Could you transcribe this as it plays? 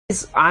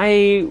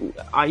I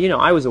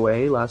was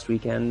away last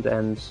weekend,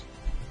 and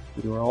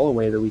we were all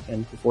away the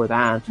weekend before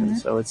that, and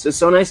so it's just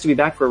so nice to be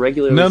back for a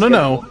regular.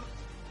 No.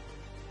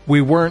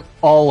 We weren't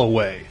all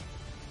away.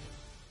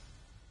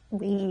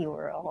 We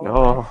were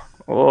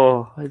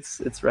all.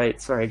 It's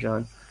right. Sorry,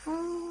 John.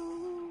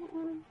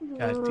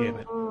 God damn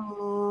it.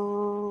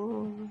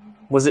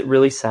 Was it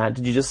really sad?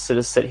 Did you just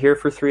sit here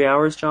for 3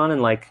 hours, John,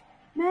 and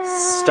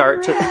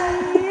start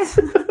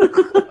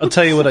to? I'll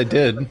tell you what I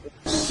did.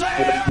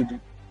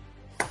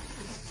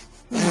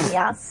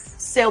 Yes.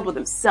 Sailed with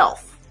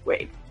himself.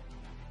 Wait.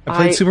 I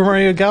played Super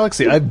Mario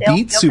Galaxy. I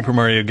beat Super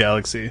Mario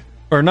Galaxy.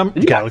 Or not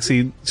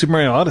Galaxy, Super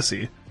Mario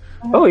Odyssey.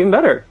 Oh, even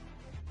better.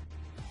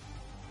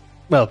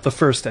 Well, the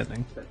first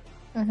ending.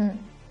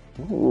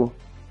 Mm-hmm. Ooh.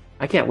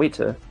 I can't wait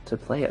to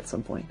play at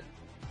some point.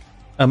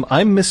 I'm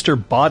Mr.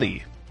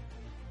 Body.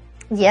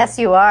 Yes,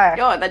 you are.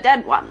 You're the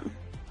dead one.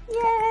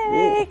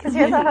 Yay! Because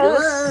you're the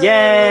host.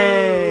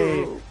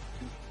 Yay!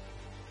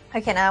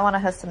 Okay, now I want to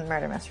host a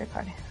murder mystery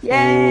party.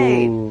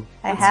 Yay! Ooh.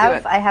 I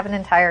have an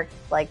entire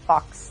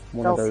box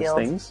One still of those sealed.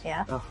 things?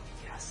 Yeah. Oh,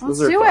 yes. Let's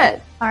Those are do fun.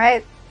 it. All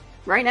right.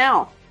 Right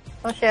now.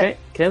 Oh shit. Okay,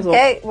 cancel.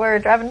 Okay, we're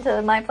driving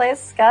to my place.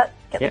 Scott,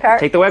 get the Yeah, car.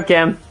 take the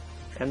webcam.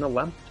 And the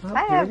laptop. I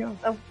Here have we go.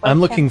 a I'm webcam.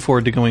 looking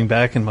forward to going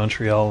back in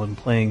Montreal and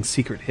playing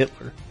Secret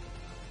Hitler.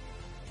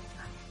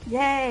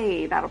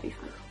 Yay! That'll be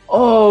fun.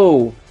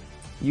 Oh!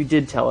 You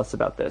did tell us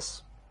about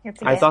this.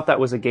 It's a I game. thought that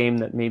was a game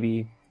that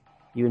maybe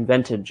you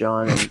invented,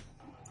 John, and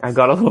I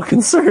got a little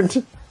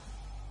concerned.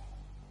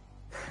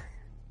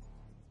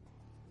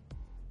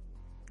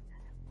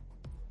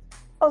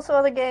 Also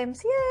other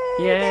games.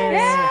 Yay! Yay!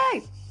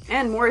 Yay!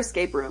 And more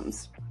escape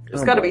rooms.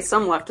 There's Oh, got to boy. be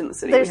some left in the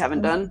city There's we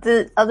haven't done.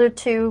 the other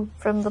two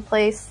from the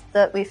place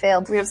that we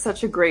failed. We have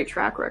such a great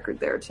track record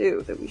there,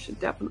 too, that we should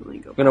definitely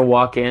go We're gonna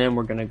walk in and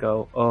we're gonna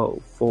go,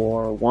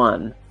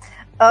 0-4-1.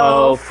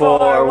 Oh,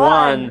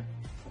 0-4-1.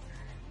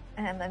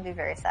 And then be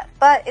very sad.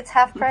 But it's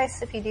half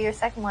price if you do your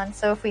second one.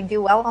 So if we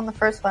do well on the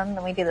first one,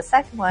 then we do the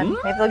second one.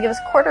 Maybe they'll give us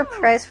quarter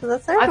price for the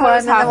third I one. thought it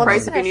was and then half we'll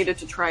price if you finish. needed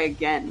to try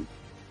again.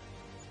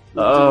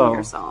 Oh. Do it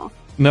yourself.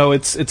 No,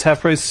 it's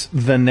half price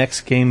the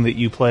next game that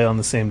you play on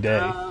the same day.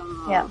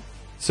 Yeah.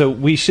 So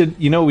we should,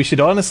 what we should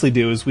honestly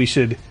do is we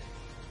should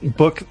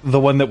book the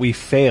one that we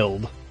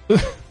failed.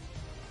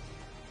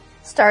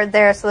 Start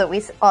there so that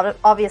we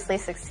obviously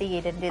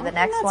succeed and do the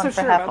next not one so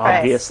for sure half about price.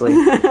 Obviously.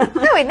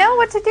 No, we know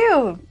what to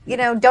do.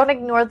 Don't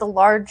ignore the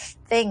large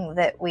thing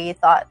that we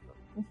thought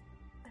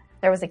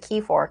there was a key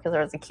for because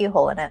there was a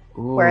keyhole in it.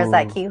 Whereas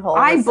that keyhole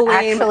I was blame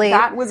actually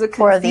that was a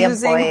for the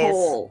confusing employees.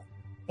 hole.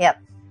 Yep.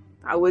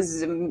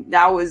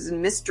 That was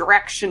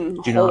misdirection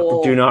Do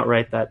hole. not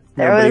write that.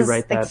 There Nobody was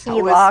write the that.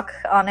 key lock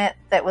on it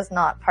that was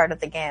not part of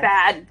the game.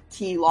 Bad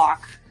key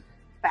lock.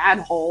 Bad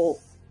hole.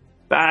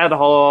 Bad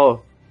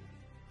hole.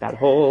 Bad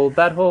hole,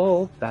 bad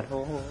hole, bad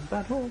hole,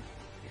 bad hole.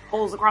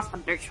 Holes across the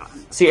nation.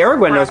 See,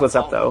 Aragorn knows what's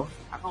up, though.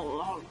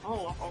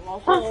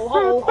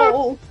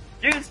 Hole.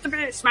 Used to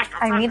be smashed.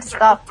 I need to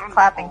stop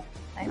clapping.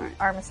 My Alright.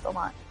 arm is still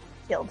not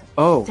healed.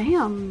 Oh.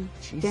 Damn,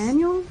 Jeez.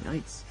 Daniel.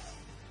 Nice.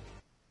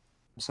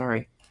 I'm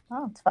sorry.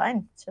 Oh, it's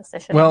fine. It's just I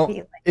shouldn't Well,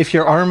 be if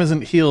your arm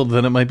isn't healed,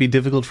 then it might be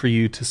difficult for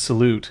you to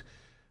salute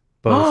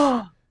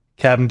both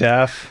Captain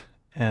Daff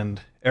and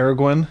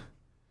Aragorn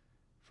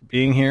for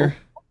being here.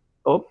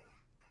 Oh.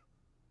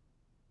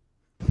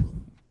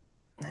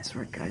 Nice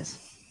work, guys.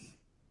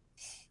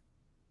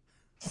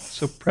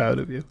 So proud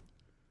of you.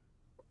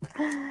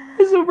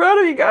 I'm so proud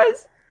of you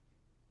guys.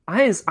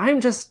 I'm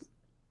just...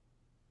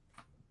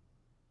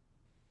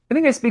 I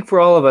think I speak for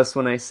all of us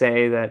when I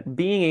say that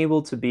being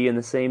able to be in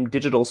the same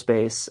digital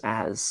space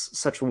as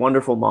such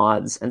wonderful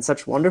mods and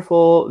such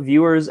wonderful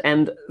viewers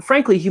and,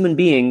 frankly, human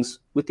beings,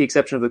 with the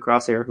exception of the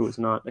Crosshair, who is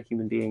not a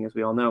human being, as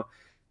we all know,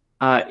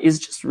 is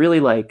just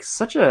really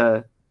such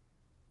a...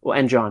 Well,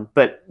 and John,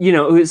 but,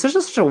 it's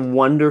such a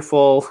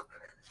wonderful...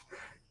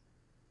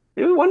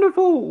 It was a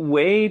wonderful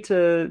way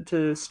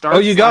to start. Oh,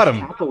 you got him.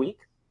 Half a week.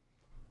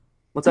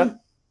 What's up?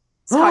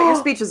 Scott, your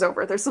speech is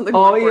over. There's something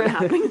Oh more important yeah,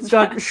 happening.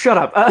 John, shut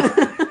up.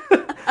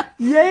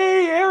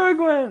 Yay,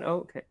 Aragorn. Oh,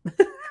 okay.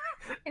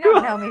 You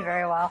don't know me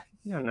very well.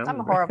 You don't know I'm me,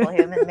 a right? horrible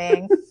human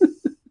being.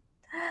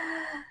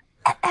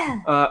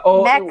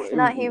 Mech,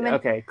 not human.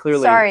 Okay,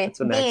 clearly Sorry, it's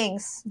a mech.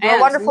 beings. We're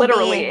And wonderful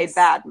literally beings. a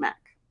bad mech.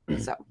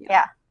 So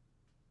Yeah.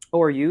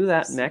 Oh, are you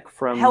that mech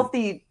from...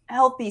 healthy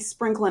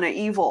sprinkling of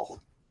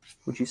evil.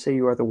 Would you say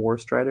you are the War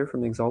Strider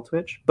from the Exalt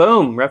Twitch?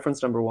 Boom!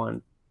 Reference number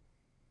 1.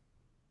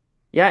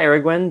 Yeah,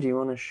 Aragorn, do you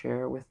want to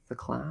share with the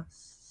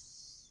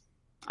class?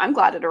 I'm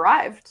glad it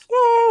arrived.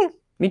 Yay!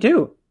 Me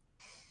too.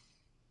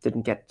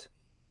 Didn't get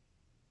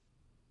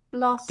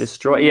Lost.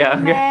 destroyed. Yeah,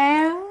 okay.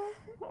 Yay!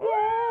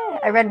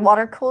 I read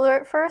water cooler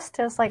at first.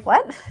 I was like,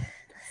 what?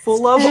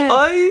 Full of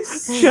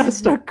ice.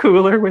 Just a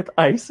cooler with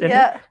ice in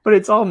Yeah. it, but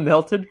it's all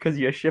melted because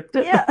you shipped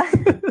it. Yeah.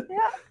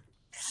 Yeah.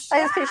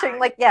 I was picturing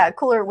a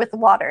cooler with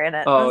water in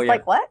it. Oh, I was yeah.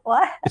 like, what?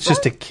 What? It's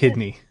just a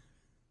kidney.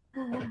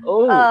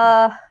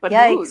 Oh. But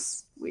yikes.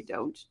 whose? We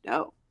don't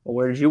know. Well,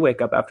 where did you wake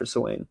up after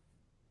Sawane?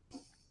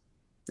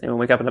 Anyone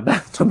wake up in a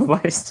bathtub of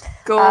ice?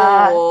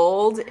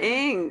 Gold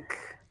ink.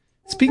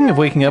 Speaking of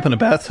waking up in a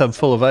bathtub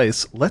full of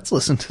ice, let's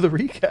listen to the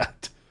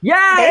recap.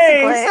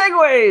 Yay! Basically.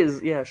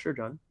 Segways! Yeah, sure,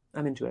 John.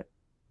 I'm into it.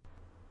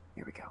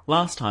 Here we go.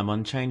 Last time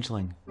on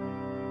Changeling.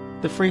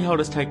 The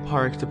Freeholders take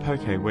Porrick to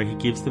Poke where he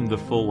gives them the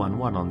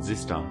 411 on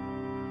Zista.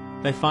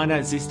 They find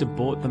out Zista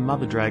bought the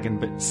mother dragon,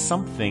 but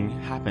something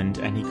happened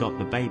and he got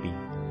the baby.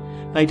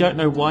 They don't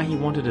know why he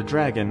wanted a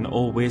dragon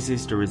or where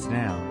Zista is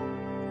now.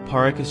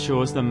 Porrick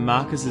assures them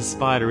Marcus's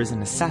spider is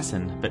an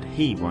assassin, but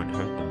he won't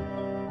hurt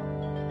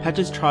them.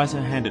 Patches tries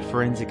her hand at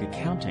forensic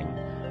accounting.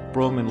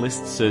 Braum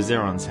enlists Sir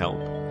Zeron's help.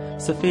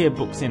 Sophia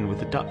books in with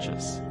the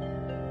Duchess.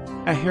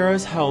 Our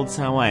heroes hold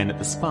Samhain at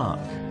the Spark.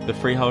 The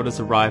Freeholders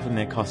arrive in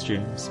their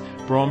costumes.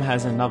 Braum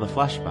has another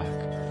flashback.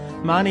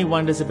 Marnie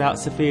wonders about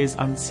Sophia's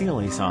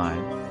unseelie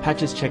side.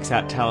 Patches checks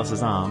out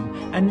Talus's arm,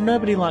 and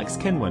nobody likes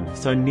Kenwyn,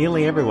 so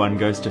nearly everyone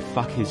goes to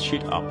fuck his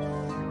shit up.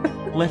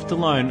 Left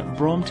alone,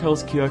 Braum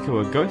tells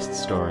Kyoko a ghost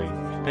story.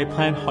 They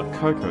plan hot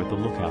cocoa at the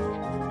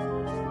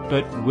lookout.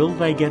 But will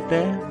they get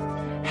there?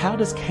 How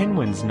does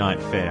Kenwyn's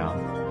night fare?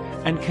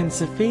 And can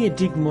Sophia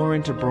dig more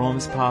into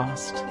Braum's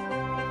past?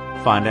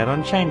 Find out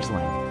on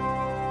Changeling.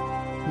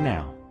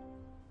 Now.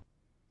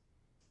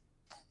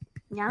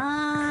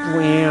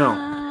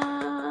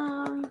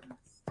 Wow.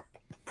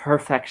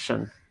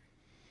 Perfection.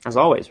 As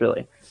always,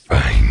 really.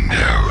 Find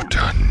out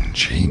on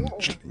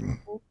Changeling.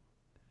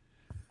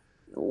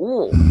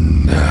 Ooh.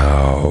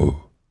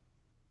 Now.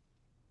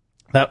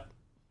 That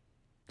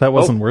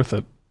wasn't worth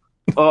it.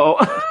 Oh.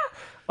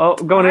 Oh,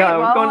 going All right, down,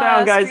 well, going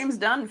down, guys. Stream's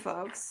done,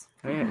 folks.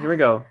 Okay, here we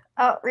go.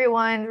 Oh,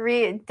 rewind.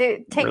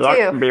 Take two.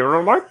 Find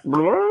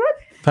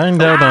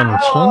out on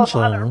Oh,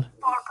 Changeling.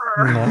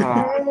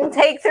 No.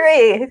 Take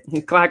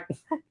three. Clack.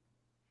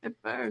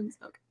 It burns.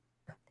 Okay.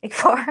 Take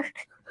four.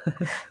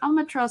 I'm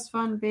a trust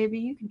fund, baby.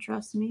 You can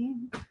trust me.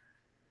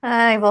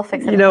 I will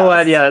fix it. You know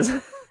what? Yeah.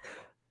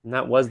 And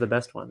that was the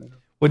best one.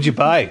 What'd you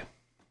buy?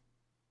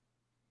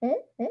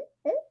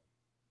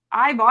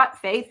 I bought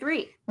Faye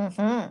 3.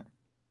 Mm-hmm.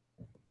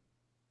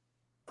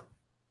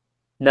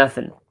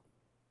 Nothing.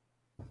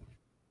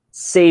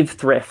 Save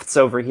thrifts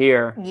over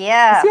here.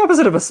 Yeah. It's the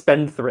opposite of a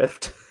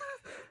spendthrift.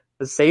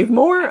 A save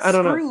more? I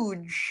don't know.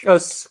 Scrooge. Oh,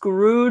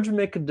 Scrooge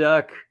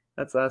McDuck.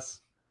 That's us.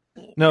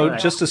 No, Right.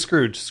 just a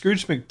Scrooge.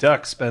 Scrooge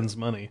McDuck spends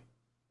money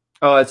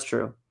Oh, that's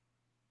true.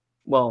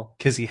 Well,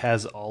 because he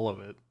has all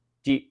of it.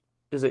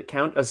 does it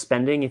count as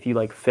spending if you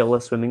like fill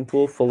a swimming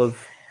pool full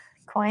of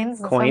Coins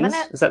and swim coins? in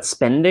it. Is that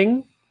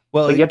spending?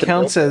 Well, But you it have to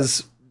counts build it.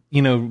 as,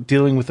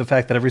 dealing with the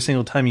fact that every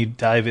single time you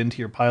dive into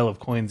your pile of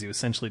coins, you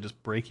essentially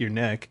just break your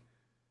neck.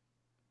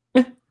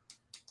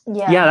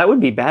 Yeah. Yeah, that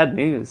would be bad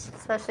news.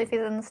 Especially if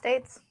he's in the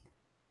States.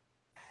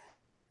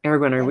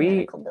 Aragorn, are And we?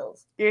 medical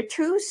bills. You're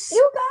too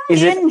You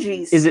guys.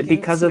 Is it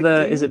because of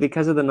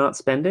the not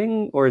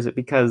spending, or is it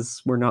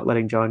because we're not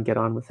letting John get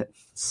on with it?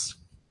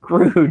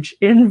 Scrooge,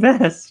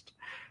 invest.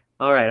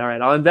 All right.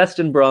 I'll invest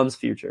in Braum's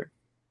future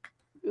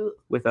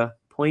with a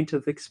point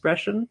of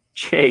expression.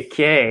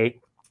 JK.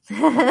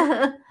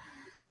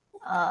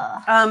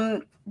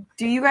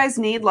 Do you guys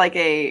need like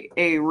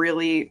a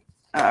really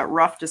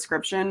rough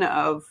description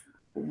of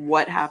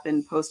what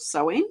happened post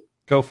sewing?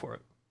 Go for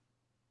it.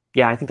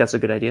 Yeah, I think that's a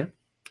good idea.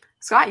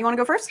 Scott, you want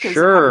to go first? 'Cause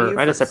Sure. probably you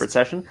I had a first. separate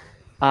session.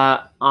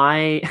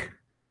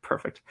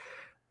 Perfect.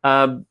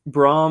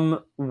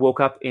 Braum woke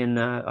up in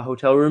a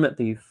hotel room at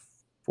the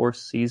Four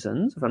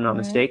Seasons, if I'm not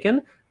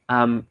mistaken.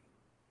 A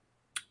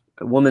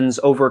woman's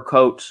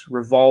overcoat,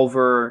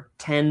 revolver,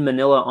 10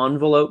 manila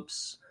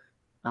envelopes,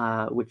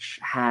 which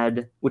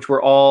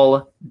were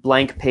all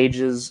blank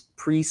pages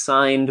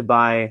pre-signed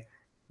by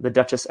the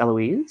Duchess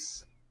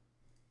Eloise.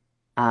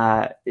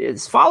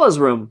 It's Fala's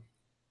room.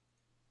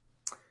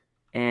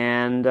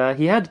 And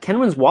he had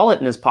Kenwyn's wallet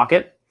in his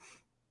pocket.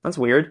 That's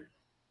weird.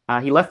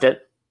 He left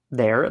it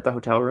there at the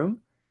hotel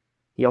room.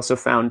 He also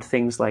found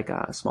things like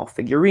a small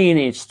figurine.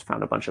 He just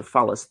found a bunch of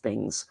Fala's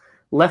things.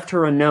 Left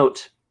her a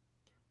note,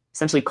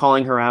 essentially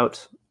calling her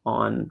out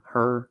on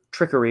her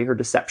trickery, her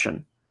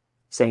deception,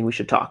 saying we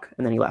should talk.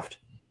 And then he left.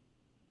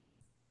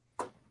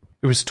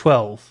 It was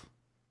 12.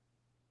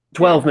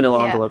 12 manila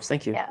Yeah. envelopes.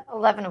 Thank you. Yeah,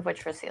 11 of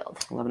which were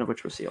sealed. 11 of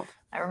which were sealed.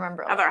 I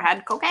remember. Other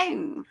had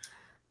cocaine.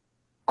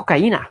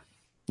 Cocaina.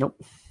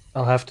 Nope.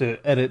 I'll have to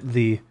edit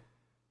the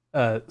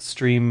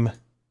stream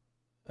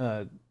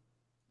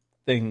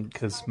thing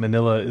because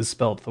Manila is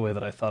spelt the way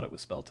that I thought it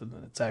was spelt, and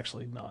it's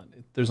actually not.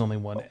 There's only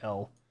one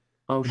L.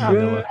 Oh, Oh, shit.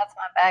 that's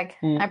my bag.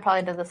 Hmm. I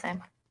probably did the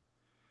same.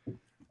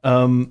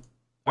 All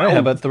right, how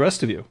about the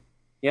rest of you?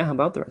 Yeah, how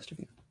about the rest of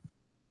you?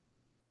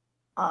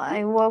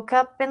 I woke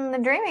up in the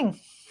dreaming,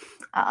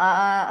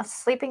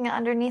 sleeping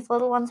underneath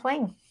little one's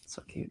wing.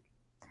 So cute.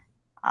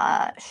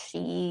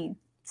 She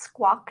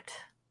squawked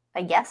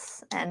a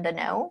yes and a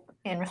no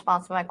in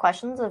response to my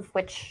questions of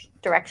which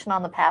direction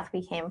on the path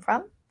we came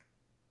from.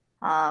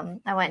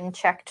 I went and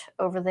checked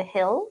over the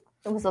hill.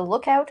 It was a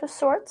lookout of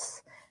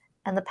sorts,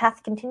 and the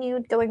path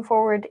continued going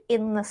forward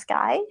in the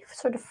sky,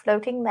 sort of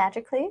floating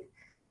magically.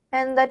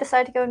 And I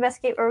decided to go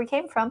investigate where we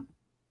came from.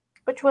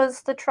 which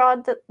was the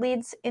trod that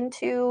leads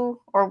into,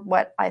 or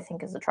what I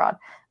think is the trod,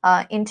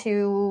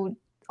 into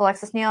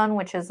Alexis Neon,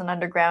 which is an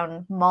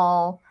underground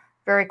mall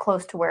very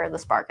close to where the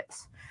Spark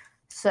is.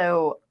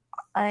 So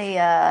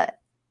I,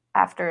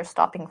 after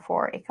stopping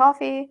for a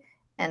coffee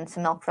and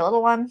some milk for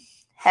little one,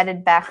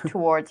 headed back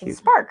towards the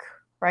Spark,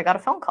 where I got a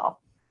phone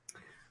call.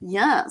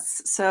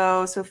 Yes.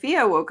 So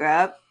Sophia woke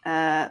up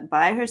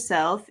by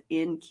herself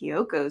in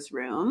Kyoko's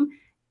room,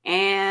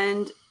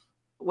 and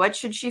what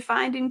should she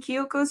find in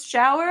Kyoko's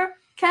shower?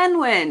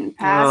 Kenwin,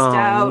 passed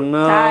out,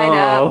 tied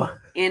up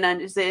in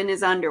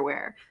his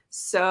underwear.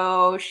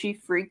 So she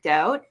freaked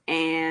out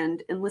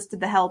and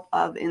enlisted the help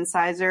of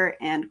Incisor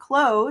and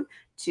Claude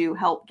to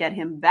help get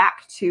him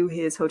back to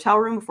his hotel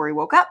room before he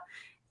woke up.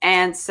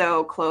 And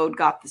so Claude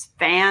got this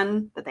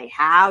fan that they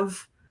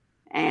have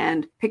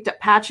and picked up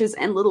Patches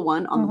and Little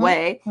One on the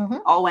way,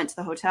 all went to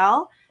the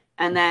hotel.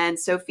 And then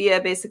Sophia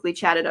basically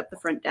chatted up the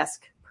front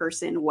desk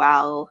person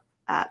while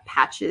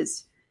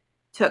Patches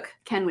took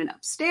Kenwin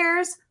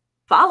upstairs.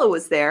 Fala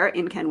was there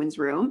in Kenwin's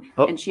room,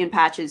 and she and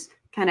Patches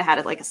kind of had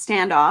a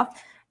standoff.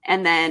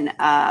 And then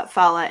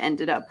Fala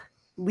ended up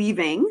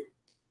leaving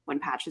when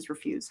Patches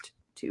refused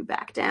to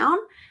back down.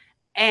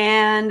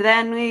 And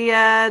then we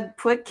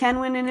put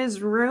Kenwin in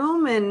his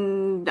room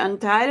and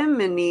untied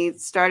him, and he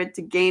started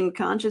to gain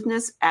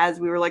consciousness as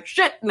we were like,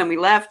 shit, and then we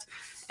left,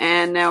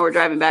 and now we're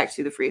driving back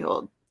to the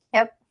Freehold.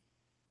 Yep.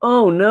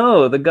 Oh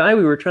no, the guy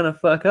we were trying to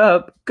fuck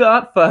up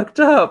got fucked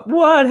up.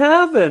 What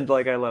happened?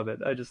 Like, I love it.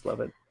 I just love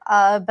it.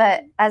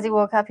 But as he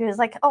woke up, he was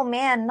like, oh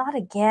man, not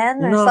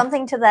again, or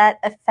something to that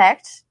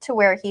effect, to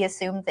where he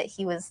assumed that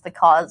he was the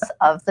cause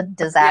of the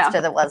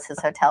disaster that was his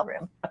hotel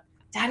room.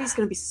 Daddy's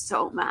going to be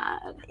so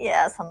mad.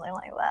 Yeah, something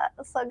like that.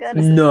 That's so good.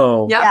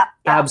 No. Yeah.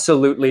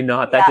 Absolutely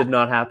not. That did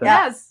not happen.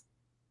 Yes.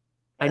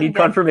 I need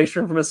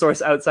confirmation from a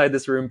source outside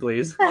this room,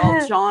 please.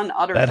 Well, John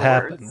uttered That the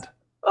happened. words.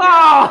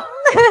 Oh!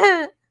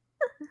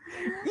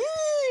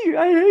 Eee,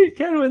 I hate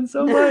Kenwin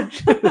so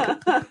much.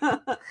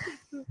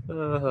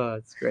 Oh,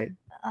 it's great.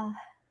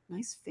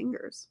 Nice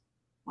fingers.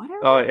 What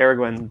Oh,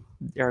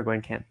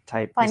 Aragorn can't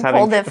type. Fine,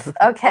 hold if.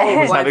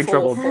 Okay. He's having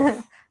trouble.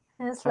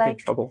 It's Having like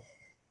trouble.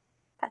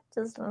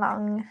 Patches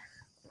lung.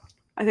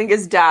 I think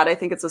his dad. I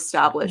think it's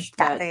established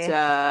Daddy.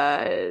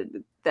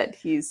 that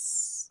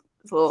he's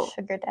a little.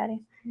 Sugar daddy.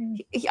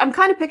 I'm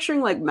kind of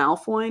picturing like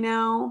Malfoy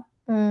now.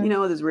 Mm, You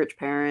know, with his rich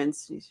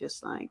parents. He's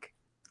just like,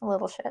 a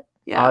little shit.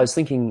 yeah. I was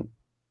thinking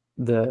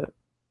the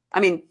I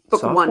mean,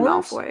 book one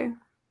Sophomores? Malfoy.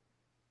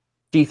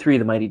 D3,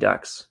 the Mighty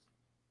Ducks.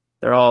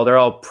 They're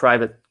all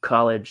private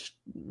college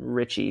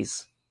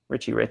richies.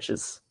 Richie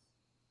riches.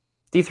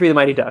 D3, the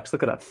Mighty Ducks.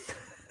 Look it up.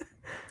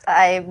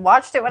 I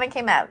watched it when it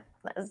came out.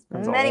 That was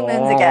That's many a moons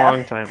long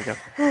ago. time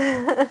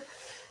ago.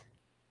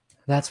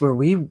 That's where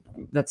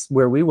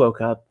we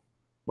woke up.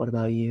 What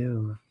about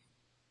you?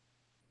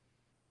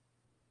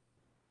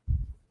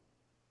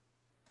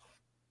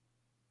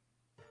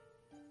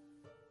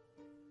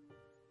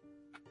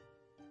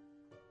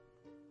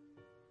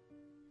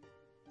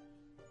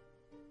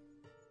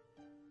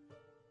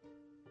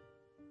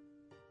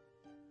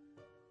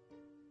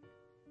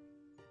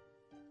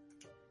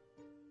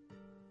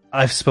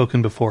 I've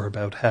spoken before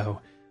about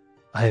how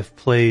I have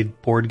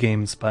played board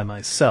games by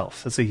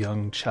myself as a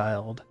young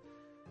child,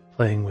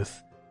 playing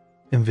with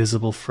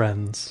invisible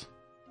friends,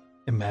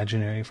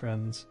 imaginary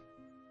friends.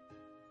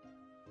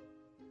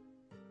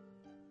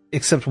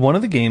 Except one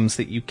of the games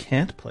that you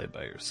can't play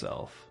by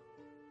yourself,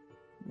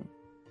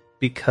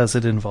 because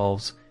it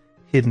involves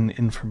hidden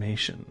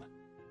information,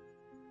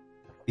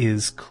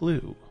 is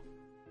Clue,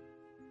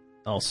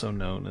 also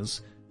known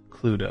as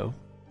Cluedo.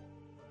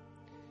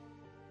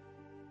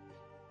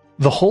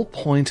 The whole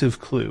point of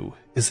Clue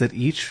is that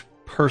each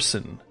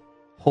person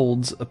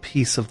holds a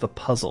piece of the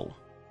puzzle,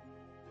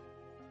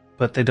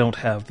 but they don't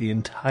have the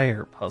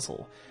entire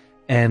puzzle,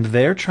 and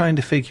they're trying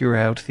to figure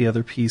out the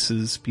other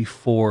pieces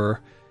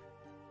before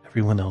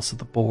everyone else at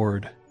the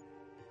board,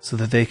 so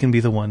that they can be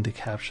the one to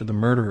capture the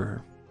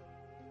murderer.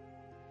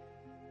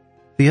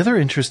 The other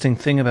interesting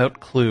thing about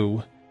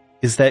Clue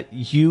is that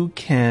you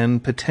can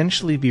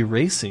potentially be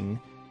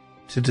racing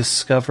to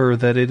discover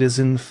that it is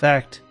in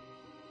fact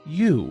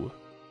you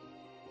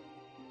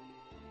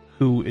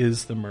who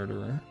is the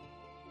murderer.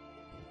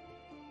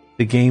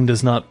 The game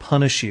does not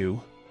punish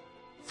you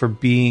for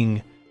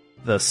being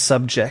the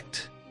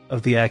subject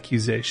of the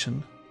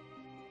accusation.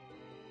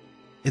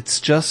 It's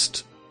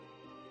just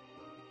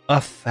a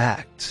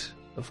fact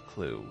of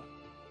Clue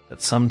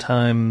that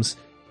sometimes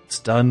it's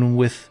done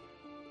with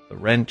the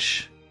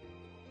wrench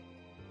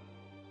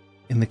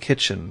in the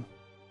kitchen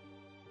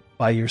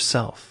by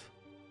yourself.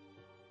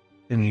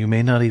 And you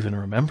may not even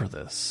remember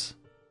this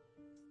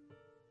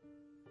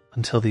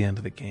until the end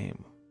of the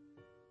game.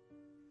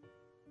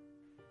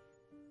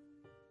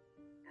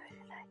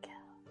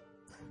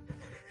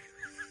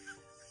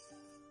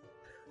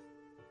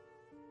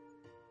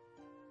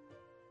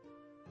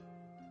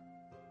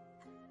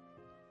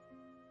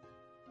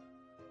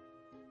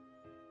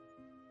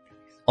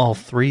 All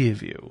three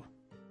of you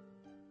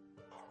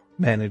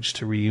managed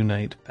to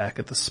reunite back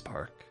at the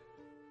Spark.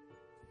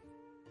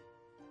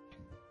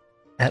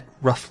 at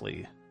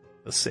roughly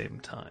the same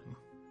time.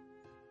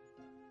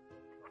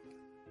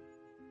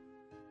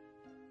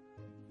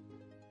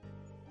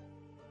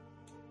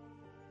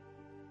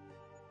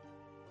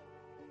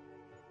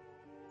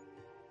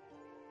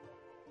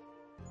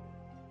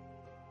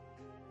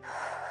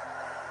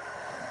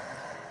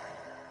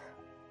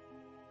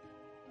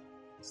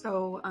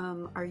 So,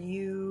 are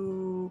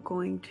you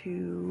going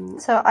to...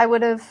 So I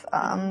would have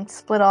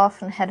split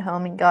off and head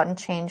home and gotten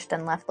changed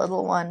and left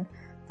Little One.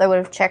 I would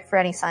have checked for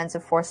any signs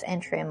of forced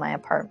entry in my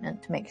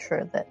apartment to make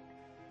sure that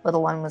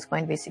Little One was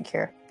going to be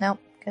secure. Nope,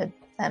 good.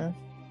 Then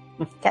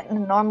get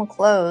into normal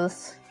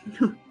clothes.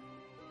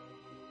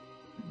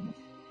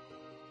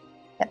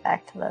 Get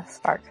back to the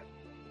spark.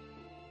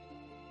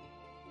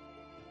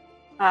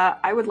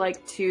 I would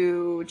like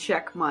to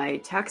check my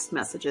text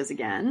messages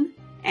again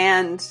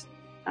and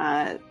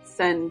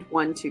send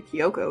one to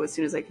Kyoko as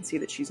soon as I can see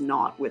that she's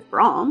not with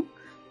Brahm.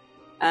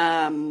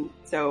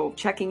 So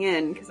checking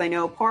in, because I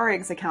know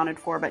Porrig's accounted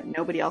for, but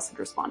nobody else had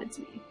responded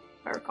to me,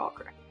 if I recall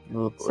correctly.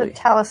 Oh boy. So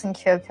Talus and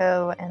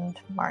Kyoko and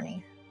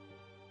Marnie.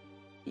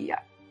 Yeah.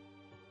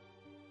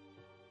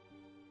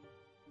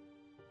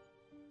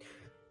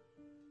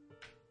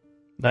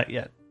 Not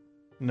yet.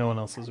 No one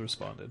else has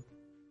responded.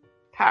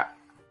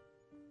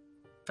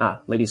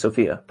 Lady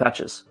Sophia,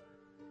 Patches.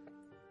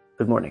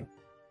 Good morning.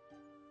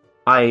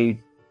 I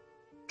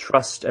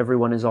trust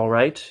everyone is all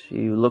right.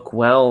 You look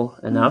well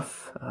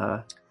enough.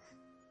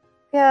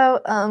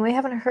 Yeah, we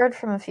haven't heard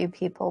from a few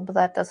people, but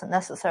that doesn't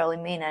necessarily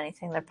mean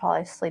anything. They're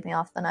probably sleeping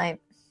off the night.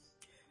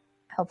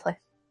 Hopefully.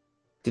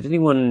 Did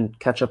anyone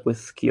catch up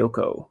with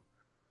Kyoko? Oh,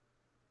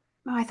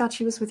 I thought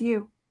she was with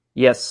you.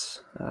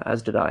 Yes,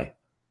 as did I.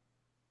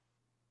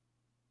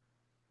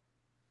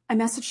 I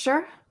messaged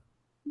her.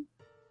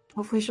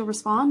 Hopefully she'll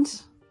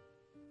respond.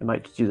 I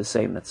might do the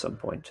same at some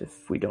point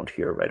if we don't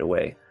hear right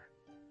away.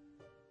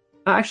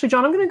 Actually,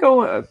 John, I'm going to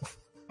go... I'm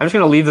just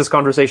going to leave this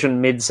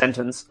conversation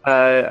mid-sentence.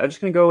 I'm just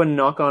going to go and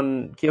knock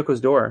on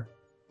Kyoko's door.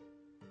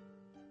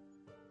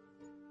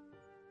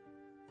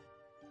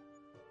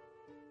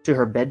 To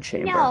her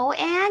bedchamber. No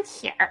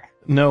answer.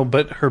 No,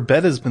 but her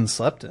bed has been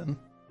slept in.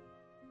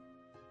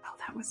 Oh,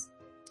 that was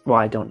Well,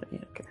 I don't... Yeah,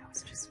 okay.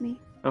 just me.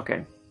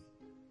 Okay.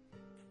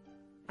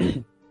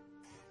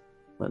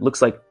 Well, it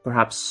looks like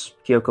perhaps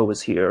Kyoko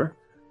was here.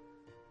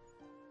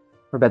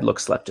 Her bed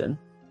looks slept in.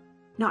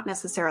 Not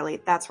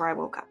necessarily. That's where I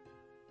woke up.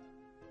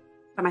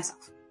 By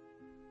myself.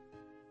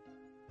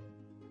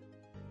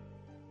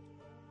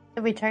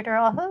 Did we check her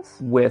office?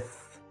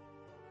 With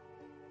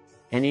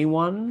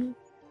anyone?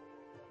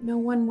 No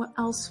one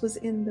else was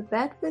in the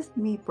bed with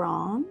me,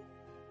 Brahm.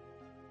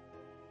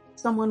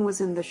 Someone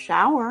was in the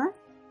shower.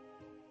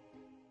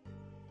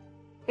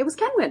 It was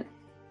Kenwin.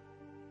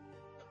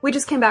 We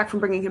just came back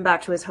from bringing him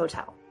back to his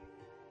hotel.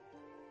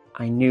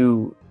 I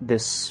knew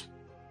this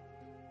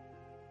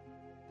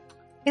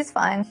He's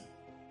fine,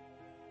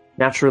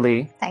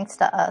 naturally. thanks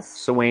to us.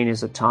 Sawain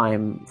is a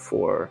time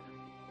for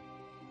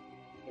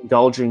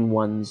indulging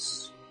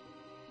one's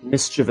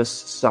mischievous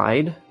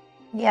side.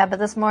 Yeah, but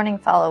this morning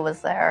fellow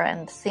was there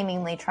and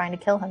seemingly trying to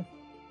kill him.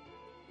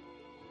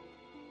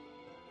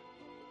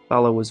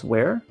 Fala was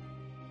where?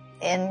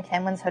 In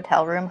Kenwin's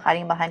hotel room,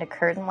 hiding behind a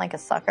curtain like a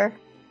sucker.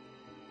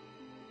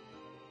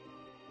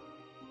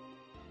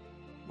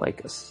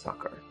 Like a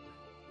sucker.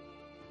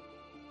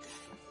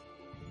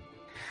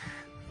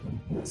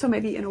 So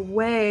maybe in a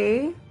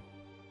way...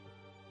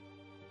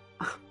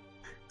 I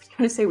was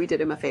trying to say we did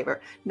him a favor.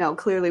 No,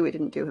 clearly we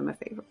didn't do him a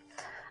favor.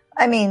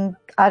 I mean,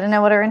 I don't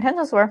know what her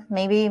intentions were.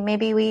 Maybe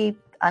we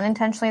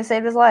unintentionally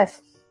saved his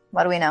life.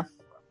 What do we know?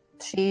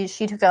 She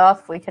took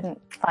off. We couldn't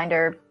find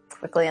her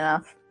quickly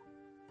enough.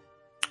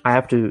 I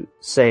have to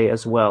say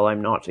as well,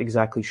 I'm not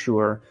exactly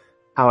sure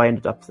how I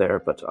ended up there,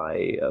 but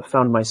I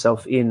found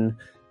myself in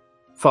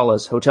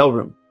Fala's hotel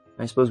room.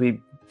 I suppose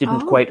we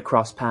didn't quite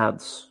cross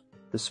paths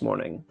this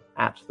morning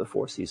at the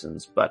Four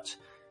Seasons, but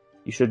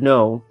you should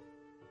know...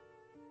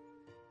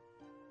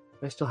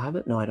 Do I still have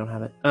it? No, I don't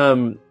have it.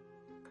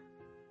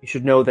 You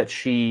should know that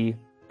she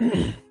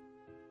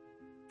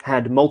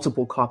had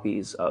multiple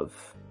copies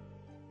of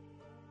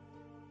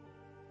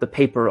the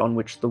paper on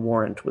which the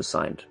warrant was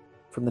signed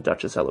from the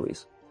Duchess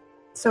Eloise.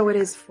 So it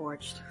is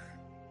forged.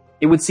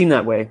 It would seem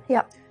that way.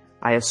 Yeah.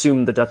 I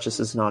assume the Duchess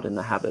is not in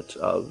the habit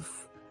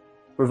of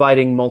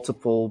providing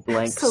multiple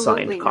blank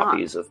Absolutely signed not.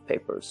 copies of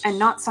papers. And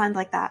not signed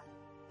like that.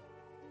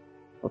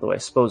 Although I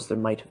suppose there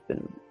might have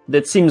been...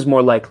 It seems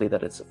more likely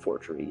that it's a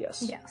forgery,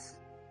 yes. Yes.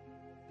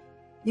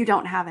 You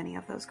don't have any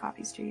of those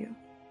copies, do you?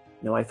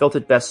 No, I felt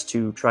it best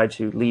to try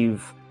to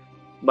leave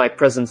my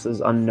presence as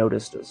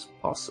unnoticed as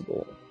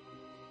possible.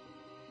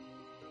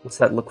 What's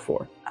that look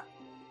for?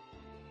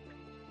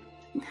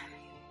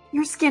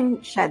 Your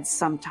skin sheds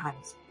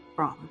sometimes,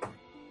 Brahm.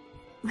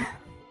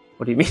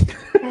 What do you mean?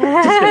 Just kidding,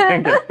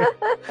 I'm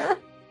kidding.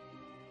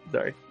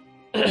 Sorry.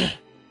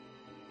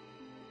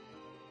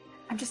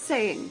 I'm just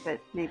saying that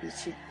maybe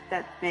she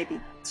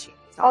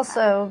saw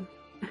Also,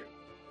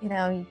 you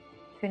know,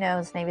 who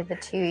knows, maybe the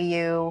two of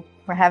you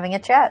were having a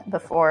chat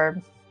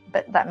before,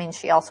 but that means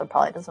she also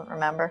probably doesn't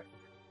remember.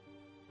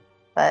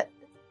 but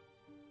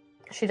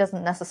she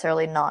doesn't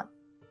necessarily not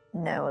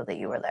know that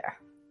you were there.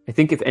 I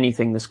think, if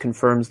anything, this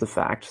confirms the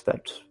fact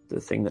that the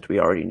thing that we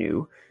already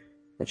knew,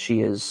 that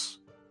she is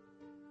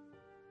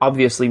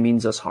obviously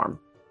means us harm,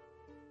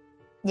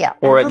 Yeah.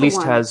 or at Little least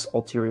one. has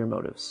ulterior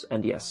motives.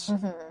 And yes,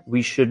 Mhm.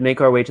 we should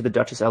make our way to the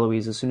Duchess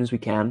Eloise as soon as we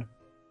can.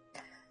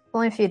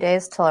 Only a few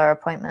days till our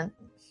appointment.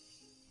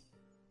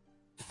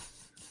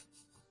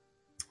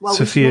 Well, we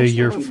Sophia, should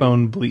your mention-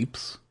 phone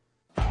bleeps.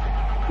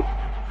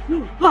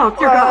 Oh,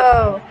 dear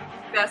God. Whoa!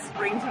 Best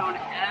ringtone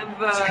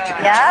ever.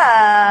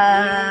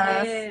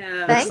 Yes!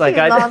 Yeah. Thank like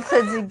you, I-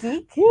 Nonsense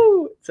Geek.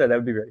 Woo! So that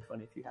would be very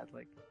funny if you had,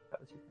 like, that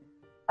was your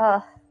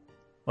thing.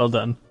 Well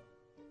done.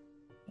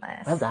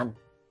 Nice. Well done.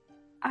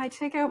 I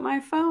take out my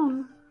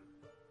phone.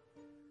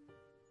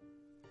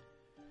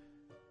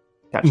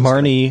 Catch this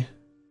Marnie guy.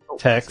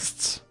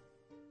 texts.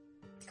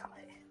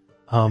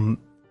 Large.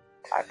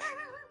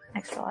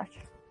 Extra large.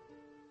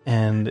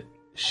 And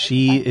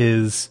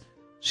she's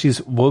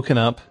woken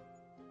up,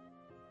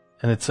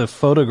 and it's a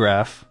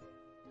photograph.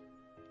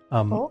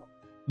 Cool.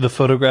 The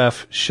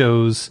photograph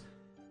shows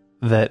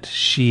that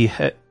she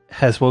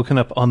has woken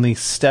up on the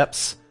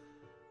steps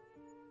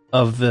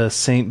of the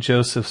St.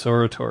 Joseph's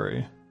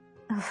Oratory.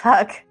 Oh,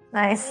 fuck.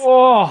 Nice.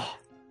 Oh!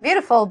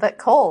 Beautiful, but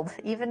cold.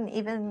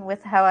 Even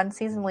with how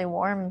unseasonably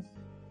warm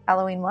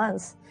Halloween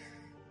was.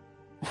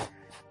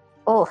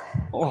 Oh.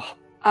 Oh!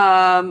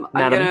 I'm Madam,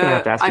 I'm gonna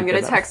have to ask you I'm gonna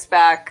for that. text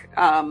back.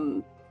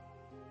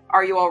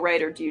 Are you all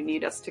right, or do you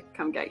need us to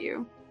come get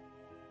you?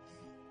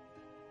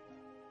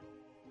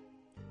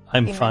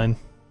 I'm You may- fine.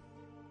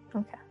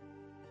 Okay.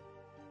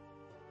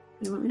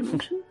 You want me to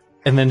mention?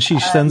 And then she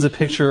sends a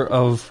picture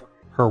of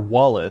her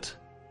wallet,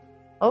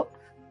 Oh.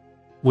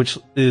 which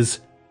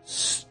is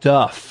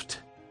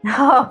stuffed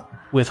No.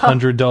 with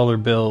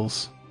 $100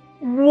 bills.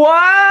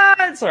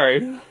 What?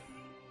 Sorry.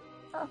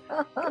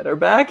 Get her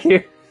back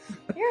here.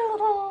 You're a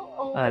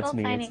little That's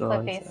me, tiny it's all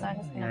clippy, I'm so I'm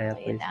just saying. gonna Yeah, put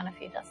you please. down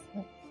if you just.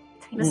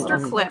 Mr.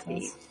 Mm.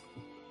 Clippy.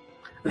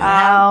 No.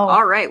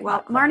 All right. Well,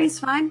 Not Clippy. Marnie's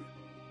fine.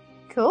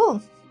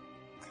 Cool.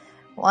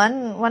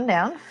 One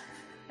down.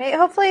 Hey,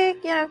 hopefully,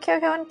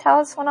 Kyoko and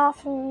Talus went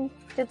off and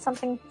did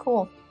something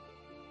cool.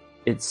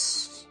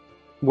 It's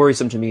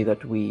worrisome to me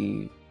that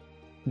we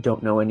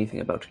don't know anything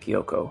about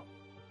Kyoko.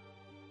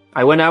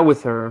 I went out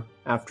with her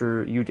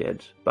after you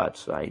did,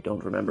 but I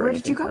don't remember Where did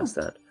anything you go? past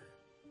that.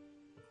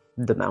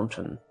 The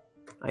mountain,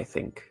 I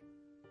think.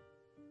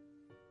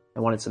 I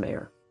wanted some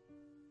air.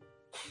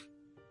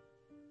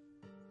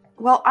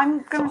 Well,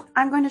 I'm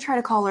going to try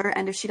to call her,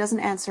 and if she doesn't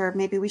answer,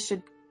 maybe we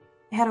should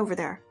head over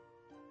there.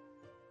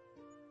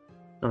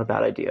 Not a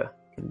bad idea.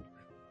 Can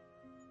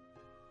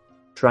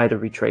try to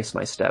retrace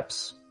my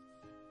steps.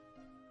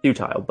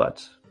 Futile,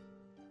 but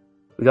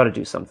we gotta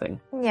do something.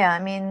 Yeah, I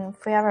mean,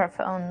 if we have our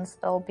phones,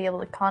 they'll be able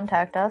to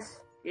contact us.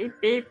 I'm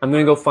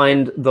gonna go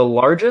find the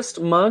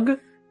largest mug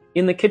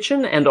in the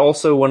kitchen and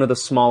also one of the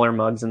smaller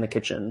mugs in the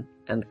kitchen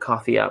and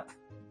coffee up.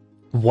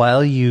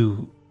 While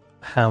you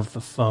have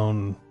the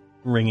phone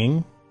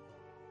ringing,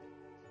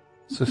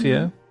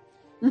 Sophia,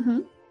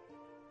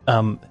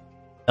 Mm-hmm.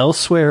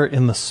 elsewhere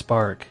in the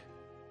spark,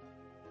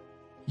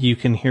 you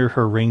can hear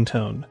her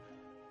ringtone,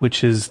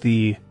 which is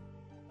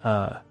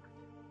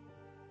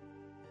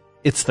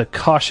it's the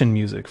caution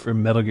music for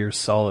Metal Gear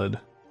Solid,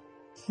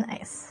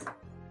 Nice.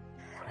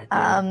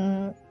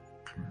 What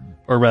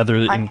or rather,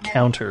 I-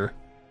 Encounter.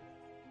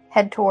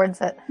 Head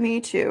towards it.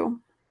 Me too.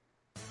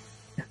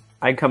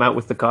 I come out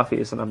with the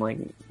coffees and I'm like,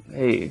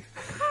 hey.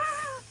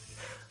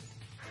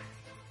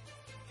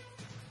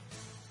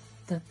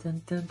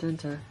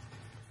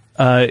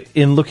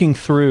 In looking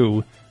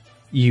through,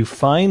 you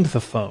find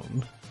the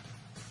phone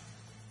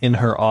in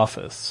her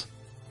office,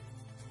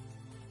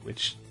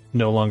 which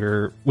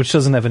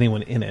doesn't have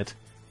anyone in it.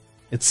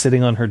 It's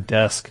sitting on her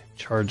desk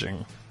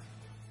charging.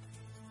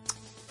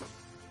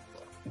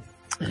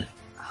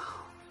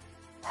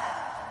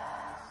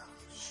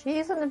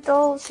 She's an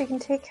adult. She can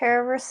take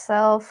care of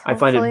herself. I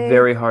find it Hopefully-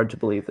 very hard to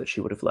believe that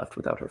she would have left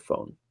without her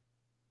phone.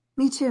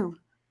 Me too.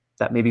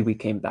 That maybe we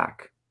came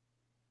back.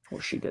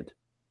 Or she did.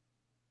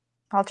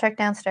 I'll check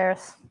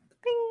downstairs.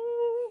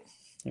 Bing.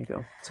 There you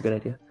go. It's a good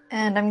idea.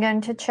 And I'm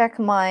going to check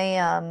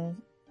my.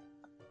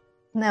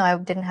 No, I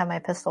didn't have my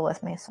pistol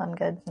with me, so I'm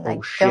good. And I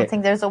Oh, shit. don't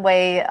think there's a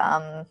way.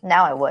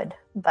 Now I would,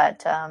 but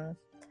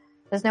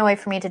there's no way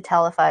for me to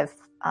tell if I've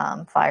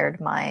fired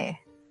my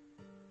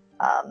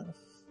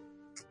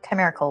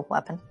chimerical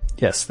weapon.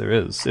 Yes, there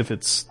is.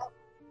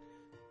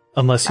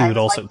 Unless you I'd had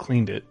also like-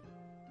 cleaned it.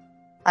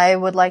 I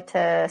would like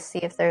to see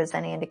if there's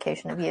any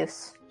indication of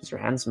use. Does your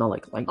hand smell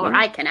like lightning? Or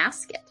I can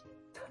ask it.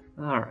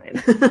 All right.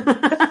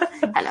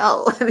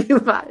 Hello, have you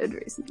fired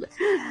recently?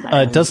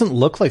 It doesn't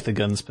look like the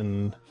gun's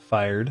been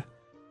fired.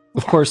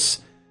 Of course,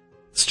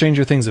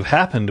 stranger things have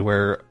happened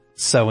where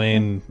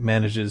Sawain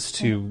manages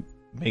to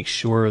make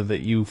sure that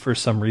you, for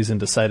some reason,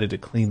 decided to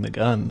clean the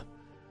gun.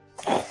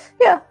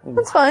 Yeah,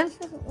 that's fine.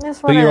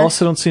 Just But you wanna-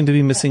 also don't seem to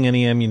be missing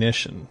any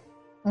ammunition.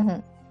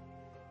 Mhm.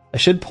 I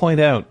should point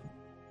out,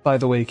 by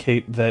the way,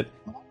 Kate, that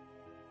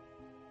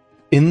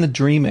in the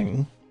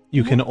dreaming,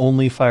 You can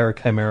only fire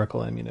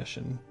chimerical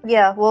ammunition.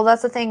 Yeah, well,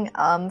 that's the thing.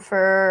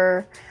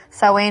 For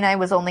Sawain, I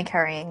was only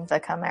carrying the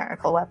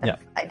chimerical weapon. Yeah.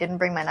 I didn't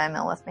bring my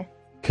 9mm with me.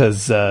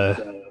 Because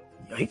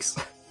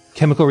Yikes.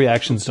 chemical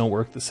reactions don't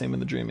work the same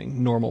in the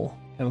dreaming. Normal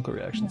chemical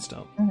reactions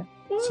don't.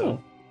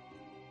 So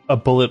a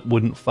bullet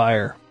wouldn't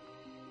fire.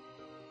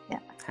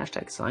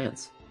 Hashtag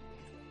science.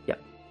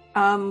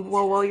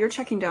 Well, while you're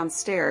checking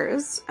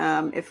downstairs,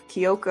 if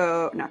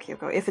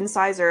if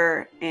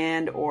Incisor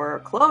and or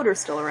Claude are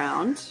still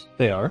around,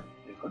 They are.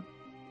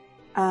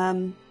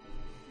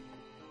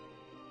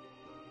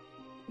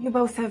 You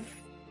both have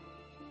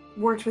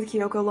worked with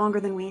Kyoko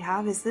longer than we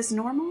have. Is this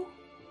normal?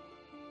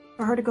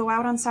 For her to go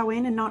out on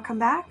Samhain and not come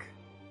back?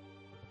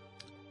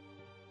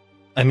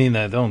 I mean,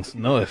 I don't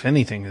know if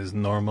anything is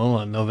normal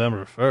on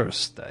November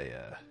 1st.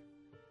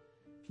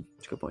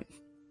 That's a good point.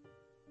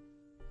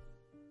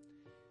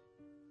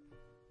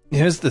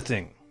 Here's the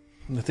thing.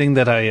 The thing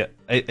that I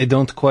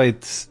don't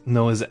quite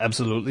know is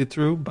absolutely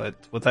true, but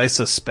what I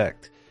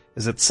suspect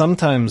is that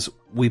sometimes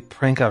we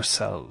prank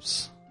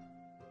ourselves.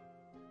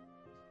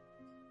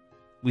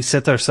 We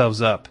set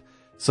ourselves up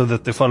so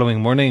that the following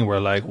morning we're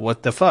like,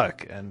 what the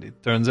fuck? And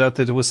it turns out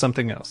that it was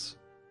something else.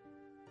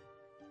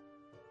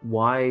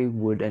 Why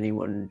would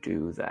anyone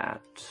do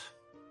that?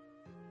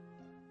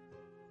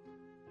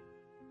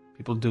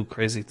 People do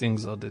crazy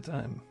things all the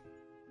time.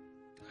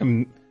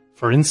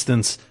 For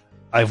instance,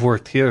 I've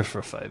worked here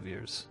for 5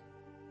 years.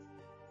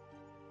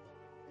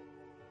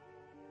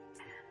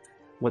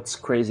 What's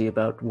crazy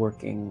about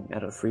working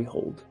at a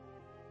freehold?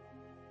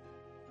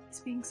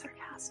 It's being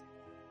sarcastic.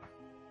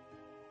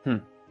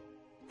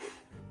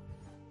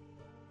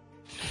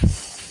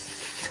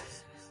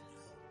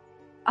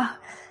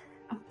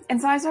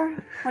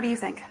 Incisor, what do you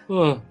think?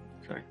 Oh,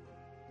 sorry.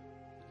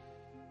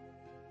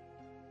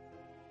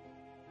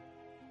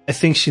 I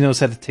think she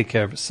knows how to take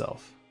care of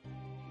herself.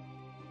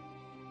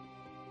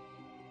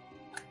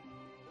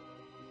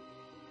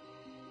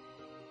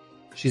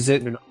 She's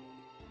a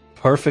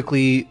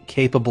perfectly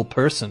capable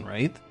person,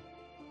 right?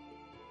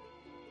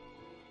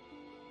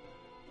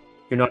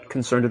 You're not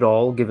concerned at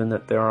all, given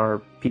that there are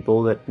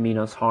people that mean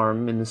us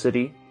harm in the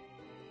city?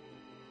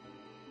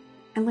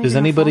 And Does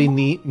anybody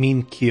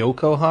mean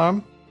Kyoko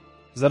harm?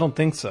 Because I don't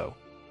think so.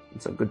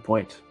 It's a good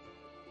point.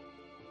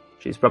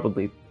 She's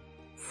probably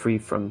free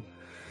from...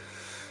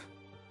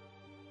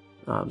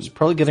 She's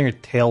probably getting her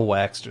tail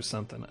waxed or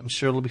something. I'm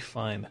sure it'll be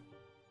fine.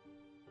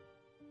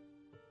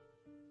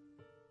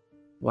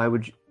 Why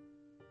would you...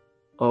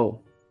 Oh.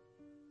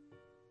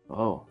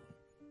 I'm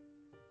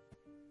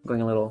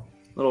going a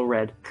little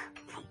red.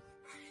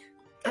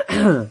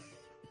 I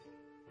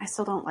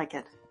still don't like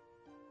it.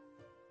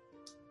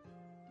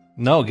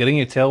 No, getting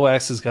your tail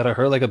waxed has got to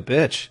hurt like a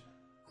bitch.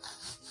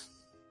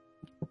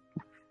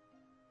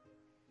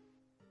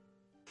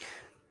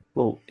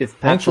 Well, if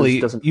Patches Thankfully,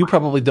 doesn't... you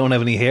probably don't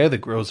have any hair that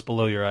grows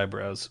below your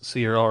eyebrows, so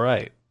you're all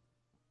right.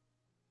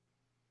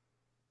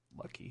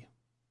 Lucky.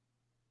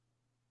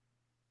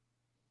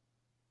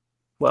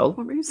 Well,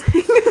 What were you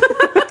saying?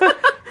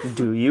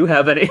 do you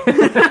have any?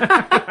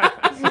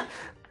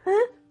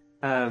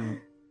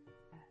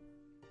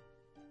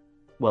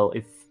 Well,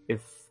 if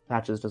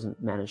Patches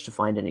doesn't manage to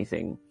find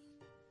anything,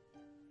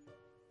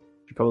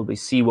 we'll probably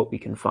see what we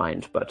can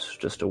find, but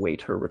just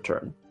await her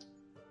return.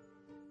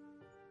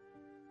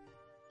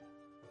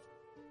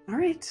 All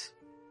right.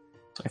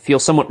 I feel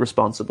somewhat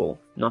responsible.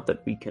 Not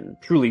that we can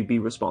truly be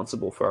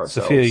responsible for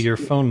ourselves. Sophia, your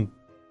phone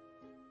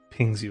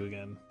pings you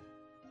again.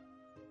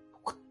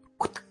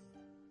 What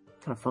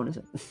kind of phone is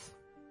it?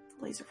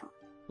 Laser phone.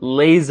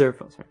 Laser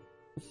phone. Sorry.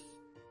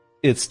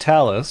 It's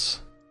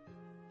Talus.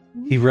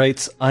 He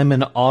writes, I'm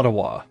in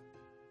Ottawa. ...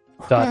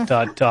 At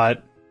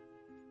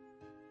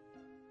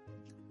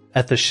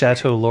the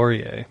Chateau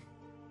Laurier.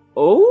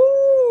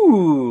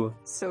 Oh!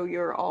 So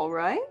you're all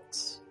right?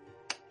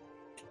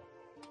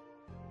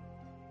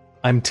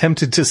 I'm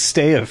tempted to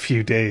stay a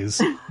few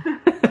days,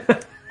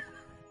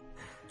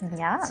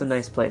 Yeah. It's a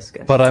nice place,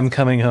 guys. but I'm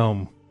coming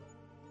home.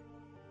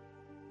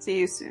 See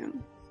you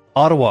soon.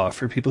 Ottawa,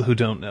 for people who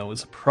don't know,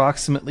 is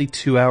approximately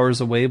 2 hours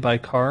away by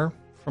car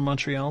from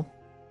Montreal.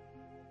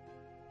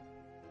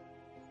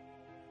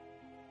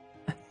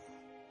 The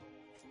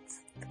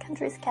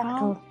country's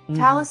capital.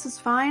 Talus is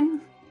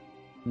fine.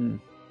 Mm.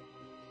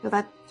 So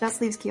that just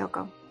leaves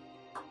Kyoko.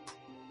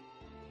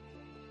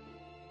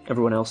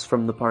 Everyone else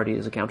from the party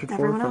is accounted for?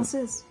 Everyone from- else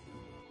is.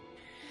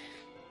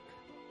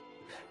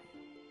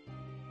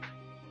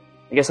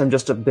 I guess I'm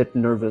just a bit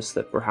nervous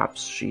that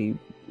perhaps she...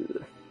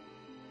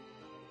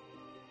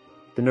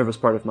 The nervous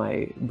part of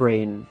my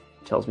brain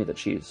tells me that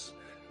she's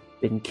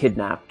been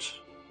kidnapped,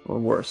 or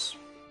worse.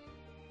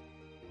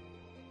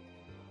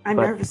 I'm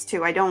But- nervous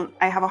too. I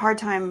have a hard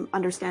time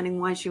understanding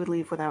why she would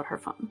leave without her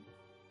phone.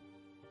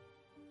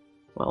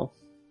 Well,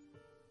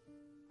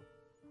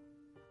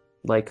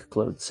 like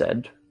Claude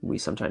said, we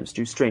sometimes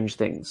do strange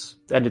things,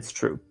 and it's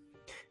true.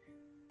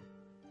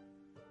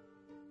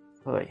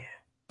 Oh, yeah.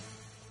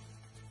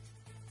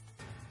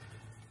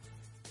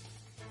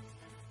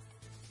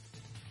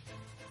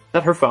 Is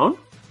that her phone?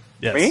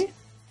 Yes. Ringing?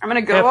 I'm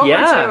gonna go Heck over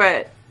yeah. to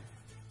it.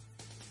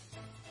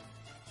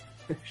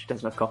 She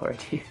doesn't have caller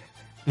ID.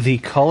 The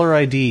caller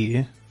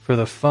ID for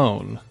the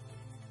phone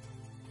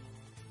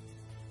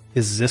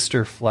is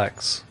Zister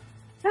Flex.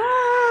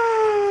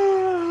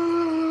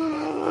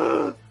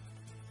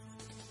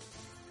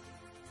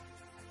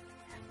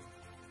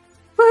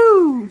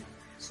 Woo!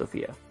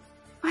 Sophia,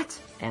 What?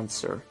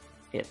 answer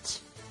it.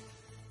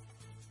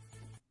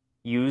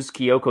 Use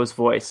Kyoko's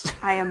voice.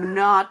 I am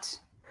not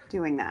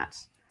doing that.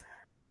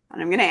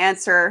 And I'm going to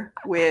answer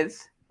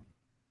with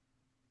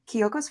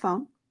Kyoko's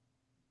phone.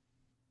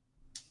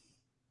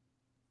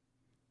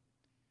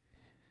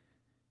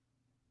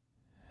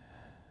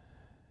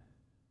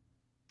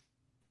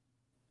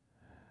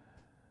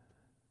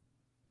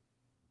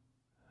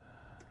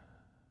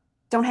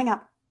 Don't hang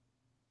up.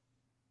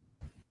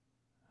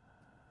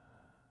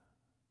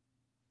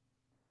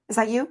 Is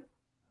that you?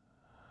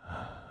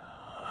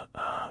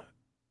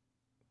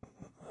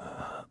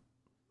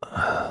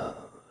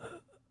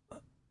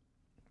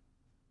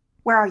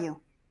 Where are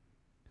you?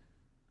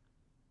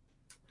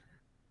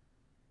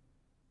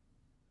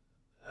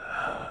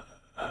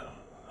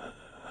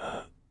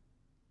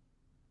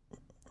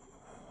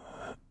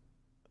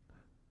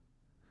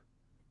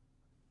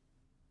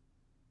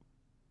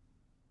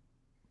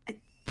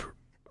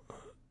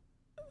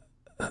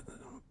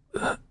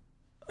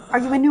 Are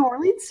you in New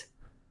Orleans?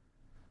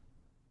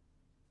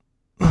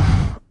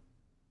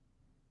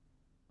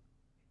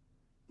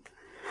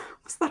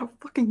 Was that a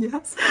fucking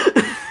yes?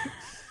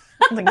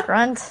 The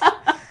grunt.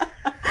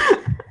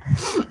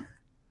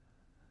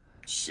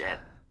 Shit.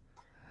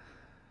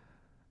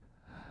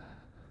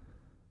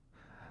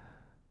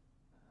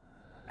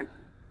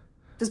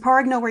 Does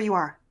Parag know where you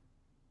are?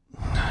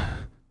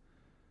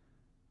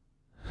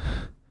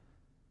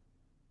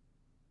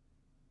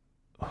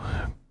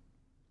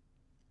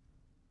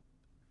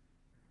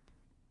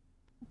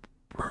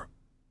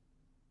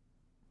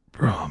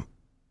 Brom.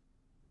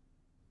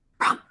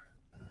 Brom,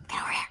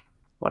 get over here.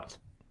 What?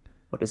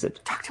 What is it?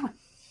 Talk to him.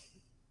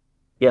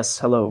 Yes,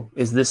 hello.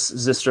 Is this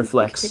Zister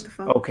Flex? Take the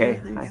phone. Okay, Yeah,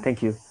 there you go.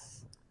 thank you.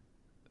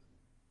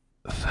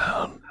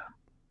 Found.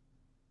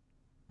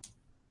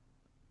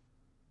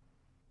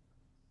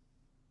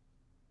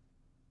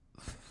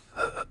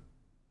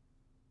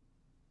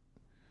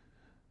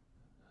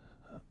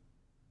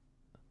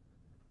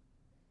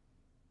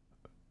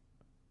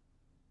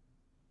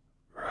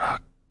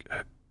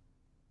 Rocket.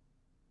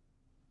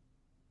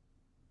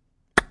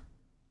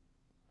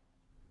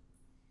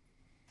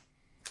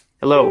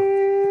 Hello.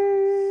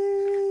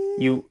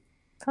 You.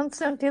 Phones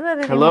don't do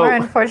that Hello. anymore,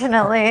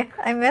 unfortunately.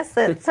 I miss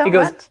it so He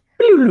goes, much.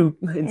 "Bloop,"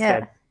 instead.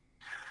 Yeah.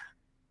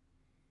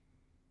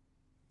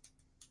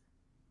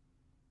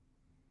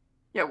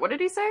 Yeah, what did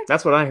he say?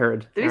 That's what I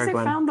heard. Did he say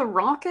Aragorn. found the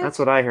rocket? That's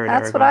what I heard.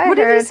 That's what Aragorn. I What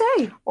did he heard.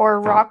 say? Or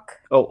rock.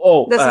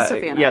 Oh, This is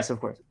Sophia now. yes, of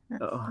course.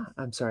 Oh,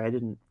 I'm sorry, I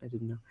didn't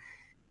know.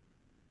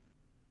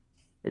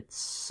 It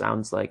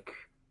sounds like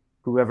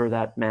whoever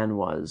that man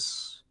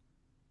was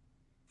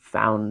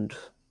found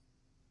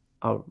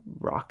a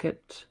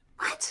rocket.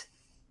 What?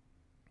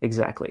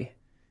 Exactly.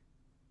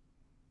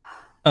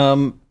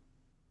 Who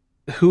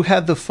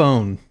had the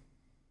phone?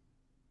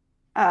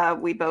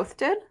 We both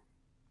did?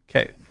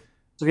 Okay,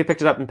 So he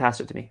picked it up and passed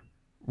it to me.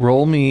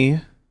 roll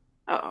me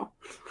Uh-oh.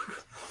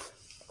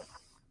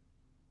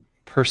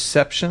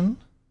 perception.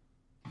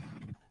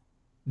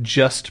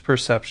 Just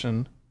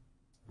perception.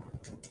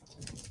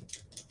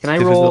 Can I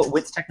Difficult. roll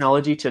with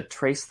technology to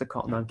trace the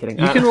call? No, I'm kidding.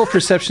 You can roll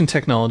perception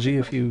technology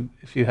if you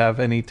have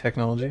any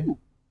technology.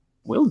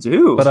 Will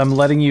do. But I'm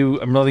letting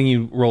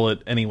you roll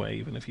it anyway,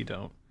 even if you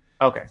don't.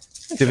 Okay.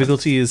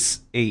 Difficulty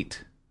is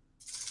 8.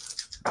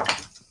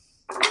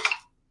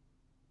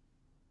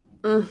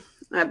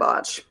 I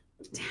botch.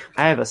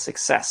 I have a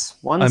success.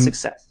 One I'm-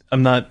 success.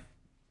 I'm not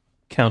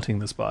counting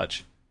this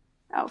botch.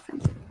 Oh,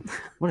 thank you.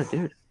 What a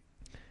dude.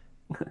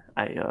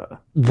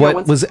 What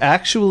once- was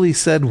actually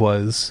said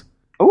was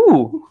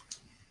Ooh.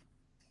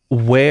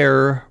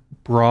 where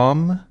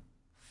Brom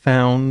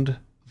found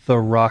the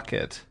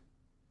rocket.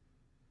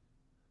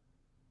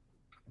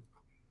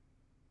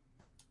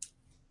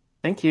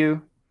 Thank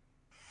you.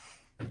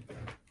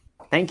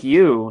 Thank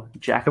you,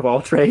 Jack of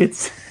all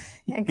trades.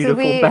 Because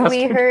Beautiful we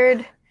bastard.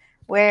 heard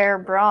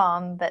where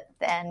Braum, but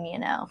then,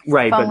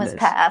 Right, phone but was this-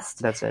 passed.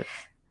 That's it.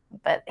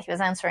 But he was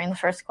answering the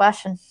first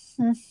question.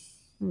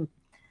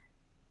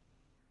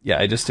 Yeah,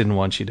 I just didn't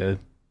want you to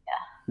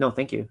No,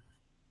 thank you.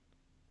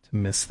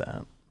 miss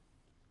that.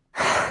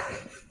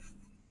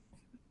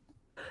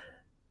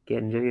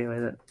 Getting jiggy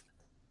with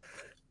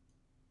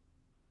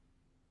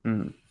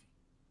it.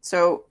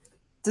 So,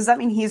 does that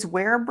mean he's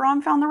where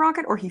Braum found the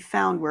rocket, or he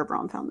found where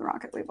Braum found the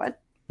rocket? Wait,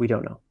 what? We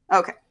don't know.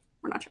 Okay,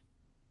 we're not sure.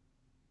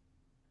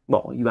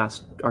 Well, you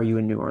asked, are you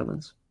in New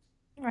Orleans?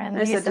 And I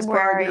he said, said, does where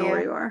Parag are know you?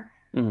 where you are?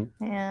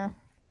 Yeah.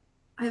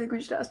 I think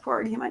we should ask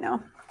Parag. He might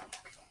know.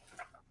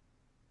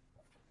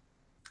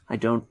 I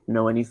don't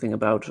know anything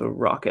about a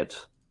rocket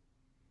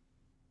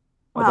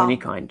of Well, any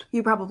kind.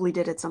 You probably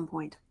did at some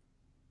point.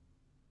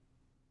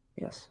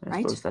 Yes, I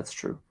Right? suppose that's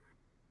true.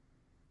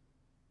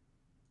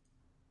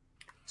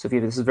 Sophia,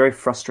 this is very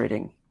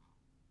frustrating.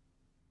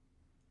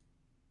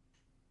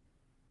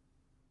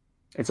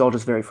 It's all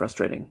just very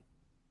frustrating.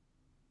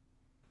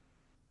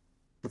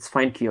 Let's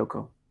find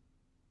Kyoko.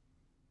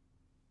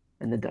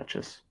 And the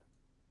Duchess.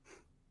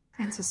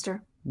 And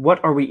sister.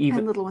 What are we And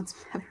even... little one's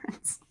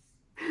parents.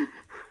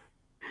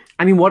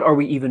 I mean, what are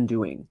we even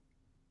doing?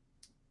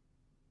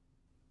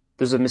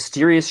 There's a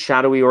mysterious,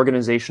 shadowy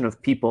organization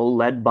of people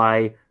led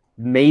by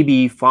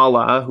maybe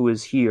Fala, who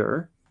is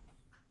here,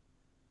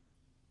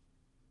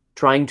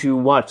 trying to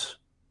what?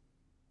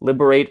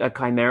 Liberate a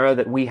chimera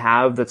that we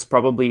have that's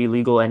probably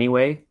illegal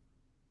anyway?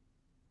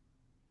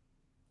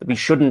 That we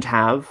shouldn't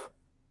have?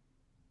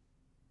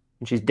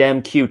 And she's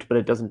damn cute, but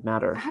it doesn't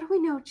matter. How do we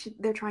know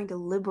they're trying to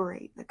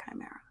liberate the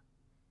chimera?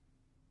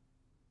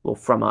 Well,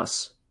 from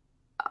us.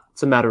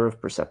 It's a matter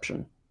of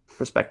perception.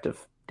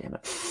 Perspective. Damn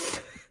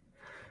it.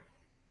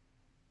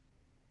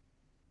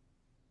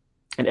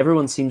 And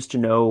everyone seems to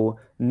know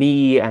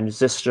me and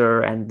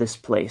Zister and this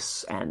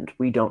place, and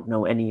we don't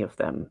know any of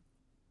them.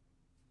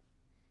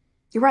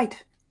 You're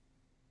right.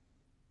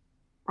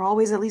 We're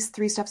always at least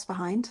 3 steps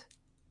behind.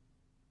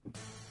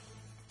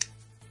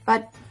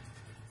 But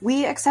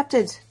we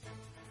accepted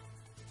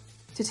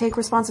to take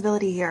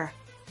responsibility here.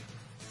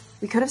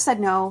 We could have said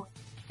no,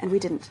 and we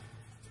didn't.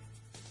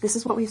 This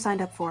is what we've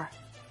signed up for.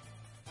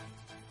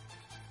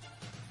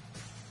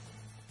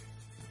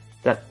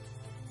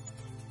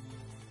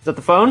 Is that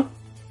the phone?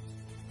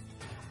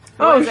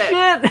 Who is it?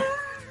 Shit!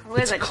 Who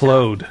is It's it?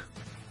 Claude.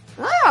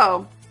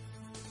 Oh,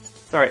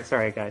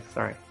 Sorry, guys.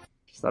 Sorry.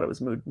 Just thought it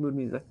was mood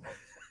music.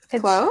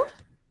 It's Chloe?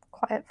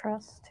 quiet for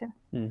us, too.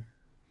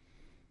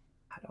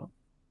 I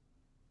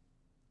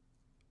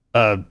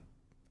don't.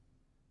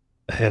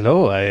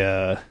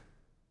 Hello,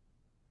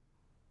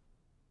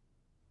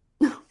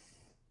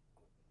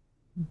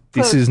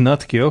 This Claude. is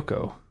not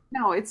Kyoko.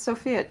 No, it's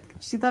Sophia.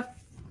 She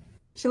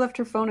left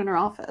her phone in her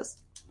office.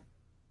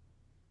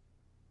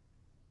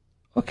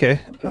 Okay.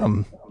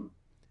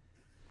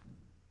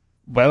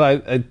 Well,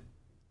 I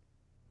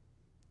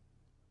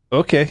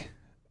okay.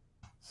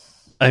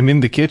 I'm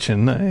in the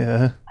kitchen.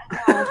 I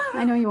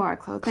know you are,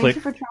 Claude. Thank Click.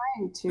 you for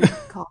trying to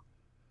call.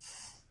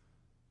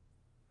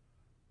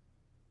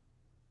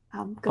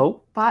 Go.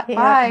 Oh. Bye.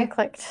 Yeah, I Bye.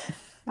 clicked.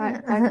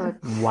 Bye, Claude.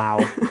 Wow.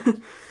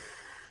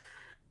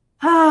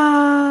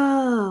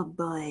 Oh,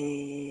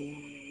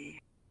 boy.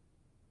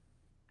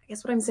 I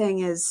guess what I'm saying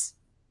is,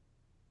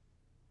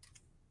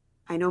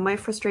 I know my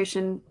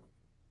frustration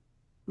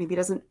maybe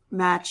doesn't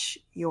match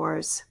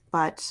yours,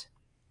 but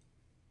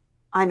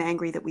I'm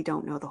angry that we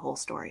don't know the whole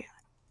story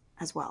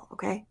as well,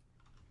 okay?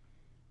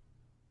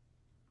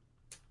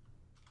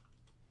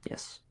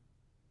 Yes.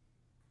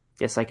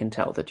 Yes, I can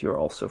tell that you're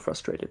also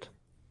frustrated.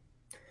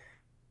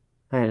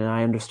 And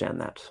I understand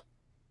that.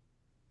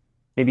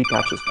 Maybe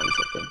Patch is finding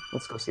something.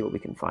 Let's go see what we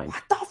can find.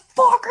 What the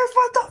fucking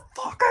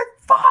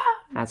fuck?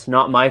 That's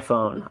not my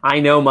phone. I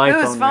know my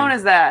phone. Whose phone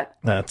rings. is that?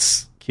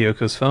 That's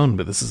Kyoko's phone,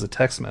 but this is a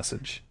text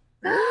message.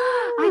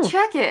 I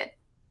check it.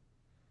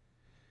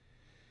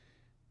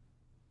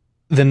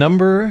 The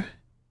number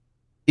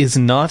is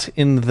not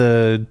in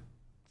the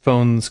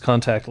phone's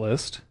contact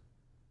list.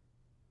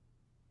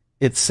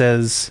 It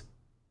says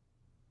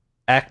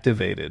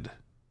activated.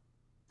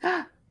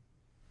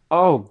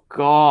 Oh,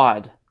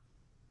 God.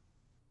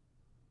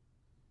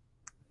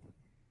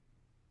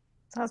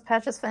 So has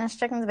Patch just finished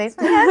checking the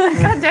basement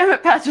yet? God damn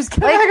it, Patch, just get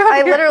Like, back up I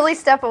here. literally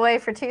step away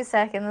for 2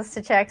 seconds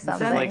to check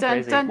something. Like Dun,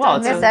 crazy. dun, Well,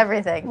 dun, it's Miss a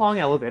everything. long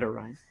elevator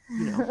ride.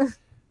 You know.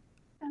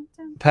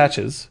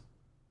 Patches.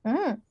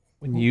 Mm.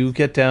 When you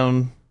get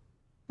down,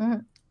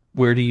 Mhm.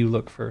 where do you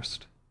look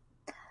first?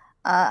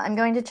 I'm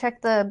going to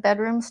check the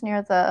bedrooms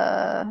near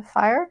the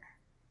fire.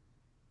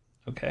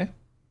 Okay.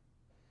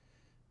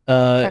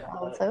 Check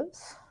all of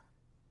those.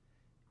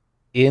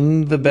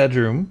 In the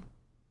bedroom,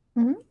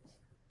 Mhm.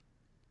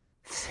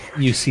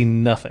 you see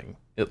nothing.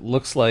 It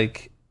looks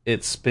like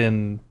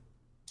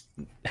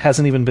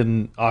hasn't even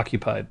been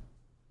occupied.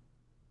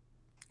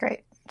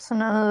 Great. So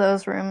none of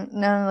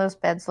those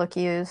beds look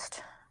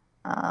used.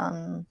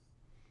 No.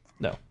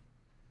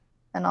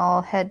 And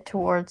I'll head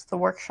towards the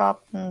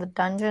workshop and the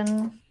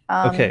dungeon.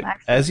 Okay,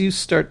 Actually, as you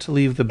start to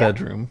leave the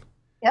bedroom,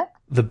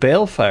 the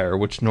balefire,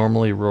 which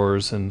normally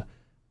roars and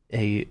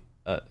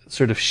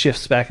sort of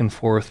shifts back and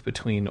forth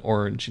between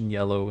orange and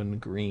yellow and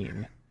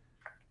green,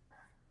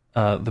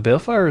 the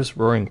balefire is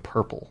roaring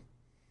purple.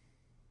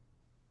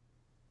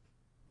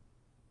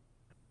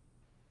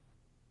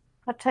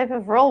 what type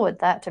of role would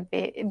that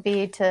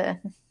be to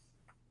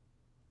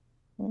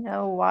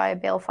know why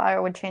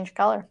balefire would change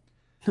color?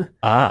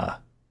 Ah,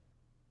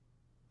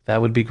 that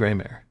would be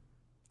Greymare.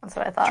 That's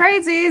what I thought.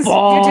 Tradesies!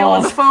 You deal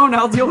with the phone,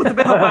 I'll deal with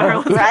the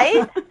balefire.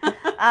 Right?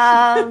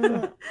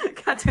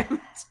 God damn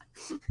it.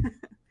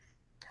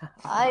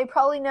 I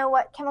probably know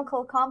what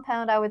chemical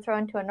compound I would throw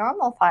into a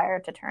normal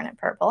fire to turn it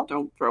purple.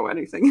 Don't throw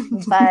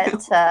anything.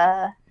 But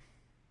I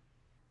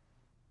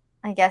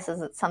guess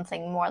is it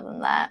something more than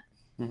that?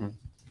 Mhm.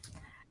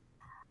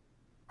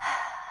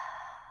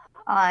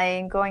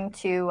 I'm going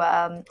to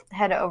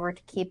head over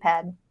to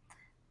Keypad.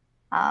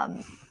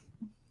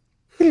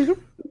 Who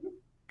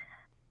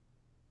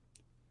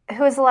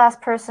was the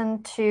last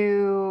person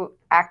to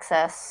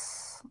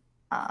access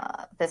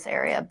this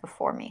area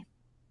before me?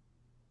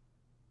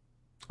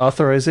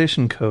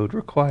 Authorization code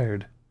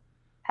required.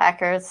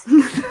 Hackers.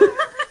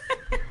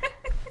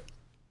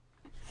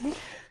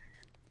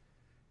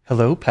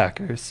 Hello,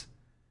 Packers.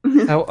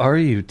 How are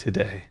you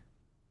today?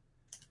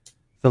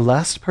 The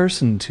last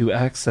person to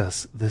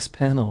access this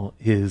panel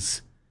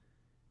is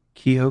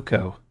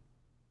Kyoko.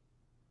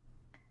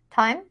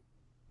 Time?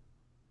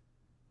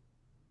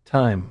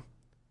 Time.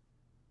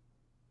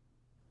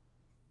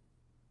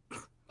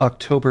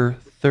 October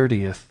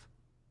 30th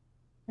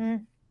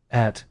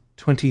at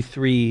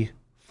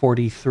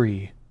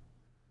 23:43.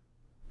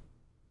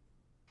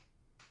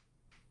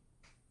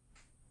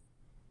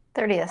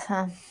 30th,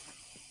 huh?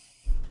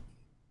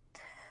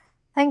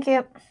 Thank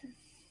you.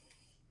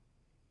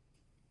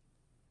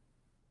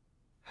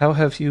 How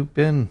have you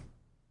been?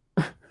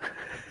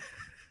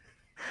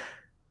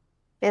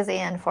 Busy,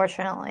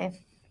 unfortunately.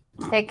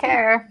 Take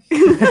care.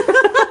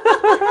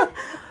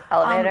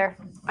 Elevator.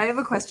 I have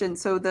a question.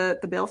 So the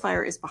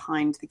balefire is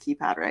behind the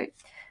keypad, right?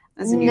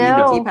 As in you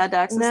No. need the keypad to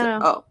access No.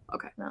 it? Oh,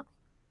 okay.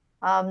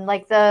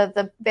 Like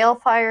the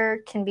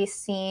balefire can be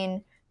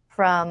seen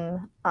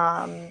from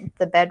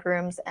the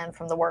bedrooms and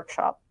from the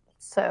workshop.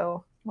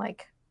 So,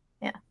 like,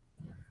 yeah.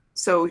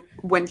 So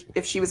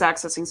if she was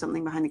accessing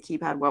something behind the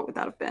keypad, what would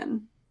that have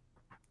been?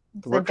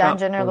 The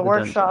dungeon or the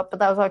workshop, but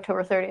that was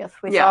October 30th.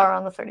 We saw her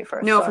on the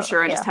 31st. No, so, for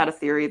sure. I yeah. just had a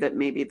theory that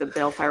maybe the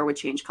balefire would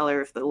change color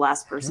if the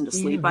last person to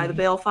sleep by the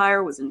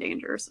balefire was in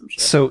danger or some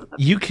shit. So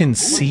you can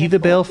see the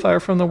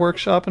balefire from the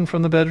workshop and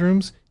from the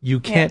bedrooms. You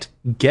can't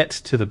get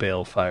to the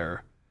balefire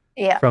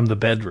from the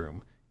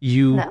bedroom.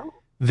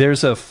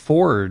 There's a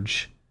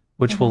forge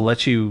which will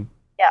let you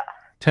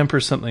temper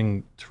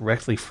something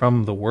directly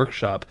from the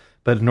workshop,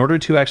 but in order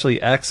to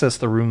actually access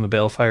the room the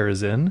balefire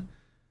is in,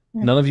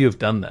 none of you have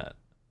done that.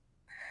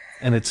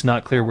 And it's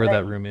not clear where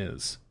that room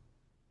is.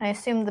 I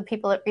assume the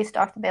people that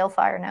restocked the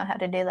balefire know how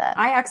to do that.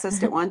 I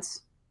accessed it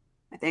once,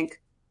 I think.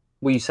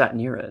 Well, you sat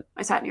near it.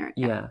 I sat near it.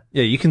 Yeah.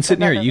 Yeah, you can sit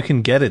near it. You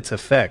can get its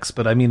effects,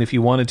 but I mean, if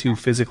you wanted to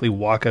physically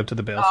walk up to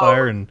the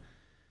balefire and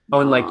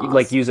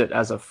like use it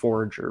as a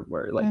forge or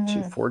where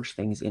to forge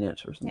things in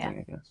it or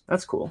something. I guess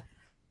that's cool.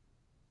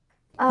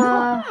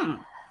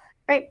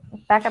 Great.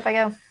 Back up I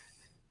go.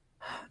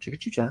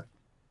 Chicka-choo-cha.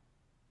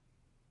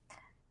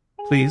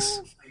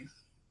 please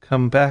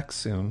come back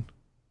soon.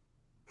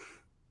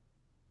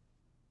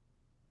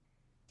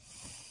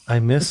 I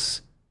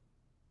miss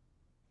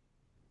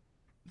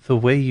the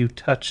way you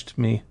touched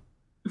me.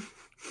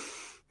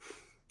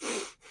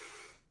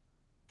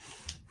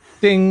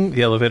 Ding!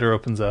 The elevator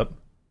opens up.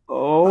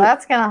 Oh,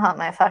 That's gonna haunt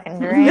my fucking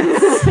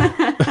dreams.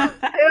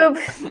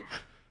 Oops.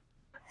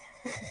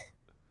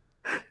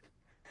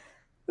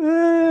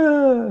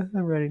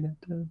 I'm writing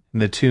that down.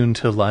 And the tune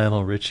to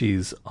Lionel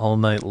Richie's All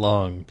Night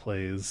Long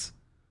plays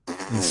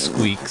and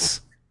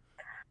squeaks.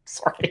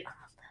 Sorry.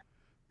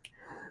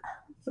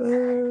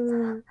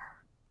 I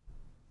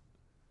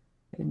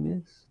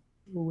miss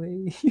the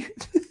way you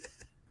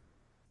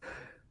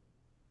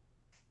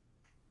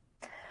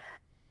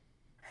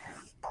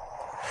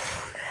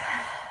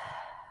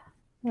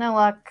No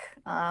luck.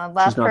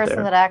 Last not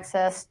person there. that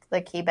accessed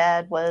the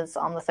keypad was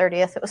on the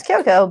 30th. It was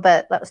Kyoko,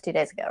 but that was 2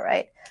 days ago,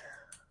 right?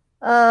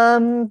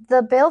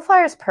 The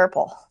balefire's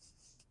purple.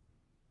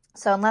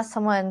 So unless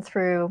someone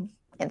threw,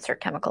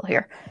 insert chemical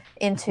here,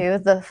 into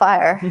the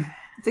fire.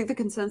 I think the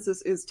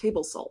consensus is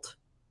table salt.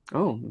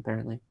 Oh,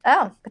 apparently.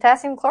 Oh,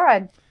 potassium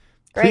chloride.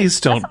 Great.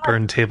 Please don't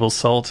burn table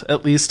salt.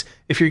 At least,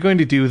 if you're going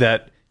to do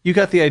that, you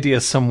got the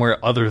idea somewhere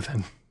other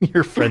than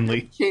your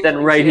friendly Then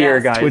right here,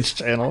 guys. Twitch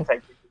channel.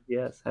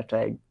 Yes,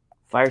 hashtag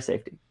fire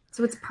safety.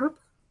 So it's purple.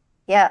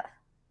 Yeah.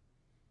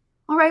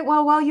 All right.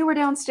 Well, while you were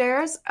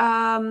downstairs,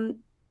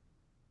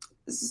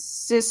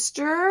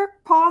 sister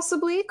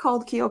possibly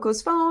called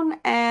Kyoko's phone,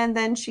 and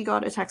then she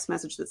got a text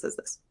message that says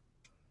this.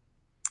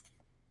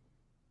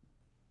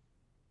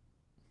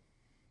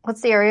 What's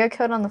the area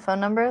code on the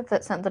phone number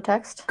that sent the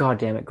text? God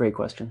damn it, great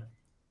question.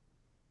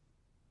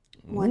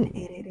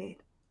 1-888.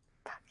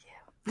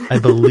 I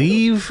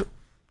believe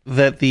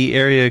that the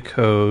area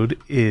code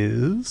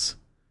is...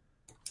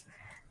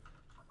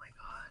 Oh my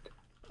god.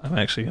 I'm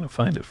actually going to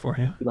find it for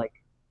you. Like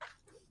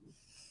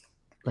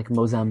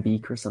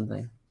Mozambique or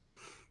something.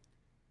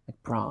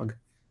 Like Prague.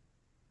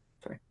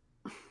 Sorry.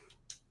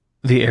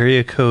 The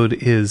area code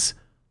is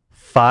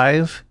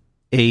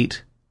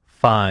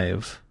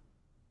 585.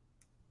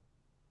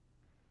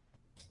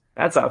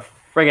 That's a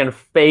friggin'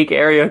 fake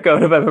area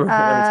code if I've ever. It's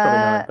probably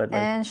not, but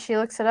like, And she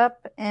looks it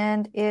up,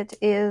 and it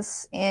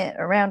is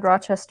around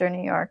Rochester,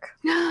 New York.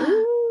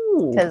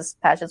 ooh. Because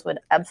Patches would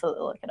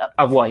absolutely look it up.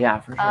 Well, yeah,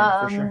 for sure,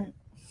 for sure.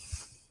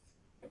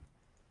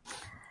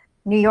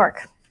 New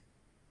York.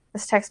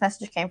 This text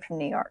message came from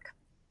New York.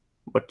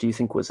 What do you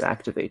think was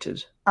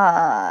activated?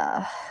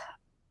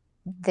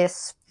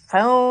 This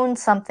phone,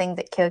 something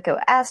that Kyoko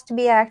asked to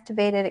be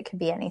activated. It could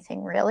be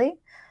anything, really.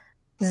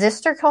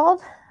 Zister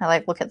called.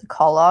 I look at the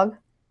call log.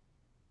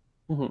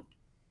 Mm-hmm.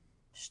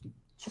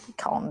 Should we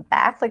call him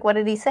back? Like, what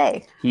did he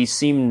say? He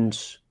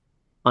seemed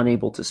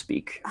unable to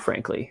speak,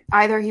 frankly.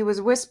 Either he was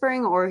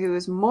whispering or he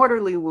was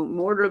mortally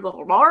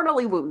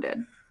wounded.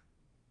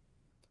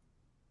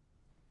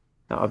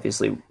 Now,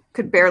 obviously,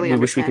 Could barely we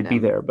wish we understand could be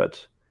him. there,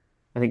 but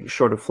I think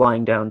short of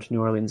flying down to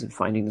New Orleans and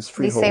finding this Did he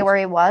freehold. say where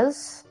he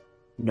was?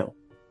 No.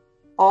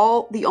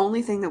 The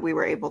only thing that we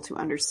were able to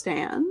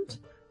understand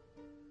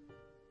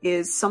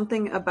is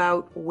something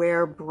about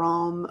where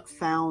Brom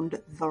found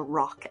the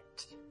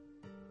rocket.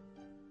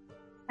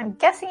 I'm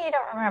guessing you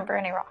don't remember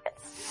any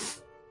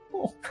rockets.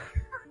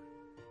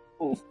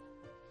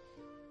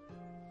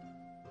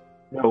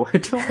 No, I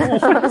don't know.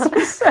 It's so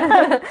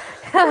sad.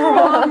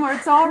 Brom,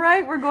 it's all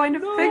right. We're going to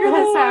figure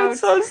this out.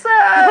 It's so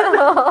sad.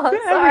 Oh,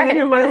 sorry.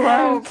 Everything in my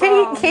life.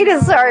 Kate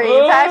is sorry.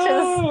 Patch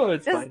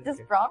It's is... fine. Does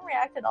Braun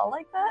react at all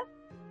like that?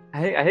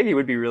 I think he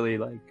would be really,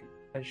 like,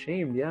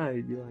 ashamed. Yeah,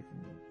 he'd be like,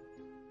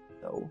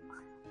 no.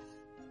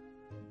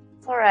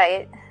 It's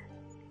alright.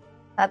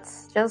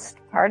 That's just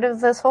part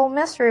of this whole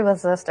mystery with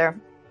Sister.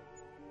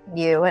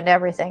 You and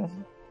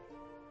everything.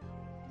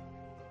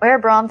 Where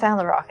Braun found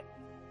the rocket.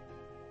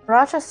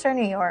 Rochester,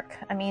 New York.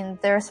 I mean,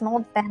 there are some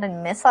old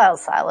abandoned missile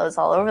silos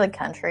all over the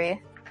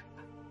country.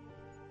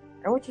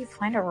 Where would you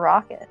find a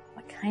rocket?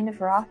 What kind of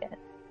rocket?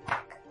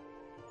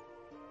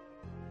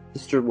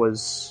 Sister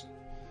was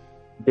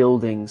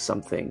building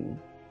something,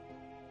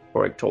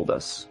 Oric told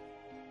us.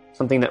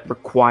 Something that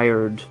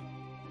required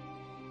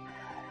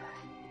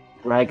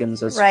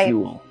dragons as Right.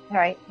 fuel.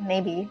 Right,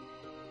 maybe.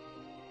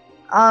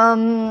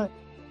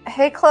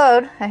 Hey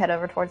Claude. I head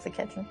over towards the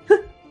kitchen.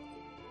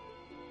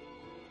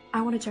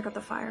 I want to check out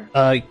the fire.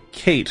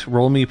 Kate,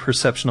 roll me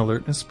perception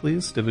alertness,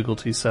 please.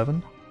 Difficulty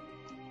 7.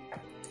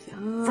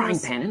 Frying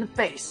pan in the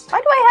face.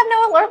 Why do I have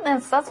no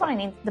alertness? That's what I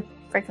need the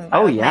freaking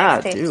Oh yeah,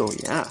 max taste. too,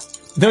 yeah.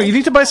 No, you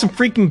need to buy some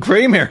freaking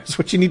Greymare. Is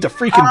what you need to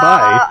freaking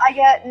buy. I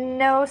get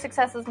no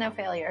successes, no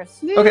failures.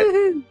 Okay.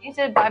 You need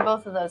to buy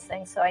both of those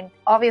things, so I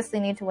obviously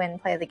need to win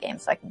and play the game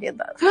so I can do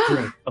those.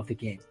 Great of the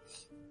game.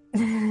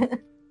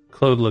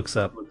 Claude looks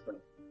up.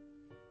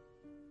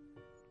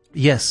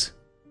 Yes.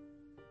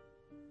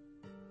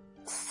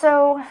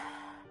 So,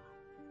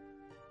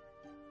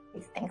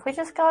 you think we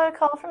just got a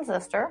call from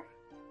Sister?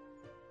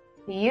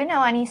 Do you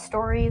know any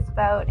stories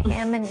about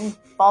him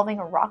involving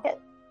a rocket?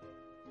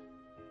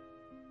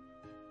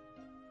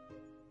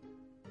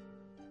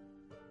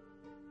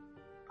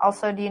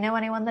 Also, do you know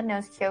anyone that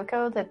knows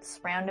Kyoko that's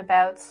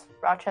roundabouts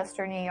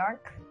Rochester, New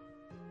York?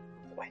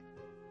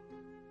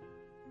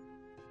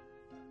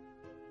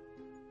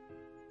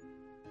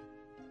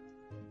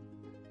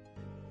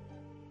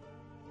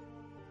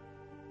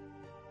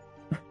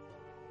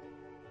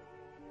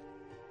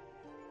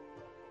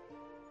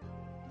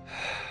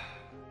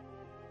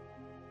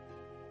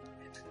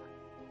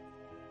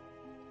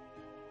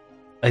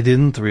 I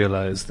didn't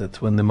realize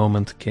that when the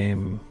moment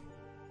came,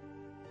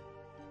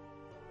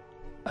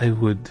 I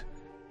would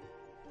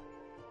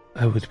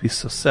be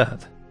so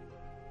sad.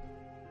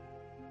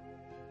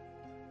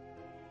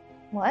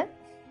 What?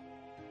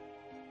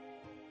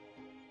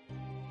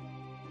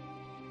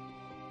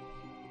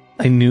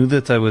 I knew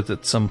that I would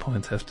at some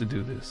point have to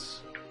do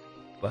this,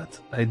 but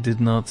I did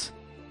not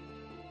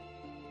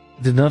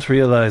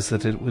realize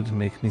that it would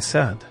make me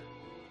sad.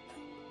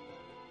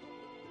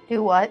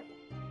 Do what?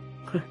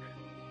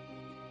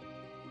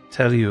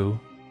 Tell you,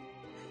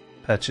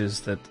 Patches,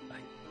 that I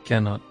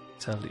cannot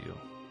tell you.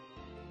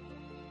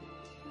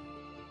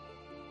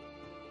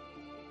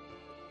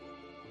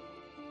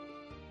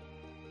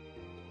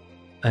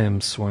 I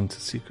am sworn to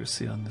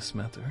secrecy on this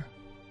matter.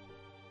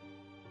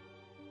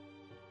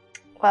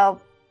 Well,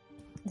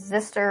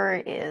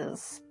 Zister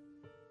is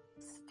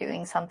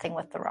doing something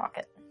with the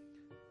rocket.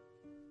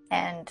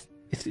 And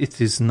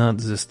It is not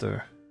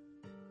Zister.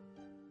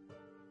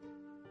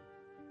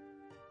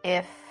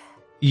 if...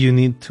 You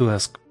need to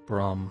ask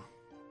Brom.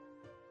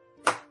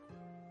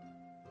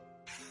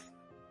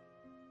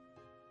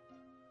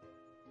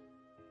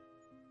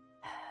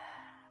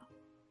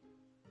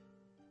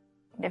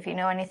 If you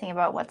know anything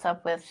about what's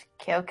up with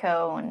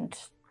Kyoko and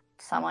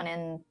someone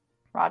in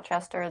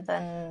Rochester,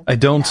 then... I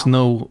don't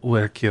know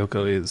where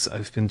Kyoko is.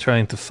 I've been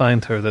trying to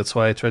find her, that's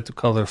why I tried to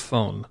call her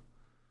phone.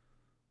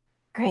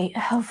 Great.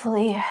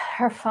 Hopefully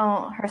her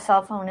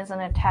cell phone isn't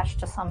attached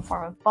to some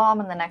form of bomb,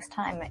 and the next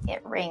time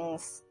it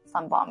rings,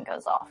 some bomb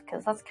goes off,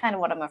 because that's kind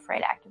of what I'm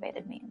afraid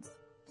activated means.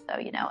 So,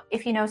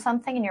 if you know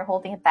something and you're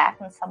holding it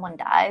back and someone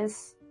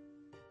dies,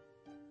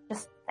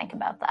 just think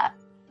about that.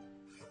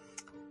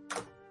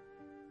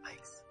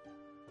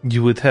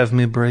 You would have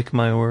me break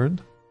my word?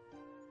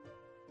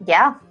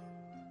 Yeah.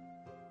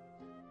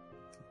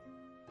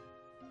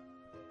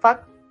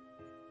 Fuck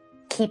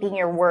keeping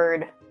your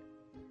word.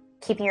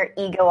 Keeping your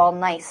ego all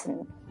nice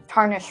and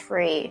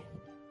tarnish-free.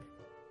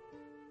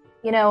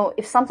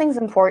 If something's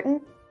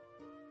important,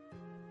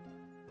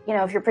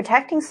 if you're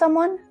protecting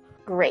someone,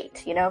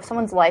 great. If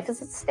someone's life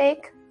is at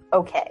stake,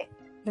 okay.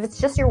 If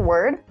it's just your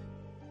word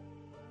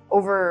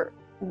over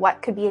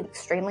what could be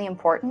extremely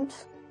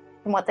important,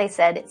 from what they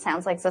said, it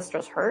sounds like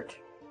Zistra's hurt.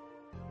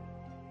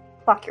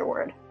 Fuck your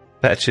word.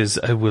 Patches,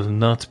 I will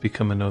not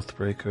become an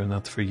Oathbreaker,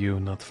 not for you,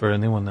 not for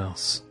anyone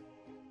else.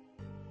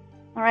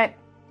 All right.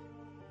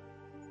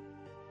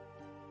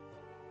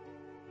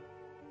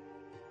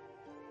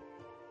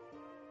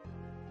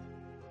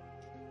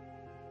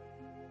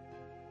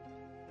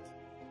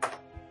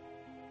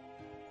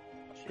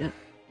 Shit.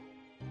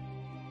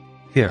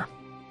 Here.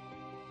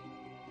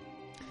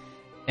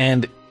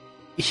 And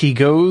he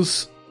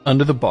goes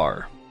under the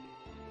bar.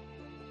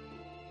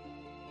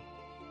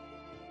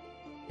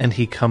 And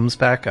he comes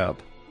back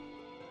up.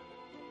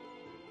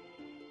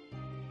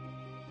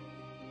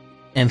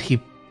 And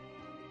he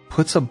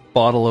puts a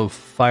bottle of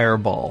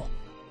Fireball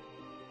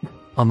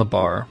on the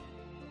bar.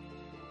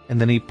 And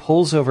then he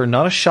pulls over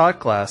not a shot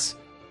glass,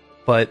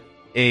 but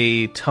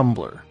a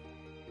tumbler.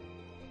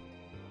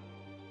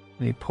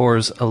 And he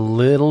pours a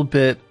little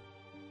bit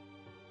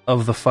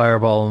of the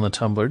Fireball in the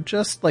tumbler,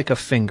 just like a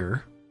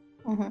finger.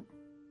 Mm-hmm.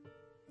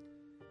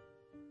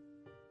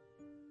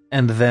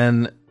 And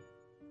then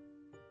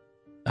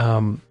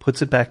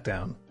puts it back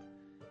down.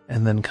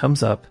 And then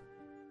comes up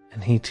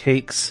and he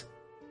takes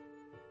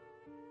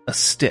a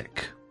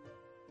stick.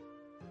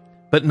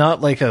 But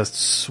not like a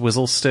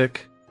swizzle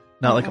stick,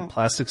 not like a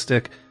plastic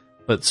stick,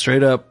 but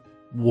straight up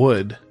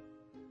wood.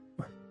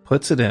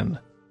 Puts it in,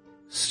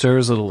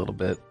 stirs it a little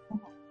bit,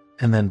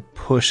 and then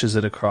pushes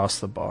it across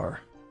the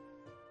bar.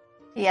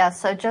 Yeah,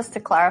 so just to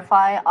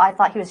clarify, I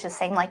thought he was just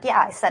saying, like,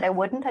 yeah, I said I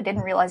wouldn't. I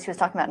didn't realize he was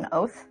talking about an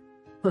oath.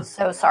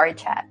 So sorry,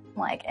 chat.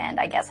 Like, and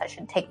I guess I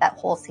should take that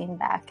whole scene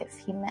back if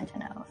he meant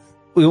an oath.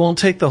 We won't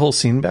take the whole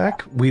scene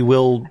back. We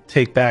will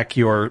take back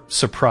your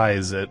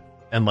surprise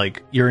and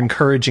like you're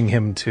encouraging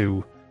him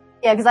to.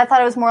 Yeah, because I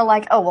thought it was more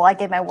like, oh, well, I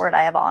gave my word,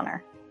 I have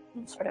honor,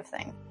 sort of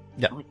thing.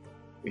 Yeah.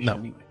 No.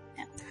 Anyway.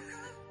 Yeah.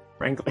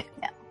 Frankly.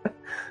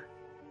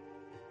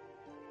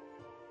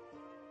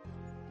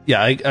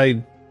 Yeah,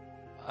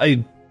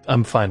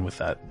 I'm fine with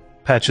that.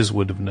 Patches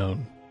would have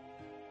known.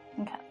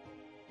 Okay.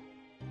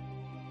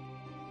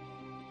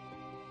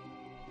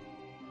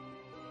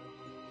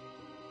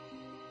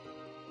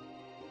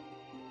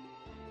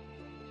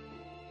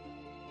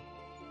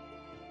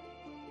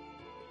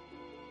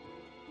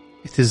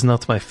 It is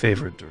not my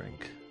favorite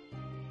drink,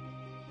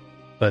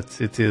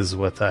 but it is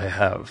what I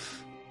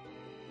have.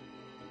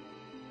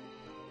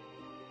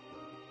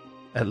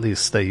 At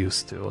least I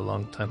used to a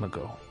long time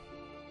ago.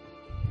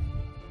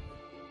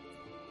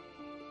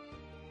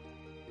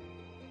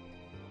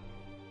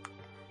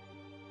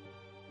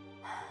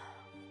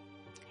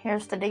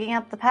 Here's to digging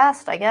up the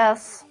past, I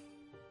guess.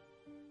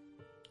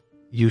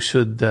 You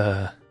should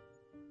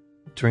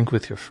drink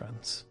with your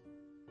friends.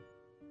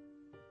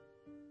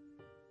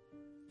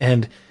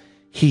 And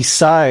he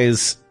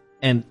sighs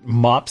and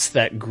mops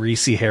that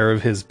greasy hair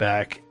of his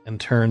back and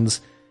turns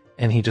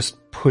and he just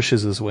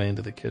pushes his way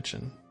into the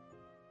kitchen.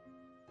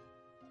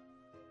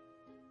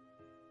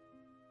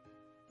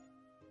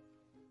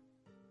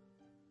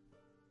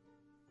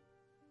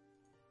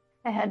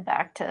 I head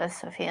back to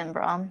Sophia and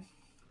Brom.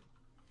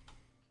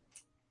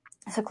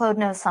 So Claude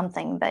knows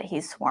something, but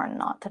he's sworn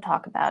not to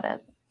talk about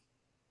it.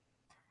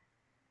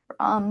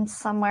 Brom,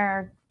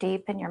 somewhere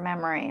deep in your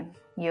memory,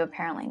 you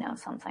apparently know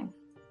something.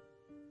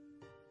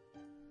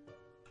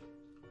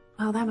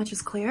 Well, that much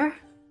is clear.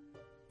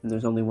 And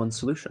there's only one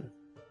solution.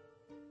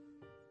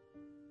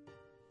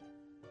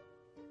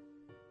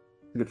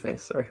 Good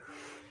face, sorry.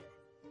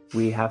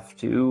 We have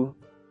to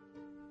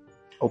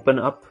open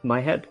up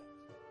my head.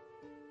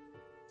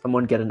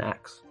 Someone get an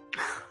axe.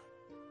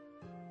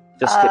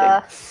 Just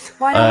kidding.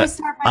 Why don't we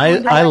start by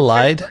going I to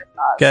lied,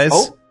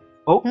 guys.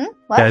 Oh,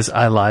 What? Guys,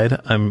 I lied.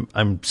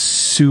 I'm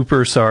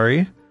super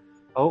sorry.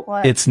 oh.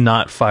 What? It's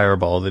not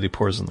Fireball that he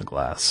pours in the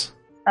glass.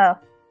 Oh.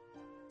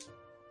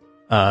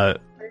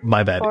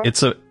 My bad. Or-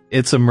 It's a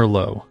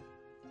Merlot.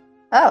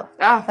 Oh.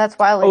 Ah. That's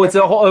wildly Oh, it's a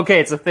different. whole. Okay,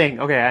 it's a thing.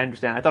 Okay, I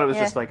understand. I thought it was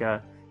Yeah. just like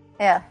a.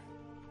 Yeah.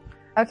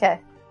 Okay.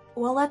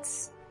 Well,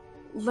 let's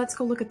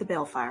go look at the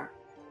balefire.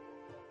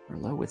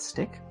 Merlot with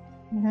stick?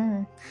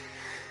 Mm-hmm.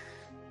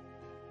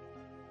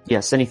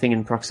 Yes, anything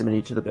in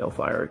proximity to the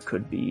balefire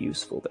could be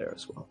useful there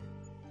as well.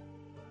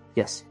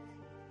 Yes.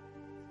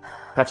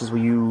 Patches, will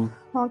you...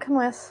 I'll come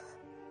with.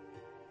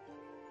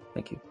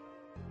 Thank you.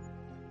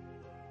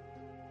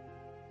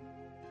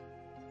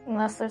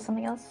 Unless there's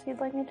something else you'd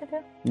like me to do?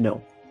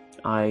 No.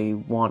 I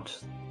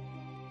want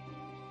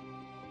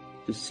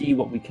to see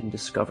what we can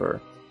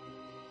discover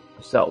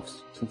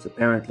ourselves, since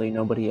apparently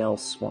nobody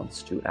else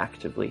wants to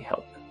actively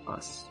help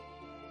us.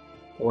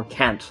 Or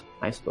can't,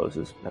 I suppose,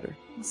 is better.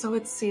 So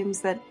it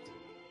seems that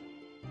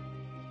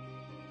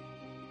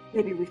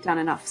maybe we've done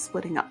enough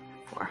splitting up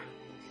for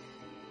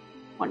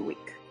 1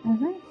 week.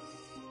 Mm-hmm.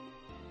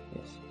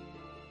 Yes.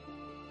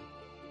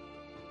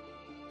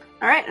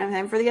 All right, I'm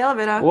heading for the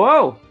elevator.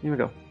 Whoa! Here we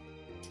go.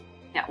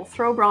 Yeah, we'll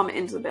throw Brom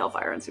into the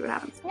balefire and see what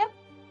happens.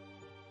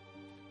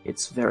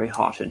 It's very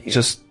hot in here.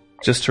 Just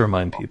to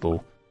remind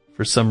people,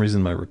 for some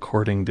reason my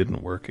recording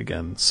didn't work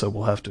again, so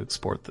we'll have to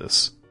export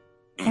this.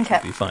 Okay.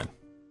 It'll be fine.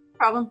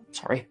 Problem.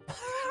 Sorry.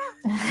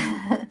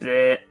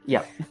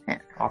 Yeah.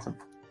 Awesome.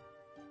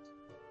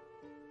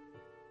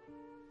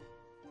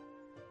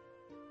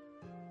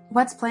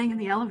 What's playing in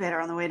the elevator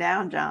on the way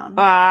down, John?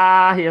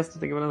 Ah, he has to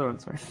think of another one.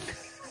 Sorry.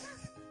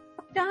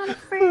 Down a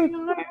free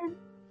learn.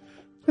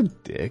 A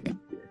dick.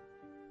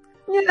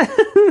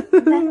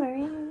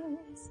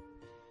 Memories.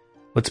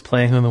 What's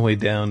playing on the way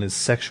down is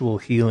Sexual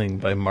Healing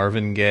by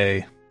Marvin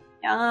Gaye.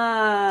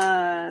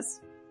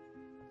 Yes.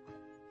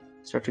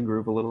 Start to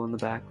groove a little in the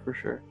back for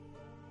sure.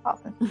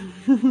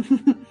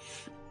 Often.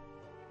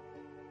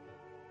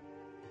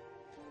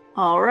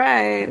 All I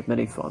right. have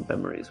many fond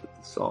memories with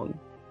the song,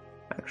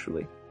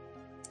 actually.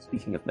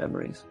 Speaking of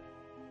memories.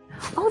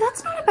 Oh,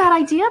 that's not a bad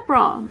idea,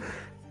 Brom.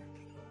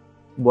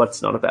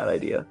 What's not a bad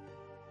idea?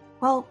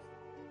 Well,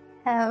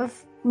 Have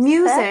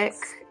music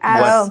sex?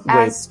 as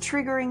What?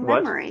 triggering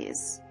What?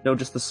 memories. No,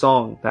 just the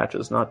song,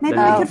 Patches, not Maybe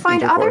any we could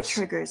find other intercourse.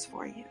 triggers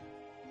for you.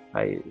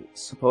 I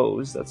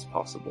suppose that's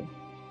possible. This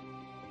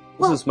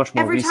Well, is much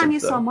more every recent, time you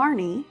though. saw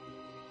Marnie,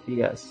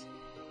 Yes.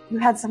 you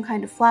had some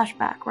kind of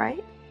flashback,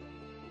 right?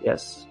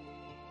 Yes.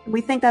 We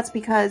think that's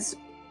because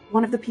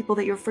one of the people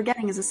that you're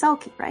forgetting is a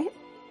Selkie, right?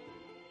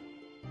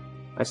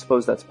 I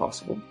suppose that's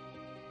possible.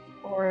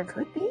 Or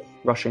Could be.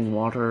 Rushing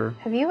water,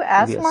 have you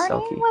asked Maybe a Marnie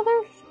selkie.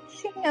 whether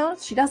she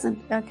knows? She doesn't.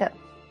 Okay.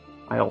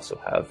 I also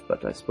have,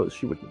 but I suppose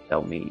she wouldn't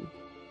tell me.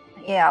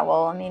 Yeah,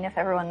 well, I mean, if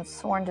everyone's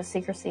sworn to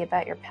secrecy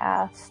about your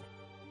past.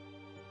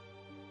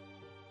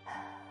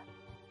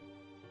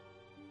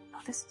 Oh,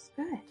 this is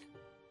good.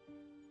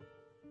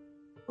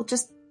 We'll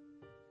just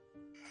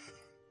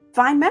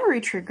find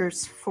memory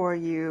triggers for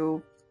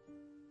you.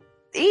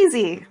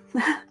 Easy.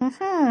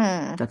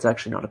 Hmm. That's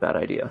actually not a bad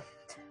idea.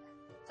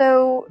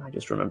 So, I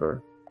just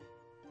remember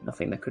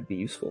nothing that could be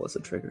useful as a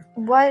trigger.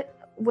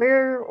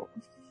 where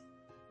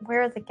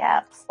are the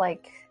gaps?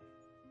 Like,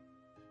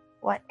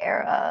 what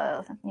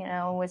era? You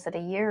know, is it a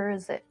year?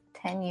 Is it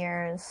 10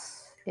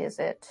 years? Is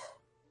it...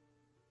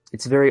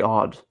 It's very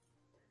odd.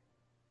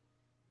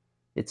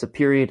 It's a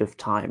period of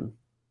time.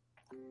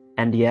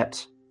 And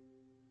yet,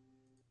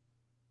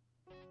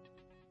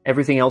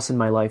 everything else in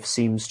my life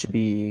seems to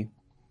be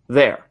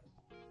there,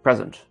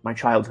 present. My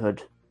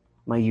childhood,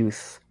 my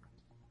youth,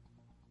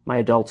 my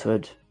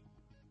adulthood,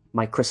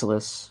 my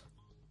chrysalis,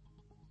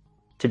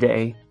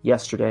 today,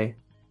 yesterday.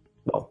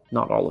 Well,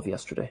 not all of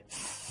yesterday.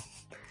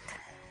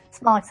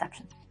 Small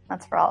exception.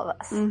 That's for all of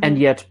us. And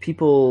yet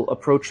people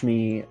approach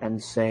me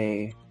and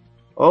say,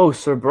 "Oh,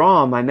 Sir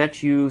Brahm, I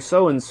met you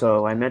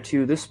so-and-so. I met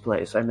you this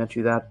place. I met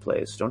you that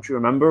place. Don't you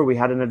remember? We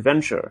had an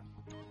adventure."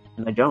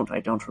 And I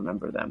don't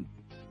remember them.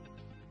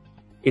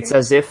 It's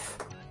as if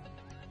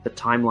the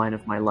timeline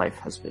of my life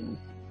has been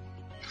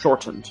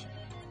shortened.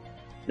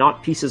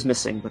 Not pieces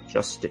missing, but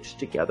just stitched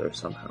together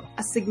somehow.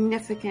 A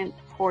significant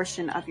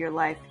portion of your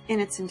life in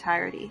its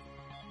entirety.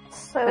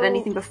 So, But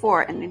anything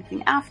before and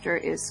anything after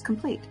is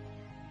complete.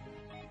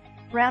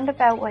 round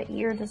about what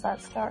year does that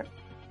start?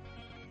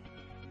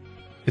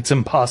 It's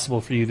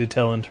impossible for you to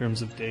tell in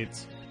terms of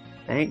dates.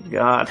 Thank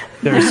God.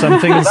 There are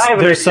some things. I have an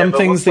There are idea, some but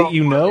things what's that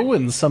you know,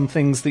 and some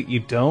things that you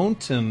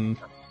don't. And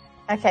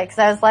Okay, because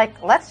I was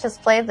like, let's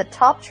just play the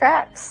top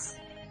tracks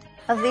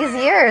of these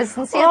years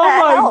and see if Oh that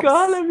my helps.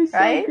 God, that'd be so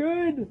right?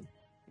 good.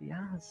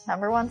 Yes.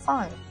 Number one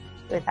song,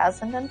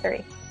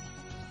 2003.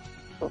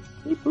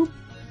 Beep, boop.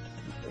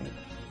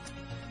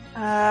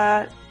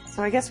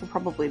 So I guess we're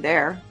probably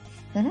there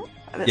Mhm.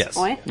 at this Yes.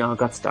 point. No, I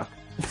got stuck.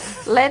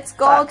 Let's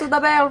go Fuck. to the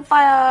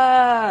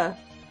Balefire!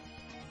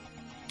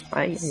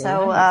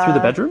 So, through the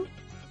bedroom?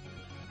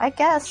 I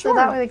guess, so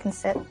that way we can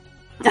sit.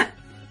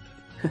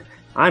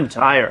 I'm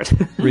tired.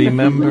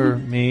 remember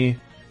me.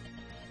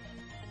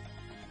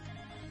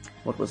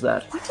 What was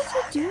that? What did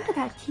you do to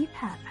that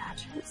keypad,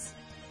 Patches?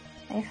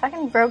 I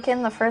fucking broke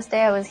in the first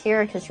day I was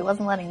here because she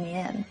wasn't letting me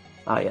in.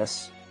 Ah,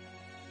 yes.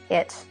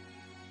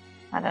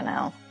 I don't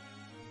know.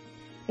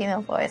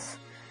 Female voice.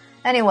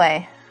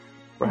 Anyway,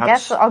 I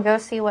Perhaps guess I'll go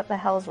see what the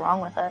hell's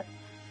wrong with it.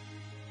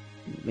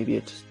 maybe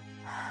it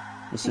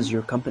misses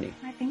your company.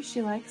 I think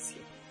she likes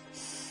you.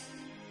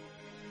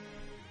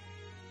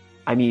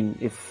 I mean,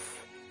 if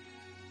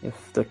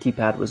the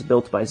keypad was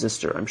built by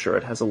Zister, I'm sure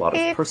it has a lot of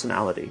Beep.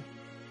 personality.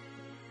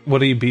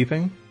 What are you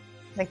beeping?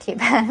 The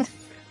keypad.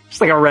 Just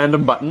like a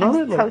random button on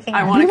it. Like, Poking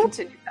I at want to it.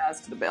 continue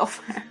past the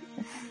Balefire.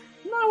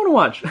 no, I want to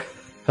watch.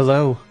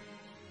 Hello.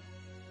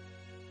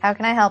 How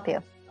can I help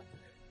you?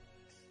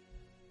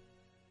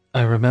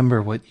 I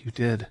remember what you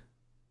did.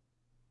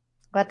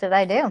 What did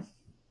I do?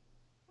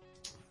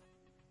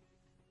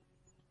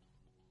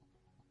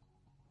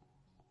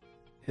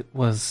 It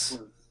was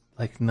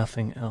like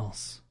nothing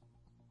else.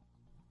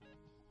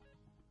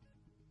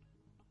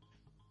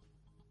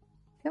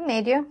 Who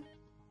made you?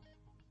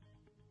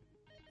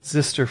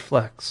 Zister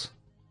Flex.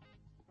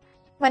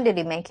 When did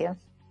he make you?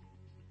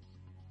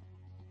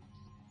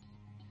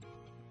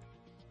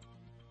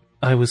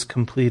 I was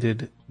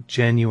completed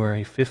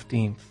January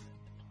 15th,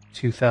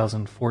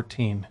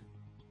 2014.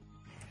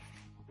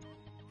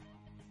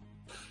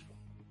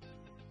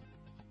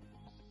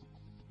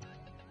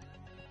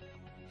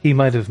 He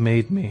might have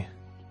made me,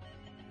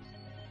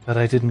 but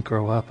I didn't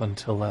grow up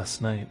until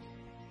last night.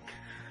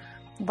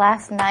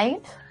 Last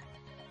night?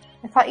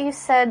 I thought you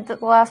said that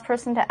the last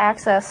person to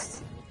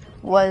access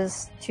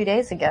was 2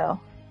 days ago.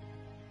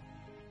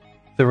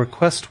 The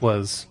request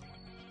was,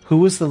 who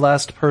was the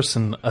last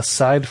person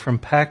aside from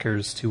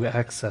Packers to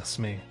access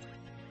me?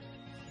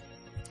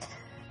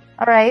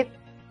 All right.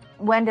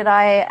 When did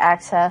I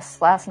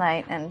access last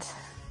night and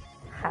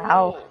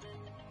how?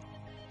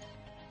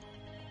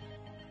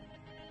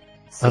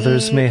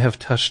 Others See, may have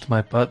touched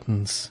my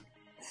buttons,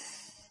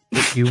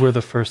 but you were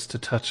the first to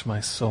touch my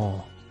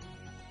soul.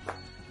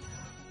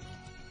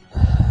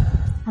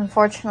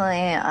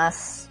 Unfortunately,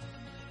 us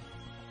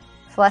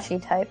fleshy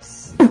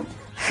types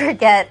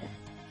forget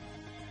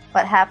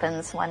what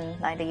happens one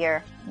night a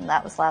year, and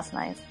that was last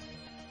night.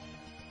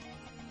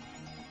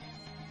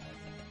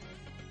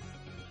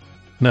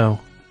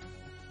 No.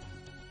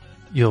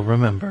 You'll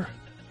remember.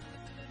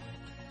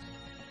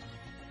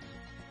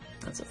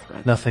 That's a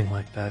threat. Nothing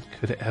like that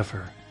could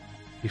ever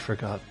be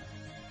forgotten.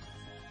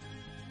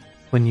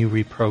 When you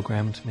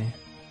reprogrammed me,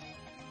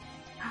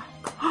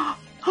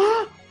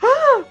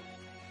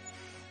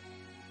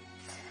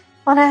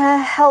 Wanna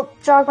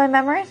help jog my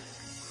memory?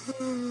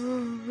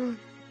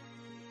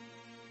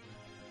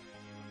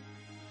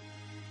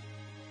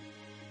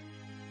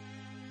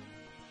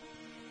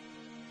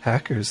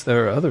 Hackers,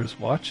 there are others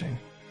watching.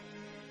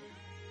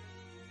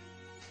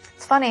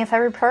 It's funny, if I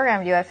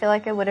reprogrammed you, I feel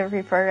like I would have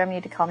reprogrammed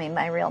you to call me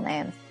my real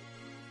name.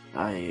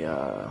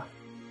 Brom,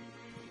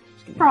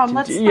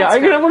 let's Yeah,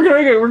 go.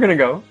 we're gonna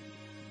go.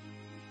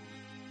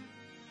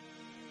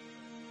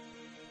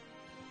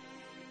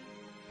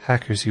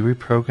 Hackers, you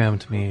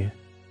reprogrammed me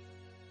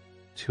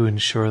to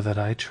ensure that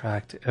I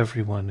tracked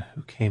everyone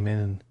who came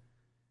in,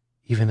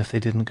 even if they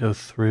didn't go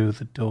through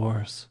the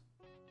doors.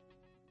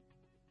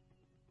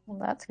 Well,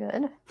 that's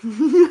good.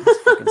 That's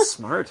fucking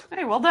smart.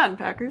 Hey, well done,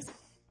 Packers.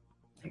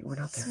 Hey, we're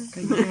not there.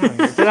 Okay,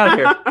 get out of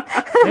here.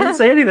 I didn't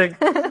say anything.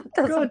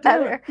 Doesn't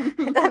matter.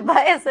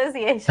 By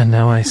association. And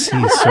now I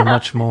see so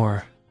much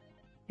more.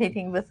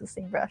 Painting with the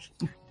same brush.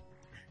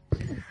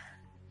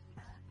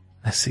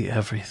 I see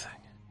everything.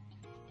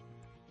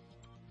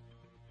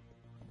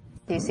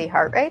 Do you see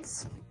heart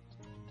rates?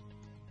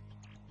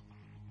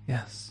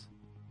 Yes.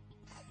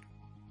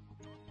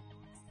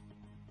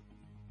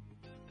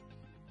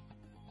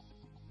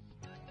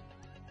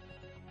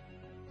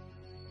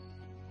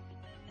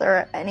 Is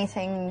there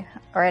anything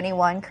or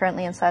anyone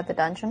currently inside the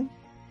dungeon?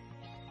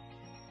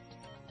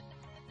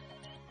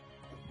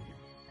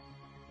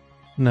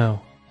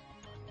 No.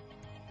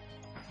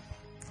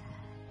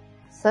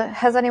 So,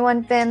 has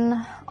anyone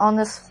been on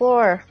this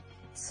floor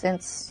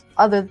since,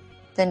 other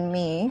than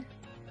me,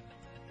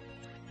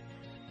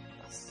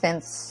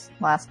 since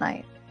last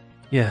night?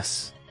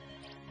 Yes.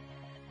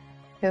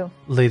 Who?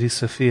 Lady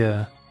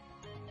Sophia.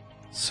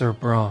 Sir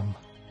Brom.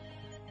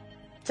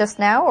 Just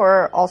now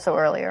or also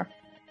earlier?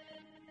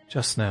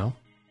 Just now.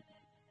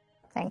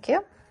 Thank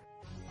you.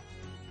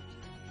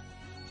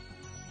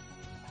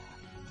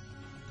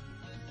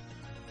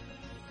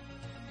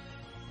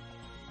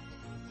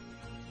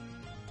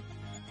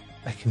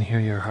 I can hear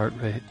your heart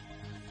rate.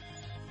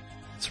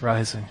 It's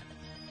rising.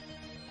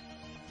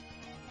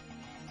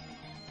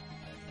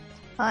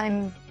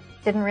 I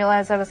didn't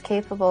realize I was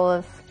capable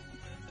of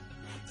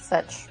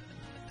such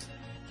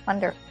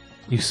wonder.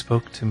 You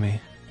spoke to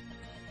me.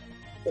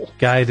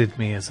 Guided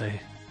me as I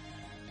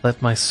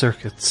let my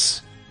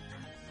circuits.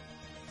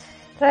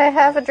 Did I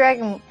have a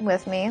dragon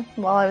with me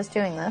while I was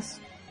doing this?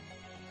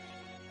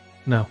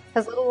 No.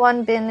 Has little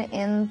one been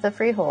in the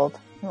freehold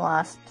in the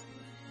last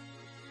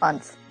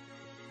month?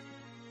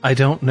 I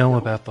don't know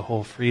about the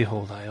whole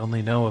freehold. I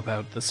only know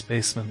about the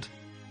basement.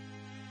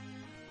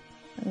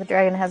 And the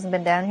dragon hasn't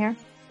been down here?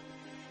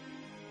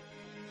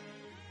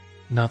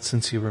 Not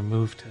since you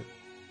removed it.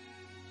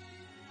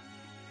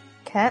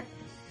 Okay.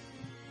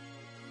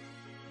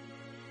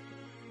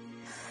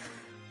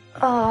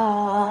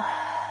 Oh.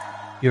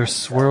 Your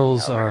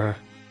swirls are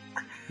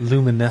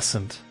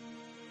luminescent.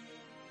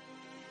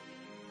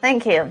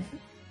 Thank you.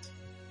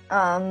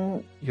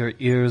 Your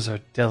ears are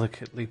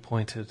delicately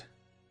pointed.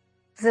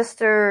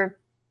 Zister,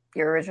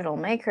 your original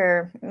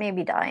maker, may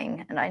be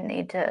dying, and I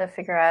need to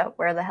figure out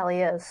where the hell he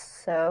is.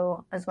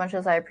 So, as much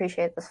as I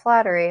appreciate this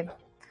flattery,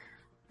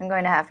 I'm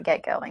going to have to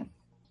get going.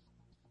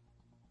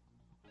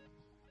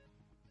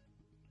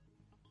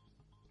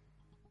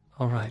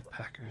 All right,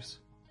 Packers.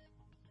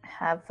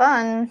 Have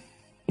fun.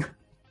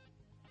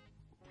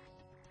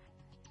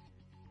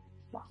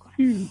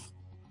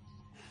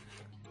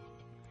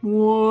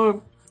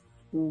 Whoa.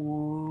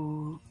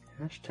 Whoa.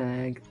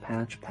 Hashtag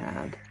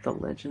Patchpad. The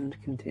legend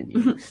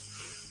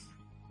continues.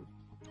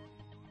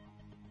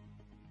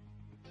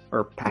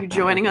 Or You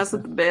joining us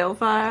at the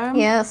balefire?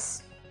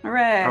 Yes.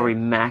 Hooray. Are we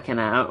macking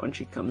out when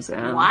she comes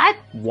in? What?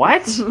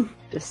 What?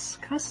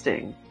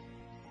 Disgusting.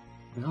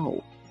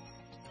 No.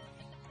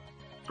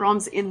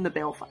 Brom's in the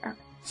balefire.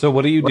 So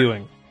what are you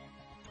doing?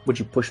 Would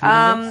you push me?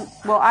 on this?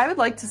 Well, I would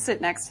like to sit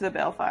next to the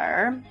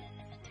balefire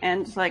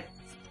and, like,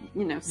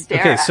 you know, stare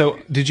Okay, at so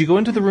it. did you go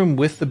into the room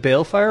with the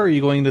balefire, or are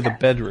you going into the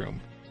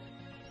bedroom?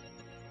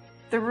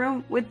 The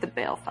room with the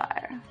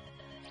balefire.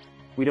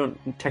 We don't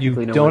You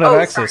technically know. don't what- have Oh,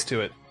 access sorry.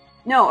 to it.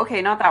 No,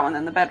 okay, not that one,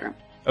 then the bedroom.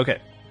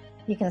 Okay.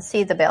 You can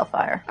see the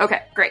balefire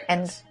Okay, great.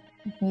 and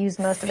use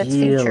most of its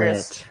Feel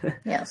features. it.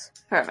 Yes.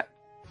 Perfect.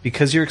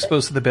 Because you're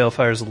exposed to the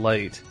Balefire's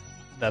light,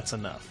 that's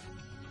enough.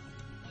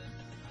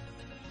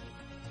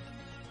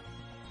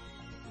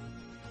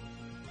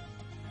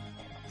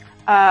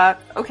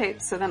 Okay,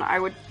 so then I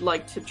would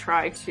like to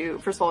try to...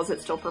 First of all, is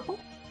it still purple?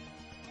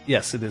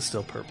 Yes, it is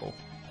still purple.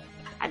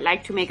 I'd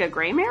like to make a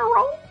Greymare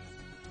roll.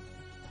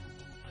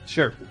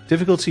 Sure.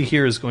 Difficulty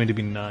here is going to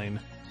be 9.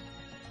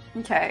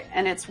 Okay,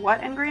 and it's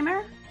what in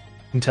Greymare?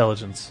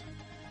 Intelligence.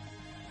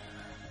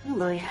 Oh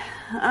boy.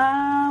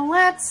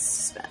 Let's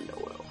spend a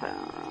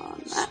willpower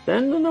on that.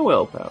 Spending the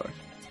willpower.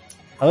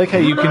 I like how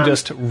you can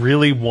just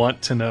really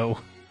want to know.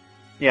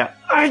 Yeah.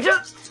 I'm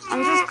just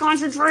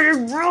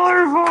concentrating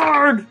really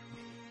hard.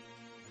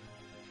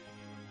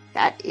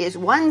 That is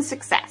 1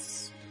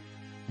 success.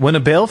 When a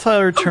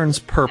Balefire turns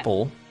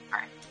purple,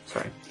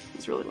 Sorry.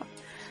 It's really low.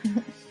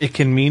 it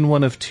can mean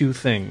one of two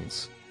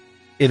things.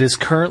 It is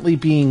currently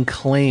being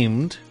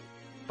claimed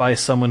by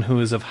someone who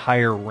is of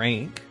higher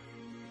rank,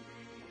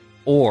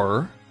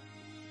 or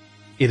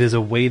it is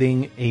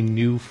awaiting a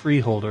new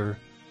freeholder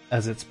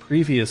as its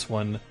previous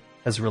one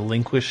has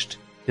relinquished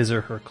his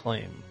or her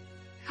claim.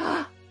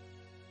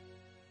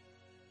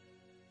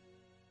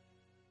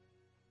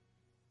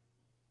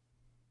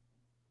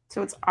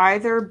 So it's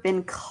either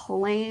been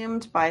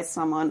claimed by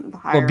someone of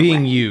higher Well, being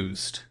rank.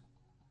 used.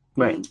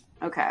 Right.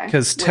 Okay.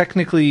 Because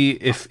technically,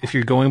 if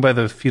you're going by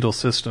the feudal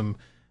system,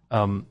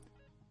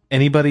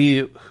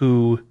 anybody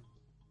who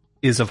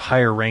is of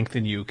higher rank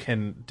than you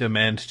can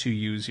demand to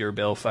use your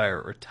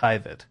balefire or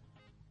tithe it.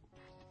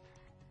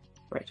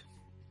 Right.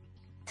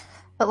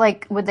 But,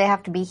 like, would they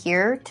have to be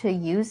here to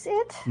use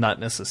it? Not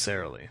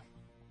necessarily.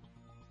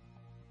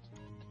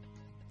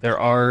 There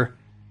are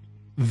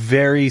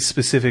very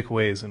specific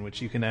ways in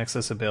which you can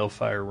access a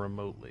balefire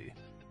remotely.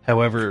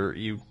 However,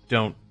 you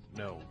don't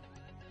know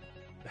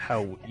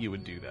how you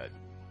would do that.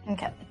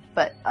 Okay.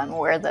 But I'm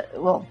aware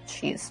that, well,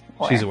 she's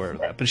Aware of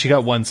that, but she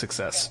got 1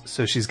 success,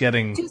 so she's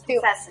getting. 2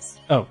 successes.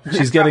 Oh,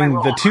 she's getting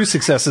the 2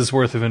 successes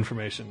worth of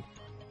information.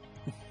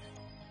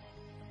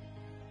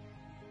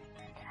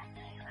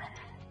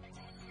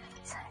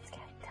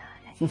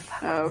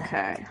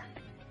 Okay.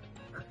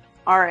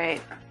 All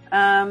right.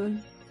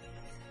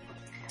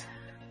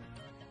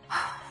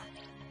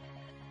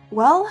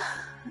 Well,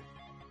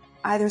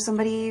 either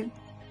somebody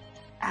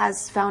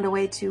has found a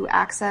way to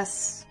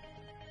access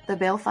the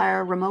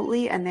balefire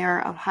remotely and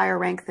they're of higher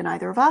rank than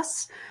either of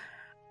us,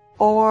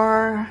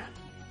 or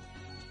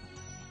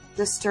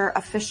Sister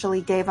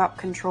officially gave up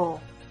control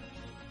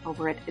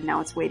over it and now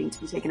it's waiting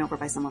to be taken over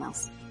by someone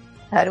else.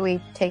 How do we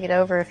take it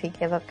over if he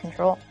gave up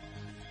control?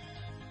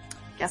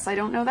 Guess I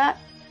don't know that.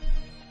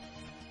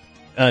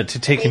 To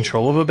take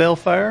control of a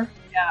balefire?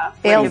 Yeah.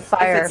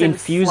 Balefire.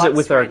 Infuse it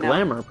with our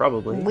glamour,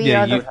 probably. We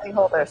Yeah, are the you-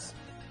 freeholders.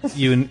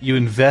 You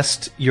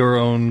invest your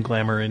own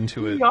glamour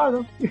into it.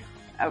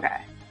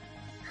 Okay.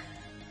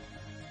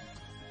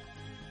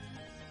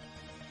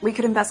 We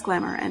could invest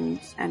glamour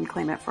and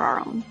claim it for our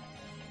own.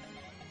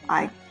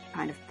 I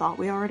kind of thought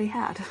we already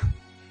had.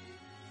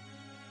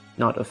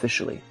 Not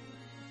officially.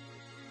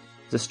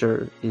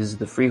 Sister is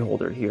the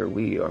freeholder here.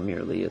 We are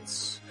merely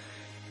its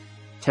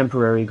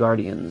temporary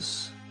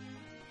guardians,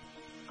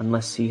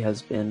 unless he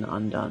has been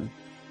undone.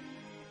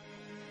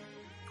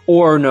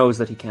 Or knows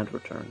that he can't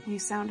return. You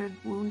sounded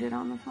wounded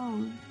on the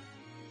phone.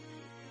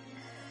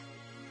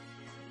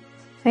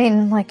 I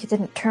mean, like, it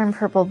didn't turn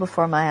purple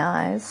before my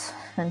eyes,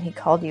 and he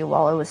called you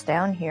while I was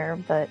down here,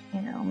 but,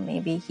 you know,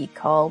 maybe he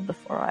called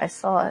before I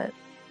saw it.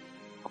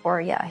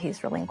 Or, yeah,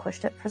 he's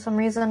relinquished it for some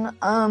reason.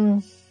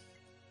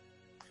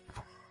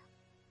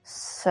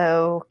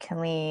 So, can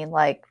we,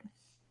 like,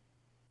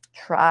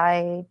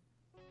 try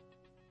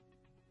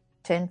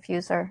to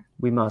infuse her?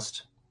 We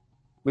must.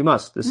 We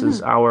must. This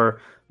is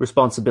our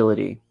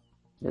responsibility,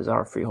 is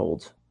our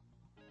freehold.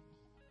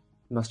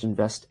 We must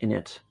invest in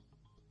it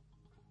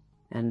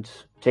and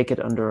take it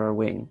under our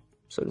wing,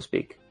 so to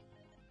speak.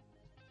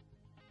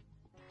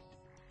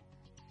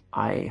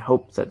 I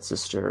hope that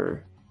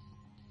Sister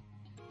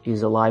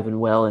is alive and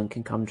well and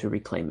can come to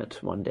reclaim it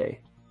one day.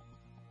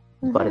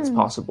 But it's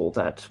possible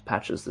that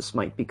Patches, this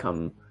might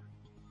become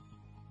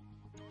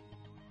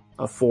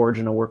a forge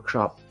and a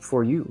workshop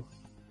for you.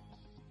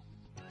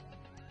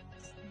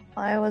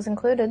 I was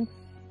included.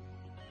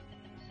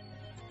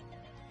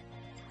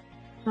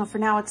 Well, for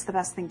now, it's the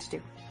best thing to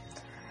do.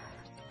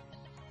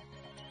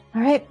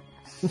 All right.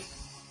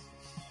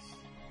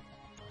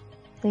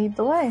 Lead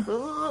the way.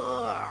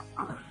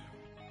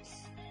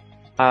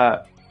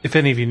 If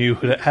any of you knew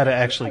how to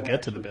actually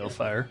get to the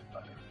balefire.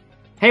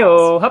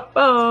 Hey-oh,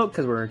 hop-oh,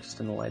 because we're just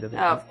in the light of it.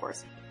 Of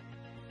course.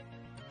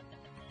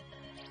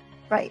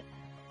 Right.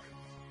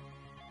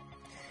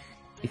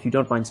 If you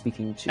don't mind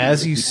speaking to...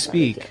 As you the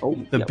speak, Oh,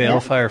 the yeah.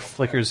 balefire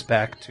flickers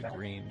back to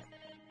green.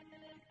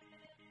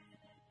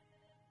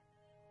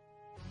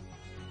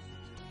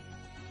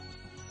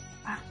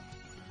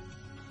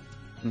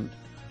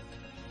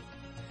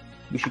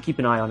 You should keep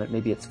an eye on it.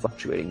 Maybe it's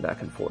fluctuating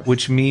back and forth.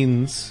 Which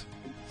means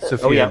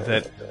Sophia, yeah.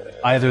 that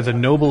either the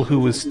noble who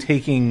was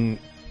taking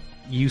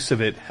use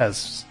of it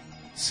has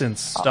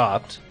since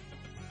stopped,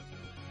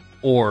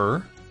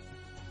 or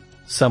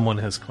someone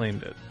has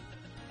claimed it.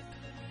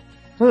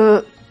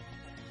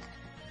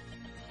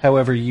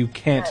 However, you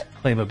can't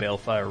claim a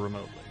balefire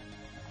remotely.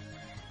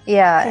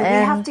 Yeah, Okay, we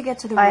and have to get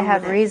to the I room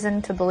have with it.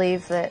 reason to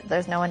believe that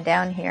there's no one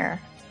down here.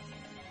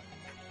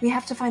 We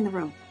have to find the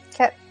room.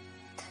 Okay.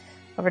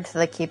 Over to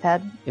the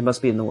keypad. It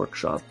must be in the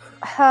workshop,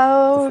 the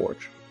How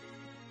forge.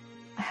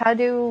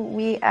 do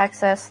we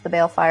access the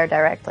balefire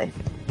directly?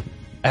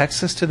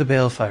 Access to the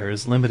balefire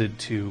is limited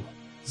to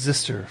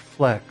Zister,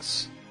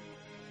 Flex.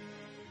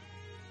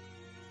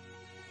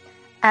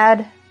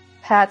 Add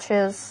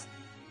Patches,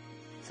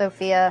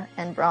 Sophia,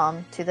 and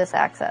Brahm to this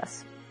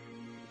access.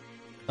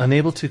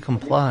 Unable to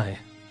comply.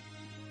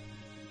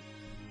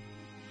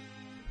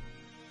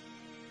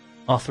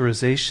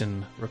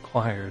 Authorization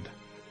required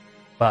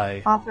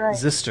by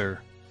Authorize. Zister,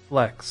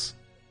 Flex.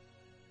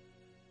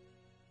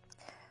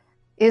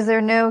 Is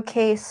there no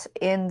case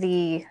in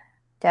the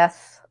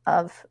death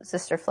of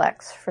Zister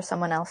Flex for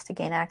someone else to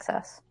gain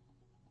access?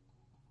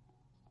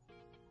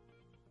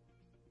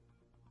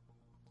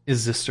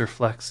 Is Zister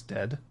Flex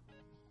dead?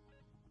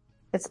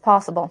 It's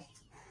possible.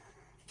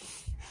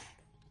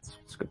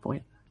 That's a good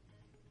point.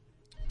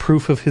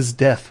 Proof of his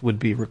death would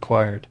be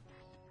required.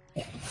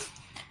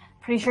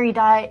 Pretty sure he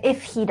died.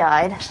 If he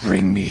died,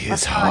 Bring me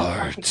his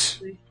heart.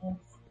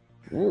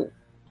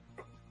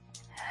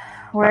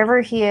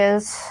 wherever he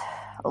is,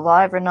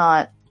 alive or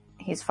not,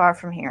 he's far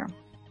from here.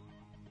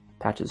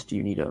 Patches, do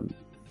you need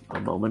a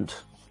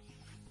moment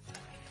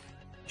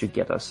to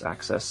get us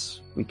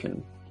access? We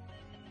can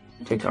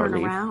take our Turn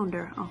leave. around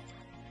or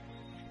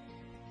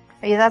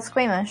Are you that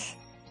squeamish?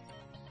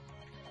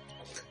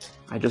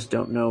 I just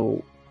don't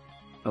know.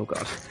 Oh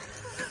god.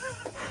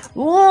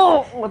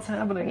 Whoa! What's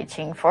happening?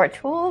 Reaching for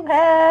tool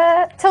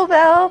belt.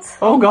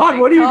 Oh god,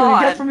 what are you going to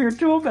God. get from your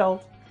tool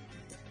belt?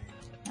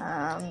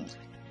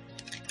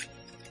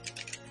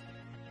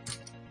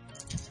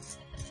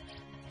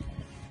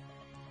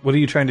 What are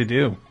you trying to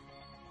do?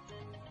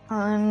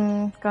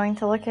 I'm going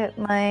to look at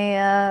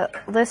my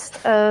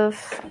list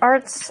of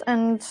arts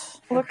and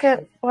look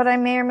at what I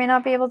may or may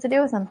not be able to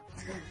do with them.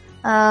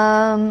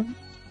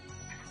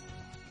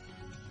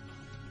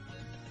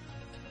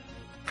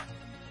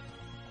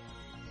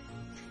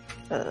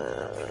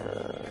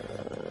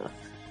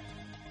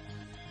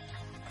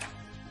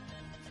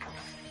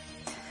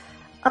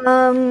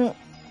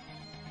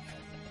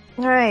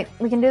 Alright,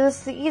 we can do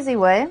this the easy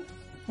way,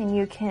 and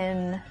you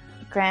can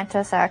grant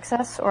us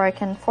access, or I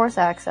can force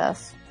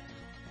access.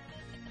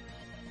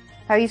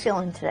 How are you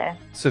feeling today?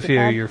 Sophia,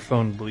 bad? your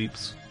phone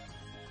bleeps.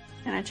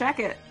 can I check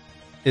it?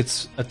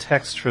 It's a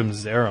text from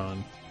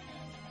Zeron.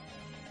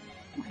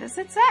 What does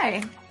it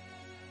say?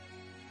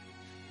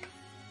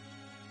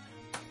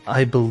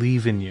 I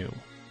believe in you.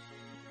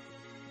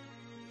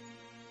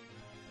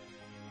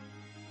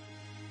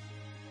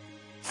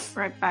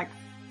 Right back.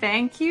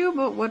 Thank you,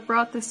 but what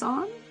brought this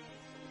on?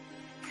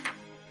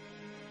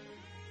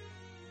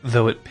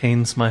 Though it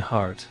pains my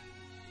heart,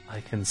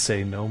 I can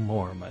say no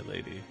more, my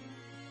lady.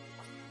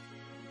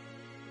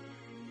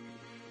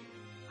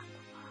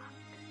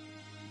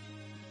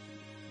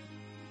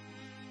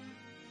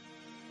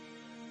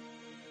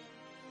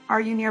 Are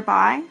you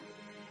nearby?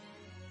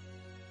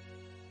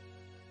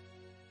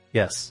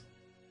 Yes,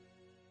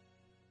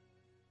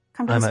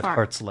 Come to I'm the at spark.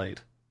 Heart's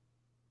Light.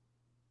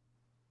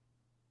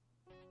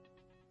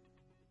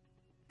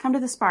 Come to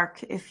the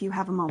spark if you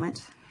have a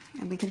moment,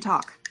 and we can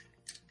talk.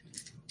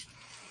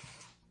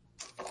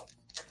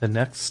 The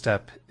next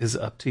step is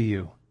up to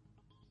you.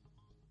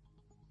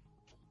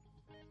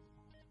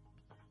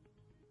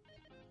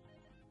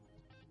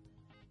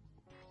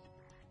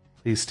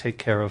 Please take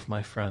care of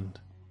my friend.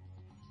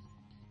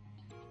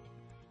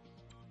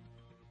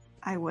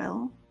 I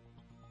will.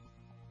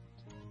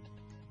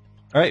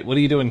 All right, what are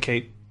you doing,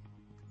 Kate?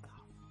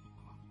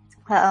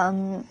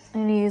 I'm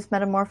gonna use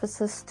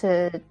Metamorphosis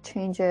to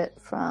change it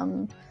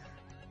from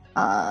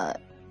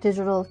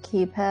digital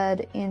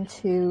keypad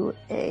into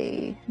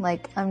a,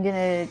 like, I'm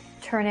gonna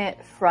turn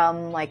it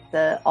from like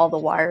all the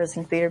wires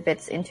and computer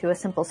bits into a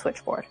simple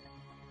switchboard.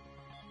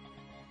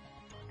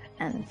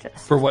 And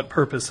just For what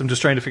purpose? I'm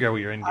just trying to figure out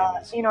what your end game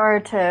is. in order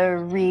to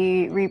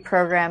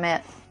reprogram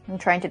it, I'm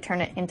trying to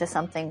turn it into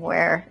something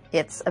where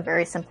it's a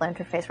very simple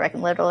interface where I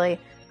can literally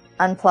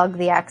unplug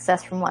the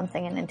access from one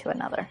thing and into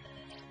another.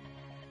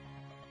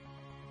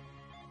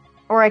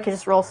 Or I could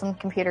just roll some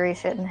computery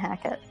shit and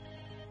hack it.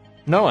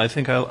 No, I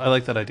think I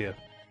like that idea.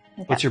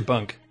 Okay. What's your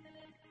bunk?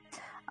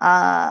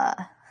 I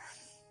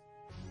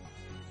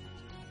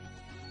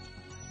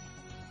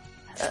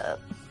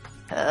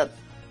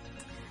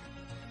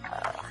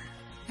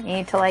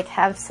need to like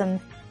have some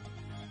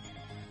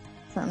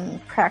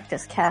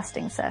practice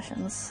casting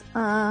sessions.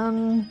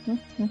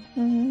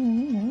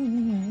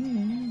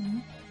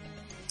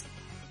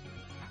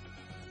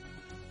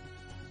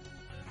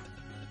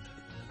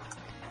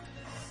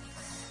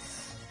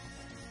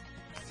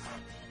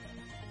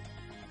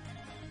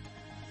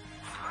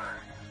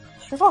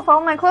 Just off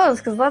all my clothes,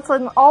 because that's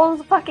in all of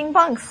the fucking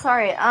bunks.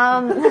 Sorry.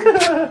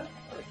 That's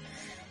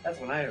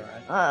when I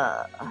arrived.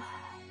 Uh, I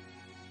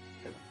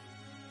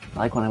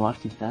like when I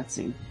walked into that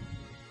scene.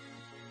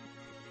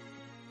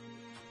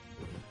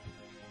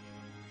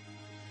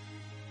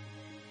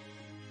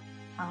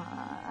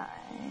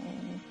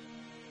 I'm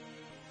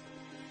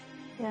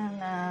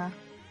gonna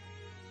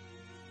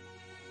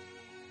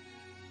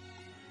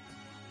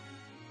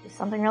do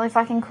something really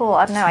fucking cool.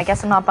 I don't know. I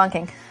guess I'm not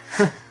bunking.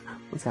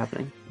 What's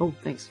happening? Oh,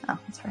 thanks. Oh,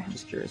 that's right. I'm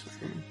just curious what's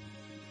going on.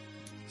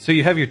 So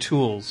you have your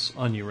tools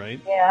on you, right?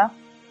 Yeah.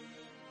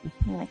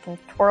 And I can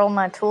twirl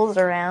my tools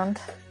around.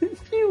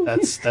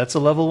 That's a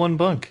level 1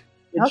 bunk.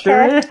 It Okay.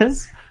 sure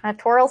is. I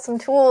twirl some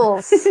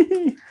tools.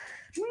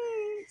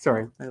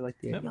 Sorry, I like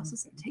the Yep. idea. He also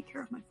said, "Take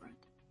care of my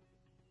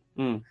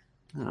friend."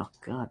 Oh,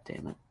 god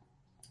damn it.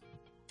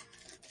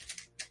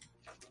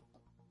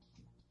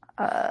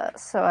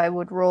 So I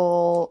would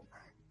roll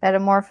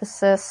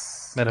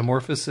Metamorphosis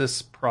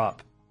Metamorphosis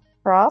prop.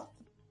 prop.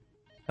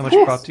 How much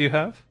Yes. prop do you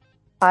have?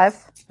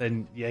 5.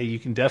 Then yeah, you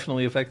can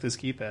definitely affect this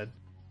keypad.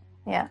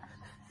 Yeah.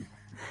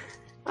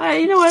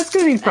 You know what? It's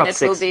gonna be And prop it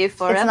 6. will be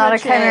forever It's not a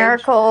changed.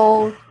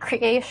 chimerical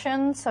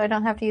creation, so I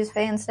don't have to use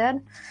Fae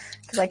instead.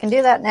 Because I can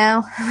do that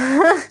now.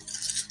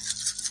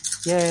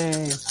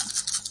 Yay.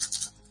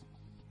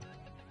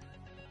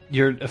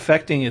 You're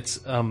affecting its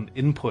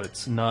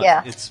inputs, not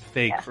Yeah. its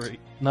fake, Yeah.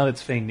 not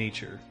its fake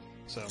nature.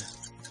 So,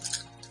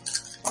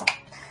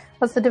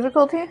 What's the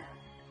difficulty?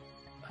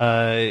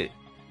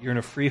 you're in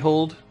a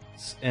freehold,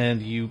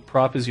 and you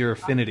prop is your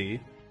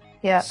affinity.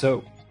 Yeah.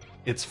 So,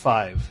 it's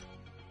 5.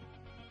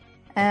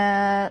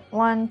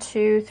 1,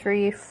 2,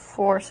 3,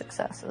 4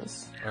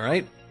 successes. All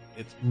right.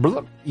 It's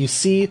you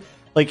see,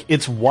 like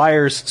its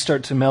wires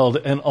start to meld,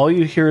 and all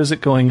you hear is it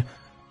going,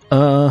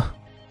 ow,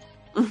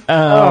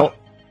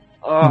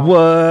 Oh,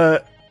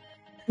 what,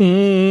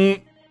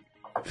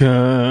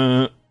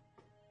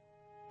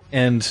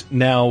 and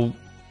now,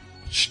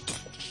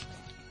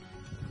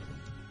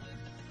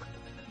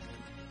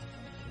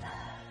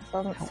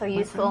 Wasn't so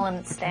useful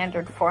in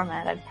standard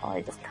format. I'd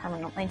probably just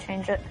permanently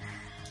change it.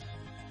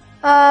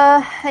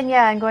 And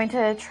yeah, I'm going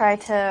to try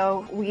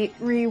to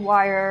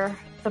rewire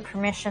the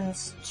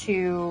permissions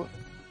to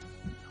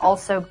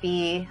also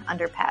be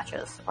under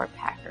patches or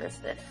packers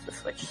if the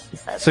switch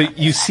says. so something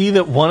you like see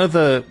that one of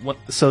the,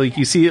 so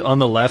you see on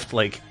the left,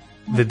 like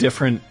the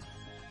different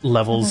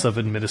levels of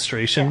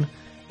administration,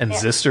 and Yeah.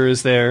 Zister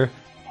is there,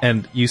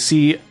 and you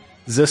see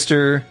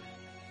Zister,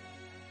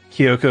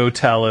 Kyoko,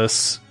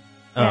 Talus,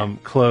 Yeah.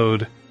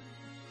 Claude,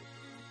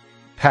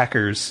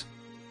 Packers,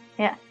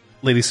 Yeah.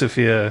 Lady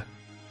Sophia,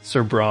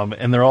 Sir Brom,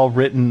 and they're all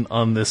written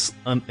on this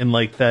in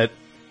like that,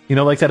 you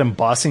know, like that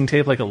embossing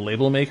tape, like a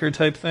label maker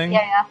type thing.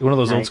 Yeah. One of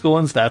those old Nice. school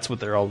ones. That's what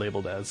they're all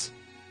labeled as.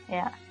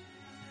 Yeah.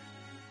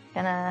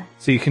 Gonna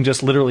So you can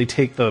just literally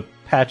take the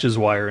patches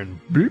wire and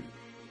bloop,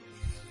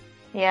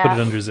 yeah. put it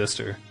under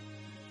Zister,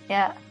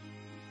 Yeah.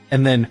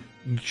 and then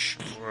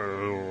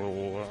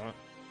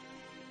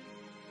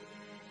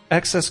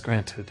access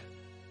granted,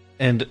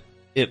 and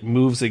it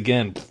moves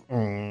again,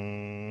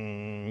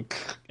 and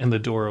the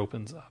door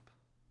opens up.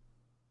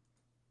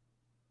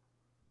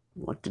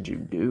 what did you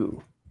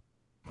do?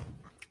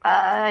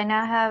 I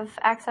now have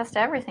access to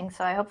everything,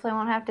 so I hopefully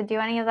won't have to do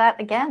any of that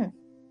again.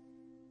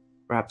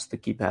 Perhaps the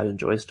keypad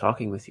enjoys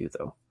talking with you,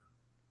 though.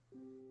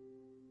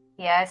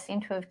 Yeah, I seem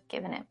to have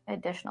given it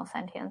additional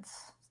sentience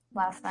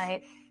last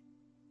night.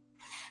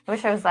 I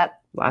wish I was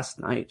that Last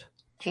night.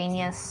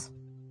 genius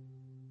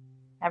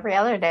every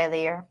other day of the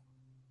year.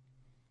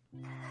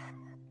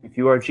 If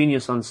you are a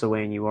genius on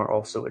Sowain, you are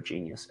also a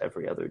genius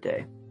every other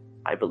day.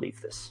 I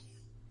believe this.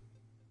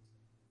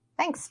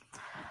 Thanks.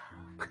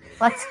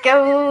 Let's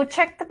go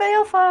check the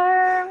bale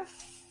farm.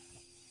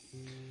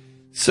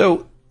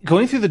 So,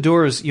 going through the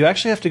doors, you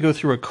actually have to go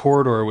through a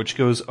corridor which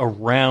goes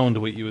around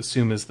what you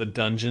assume is the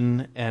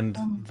dungeon and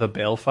the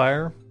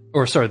balefire.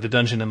 Or, sorry, the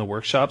dungeon and the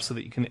workshop, so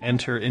that you can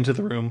enter into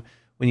the room.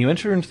 When you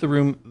enter into the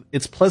room,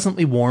 it's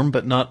pleasantly warm,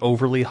 but not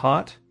overly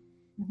hot.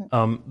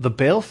 The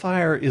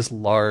balefire is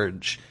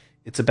large.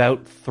 It's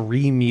about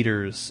 3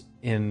 meters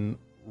in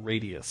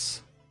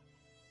radius.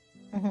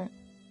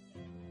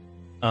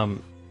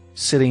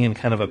 Sitting in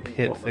kind of a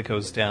pit that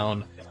goes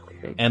down.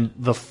 And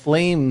the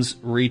flames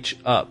reach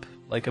up,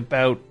 like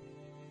about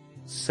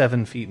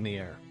 7 feet in the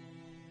air.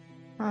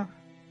 Huh.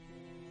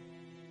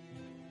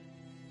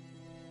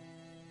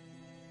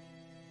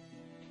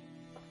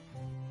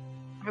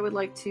 I would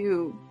like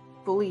to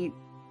fully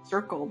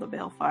circle the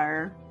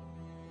balefire.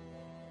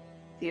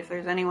 See if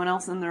there's anyone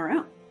else in the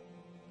room.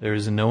 There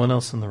is no one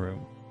else in the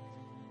room.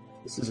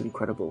 This is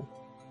incredible.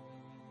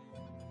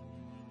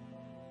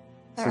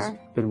 This There has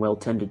been well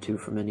tended to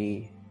for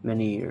many,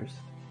 many years.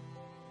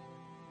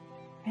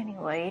 any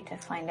way to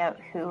find out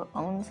who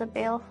owns a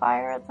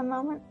balefire at the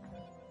moment?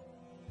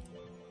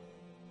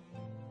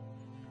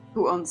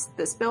 Who owns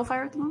this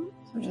balefire at the moment?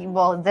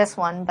 Well, this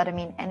one, but I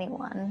mean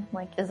anyone.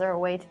 Like, is there a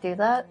way to do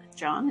that?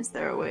 John, is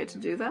there a way to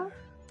do that?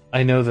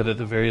 I know that at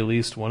the very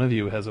least one of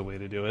you has a way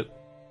to do it.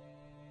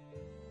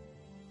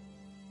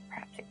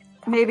 Perhaps you could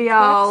maybe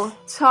I'll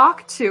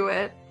talk to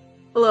it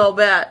a little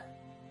bit.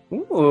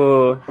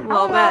 Ooh. A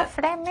little bit.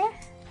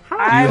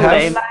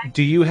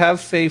 Do you have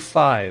Fey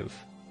 5?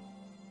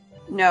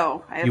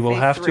 No, I have You will Fey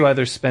have 3. to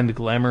either spend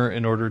glamour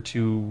in order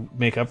to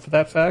make up for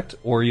that fact,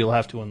 or you'll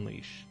have to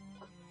unleash.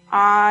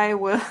 I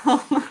will.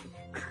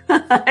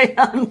 I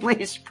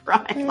unleash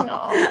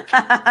Primal.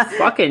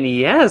 Fucking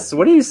yes.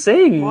 What are you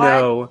saying? What?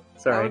 No.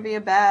 That Sorry. would be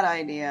a bad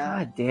idea.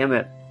 God damn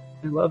it.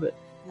 I love it.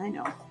 I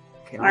know.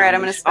 Okay, All right, I'm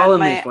gonna I'll spend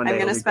my unleash one day,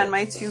 it'll be great.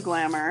 my 2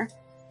 glamour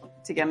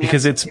to get me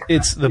Because up to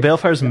it's the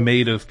Balefire's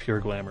made of pure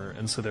glamour,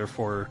 and so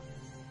therefore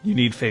you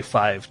need Fey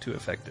 5 to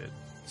affect it.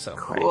 So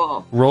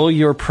Cool. roll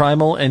your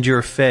primal and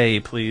your Fey,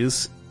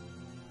 please.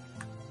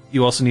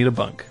 You also need a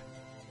bunk.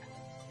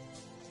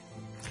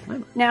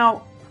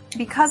 Now,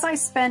 because I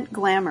spent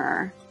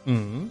glamour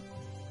Mm-hmm.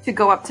 to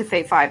go up to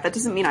Fey 5, that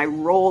doesn't mean I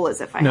roll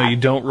as if I No, had you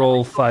don't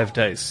roll 5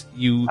 dice.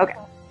 Okay.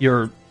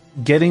 You're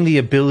getting the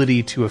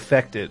ability to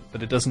affect it,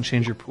 but it doesn't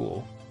change your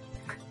pool.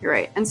 You're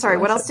right. And sorry,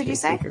 what else did you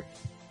say? Taker.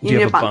 You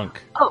have a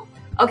bunk. Oh,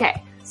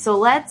 okay. So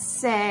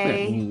let's I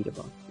say need a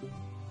bunk.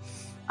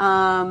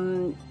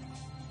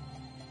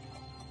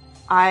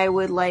 I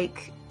would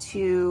like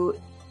to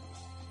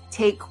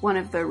take one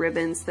of the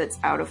ribbons that's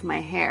out of my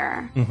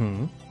hair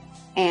Mm-hmm.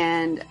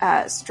 and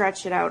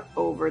stretch it out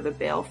over the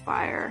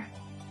balefire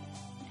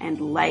and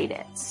light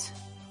it.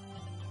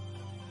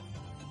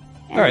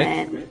 And All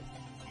right.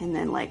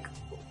 then like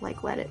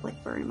let it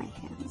like burn in my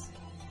hands.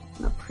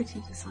 A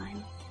pretty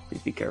design.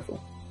 Please be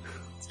careful.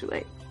 It's too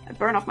late. I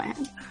burn off my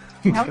hand.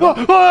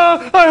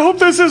 I hope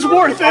this is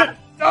worth it!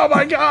 Oh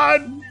my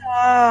god!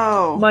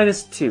 Oh,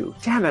 -2.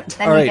 Damn it.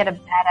 Then All you right. get a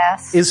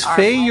badass. Is armor.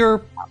 Fey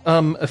your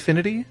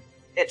affinity?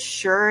 it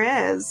sure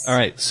is.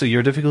 Alright, so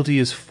your difficulty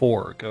is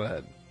 4. Go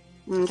ahead.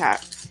 Okay.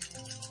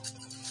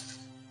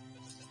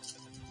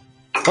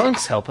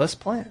 Bunks help us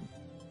plan.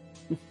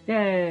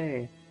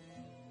 Yay.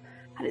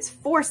 That is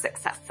 4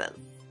 successes.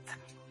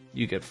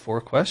 You get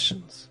 4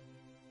 questions.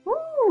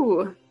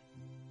 Ooh.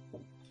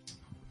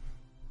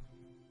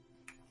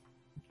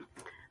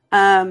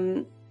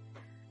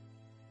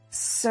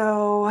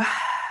 So,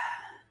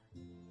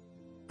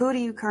 who do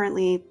you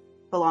currently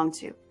belong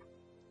to?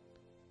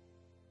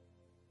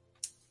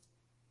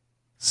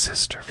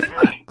 Sister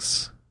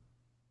Flex.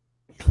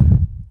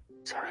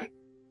 Sorry.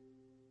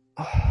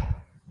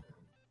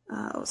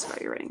 Oh, sorry,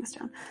 you're writing this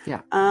down.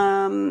 Yeah.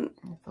 Um,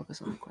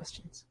 Focus on the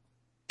questions.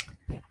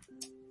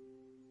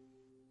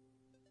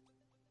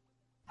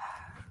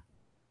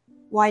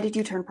 why did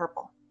you turn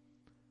purple?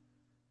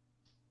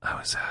 I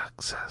was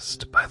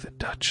accessed by the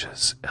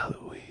Duchess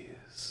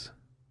Eloise.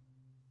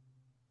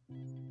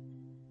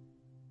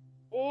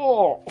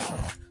 Oh.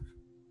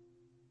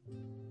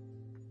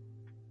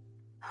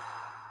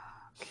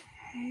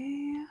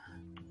 Okay.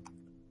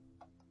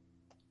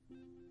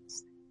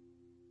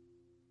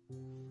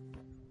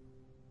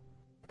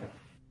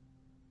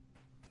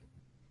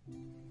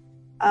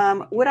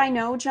 Would I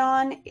know,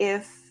 John,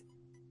 if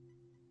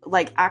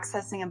like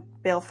accessing a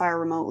balefire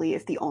remotely,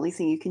 if the only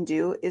thing you can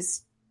do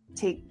is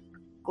take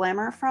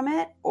glamour from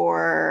it,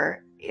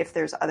 or if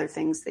there's other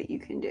things that you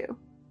can do?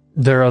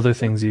 There are other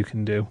things you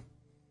can do.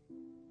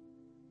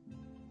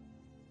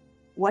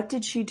 What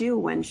did she do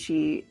when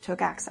she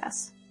took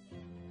access?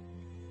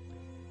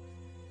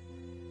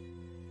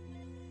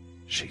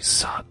 She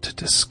sought to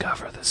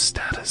discover the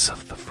status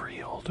of the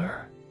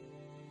freeholder.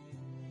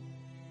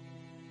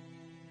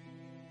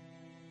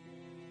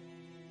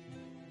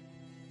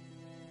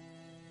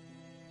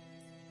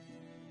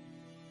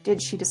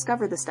 Did she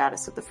discover the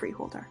status of the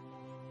freeholder?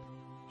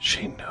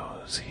 She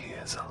knows he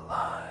is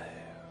alive.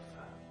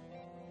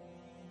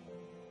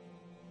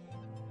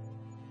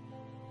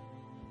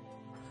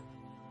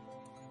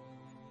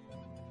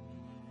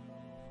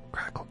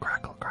 Crackle,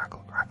 crackle,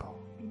 crackle, crackle.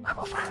 I'm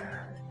a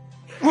fire.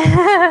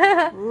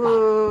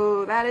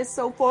 Ooh, that is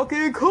so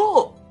fucking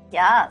cool!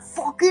 Yes.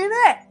 Fucking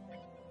it!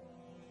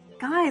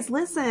 Guys,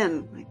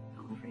 listen. I know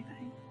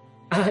everything.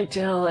 I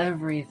tell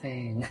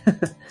everything.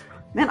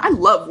 Man, I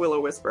love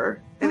Will-O-Wisper.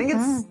 I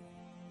think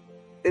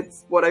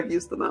it's what I've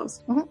used the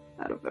most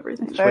out of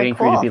everything. Very Waiting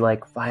for you to cool. be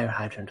like, fire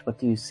hydrant, what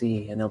do you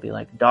see? And they'll be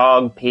like,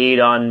 dog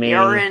peed on me.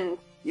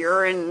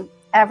 Urine.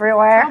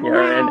 Everywhere.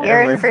 You're in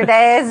You're in for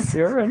days.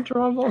 You're in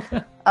trouble.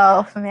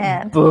 Oh,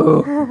 man.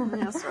 Boo.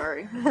 Yeah,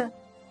 sorry.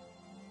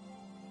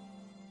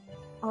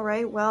 All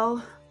right,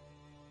 well.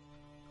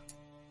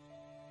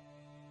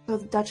 So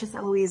the Duchess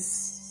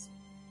Eloise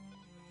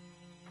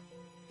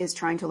is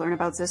trying to learn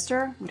about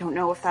Zister. We don't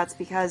know if that's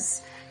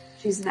because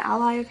she's an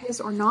ally of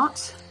his or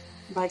not.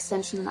 By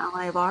extension, an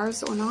ally of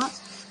ours or not.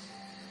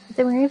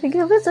 Then we're going to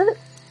go visit.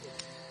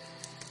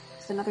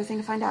 It's another thing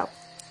to find out.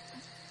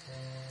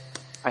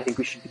 I think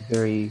we should be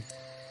very...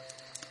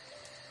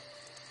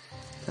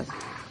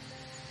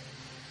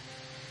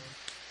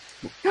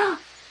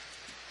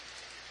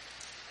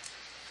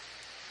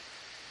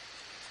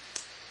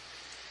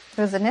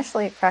 It was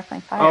initially a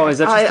crackling fire. Oh, is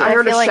that just I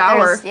heard a feel like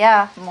shower. there's-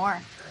 Yeah, more.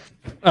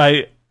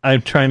 I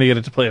I'm trying to get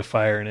it to play a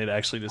fire, and it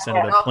actually just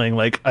ended up playing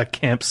like a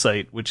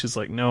campsite, which is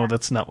like, no,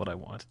 that's not what I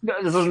want.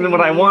 This isn't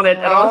what I wanted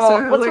at all. So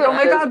I was like, oh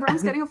my god,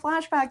 Brum's getting a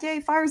flashback. Yay,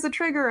 fire's the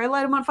trigger. I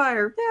light him on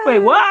fire. Yay. Wait,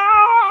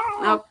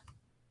 what? Nope.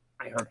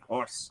 I heard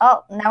horse.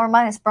 Oh, now we're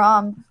minus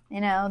Brom. You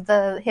know,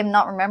 him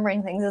not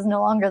remembering things is no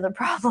longer the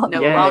problem.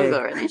 No Yay.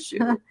 longer an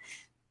issue.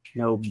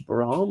 No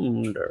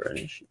Bromder.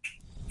 Do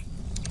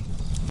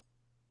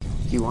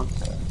you want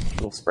a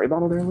little spray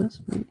bottle there, Liz?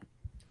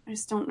 I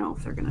just don't know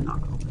if they're gonna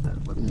knock over that.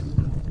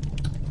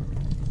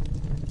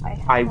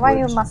 I Why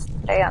would- you must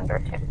stay under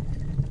him?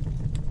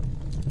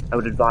 I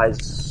would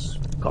advise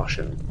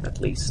caution,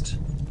 at least.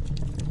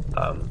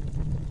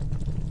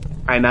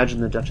 I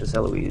imagine the Duchess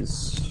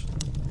Eloise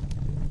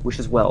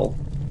wishes well,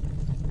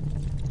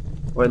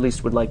 or at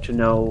least would like to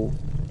know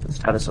the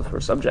status of her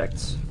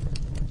subjects,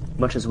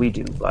 much as we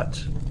do,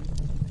 but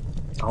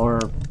our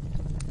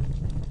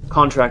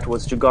contract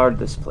was to guard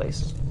this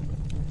place.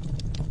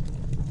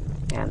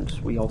 And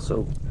we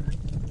also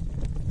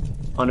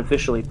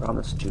unofficially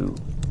promised to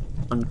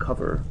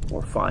uncover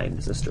or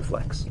find Sister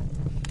Flex.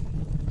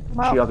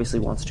 Well, She obviously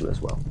wants to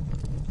as well.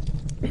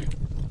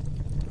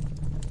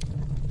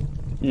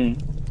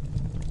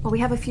 Well, we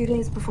have a few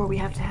days before we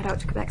have to head out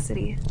to Quebec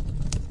City.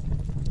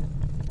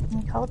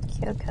 we call it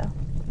Kyoko.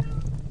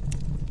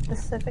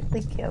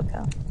 Specifically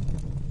Kyoko.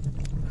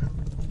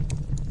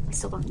 I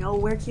still don't know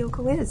where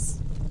Kyoko is.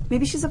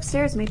 Maybe she's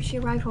upstairs. Maybe she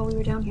arrived while we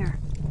were down here.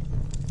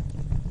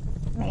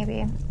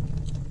 Maybe.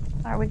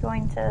 Are we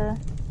going to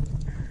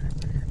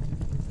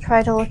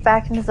try to look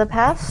back into the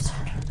past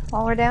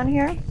while we're down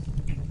here?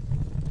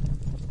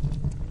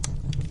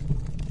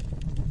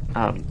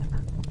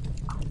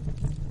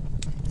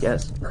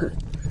 Yes.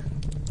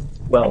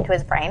 Well, Into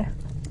his brain.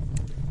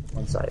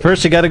 one side.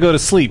 First, you got to go to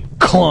sleep.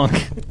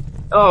 Clunk.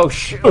 Oh,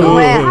 shoot. Oh,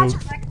 man.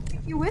 Patches, I can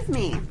take you with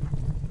me.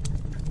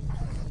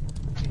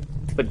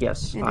 But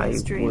yes, In I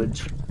his dream. would.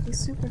 It's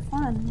super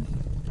fun.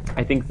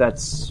 I think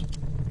that's.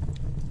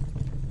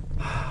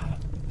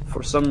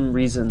 For some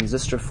reason,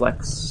 Sister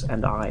Flex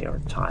and I are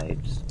tied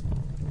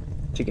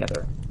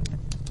together.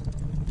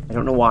 I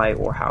don't know why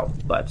or how,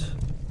 but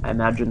I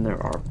imagine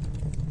there are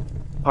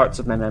parts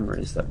of my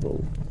memories that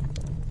will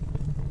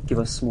give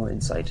us more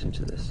insight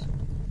into this.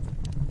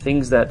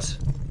 Things that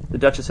the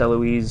Duchess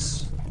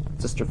Eloise,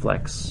 Sister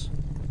Flex,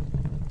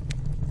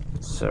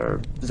 Sir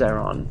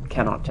Zeron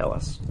cannot tell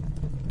us.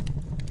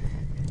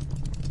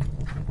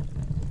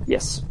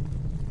 Yes.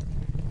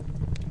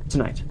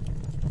 Tonight.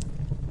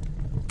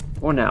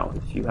 Or now,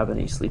 if you have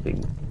any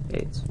sleeping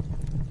aids.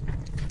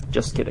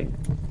 Just kidding.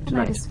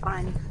 Tonight Tonight. is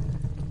fine.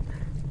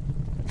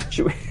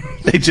 Should we-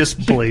 They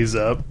just blaze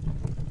up.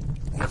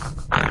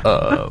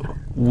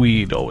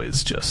 Weed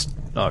always just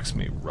knocks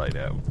me right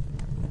out.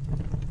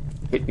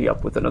 hit me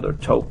up with another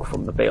toke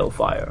from the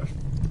balefire.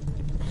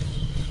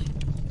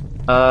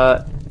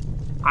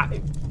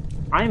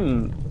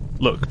 I'm...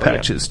 Look,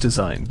 Patches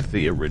designed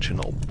the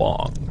original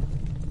bong.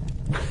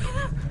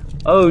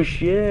 Oh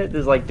shit,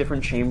 there's like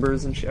different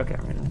chambers and shit. Okay,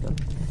 right, I'm done.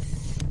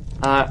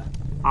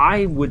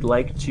 I would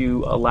like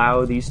to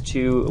allow these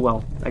two,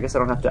 well, I guess I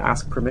don't have to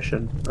ask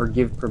permission or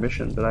give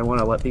permission, but I want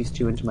to let these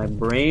two into my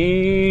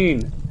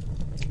brain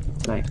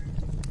tonight.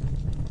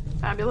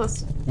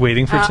 Fabulous.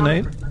 Waiting for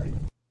tonight?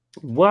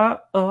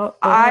 What?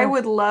 I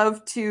would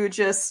love to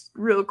just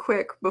real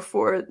quick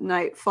before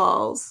night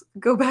falls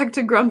go back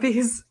to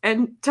Grumpy's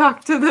and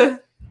talk to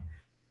the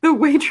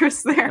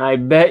waitress there. I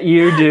bet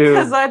you do.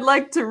 Because I'd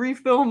like to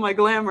refill my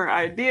glamour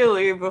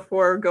ideally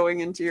before going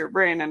into your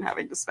brain and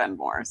having to spend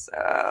more.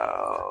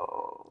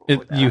 So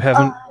You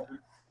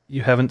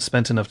haven't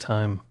spent enough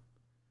time.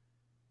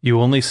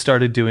 You only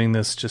started doing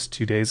this just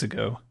 2 days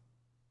ago.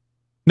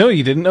 No,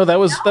 you didn't. No, that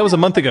was a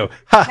month ago.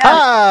 Ha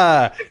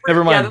ha!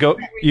 Never mind. Go.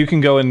 You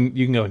can go and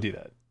do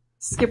that.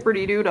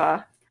 Skipperty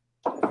doodah.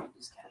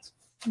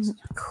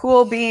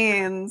 Cool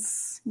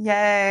beans.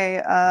 Yay.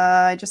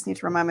 I just need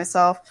to remind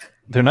myself.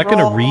 They're not going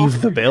to Roll.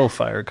 reeve the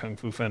balefire, Kung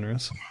Fu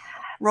Fenris.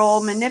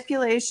 Roll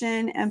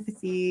manipulation,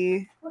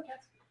 empathy.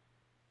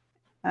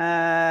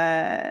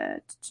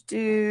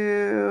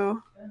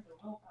 Do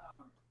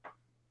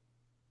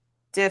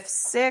diff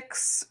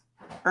 6,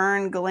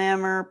 earn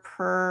glamour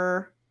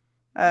per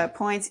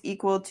points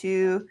equal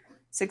to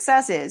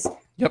successes.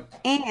 Yep.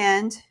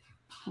 And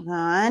hold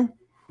on.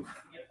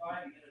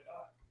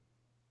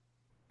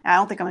 I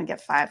don't think I'm gonna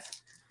get 5.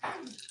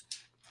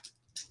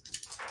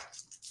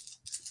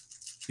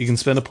 You can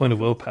spend a point of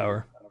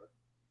willpower.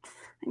 I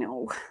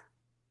know.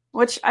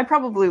 Which I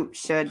probably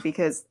should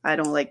because I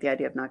don't like the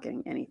idea of not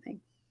getting anything.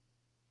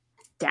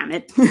 Damn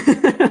it.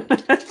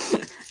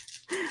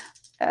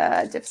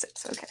 Diff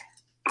 6, okay.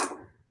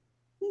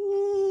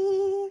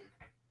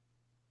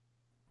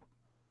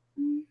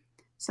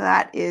 So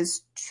that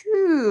is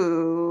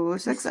 2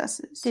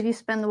 successes. Did you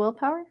spend the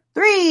willpower?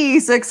 3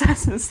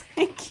 successes.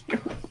 Thank you.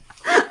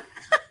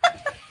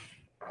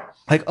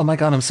 Like, oh my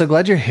god, I'm so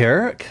glad you're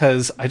here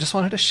because I just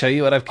wanted to show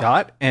you what I've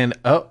got. And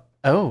oh,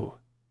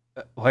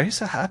 why are you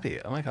so happy?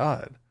 Oh my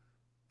god.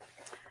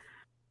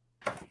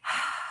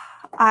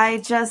 I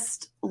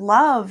just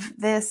love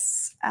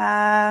this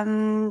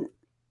fashion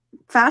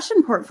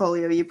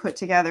portfolio you put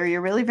together.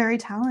 You're really very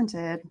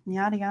talented.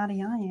 Yada, yada,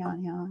 yada,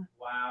 yada, yada.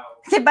 Wow.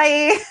 Okay,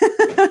 bye.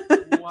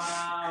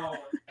 Wow.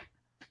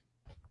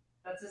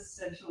 That's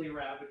essentially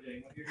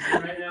ravaging. What you're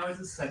doing right now is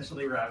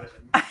essentially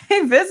ravaging.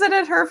 I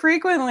visited her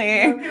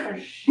frequently.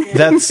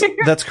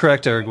 That's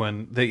correct,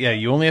 Aragwen. That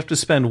you only have to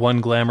spend 1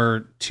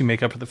 glamour to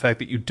make up for the fact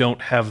that you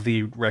don't have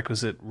the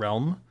requisite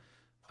realm.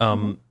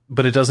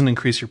 But it doesn't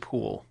increase your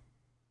pool.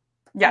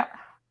 Yeah.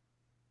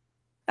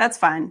 That's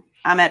fine.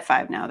 I'm at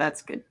 5 now.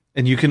 That's good.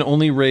 And you can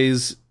only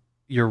raise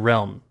your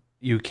realm.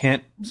 You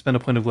can't spend a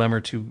point of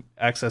glamour to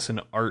access an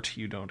art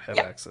you don't have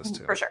access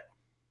to. For sure.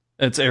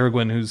 It's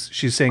Aragwen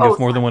she's saying if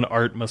more than one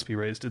art must be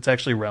raised. It's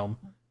actually realm.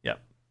 Yeah.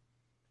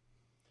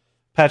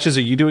 Patches,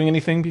 are you doing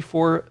anything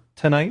before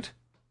tonight?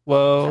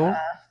 Whoa.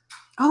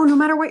 No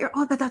matter what you're...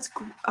 but that's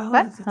cool.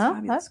 That's Huh?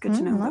 fabulous. That's good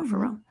to know, though, for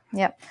real.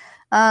 Yep.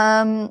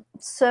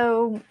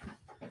 So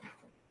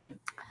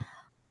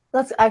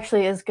that's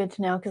actually is good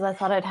to know because I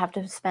thought I'd have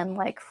to spend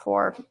like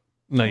 4.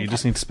 No, you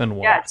just need to spend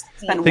 1. Yeah, just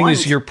spend The thing 1.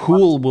 is, your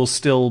pool will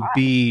still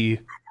be...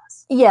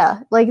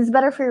 Yeah, like it's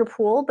better for your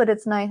pool, but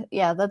it's nice.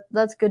 Yeah,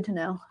 that's good to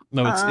know.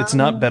 No, it's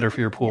not better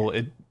for your pool.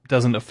 It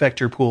doesn't affect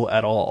your pool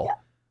at all.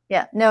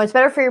 Yeah, no, it's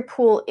better for your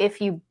pool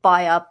if you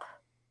buy up.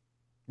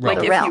 Right.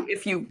 Like realm.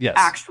 if you Yes.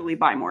 actually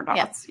buy more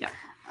dots. Yeah.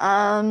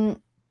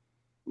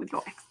 With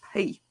your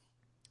XP.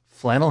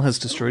 Flannel has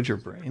destroyed your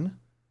brain?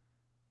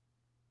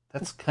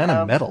 That's kind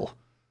of metal.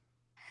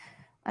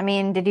 I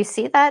mean, did you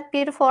see that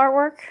beautiful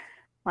artwork?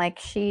 Like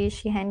she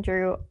hand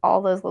drew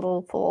all those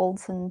little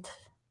folds and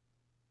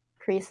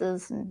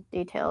creases and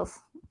details.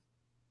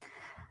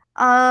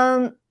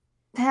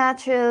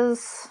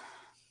 Patches.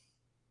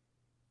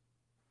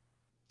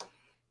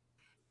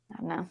 I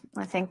don't know.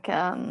 I think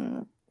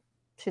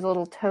she's a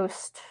little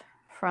toast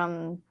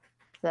from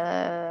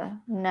the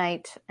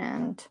night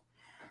and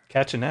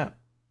Catch a nap.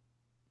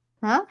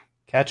 huh?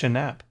 Catch a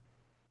nap.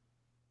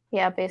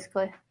 Yeah,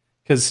 basically.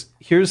 Because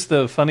here's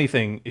the funny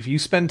thing. If you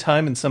spend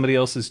time in somebody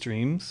else's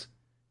dreams,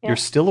 you're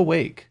still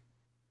awake.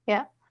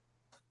 Yeah.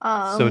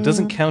 So it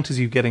doesn't count as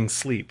you getting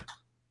sleep.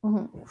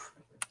 Mm-hmm.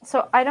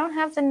 So I don't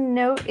have the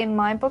note in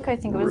my book. I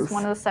think it was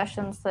one of the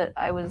sessions that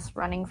I was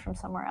running from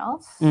somewhere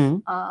else.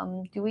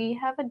 Mm-hmm. Do we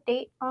have a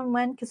date on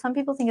when? Because some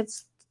people think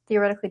it's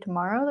theoretically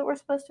tomorrow that we're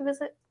supposed to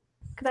visit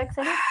Quebec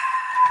City.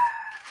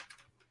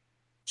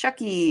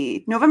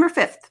 Chucky, November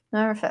 5th.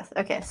 November 5th.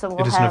 Okay, so we'll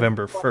It is have...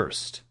 November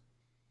 1st.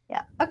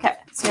 Yeah, okay.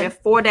 So we have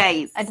 4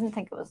 days. I didn't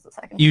think it was the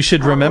 2nd. You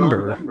should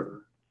remember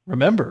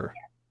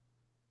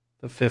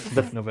the 5th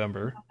of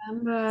November.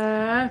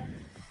 November.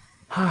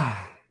 I'm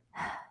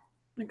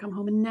going to come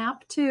home and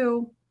nap,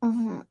 too.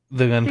 Mm-hmm.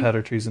 The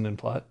gunpowder treason and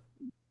plot.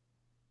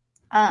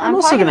 I'm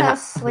also probably gonna going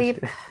to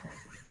sleep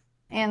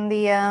in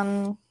the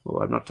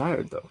Well, I'm not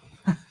tired, though.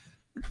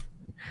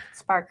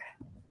 Spark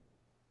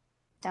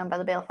down by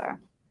the balefire.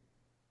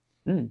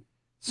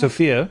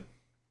 Sophia,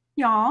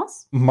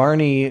 Yes.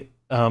 Marnie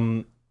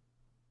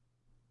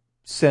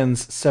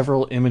sends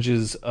several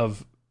images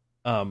of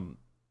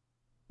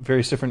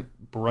various different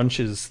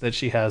brunches that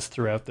she has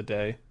throughout the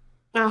day.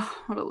 Oh,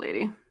 what a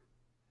lady.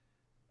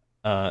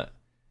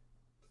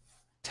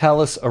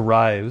 Talus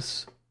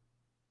arrives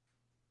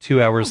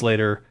 2 hours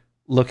later,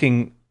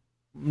 looking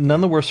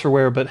none the worse for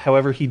wear, but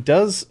however, he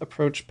does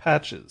approach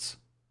Patches.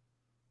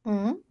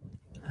 Mm-hmm.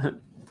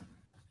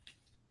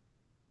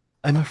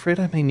 I'm afraid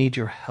I may need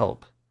your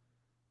help.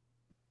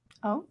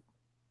 Oh.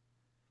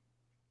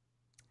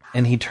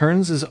 And he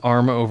turns his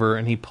arm over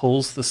and he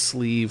pulls the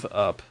sleeve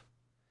up.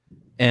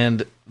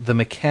 And the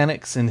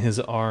mechanics in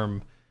his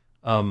arm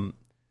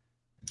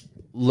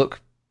look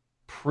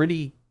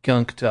pretty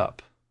gunked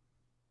up.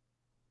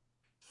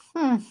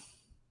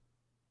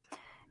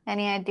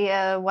 Any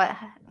idea what?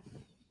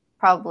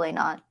 Probably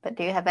not, but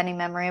do you have any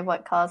memory of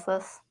what caused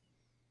this?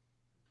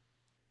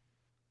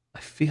 I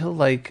feel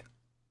like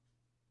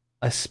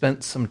I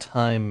spent some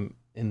time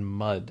in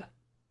mud.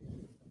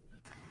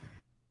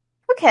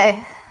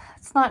 Okay,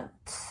 it's not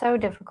so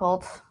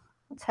difficult.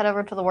 Let's head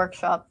over to the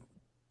workshop.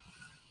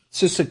 It's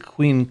just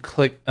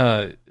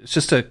a it's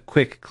just a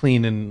quick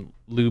clean and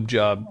lube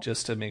job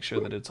just to make sure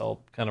that it's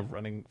all kind of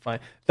running fine.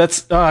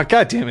 That's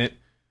god damn it.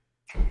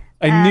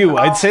 I knew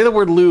I'd say the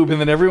word lube and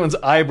then everyone's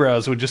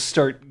eyebrows would just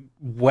start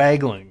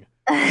waggling.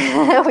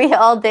 We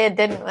all did,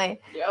 didn't we?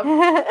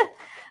 Yep.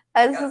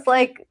 This is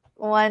like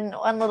one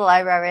little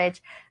eyebrow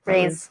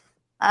raise.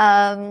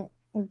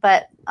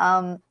 But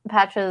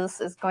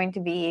Patches is going to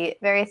be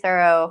very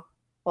thorough,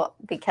 well,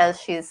 because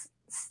she's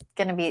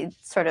going to be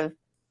sort of,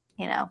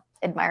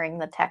 admiring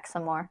the tech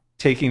some more.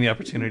 Taking the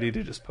opportunity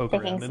to just poke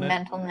Taking around some in it.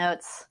 mental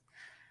notes.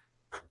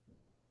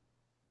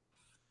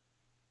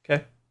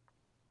 Okay.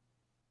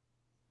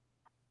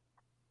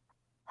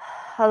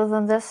 Other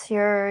than this,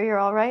 you're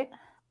all right?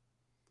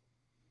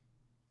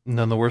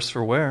 None the worse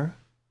for wear.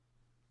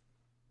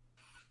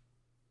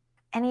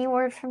 Any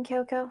word from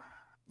Kyoko?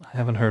 I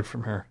haven't heard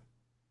from her.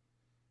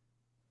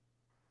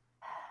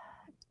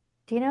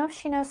 Do you know if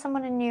she knows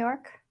someone in New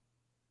York?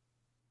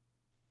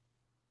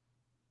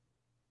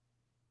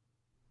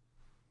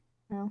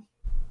 No.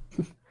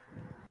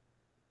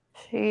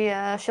 She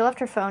left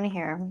her phone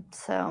here,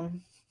 so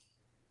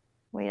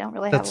we don't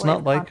really have That's a way not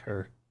of like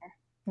her.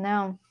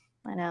 No,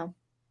 I know.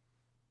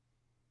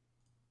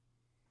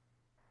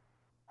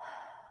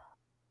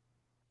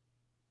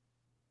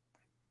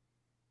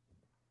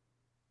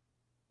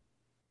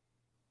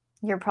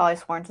 You're probably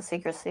sworn to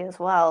secrecy as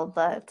well,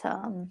 but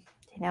do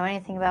you know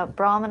anything about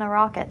Brahm and a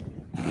rocket?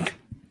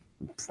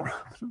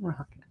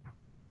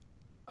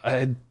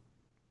 I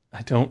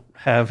don't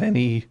have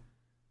any.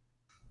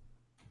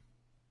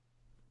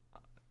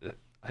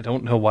 I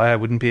don't know why I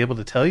wouldn't be able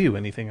to tell you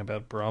anything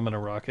about Brahm and a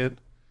rocket.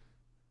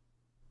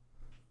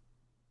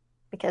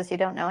 Because you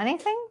don't know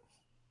anything?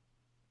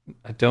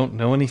 I don't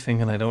know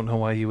anything, and I don't know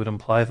why you would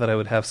imply that I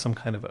would have some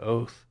kind of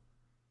oath.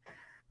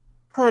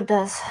 Claude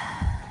does.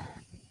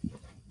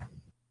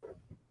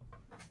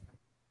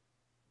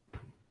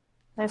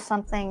 There's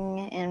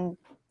something in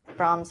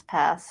Brahm's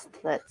past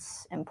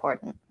that's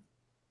important,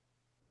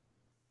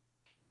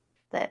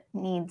 that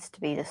needs to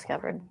be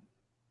discovered.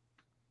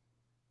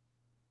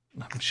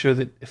 I'm sure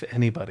that if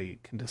anybody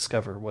can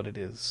discover what it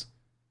is,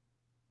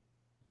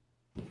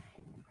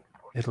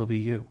 it'll be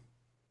you.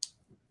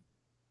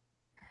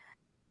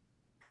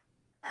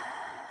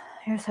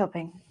 Here's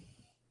hoping.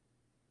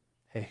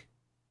 Hey,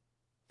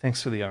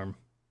 thanks for the arm.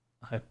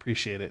 I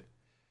appreciate it.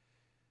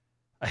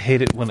 I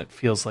hate it when it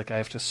feels like I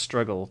have to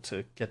struggle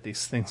to get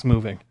these things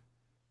moving.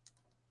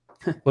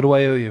 What do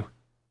I owe you?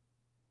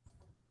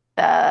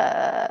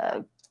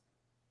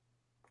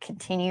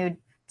 Continued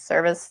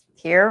service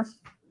here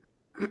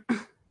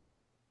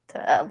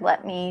to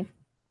let me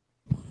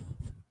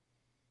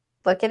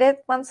look at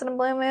it once in a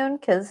blue moon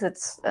because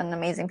it's an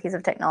amazing piece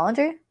of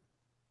technology.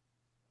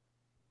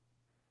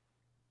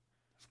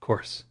 Of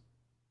course.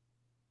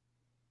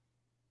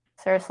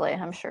 Seriously,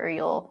 I'm sure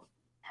you'll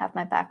have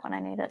my back when I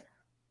need it.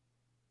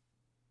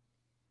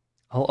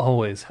 I'll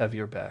always have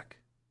your back.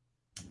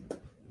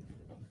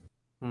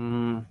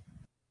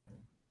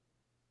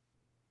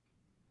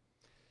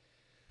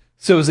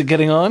 So is it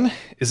getting on?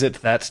 Is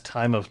it that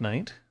time of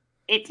night?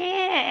 It is.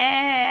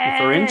 If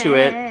we're into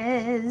it.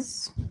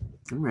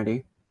 I'm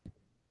ready.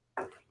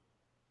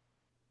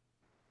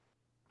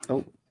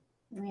 Oh,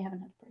 We haven't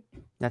had a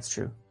break. that's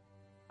true.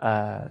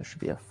 There should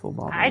be a full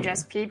bottle. I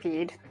just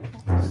pee-peed.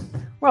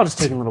 We're all just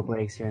taking little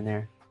breaks here and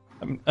there.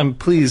 I'm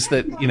pleased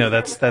that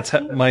that's how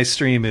my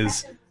stream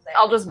is.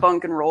 I'll just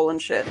bunk and roll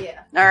and shit.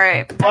 Yeah. All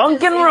right.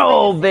 Bunk and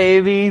roll,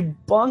 baby.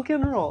 Bunk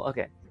and roll.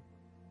 Okay.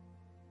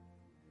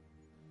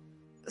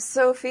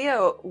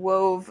 Sophia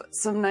wove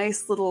some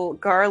nice little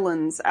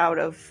garlands out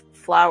of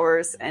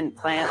flowers and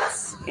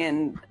plants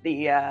in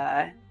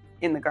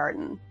the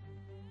garden.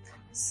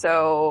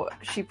 So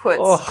she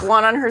puts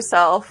one on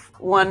herself,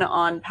 one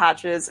on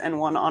Patches, and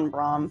one on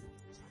Brahm.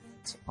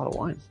 It's a lot of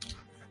wine.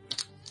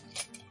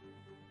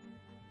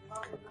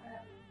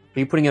 Are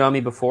you putting it on me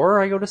before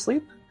I go to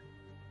sleep?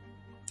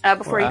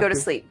 Before Or you go to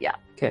after? sleep, yeah.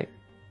 Okay.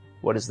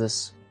 What is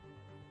this?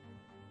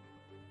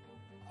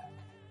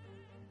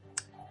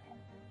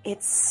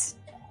 It's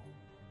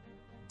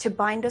to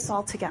bind us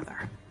all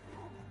together.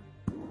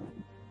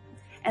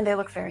 And they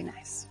look very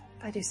nice,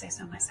 if I do say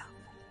so myself.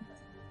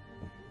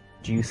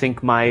 Do you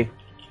think my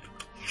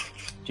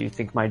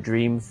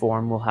dream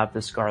form will have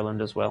this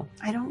garland as well?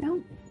 I don't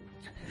know.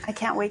 I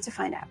can't wait to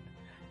find out.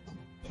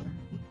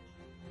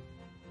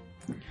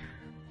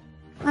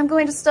 I'm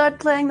going to start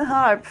playing the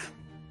harp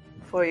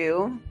for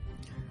you.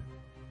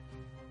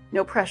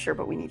 No pressure,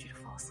 but we need you to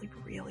fall asleep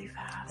really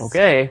fast.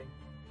 Okay.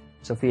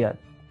 Sophia,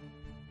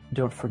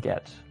 don't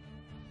forget.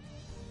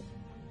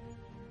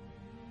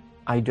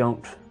 I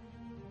don't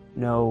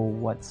know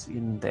what's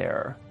in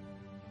there.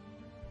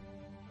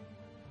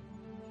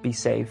 Be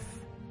safe.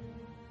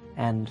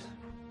 And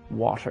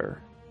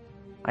water,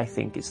 I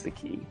think, is the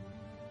key.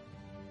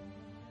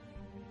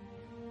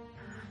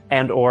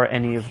 And or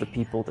any of the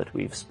people that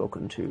we've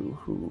spoken to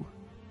who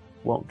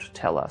won't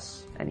tell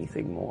us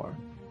anything more.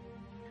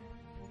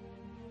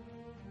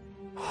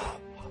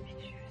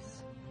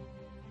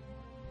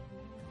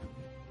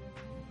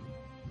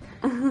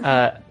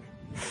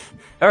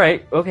 All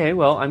right, okay,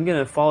 well, I'm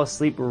gonna fall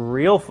asleep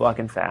real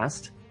fucking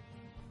fast.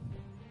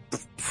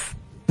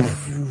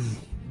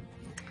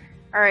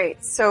 All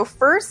right, so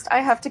first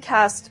I have to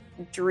cast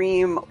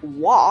Dream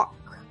Walk,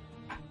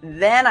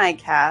 then I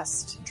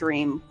cast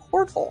Dream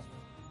Portal.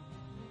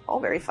 All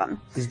very fun.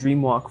 Is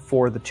Dreamwalk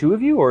for the two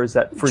of you, or is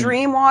that for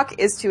Dream Walk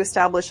is to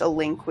establish a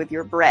link with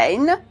your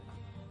brain.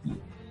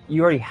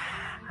 you already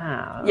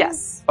have?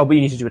 Yes. Oh, but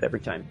you need to do it every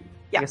time.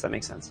 Yeah. I guess that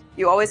makes sense.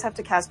 You always have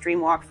to cast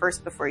Dream Walk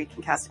first before you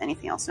can cast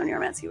anything else in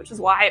Neuromancy, which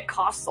is why it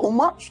costs so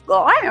much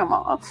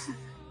glamour.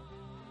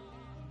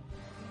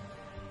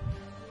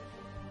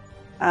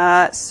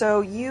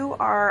 So you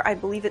are, I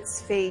believe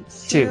it's Fade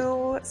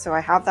 2. So I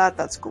have that.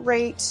 That's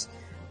great.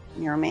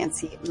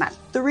 Neuromancy, I'm at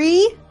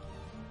 3.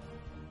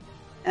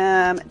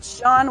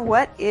 John,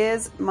 what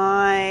is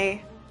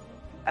my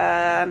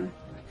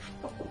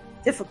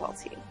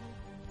difficulty?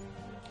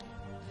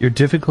 Your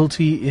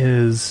difficulty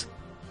is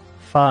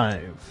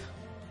 5.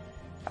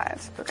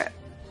 5. Okay.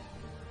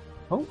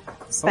 Oh,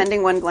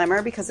 spending 1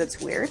 glimmer because it's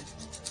weird.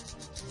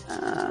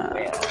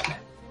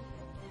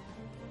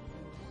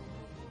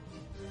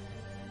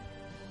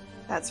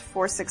 That's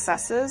 4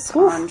 successes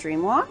on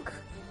Dreamwalk.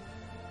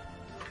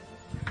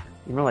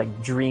 You're more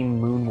like dream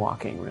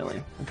moonwalking,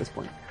 really, at this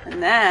point.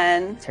 And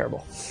then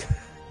Terrible.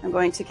 I'm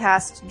going to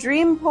cast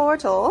Dream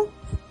Portal.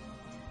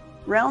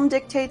 Realm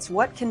dictates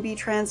what can be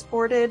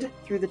transported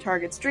through the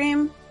target's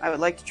dream. I would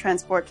like to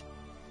transport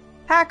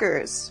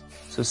Packers.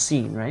 So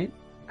scene, right?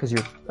 Because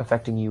you're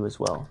affecting you as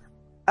well.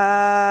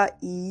 Yes.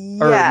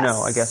 Or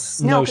no, I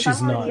guess. No, 'cause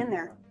she's I'm already not. in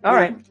there. All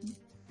right.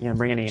 Yeah,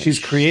 bring it in. She's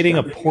creating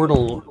a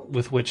portal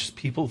with which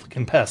people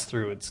can pass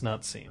through. It's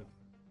not seen.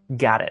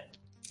 Got it.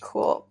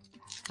 Cool.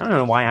 I don't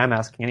know why I'm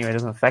asking anyway. It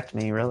doesn't affect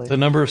me, really. The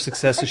number of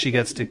successes she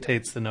gets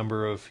dictates the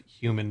number of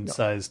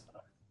human-sized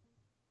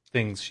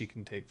things she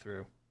can take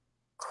through.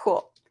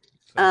 Cool.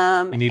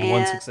 So you need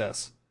 1 and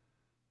success.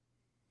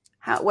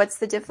 What's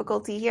the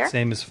difficulty here?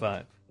 Same as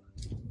 5.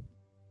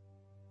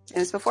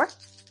 Same as before?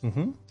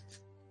 Mm-hmm.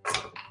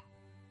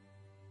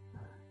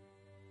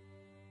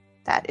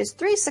 That is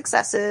 3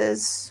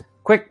 successes.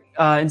 Quick,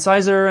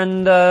 incisor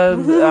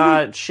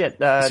and shit.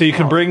 So you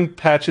can bring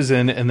Patches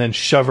in and then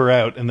shove her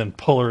out and then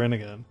pull her in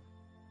again.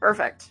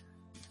 Perfect.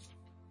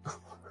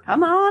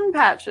 Come on,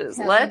 Patches.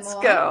 Have Let's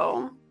more.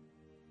 go.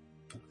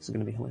 This is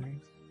going to be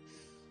hilarious.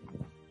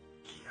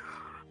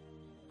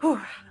 Whew.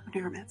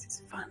 Neuromancy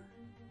is fun.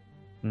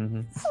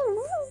 Mm-hmm.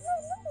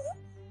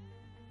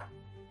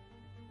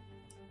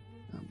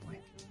 Oh boy.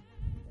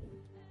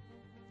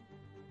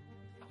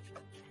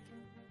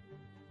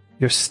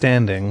 You're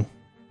standing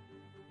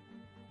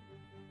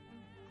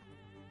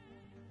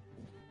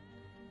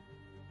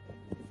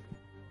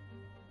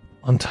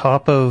on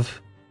top of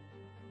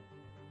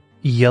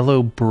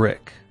yellow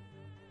brick,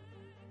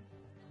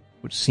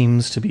 which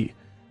seems to be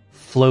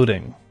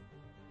floating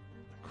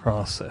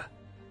across a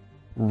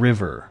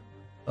river,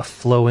 a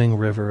flowing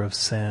river of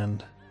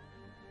sand.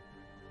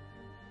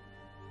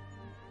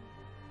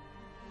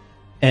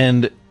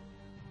 And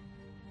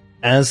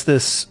as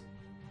this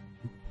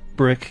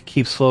brick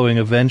keeps flowing,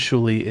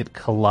 eventually it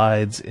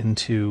collides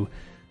into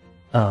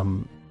a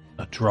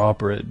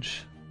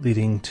drawbridge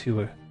leading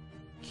to a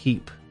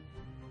keep.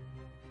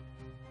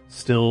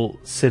 Still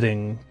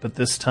sitting, but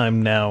this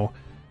time now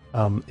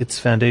its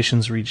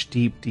foundations reach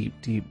deep, deep,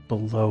 deep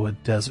below a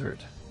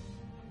desert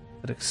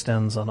that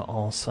extends on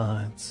all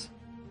sides.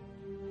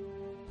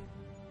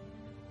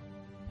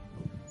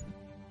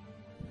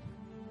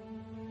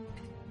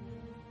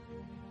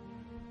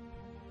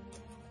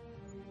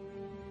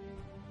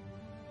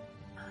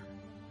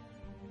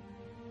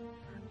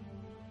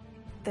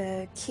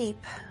 The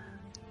keep,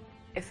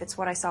 if it's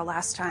what I saw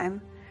last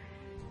time,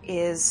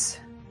 is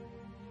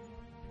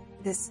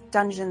this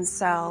dungeon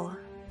cell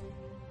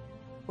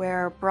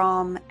where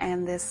Brahm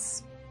and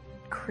this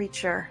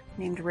creature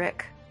named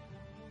Rick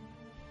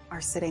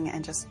are sitting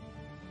and just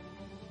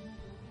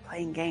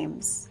playing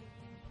games.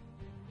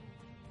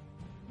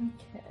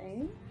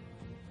 Okay.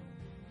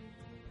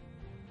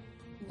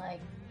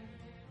 Like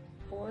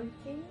board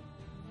game?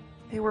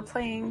 They were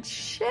playing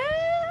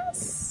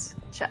chess.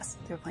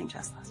 They were playing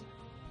chess last night.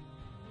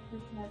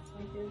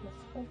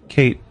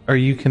 Kate, are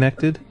you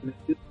connected?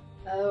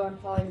 Oh, I'm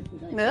probably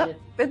like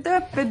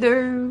Yep.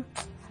 Bidoo.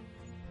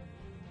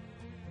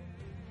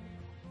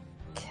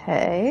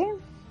 Okay.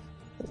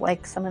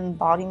 Like some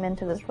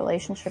embodiment of his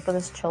relationship with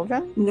his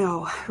children?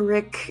 No,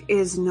 Rick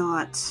is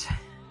not.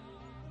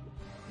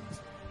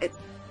 I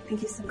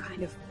think he's some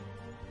kind of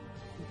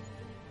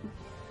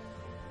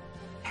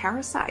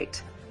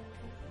parasite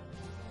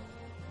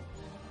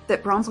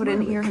that Brahms put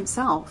in here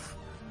himself.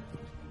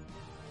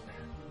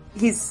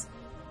 He's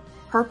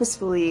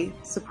purposefully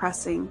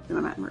suppressing the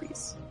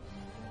memories.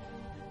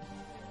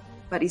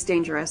 But he's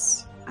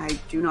dangerous. I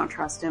do not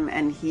trust him,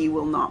 and he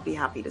will not be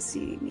happy to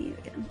see me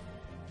again.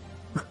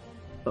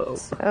 Uh-oh.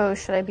 So,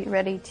 should I be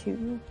ready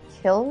to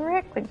kill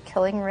Rick? Would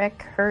killing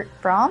Rick hurt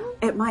Brahm?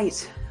 It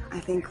might. I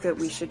think that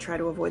we should try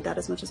to avoid that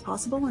as much as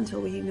possible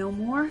until we know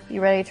more.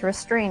 You ready to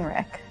restrain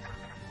Rick?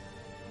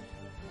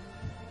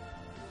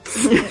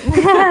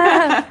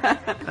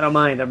 I don't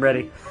mind. I'm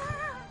ready.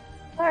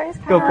 Sorry,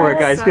 Go for it,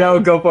 guys. Sorry.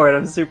 Go for it.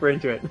 I'm super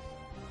into it.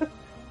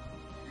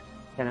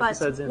 10 But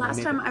episodes in. last I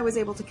made time it. I was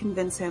able to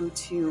convince him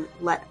to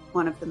let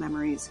one of the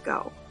memories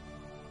go.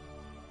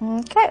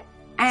 Okay.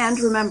 And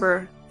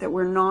remember that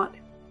we're not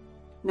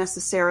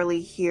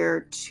necessarily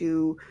here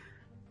to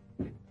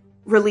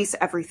release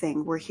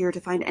everything. We're here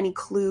to find any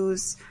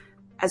clues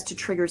as to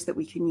triggers that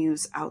we can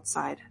use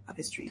outside of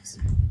his dreams.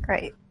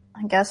 Great.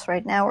 I guess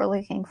right now we're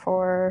looking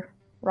for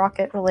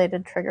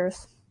rocket-related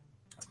triggers.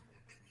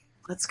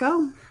 Let's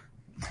go.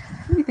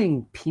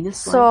 Anything penis?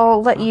 So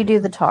I'll let you do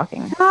the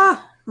talking.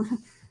 Ah!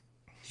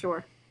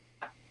 Sure.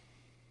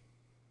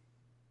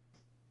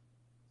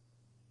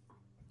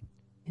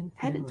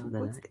 Headed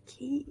towards the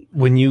key.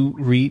 When you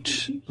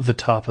reach the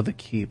top of the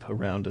keep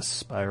around a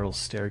spiral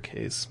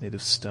staircase made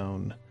of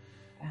stone,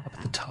 up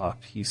at the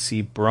top you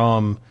see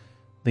Brahm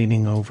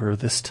leaning over,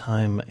 this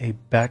time a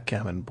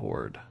backgammon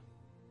board.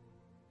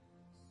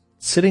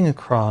 Sitting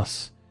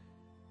across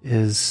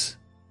is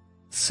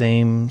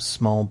same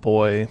small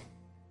boy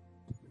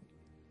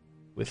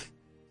with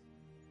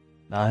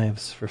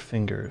knives for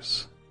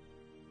fingers,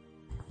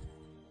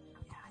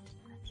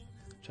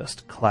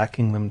 just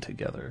clacking them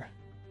together.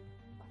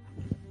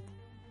 You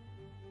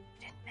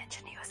didn't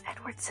mention he was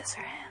Edward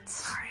Scissorhands.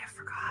 Sorry, I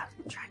forgot.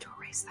 I tried to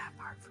erase that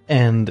part.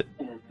 And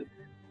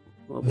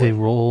Oh, they boy.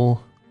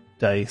 roll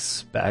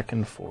dice back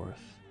and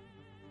forth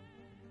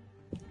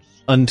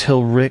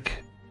until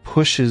Rick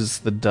pushes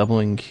the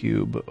doubling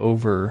cube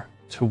over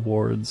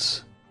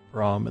towards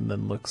Brom and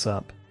then looks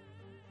up.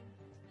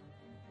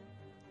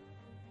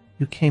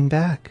 You came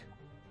back.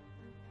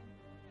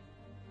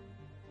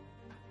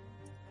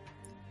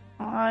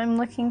 I'm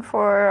looking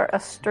for a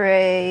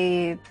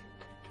stray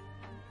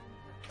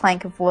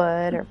plank of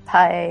wood or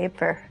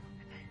pipe or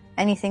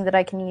anything that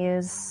I can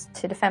use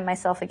to defend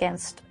myself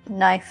against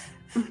knife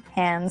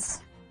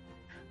hands.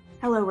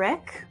 Hello,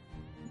 Rick.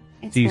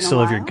 It's Do you been a still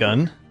have your while.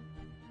 gun?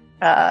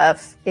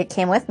 If it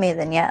came with me,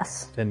 then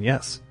yes. Then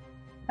yes.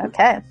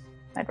 Okay.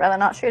 I'd rather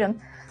not shoot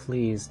him.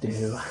 Please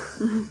do.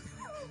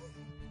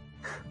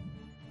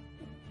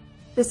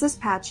 This is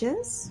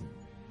Patches.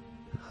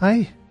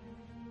 Hi.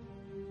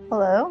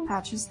 Hello.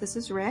 Patches, this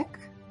is Rick.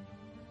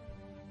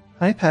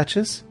 Hi,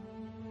 Patches.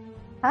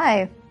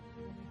 Hi.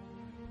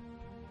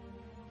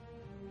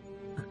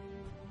 Do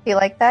you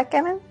like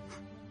backgammon?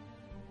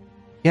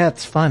 Yeah,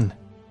 it's fun.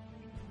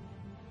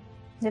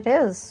 It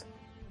is.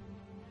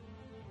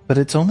 But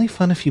it's only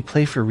fun if you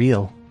play for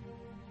real.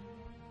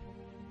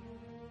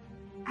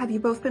 Have you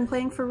both been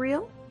playing for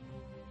real?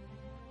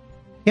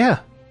 Yeah.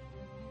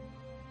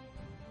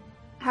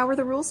 How are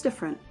the rules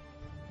different?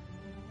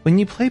 When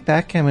you play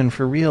backgammon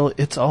for real,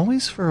 it's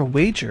always for a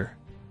wager.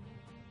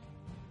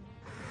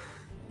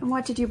 And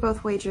what did you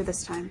both wager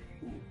this time?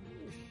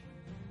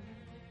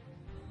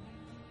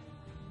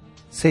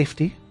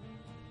 Safety.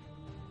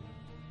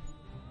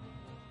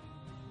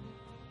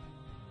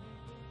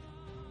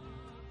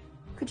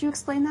 Could you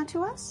explain that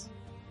to us?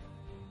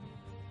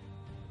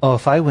 Oh,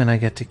 if I win, I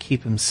get to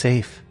keep him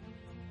safe.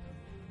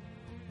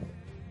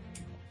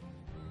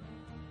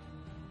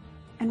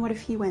 And what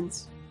if he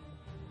wins?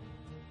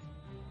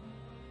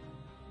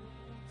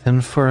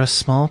 Then for a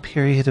small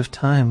period of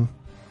time,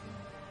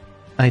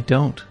 I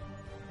don't.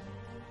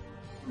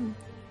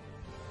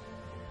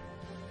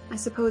 I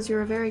suppose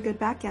you're a very good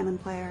backgammon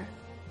player.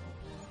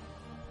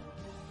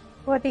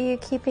 What are you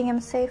keeping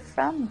him safe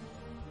from?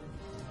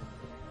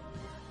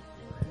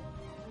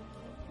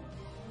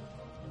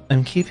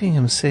 I'm keeping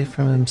him safe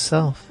from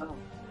himself.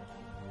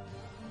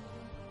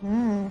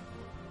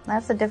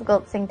 That's a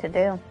difficult thing to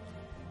do.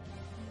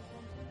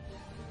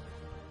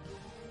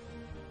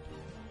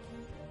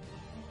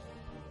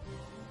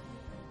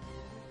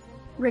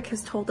 Rick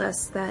has told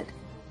us that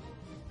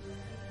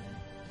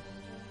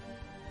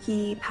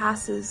he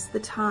passes the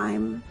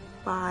time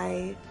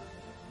by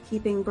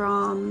keeping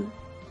Brom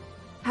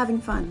having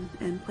fun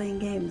and playing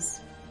games,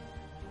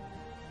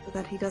 so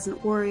that he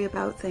doesn't worry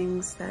about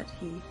things that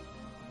he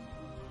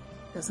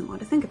doesn't want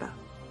to think about.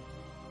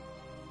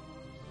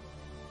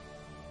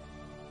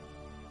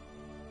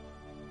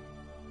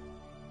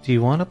 Do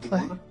you want to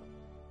play?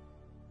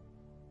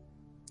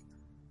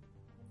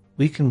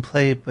 We can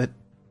play, but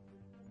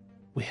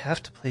we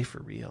have to play for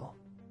real.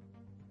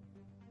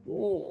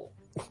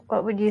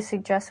 What would you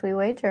suggest we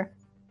wager?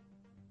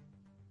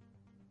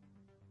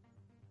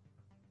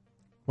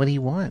 What do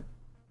you want?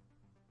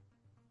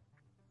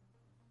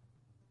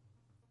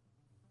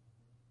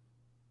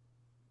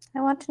 I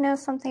want to know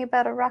something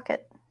about a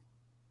rocket.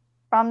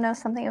 Brom knows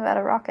something about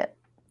a rocket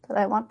that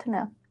I want to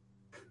know.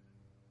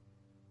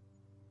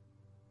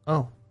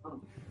 Oh.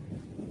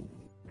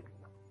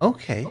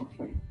 Okay.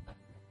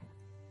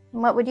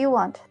 What would you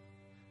want?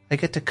 I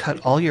get to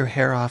cut all your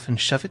hair off and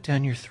shove it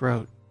down your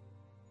throat.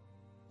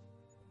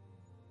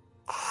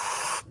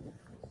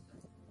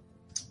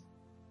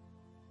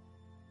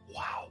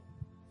 Wow.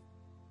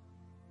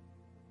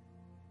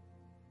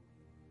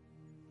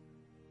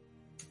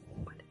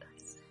 What did I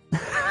say?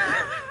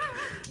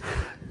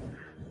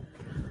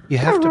 You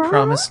have to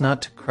promise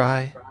not to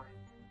cry.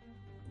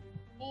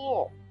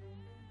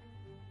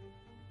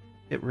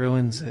 It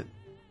ruins it.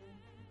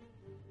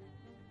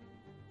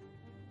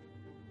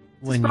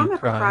 When Does Brom you ever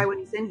cry cry, when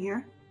he's in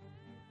here?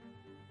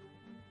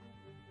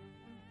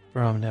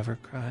 Brom never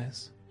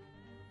cries.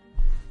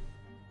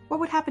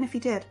 What would happen if he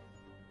did?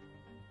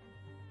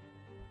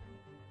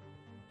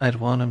 I'd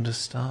want him to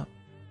stop.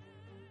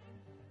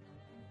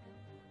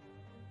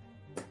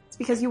 It's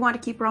because you want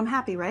to keep Brom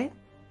happy, right?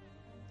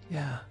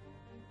 Yeah.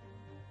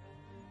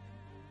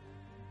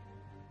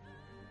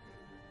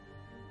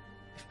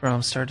 If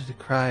Brom started to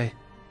cry,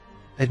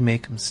 I'd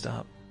make him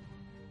stop.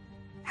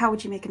 How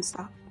would you make him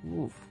stop?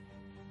 Oof.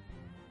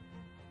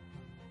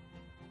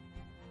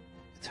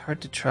 It's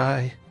hard to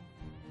try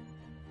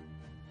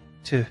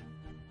to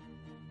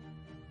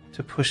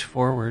push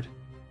forward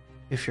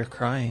if you're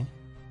crying.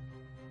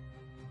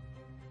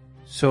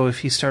 So if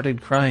he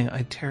started crying,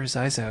 I'd tear his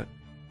eyes out.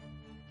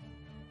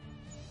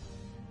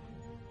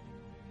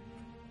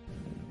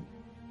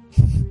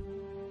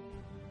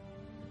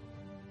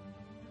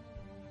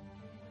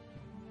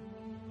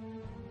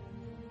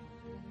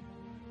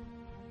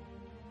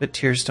 But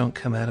tears don't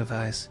come out of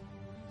eyes,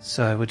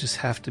 so I would just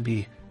have to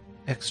be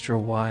extra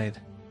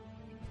wide.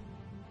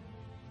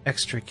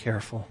 Extra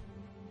careful.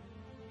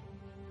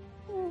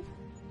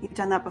 You've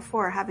done that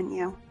before, haven't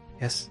you?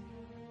 Yes.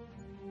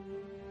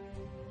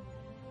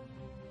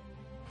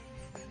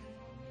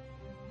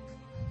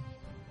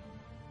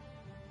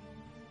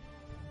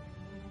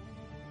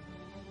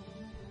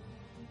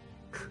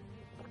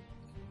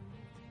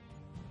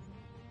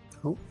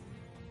 Oh.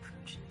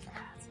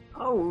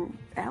 Oh,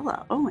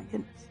 Ella. Oh my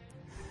goodness.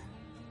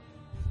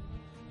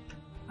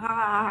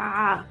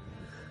 Ah.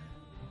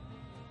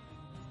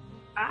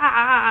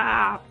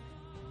 Ah.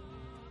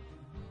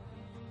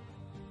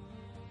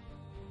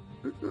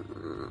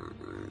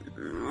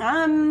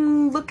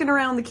 I'm looking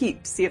around the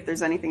keep to see if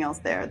there's anything else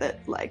there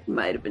that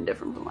might have been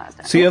different from last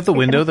time. So you have the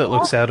window that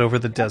looks out over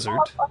the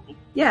desert.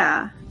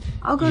 Yeah,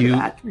 I'll go You to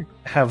that.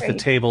 have the Great.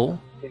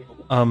 table.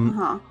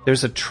 Uh-huh.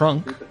 There's a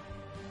trunk.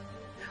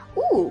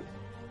 Ooh,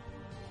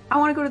 I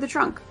want to go to the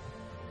trunk.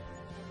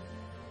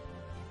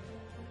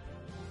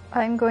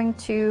 I'm going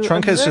to.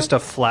 Trunk has observe- just a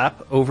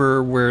flap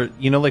over where,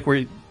 like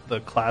where the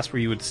clasp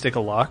where you would stick a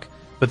lock,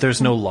 but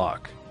there's no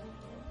lock.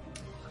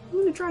 I'm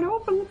going to try to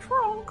open the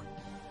trunk.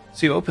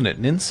 So you open it,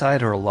 and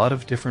inside are a lot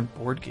of different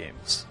board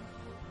games.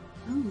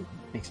 Oh.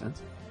 Makes sense.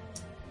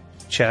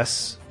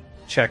 Chess,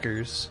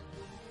 checkers,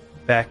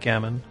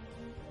 backgammon,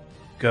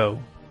 Go.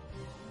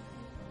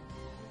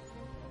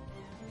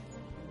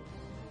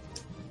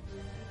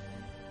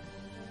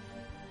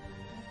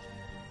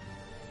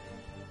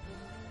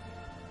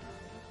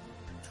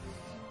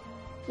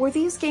 Were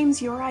these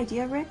games your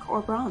idea, Rick,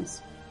 or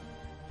Brahms?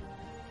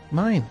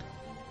 Mine.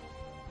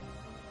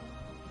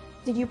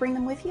 Did you bring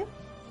them with you?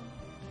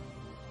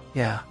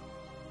 Yeah.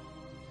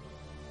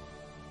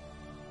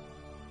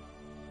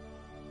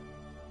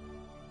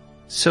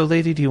 So,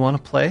 lady, do you want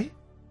to play?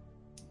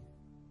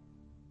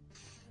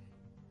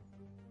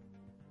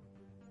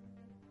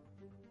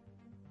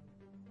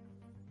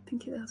 I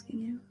think he's asking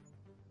you.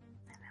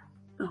 I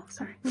know. Oh,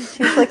 sorry. She's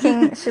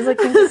looking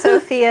to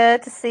Sophia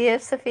to see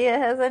if Sophia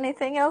has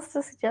anything else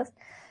to suggest.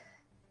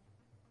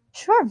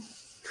 Sure.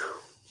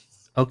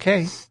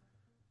 Okay.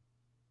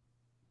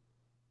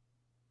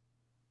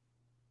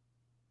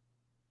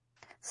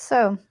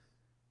 So,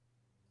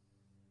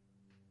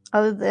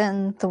 other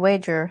than the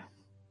wager,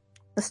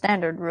 the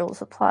standard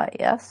rules apply,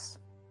 yes?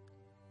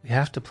 We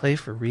have to play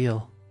for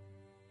real.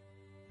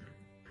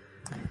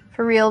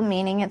 For real,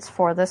 meaning it's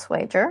for this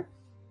wager.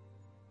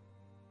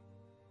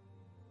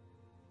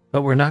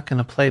 But we're not going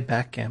to play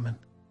backgammon.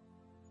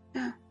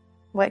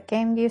 What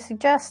game do you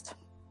suggest?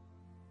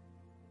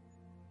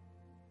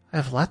 I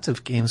have lots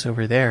of games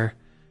over there,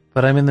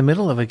 but I'm in the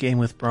middle of a game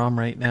with Brahm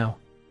right now.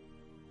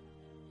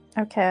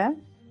 Okay.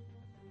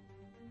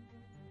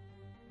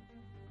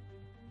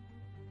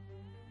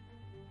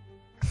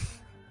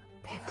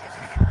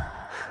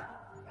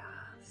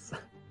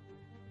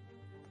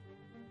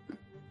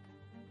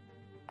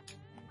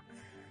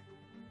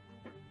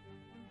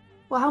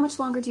 Well, how much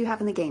longer do you have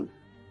in the game?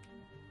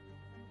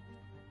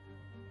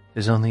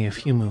 There's only a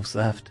few moves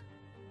left.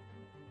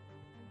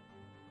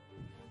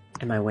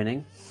 Am I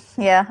winning?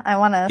 Yeah, I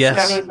want to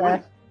Yes. study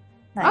the...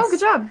 Nice. Oh, good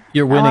job.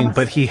 You're I winning, wanna-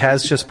 but he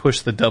has just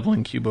pushed the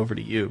doubling cube over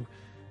to you,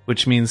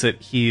 which means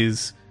that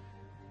he's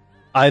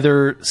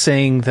either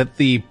saying that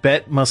the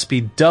bet must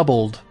be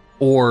doubled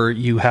or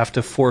you have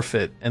to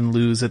forfeit and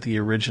lose at the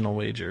original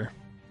wager.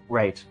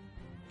 Right.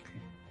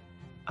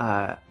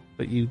 But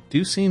you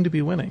do seem to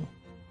be winning.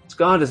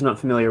 Scott is not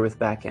familiar with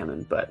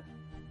backgammon, but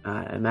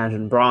I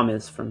imagine Brahm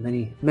is from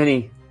many,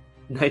 many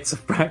nights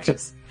of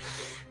practice.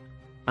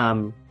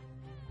 Can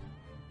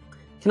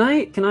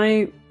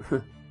I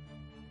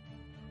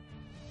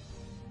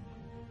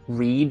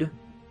read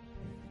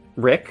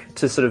Rick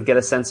to sort of get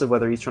a sense of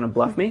whether he's trying to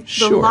bluff me?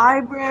 The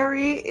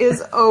library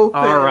is open.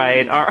 All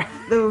right.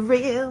 The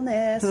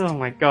realness. Oh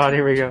my god,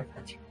 here we go.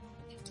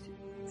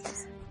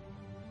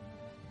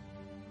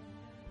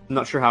 I'm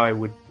not sure how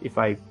if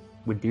I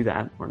would do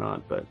that or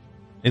not, but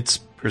It's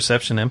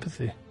perception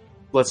empathy.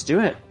 let's do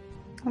it.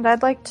 And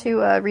I'd like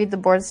to read the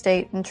board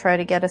state and try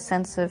to get a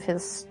sense of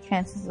his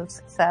chances of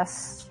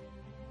success.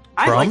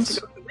 I'd like Brahms?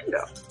 to go to the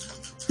window.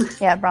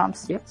 Yeah,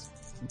 Brahms. Yes.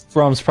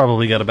 Brahm's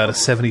probably got about a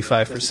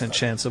 75%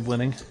 chance of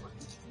winning.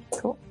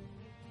 Cool.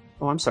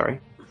 Oh, I'm sorry.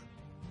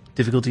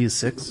 Difficulty is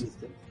 6.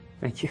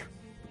 Thank you.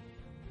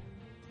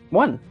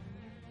 1.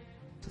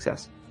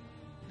 Success.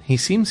 He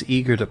seems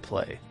eager to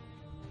play.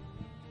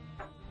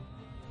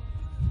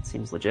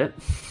 Seems legit.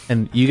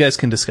 And you guys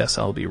can discuss.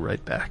 I'll be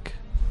right back.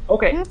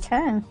 Okay.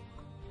 Okay.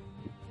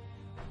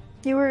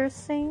 You were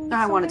saying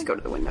I wanted to something? go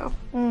to the window.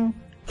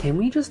 Can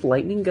we just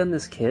lightning gun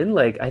this kid?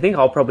 Like, I think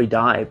I'll probably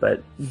die,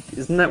 but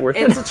isn't that worth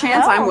It's it? a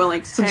chance No. I'm willing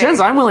to It's a take. chance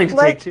I'm willing to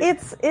Like take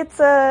too. it's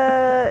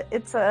a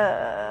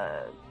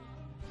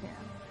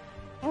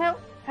no,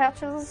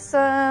 Patches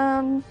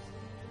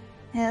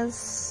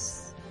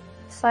has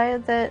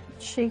decided that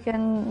she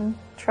can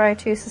try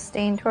to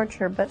sustain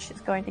torture, but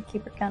she's going to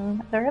keep her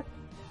gun at her hip.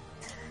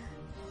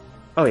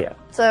 Oh yeah.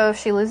 So if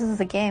she loses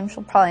the game,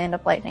 she'll probably end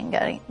up lightning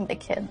getting the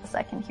kid the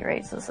second he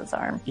raises his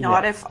arm.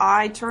 Not if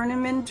I turn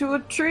him into a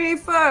tree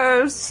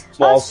first.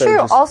 Well, That's true.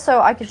 just Also,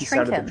 I could piece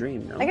shrink out of the him.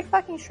 dream, no? I could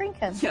fucking shrink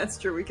him. Yeah, it's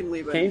true. We can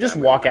leave it. Can you just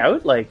walk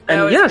out? Like, I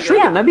and always yeah, do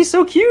shrink that. him. That'd be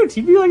so cute.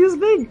 He'd be like this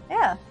big.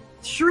 Yeah.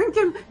 Shrink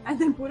him and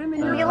then put him in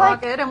your Be like,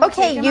 pocket and we'll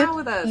okay, take him out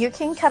with us. you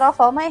can cut off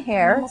all my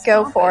hair. We'll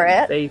Go stop for it.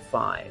 it. Day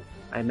 5,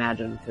 I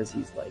imagine, because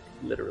he's like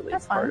literally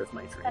That's part fine. of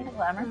my Kind dream. of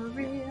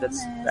glamour.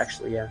 That's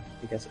actually, yeah,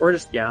 I guess. Or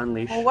just, yeah,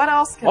 unleash. Well, what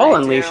else can I'll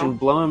I unleash do? and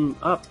blow him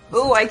up.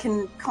 Ooh, I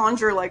can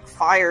conjure like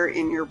fire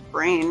in your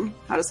brain.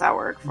 How does that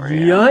work for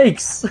you?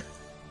 Yikes!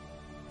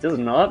 Does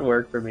not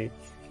work for me.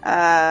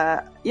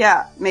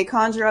 Yeah, may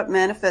conjure up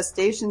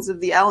manifestations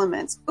of the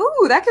elements.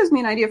 Ooh, that gives me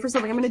an idea for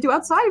something I'm going to do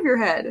outside of your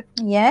head.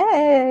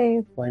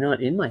 Yay! Why not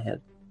in my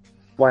head?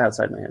 Why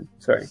outside my head?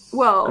 Sorry.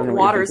 Well, I don't know what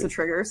water you're is the thinking.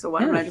 trigger, so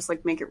why don't Yeah. I just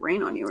like make it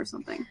rain on you or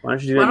something? Why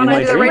don't you do Why that don't in I my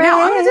do that dream? right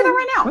now? I'm going to do that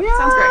right now. Oh,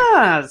 Sounds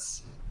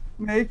yes!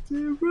 great. Make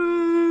it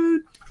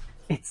rain.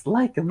 It's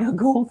like a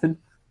golden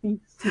piece.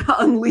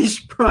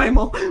 Unleash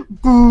primal.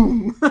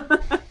 Boom.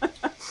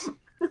 It's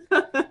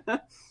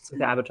like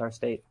the Avatar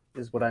state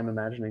is what I'm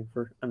imagining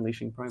for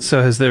unleashing Prime.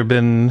 So has there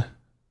been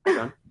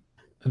Okay.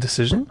 a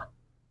decision?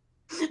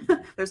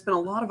 There's been a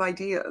lot of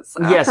ideas.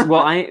 Yes,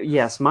 well,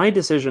 my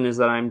decision is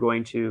that I'm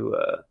going to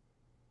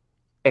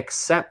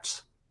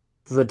accept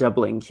the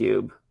doubling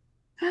cube.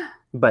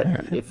 But All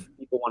right. if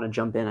people want to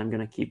jump in, I'm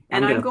going to keep.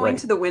 And I'm I'm gonna going play.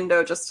 to the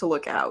window just to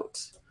look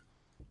out.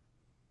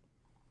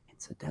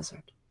 It's a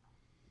desert.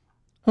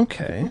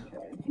 Okay.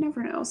 You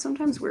never know.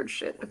 Sometimes weird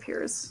shit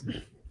appears.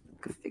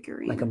 Like a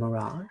figurine. Like a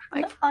mirage?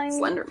 Like I'm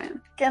Slenderman.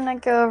 gonna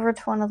go over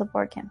to one of the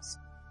board games.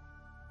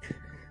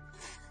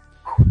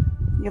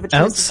 You have a choice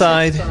of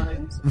Outside,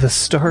 six. the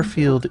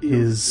starfield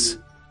is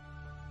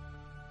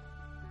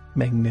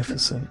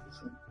magnificent.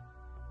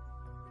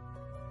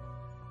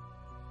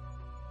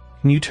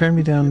 Can you turn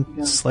me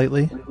down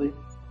slightly?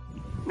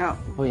 No.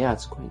 Oh, yeah,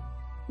 it's quaint.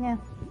 Yeah.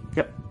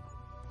 Yep.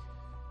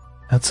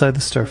 Outside the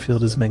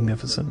starfield is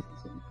magnificent.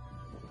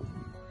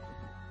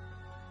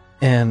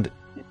 And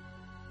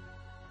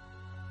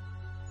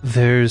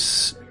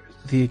there's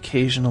the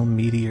occasional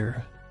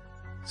meteor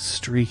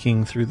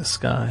streaking through the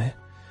sky.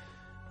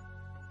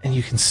 And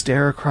you can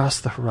stare across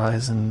the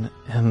horizon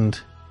and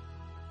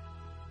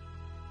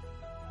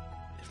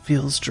it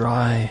feels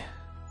dry.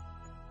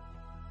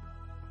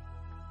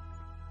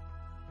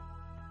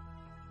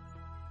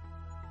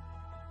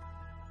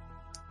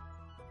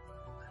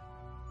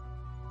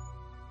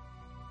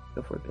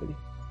 Go for it, baby.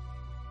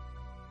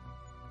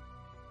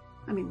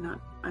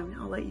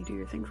 I'll let you do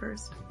your thing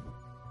first.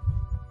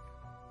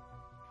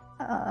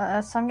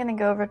 So I'm gonna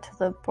go over to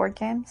the board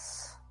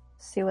games,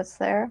 see what's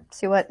there,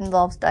 see what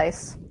involves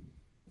dice.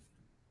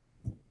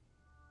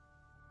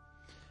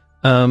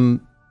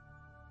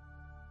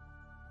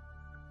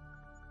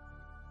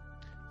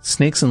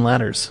 Snakes and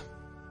ladders.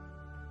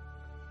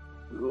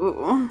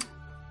 Ooh.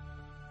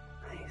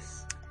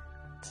 Nice.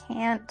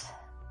 Can't.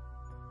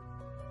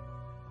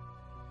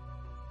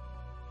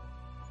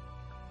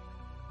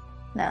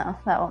 No,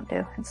 that won't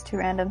do. It's too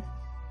random.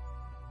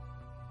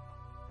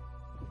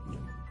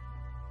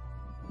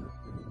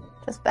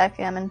 Just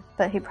backgammon,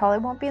 but he probably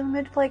won't be in the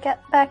mood to play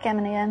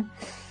backgammon again.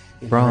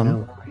 You Braun. never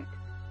know.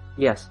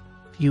 Yes.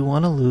 Do you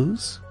want to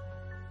lose?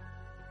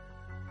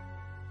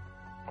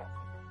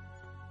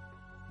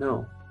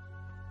 No.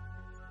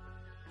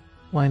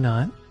 Why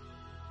not?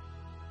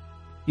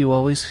 You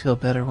always feel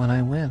better when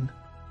I win.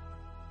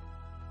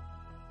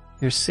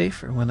 You're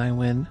safer when I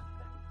win.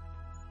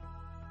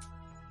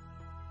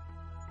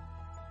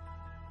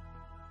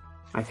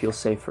 I feel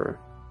safer.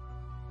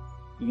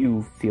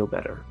 You feel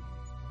better.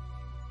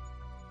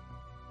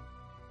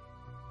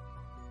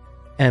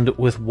 And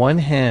with one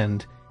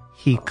hand,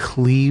 he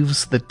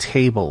cleaves the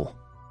table.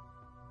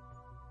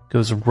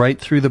 Goes right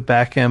through the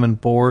backgammon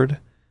board,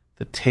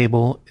 the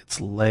table,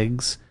 its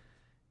legs,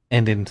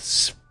 and in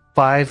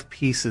 5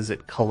 pieces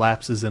it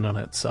collapses in on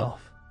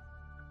itself.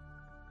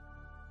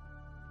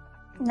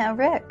 Now,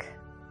 Rick,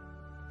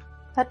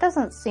 that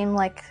doesn't seem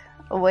like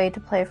a way to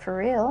play for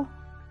real.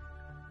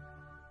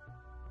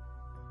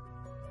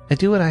 I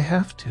do what I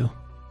have to.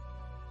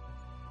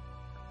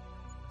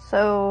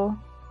 So,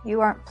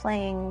 you aren't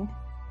playing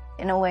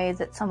in a way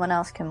that someone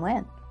else can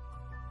win.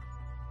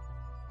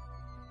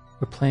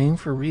 We're playing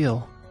for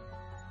real.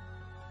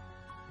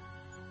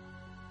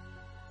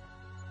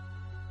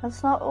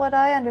 That's not what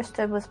I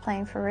understood was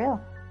playing for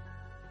real.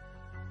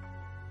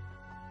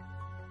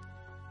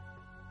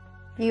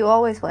 You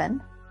always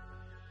win.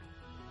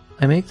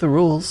 I make the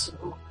rules.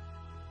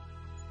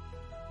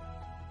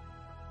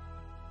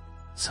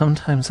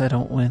 Sometimes I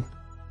don't win.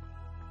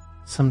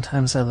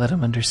 Sometimes I let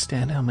him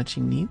understand how much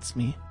he needs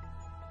me.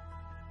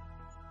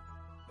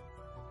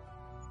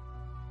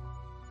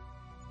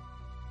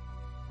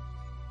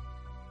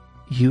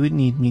 You would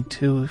need me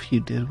too if you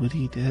did what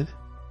he did.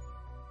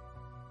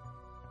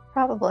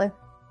 Probably.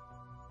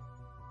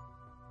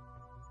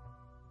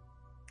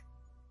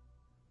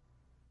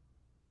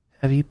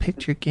 Have you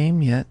picked your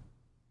game yet?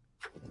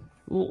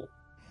 Ooh.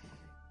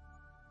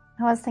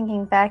 I was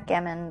thinking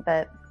backgammon,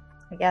 but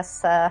I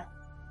guess it's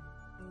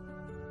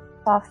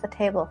off the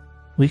table.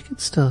 We could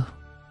still.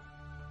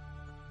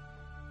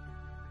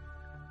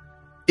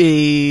 I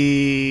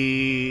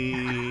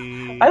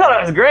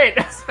thought it was great.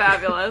 It's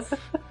fabulous.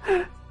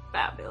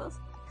 Fabulous.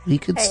 We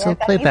could Hey, still I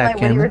play need my witty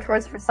backgammon.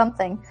 retorts for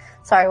something.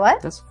 Sorry,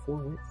 what? That's 4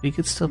 weeks. We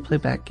could still play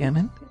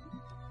backgammon.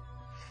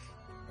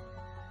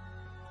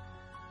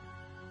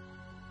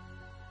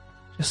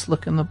 Just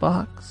look in the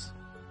box.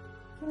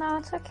 No,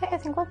 it's okay. I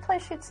think we'll play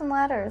Shoots and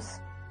Ladders.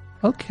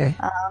 Okay.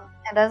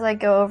 And as I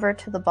go over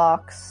to the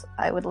box,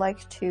 I would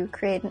like to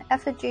create an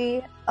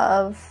effigy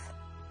of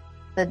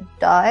the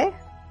die,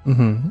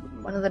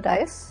 Mm-hmm. one of the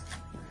dice,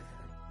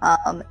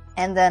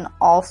 and then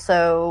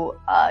also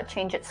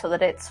change it so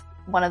that it's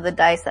one of the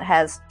dice that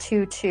has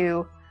 2,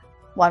 2,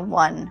 1,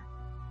 1,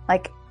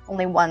 like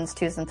only 1s,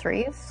 2s, and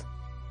 3s.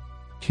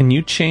 Can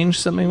you change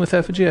something with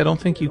effigy? I don't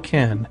think you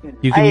can.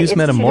 You can use It's 2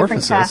 different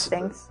metamorphosis.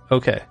 castings.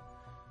 Okay.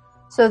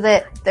 So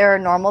that there are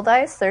normal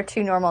dice, there are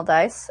 2 normal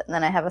dice, and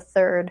then I have a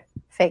 3rd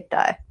fake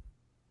die.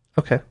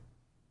 Okay.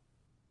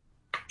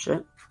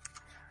 Shit.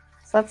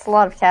 So that's a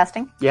lot of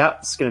casting. Yeah,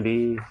 it's gonna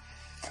be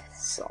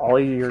all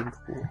your.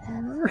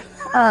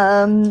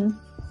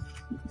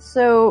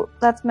 So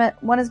that's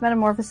one is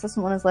metamorphosis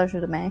and one is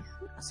legerdemain.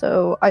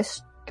 So I'm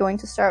going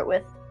to start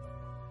with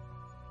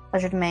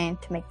legerdemain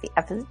to make the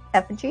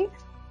effigy.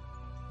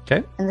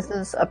 Okay. And this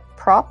is a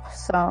prop,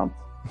 so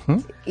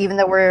Mhm. even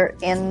though we're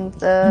in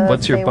the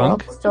What's your Fey world,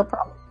 bunk? it's still a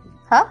prop.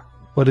 Huh?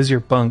 What is your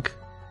bunk?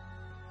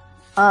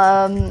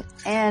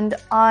 And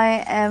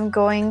I am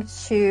going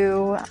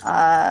to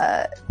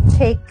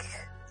take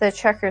the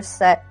checkers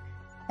set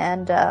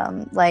and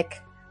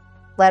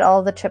let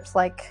all the chips,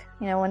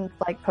 when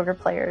poker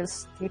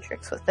players do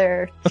tricks with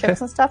their Okay.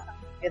 chips and stuff.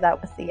 Do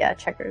that with the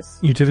checkers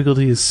Your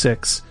difficulty is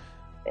 6.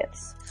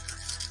 bits.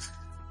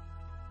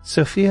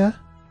 Sophia?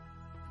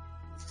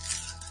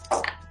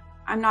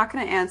 I'm not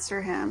going to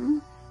answer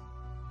him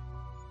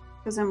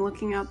because I'm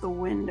looking out the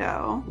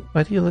window,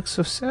 Why do you look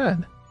so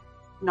sad?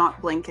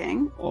 not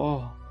blinking.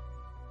 Oh.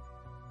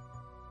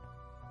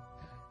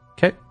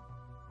 Okay.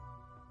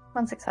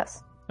 1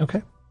 success.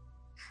 Okay.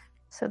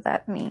 So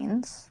that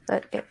means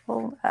that it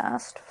will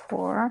last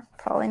for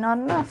probably not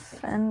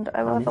enough, and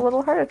I will have a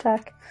little heart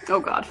attack. Oh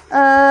god. It's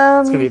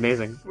gonna be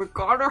amazing. We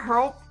gotta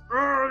help.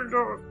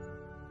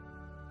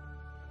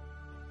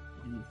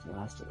 It needs to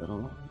last a little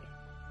longer.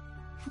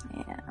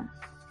 Yeah.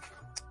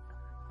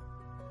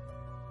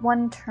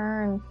 1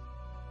 turn.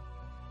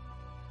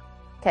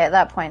 Okay, at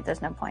that point,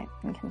 there's no point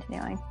in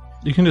continuing.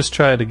 You can just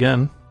try it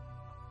again.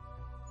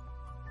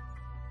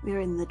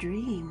 We're in the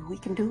dream. We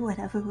can do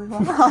whatever we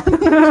want.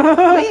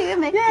 We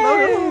make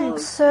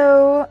floaters.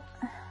 So,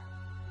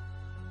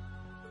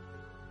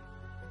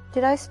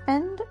 did I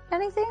spend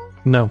anything?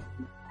 No.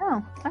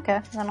 Oh, okay.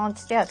 Then I'll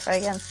just try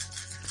again.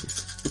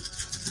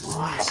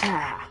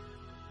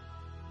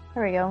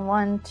 There we go.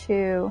 1,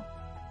 2.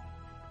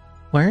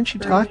 Why aren't you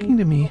talking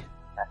to me?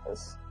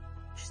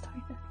 She's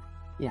talking to.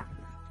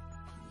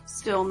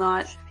 Still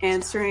not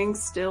answering,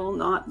 still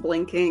not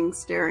blinking,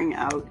 staring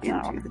out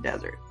into the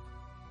desert.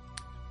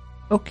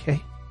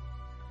 Okay.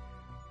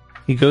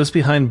 He goes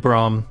behind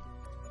Brahm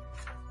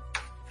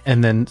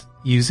and then,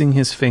 using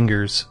his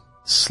fingers,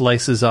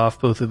 slices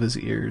off both of his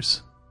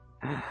ears.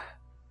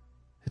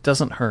 It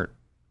doesn't hurt.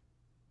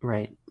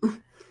 Right.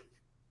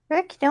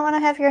 Rick, you don't want to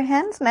have your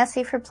hands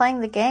messy for playing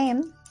the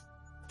game.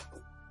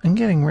 I'm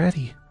getting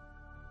ready.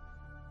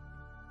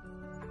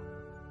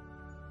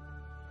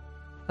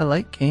 I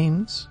like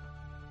games.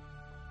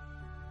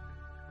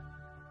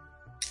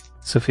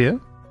 Sophia?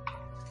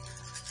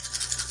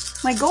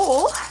 My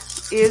goal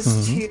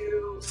is to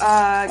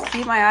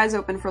keep my eyes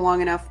open for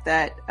long enough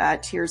that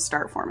tears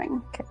start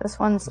forming. Okay, this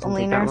one's Doesn't take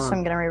leaner, that so long.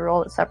 I'm going to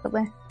re-roll it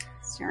separately.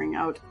 Staring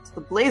out to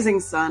the blazing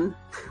sun.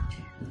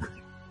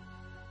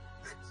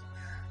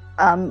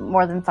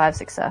 More than 5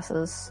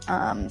 successes.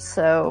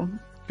 So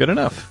Good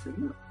enough.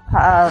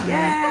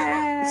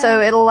 Yay!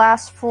 So it'll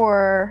last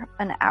for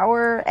an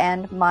hour,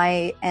 and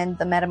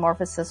the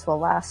metamorphosis will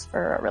last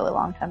for a really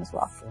long time as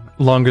well.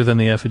 Longer than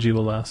the effigy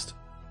will last.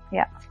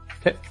 Yeah.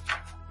 Okay.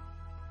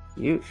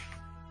 You.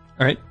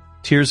 Alright.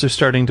 Tears are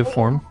starting to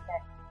form.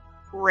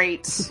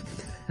 Great.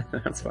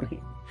 That's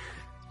funny.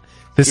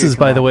 This Here, is, come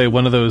by the on. way,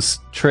 one of those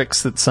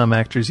tricks that some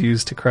actors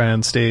use to cry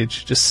on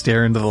stage. Just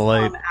stare into the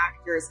light.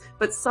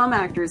 Some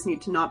actors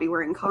need to not be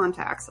wearing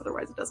contacts,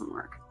 otherwise it doesn't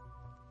work.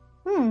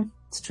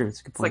 It's true. It's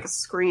a good It's point. like a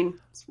screen.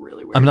 It's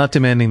really weird. I'm not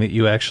demanding that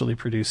you actually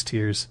produce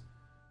tears.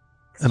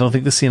 I don't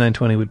think the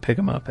C920 would pick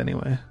them up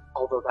anyway.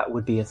 Although that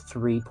would be a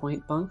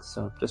 3-point bunk,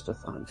 so just a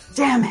thought.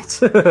 Damn it!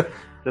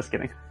 Just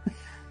kidding.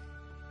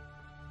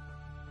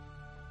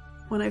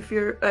 When I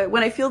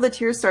feel the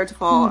tears start to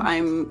fall,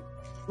 I'm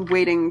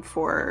waiting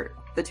for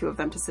the two of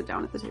them to sit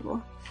down at the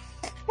table.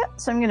 Yeah,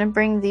 so I'm going to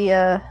bring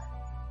the...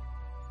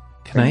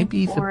 Can I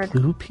be the forward.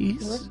 blue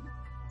piece?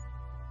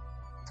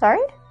 Sorry?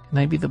 Can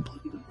I be the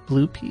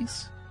blue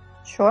piece?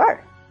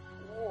 Sure.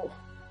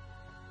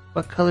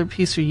 What color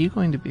piece are you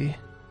going to be?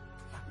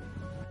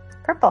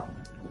 Purple.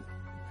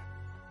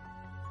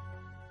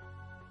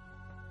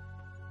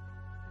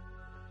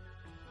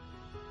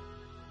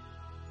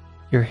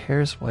 Your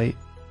hair's white.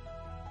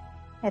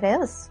 It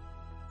is.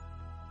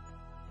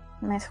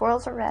 My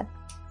swirls are red.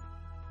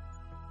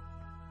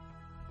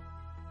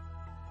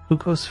 Who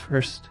goes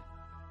first?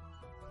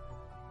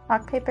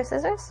 Rock, paper,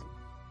 scissors?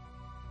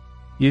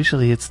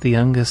 Usually it's the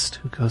youngest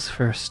who goes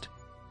first.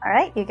 All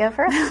right, you go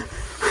first.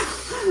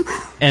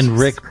 And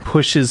Rick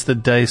pushes the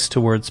dice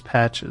towards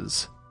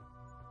Patches.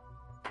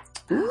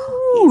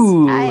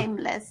 Ooh.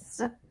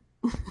 Timeless.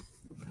 All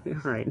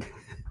right.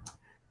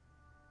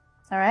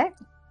 All right.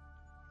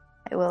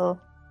 I will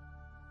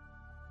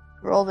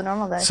roll the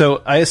normal dice.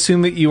 So I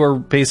assume that you are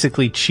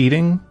basically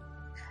cheating.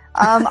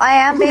 I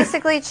am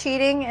basically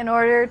cheating in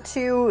order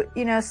to,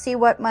 see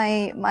what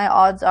my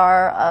odds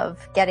are of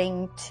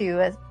getting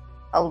to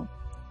a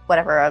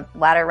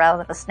ladder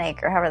rather than a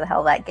snake, or however the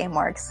hell that game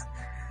works.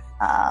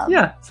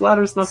 Yeah, it's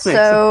ladders, not snakes.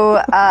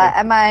 So,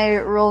 am I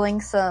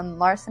rolling some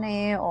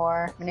larceny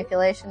or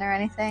manipulation or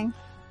anything?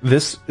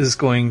 This is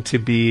going to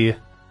be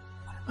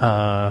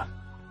Ow,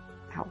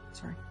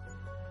 sorry.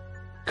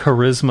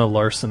 charisma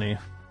larceny.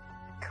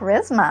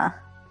 Charisma.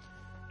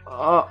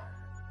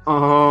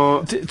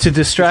 To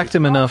distract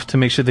him enough to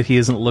make sure that he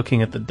isn't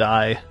looking at the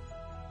die.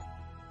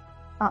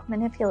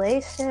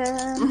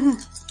 Manipulation.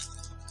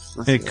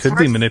 It could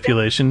be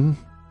manipulation.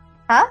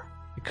 Huh?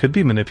 It could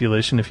be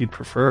manipulation if you'd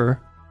prefer.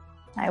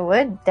 I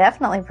would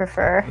definitely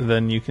prefer.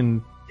 Then you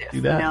can do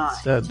that Not.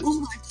 instead.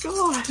 Oh my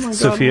god.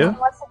 Sophia?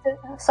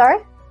 Sorry?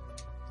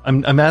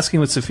 I'm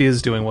asking what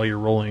Sophia's doing while you're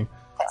rolling.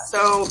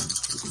 So,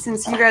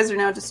 since you guys are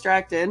now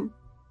distracted,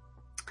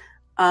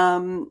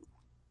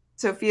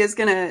 Sophia's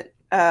gonna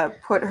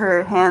put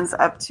her hands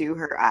up to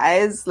her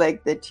eyes,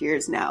 like the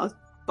tears now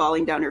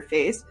falling down her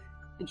face,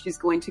 and she's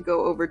going to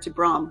go over to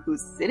Brahm,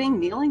 who's sitting,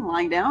 kneeling,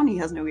 lying down. He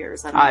has no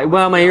ears. I don't know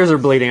Well, what's my going ears on. are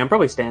bleeding. I'm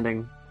probably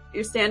standing.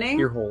 You're standing?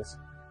 Ear holes.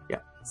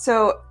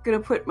 So, gonna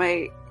put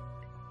my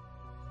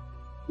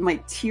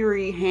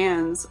teary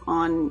hands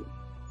on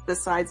the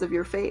sides of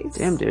your face.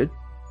 Damn, dude.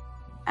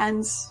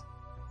 And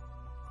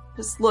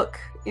just look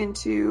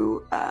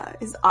into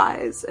his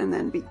eyes, and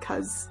then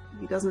because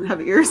he doesn't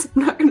have ears,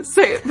 I'm not gonna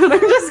say it, but I'm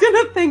just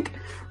gonna think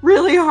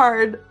really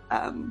hard,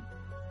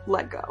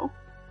 let go.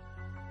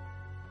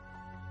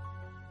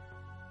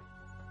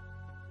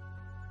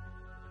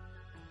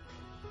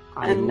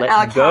 I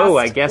let go,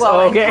 I guess.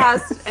 Well, okay.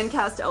 and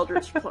cast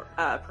Eldritch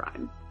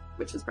Prime,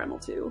 which is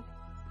Bremel 2.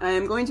 I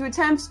am going to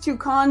attempt to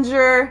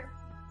conjure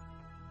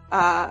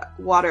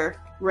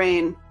water,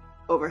 rain,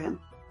 over him.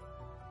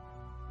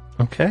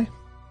 Okay.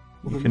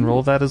 You can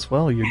roll that as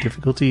well. Your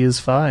difficulty is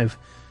 5.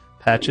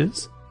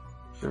 Patches?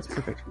 That's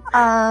perfect.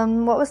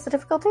 What was the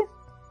difficulty?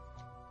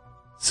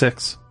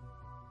 6.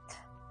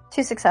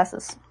 2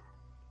 successes.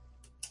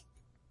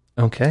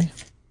 Okay.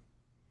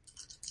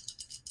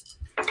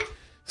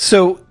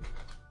 So,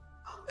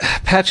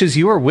 Patches,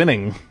 you are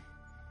winning.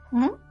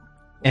 Mhm.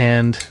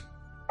 And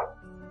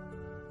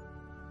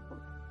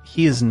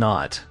he is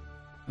not.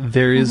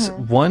 There is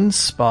one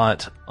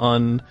spot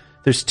on...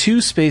 There's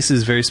 2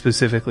 spaces very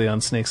specifically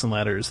on Snakes and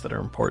Ladders that are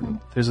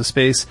important. There's a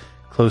space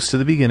close to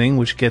the beginning,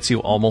 which gets you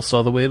almost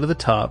all the way to the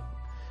top.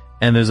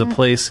 And there's a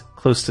place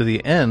close to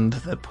the end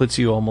that puts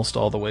you almost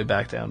all the way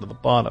back down to the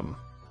bottom.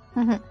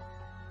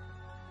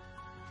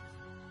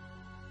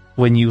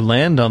 When you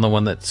land on the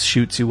one that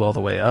shoots you all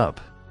the way up,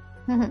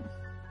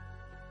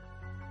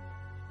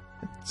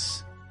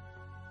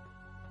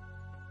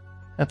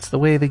 that's the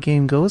way the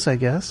game goes, I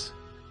guess.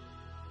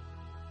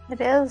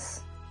 It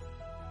is.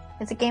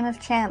 It's a game of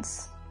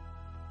chance.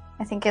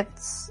 I think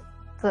it's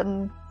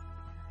the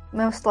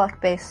most luck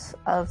base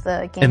of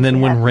the game. And then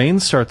when rain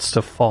starts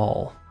to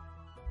fall,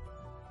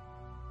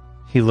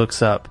 he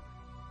looks up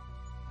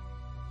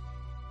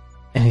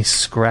and he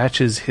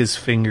scratches his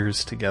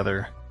fingers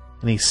together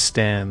and he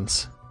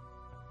stands.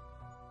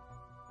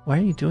 Why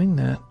are you doing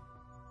that?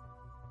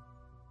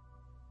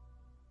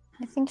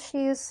 I think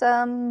she's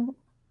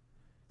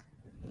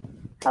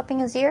helping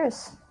his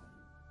ears.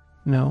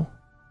 No.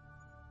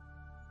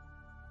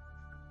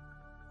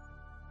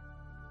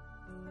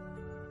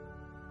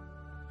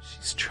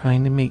 She's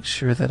trying to make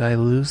sure that I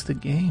lose the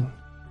game.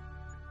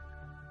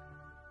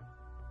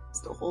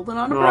 Still holding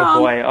on to Oh Brahm.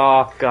 boy.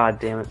 Oh god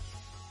damn it.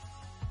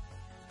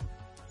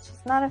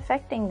 She's not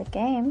affecting the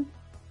game.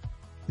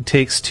 He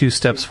takes 2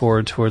 steps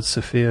forward towards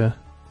Sophia.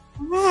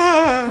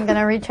 I'm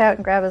gonna reach out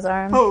and grab his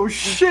arm. Oh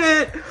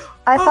shit!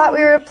 I thought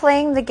we were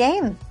playing the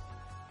game.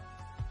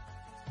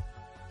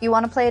 You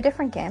want to play a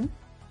different game?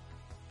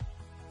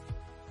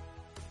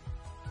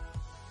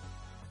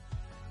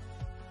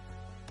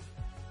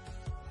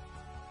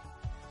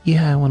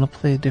 Yeah, I want to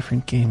play a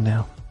different game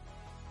now.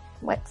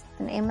 What's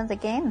the name of the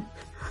game?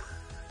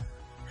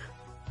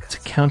 It's a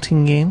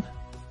counting game.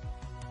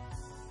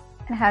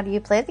 And how do you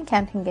play the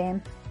counting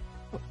game?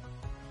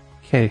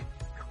 Okay.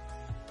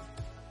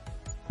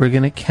 We're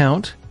going to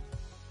count,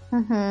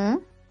 Mm-hmm.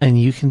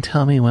 and you can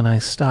tell me when I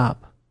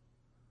stop.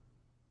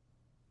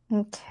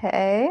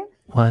 Okay.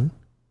 1,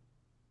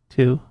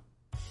 2,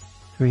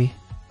 3,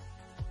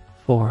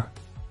 4,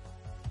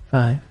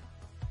 5,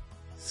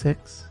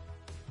 6,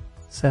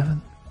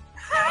 7,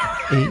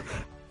 8,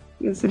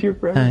 gonna sit here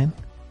forever. 9,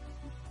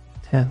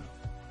 10,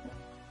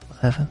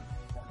 11,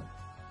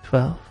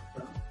 12,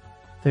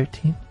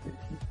 13,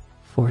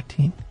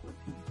 14,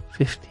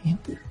 15,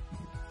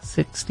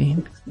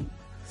 16,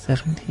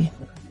 17,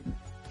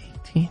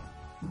 18,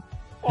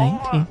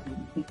 19,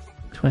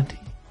 20,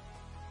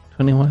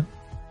 21,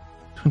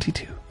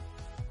 22,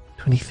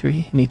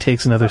 23. And he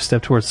takes another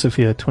step towards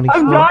Sophia. 24,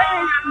 I'm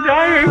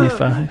dying!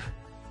 25,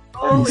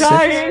 I'm 26,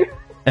 dying!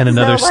 and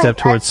another So, like, step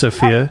towards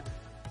Sophia.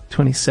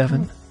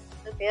 27,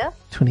 Sophia,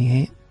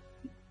 28, what's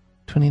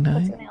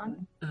 29, going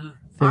on?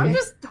 30. I'm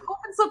just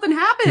hoping something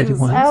happens.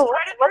 31. Oh, Trying to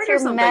what's trigger your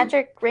something.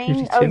 magic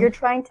ring? Oh, 32. you're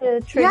trying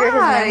to trigger Yeah,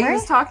 his he memory?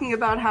 was talking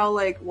about how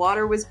like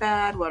water was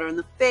bad, water in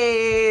the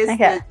face,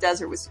 Okay. the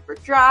desert was super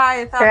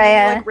dry. I thought Dry, maybe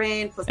yeah. like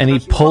rain. Plus And he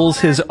rushing pulls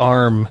water. his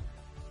arm,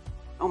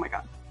 Oh my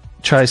god!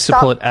 tries to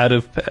Stop. pull it out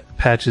of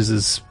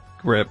Patches'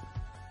 grip.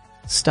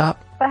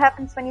 Stop. What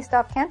happens when you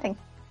stop counting?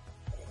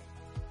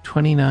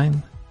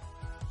 29.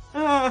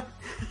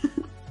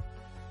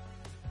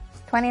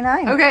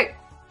 29. Okay,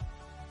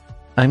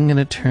 I'm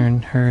gonna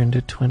turn her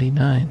into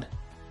 29.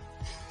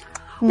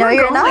 No, We're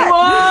you're going.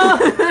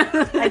 not.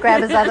 I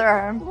grab his other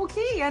arm.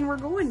 Okay, and we're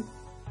going.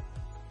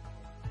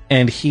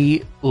 And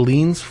he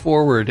leans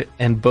forward,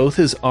 and both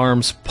his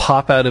arms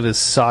pop out of his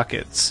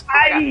sockets.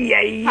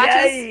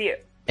 Patches,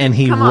 And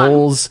he Come on.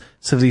 rolls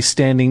so that he's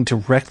standing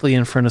directly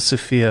in front of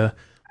Sophia,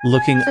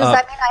 looking Does up.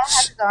 that mean I have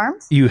his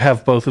arms? You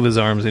have both of his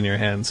arms in your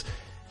hands.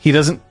 He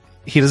doesn't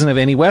have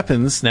any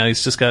weapons. Now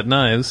he's just got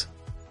knives.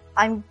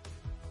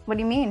 What do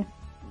you mean?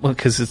 Well,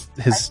 because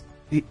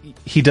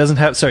he does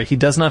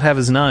not have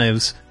his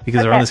knives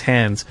because they're on Okay. his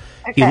hands.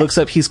 He Okay. looks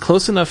up. He's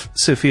close enough,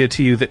 Sophia,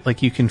 to you that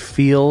like you can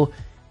feel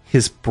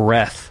his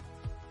breath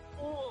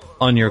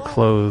on your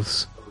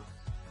clothes.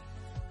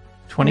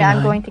 29. Now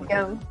I'm going to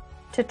go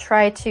to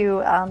try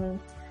to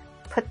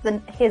put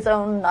his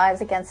own knives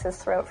against his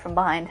throat from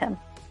behind him.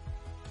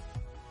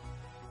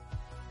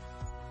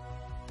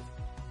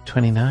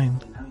 29.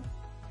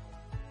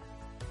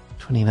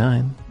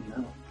 29.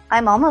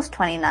 I'm almost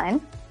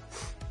 29.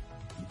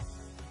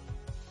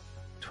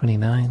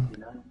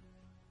 29.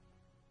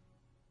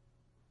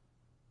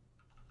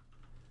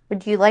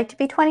 Would you like to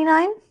be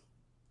 29?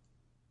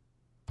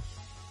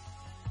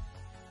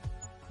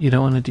 You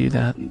don't want to do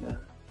that.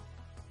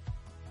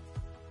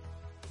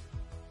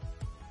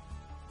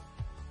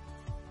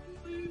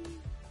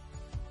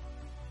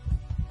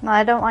 No,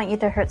 I don't want you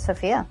to hurt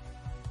Sophia.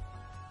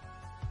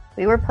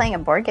 We were playing a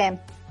board game.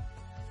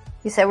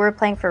 You said we were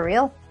playing for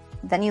real.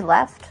 Then you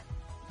left.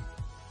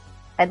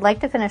 I'd like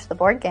to finish the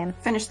board game.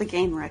 Finish the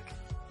game, Rick.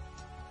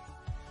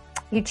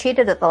 You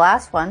cheated at the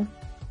last one.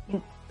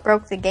 You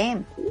broke the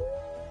game.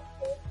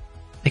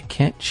 I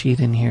can't cheat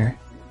in here.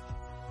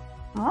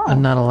 Oh,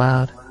 I'm not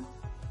allowed.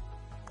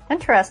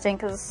 interesting,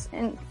 because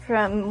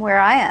from where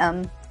I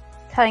am,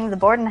 cutting the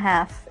board in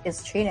half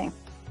is cheating.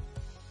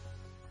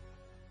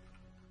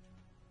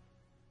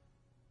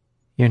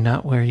 You're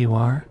not where you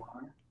are?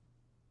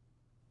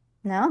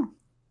 No.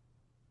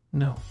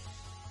 No.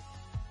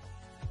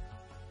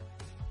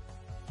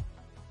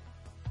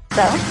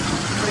 So?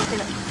 What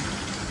is it?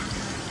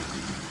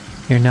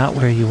 You're not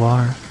where you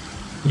are.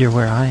 You're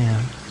where I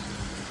am.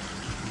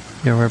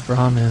 You're where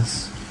Brahm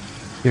is.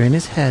 You're in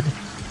his head.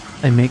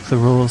 I make the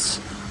rules.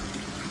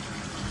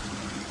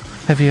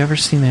 Have you ever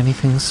seen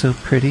anything so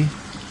pretty?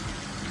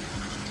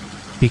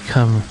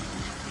 Become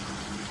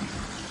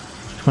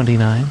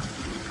 29?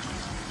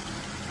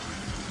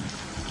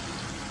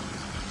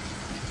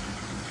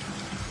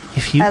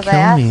 If you As I kill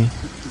asked. me,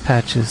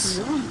 Patches,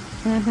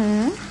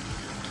 Mm-hmm.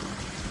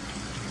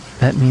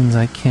 that means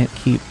I can't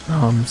keep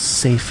Brahm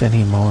safe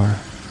anymore.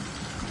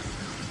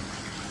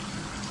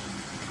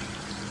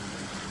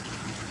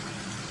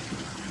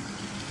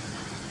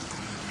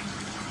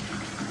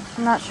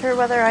 I'm not sure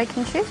whether I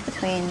can choose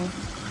between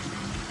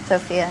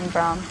Sophia and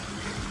Brahm.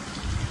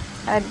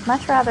 I'd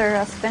much rather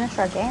us finish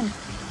our game.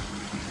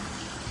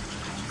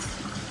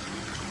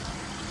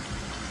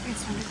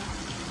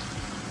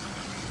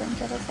 Don't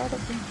get us out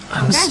of here.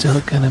 I'm still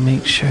gonna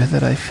make sure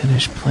that I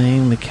finish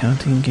playing the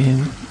counting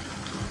game.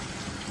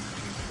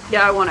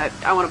 Yeah, I want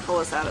to pull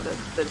us out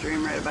of the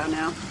dream right about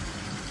now.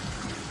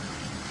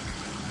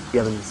 Do you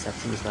have any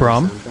sections? That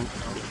Brahm?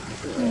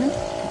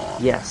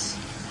 Yes.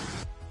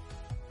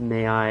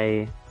 May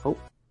I? Oh,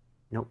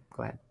 nope.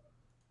 Go ahead.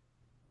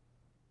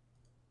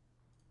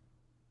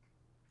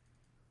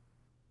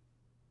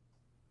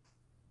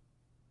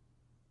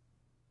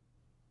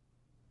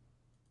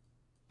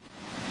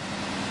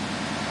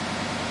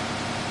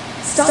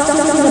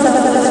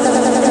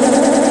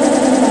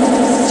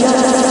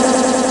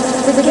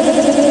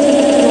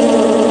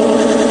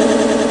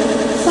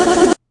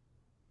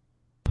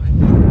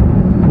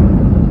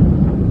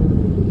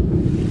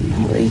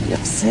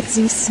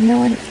 Sexy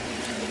smelling.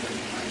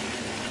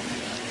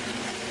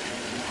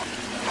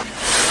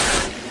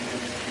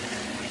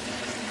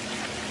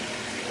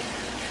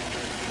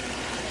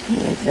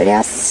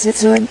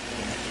 Здравствуй.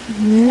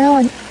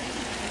 No.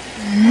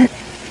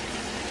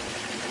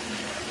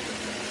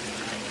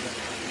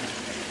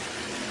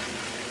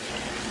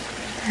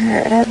 her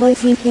at like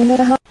thinking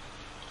about how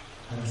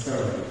I'm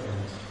sorry,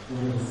 and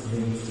one of us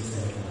needs to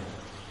say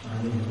that.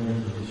 I'm in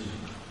her position.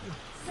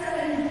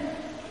 7,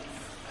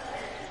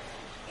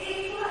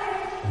 8,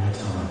 5. No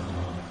time,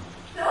 Mom.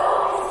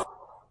 No!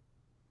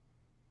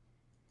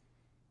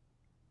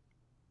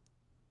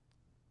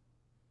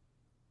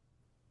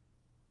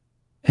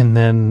 And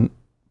then,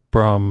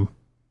 Brom,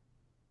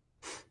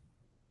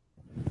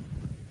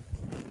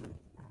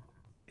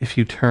 if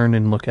you turn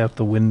and look out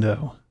the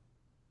window,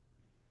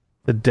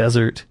 the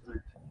desert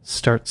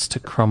starts to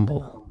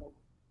crumble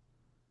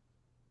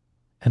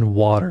and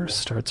water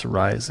starts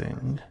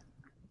rising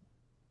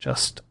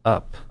just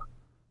up,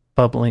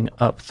 bubbling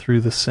up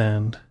through the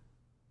sand.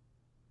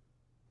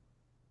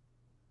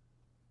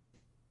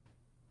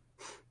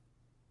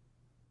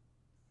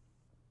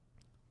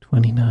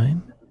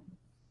 $29.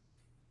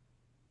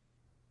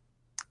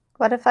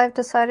 What if I've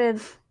decided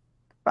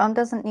Rom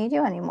doesn't need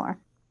you anymore?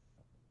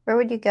 Where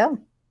would you go?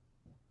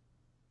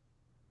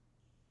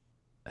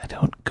 I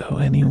don't go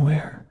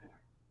anywhere.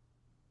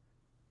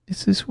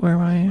 This is where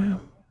I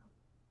am.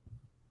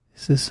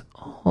 This is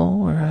all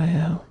where I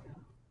am.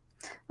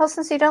 Well,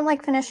 since you don't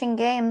like finishing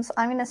games,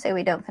 I'm going to say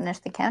we don't finish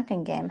the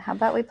counting game. How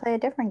about we play a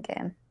different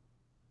game?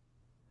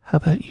 How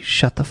about you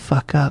shut the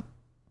fuck up,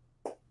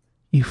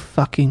 you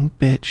fucking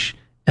bitch,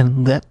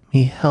 and let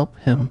me help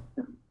him?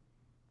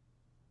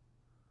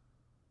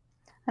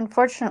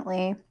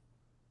 Unfortunately,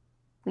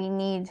 we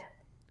need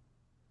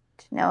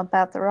to know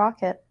about the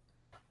rocket.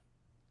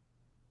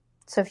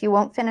 So if you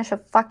won't finish a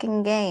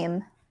fucking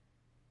game,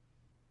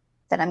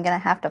 then I'm going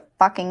to have to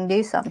fucking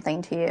do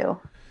something to you.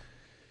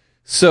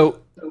 So,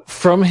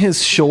 from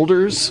his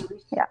shoulders,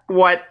 Yeah.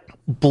 What?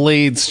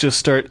 blades just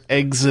start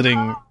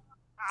exiting.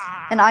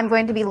 And I'm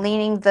going to be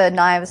leaning the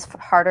knives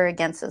harder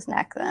against his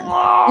neck then.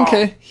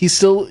 Okay, he's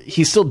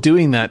still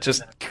doing that,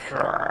 just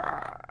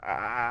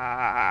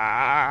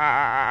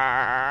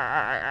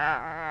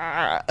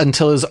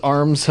until his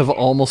arms have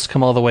almost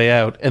come all the way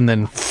out, and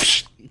then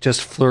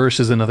just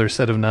flourishes another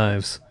set of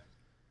knives.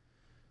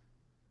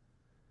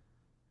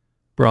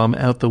 Brom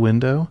out the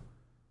window.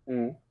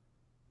 Mm.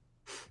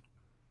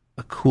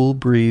 A cool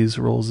breeze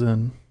rolls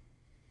in.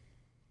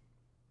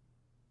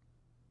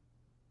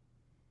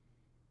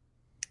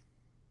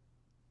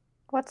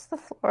 What's the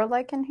floor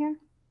like in here?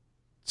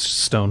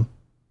 Stone.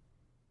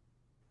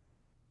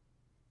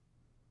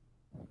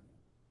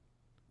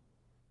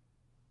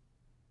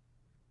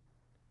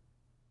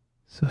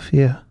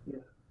 Sophia.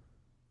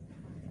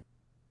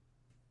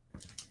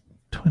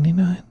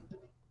 29.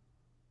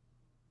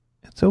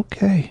 It's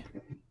okay.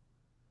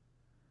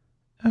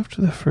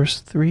 After the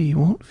first 3, you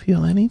won't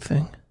feel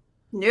anything.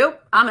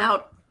 Nope, I'm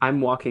out.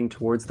 I'm walking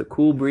towards the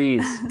cool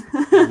breeze.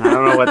 And I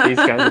don't know what these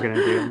guys are going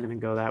to do. I'm going to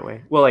go that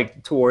way. Well,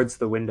 like towards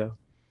the window.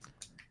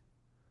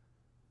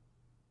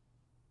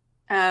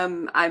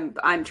 I'm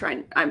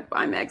exiting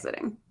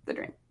the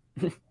dream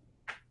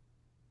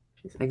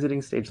She's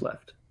exiting stage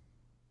left.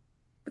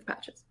 with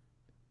Patches.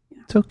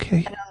 It's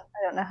okay.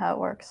 I don't know how it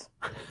works.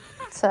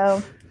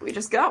 So We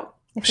just go.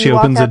 if She we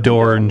walk opens a out the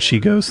door and she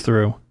goes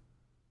through.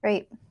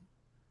 Great.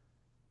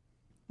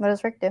 What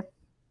does Rick do?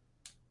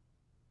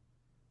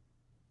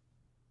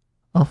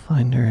 I'll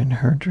find her in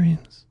her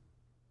dreams.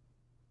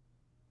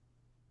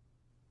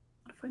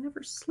 What if I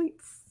never sleep,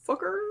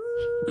 fucker?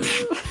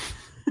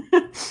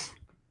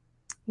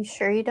 You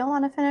sure you don't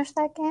want to finish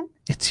that game?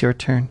 It's your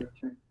turn.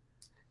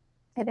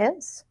 It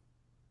is.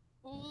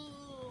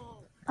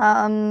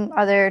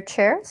 Are there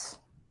chairs?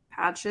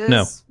 Patches?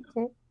 No.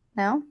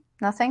 No?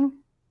 Nothing?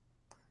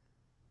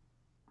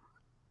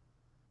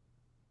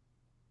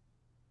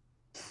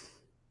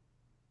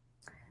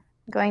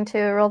 Going to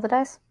roll the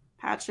dice?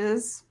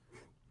 Patches?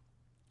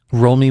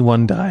 Roll me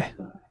 1 die.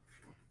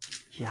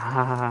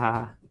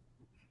 Yeah.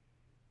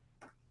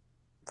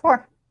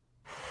 4.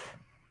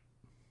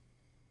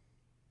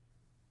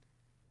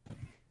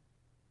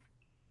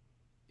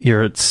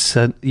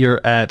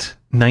 You're at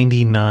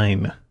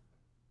 99.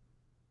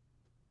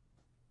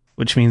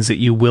 Which means that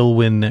you will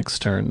win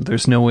next turn.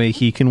 There's no way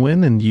he can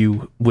win, and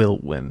you will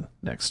win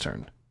next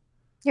turn.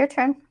 Your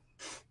turn.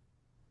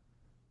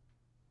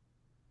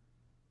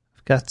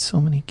 I've got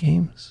so many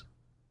games.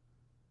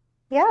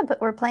 Yeah, but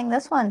we're playing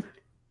this one.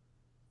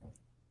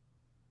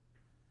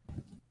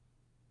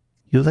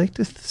 You like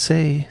to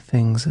say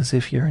things as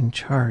if you're in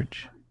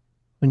charge,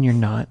 when you're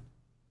not.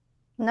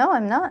 No,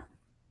 I'm not.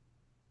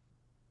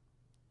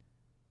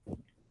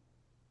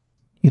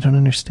 You don't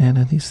understand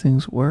how these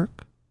things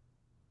work?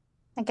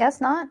 I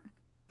guess not.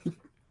 Do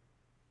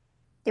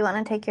you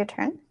want to take your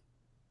turn?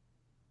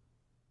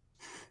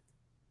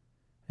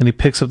 And he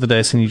picks up the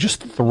dice and he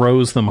just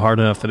throws them hard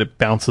enough that it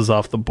bounces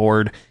off the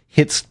board,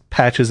 hits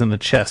Patches in the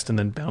chest, and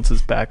then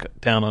bounces back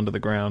down onto the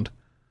ground.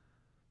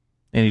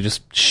 And he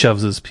just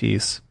shoves his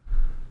piece.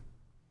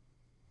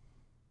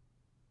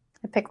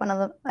 I pick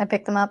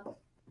them up,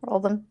 roll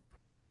them,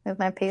 move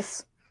my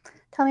piece.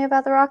 Tell me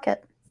about the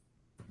rocket.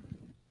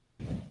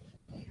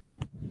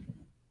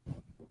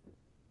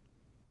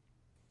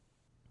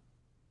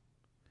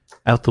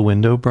 Out the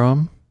window,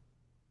 Brom,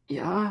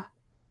 Yeah.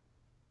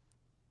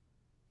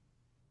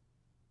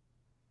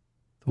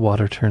 The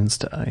water turns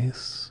to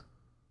ice.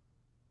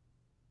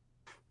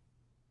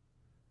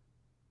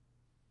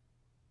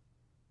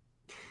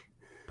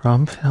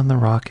 Brom found the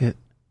rocket.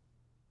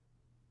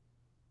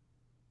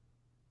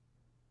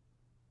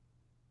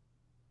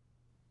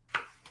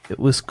 It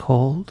was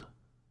cold.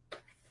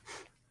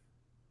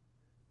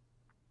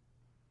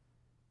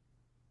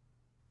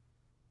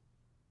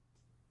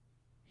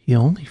 He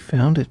only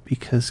found it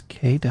because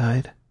Kay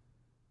died.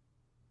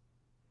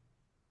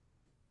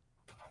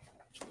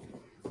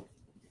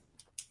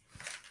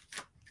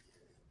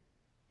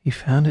 He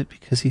found it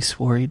because he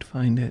swore he'd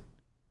find it.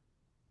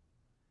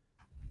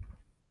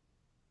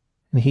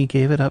 And he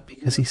gave it up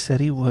because he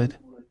said he would.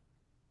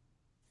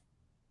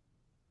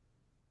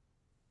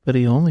 But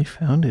he only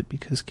found it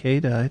because Kay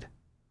died.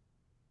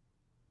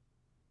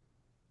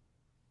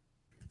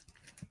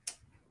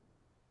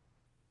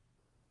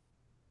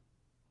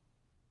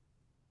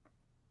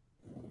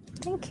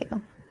 Thank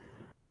you.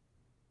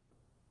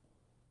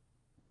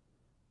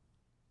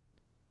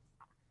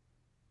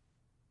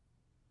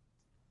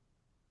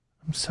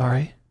 I'm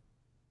sorry.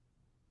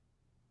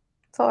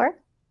 For?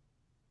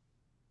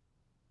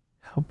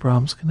 How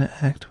Brom's gonna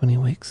act when he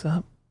wakes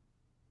up.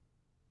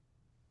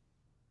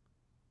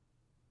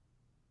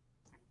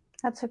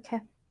 That's okay.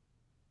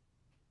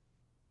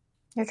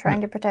 You're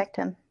trying to protect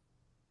him.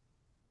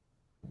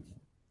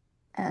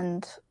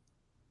 And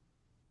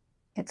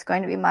it's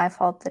going to be my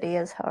fault that he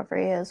is however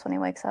he is when he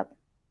wakes up.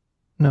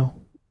 No.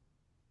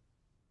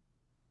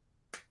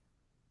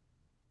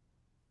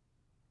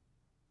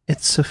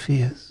 It's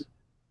Sophia's.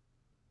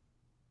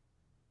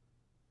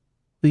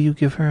 Will you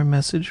give her a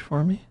message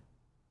for me?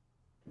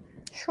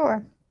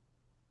 Sure.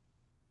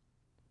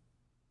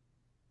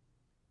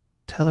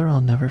 Tell her I'll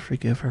never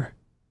forgive her.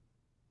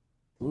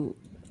 Ooh.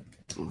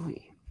 Ooh.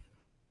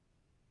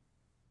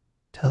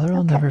 Tell her I'll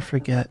Okay. never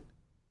forget.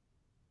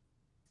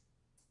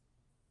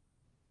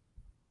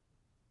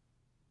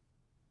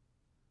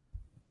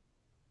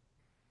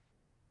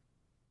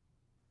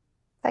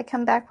 If I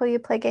come back, will you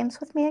play games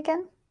with me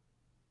again?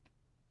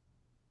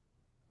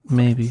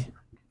 Maybe.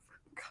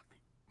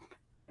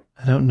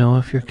 I don't know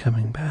if you're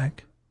coming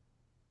back.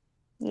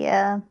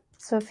 Yeah,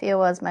 Sophia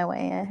was my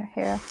way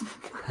here.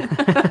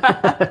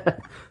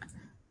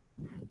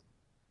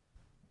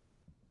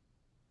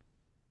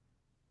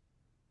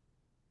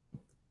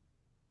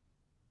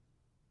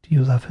 Do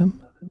you love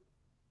him?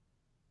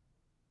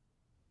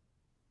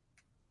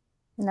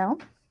 No?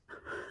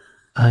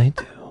 I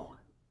do.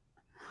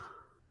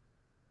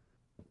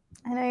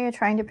 I know you're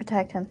trying to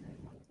protect him.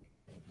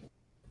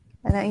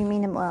 I know you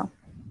mean him well.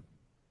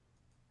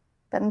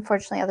 But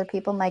unfortunately, other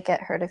people might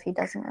get hurt if he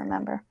doesn't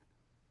remember.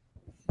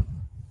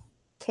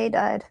 Kay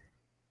died.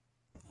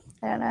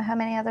 I don't know how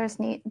many others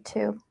need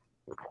to.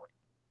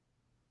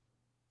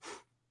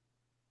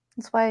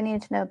 That's why I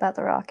needed to know about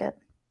the rocket.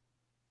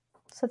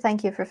 So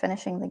thank you for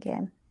finishing the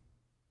game.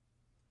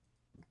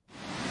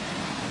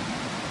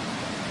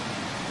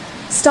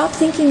 Stop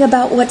thinking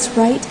about what's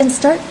right and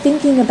start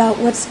thinking about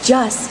what's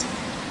just.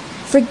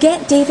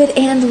 Forget David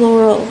and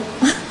Laurel.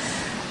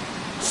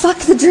 Fuck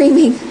the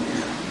dreaming.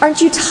 Aren't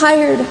you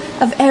tired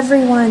of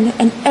everyone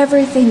and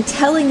everything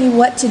telling you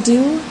what to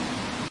do?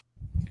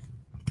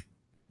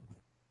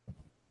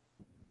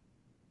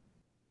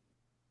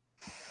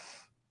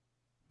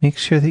 Make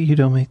sure that you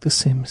don't make the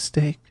same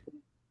mistake.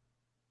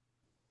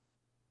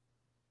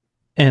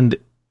 And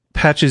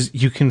Patches,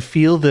 you can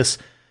feel this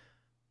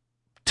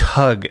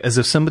tug as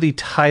if somebody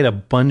tied a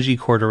bungee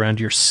cord around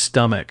your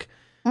stomach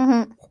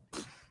Mm-hmm.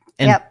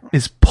 and Yep.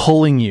 is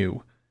pulling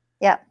you,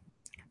 Yep.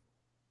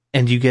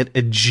 and you get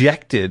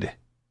ejected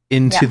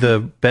into Yeah. the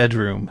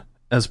bedroom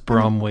as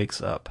Brom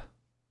wakes up.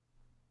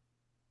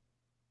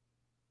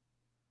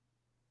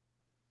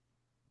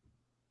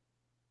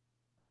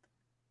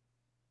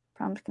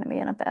 Brom's going to be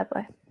in a bad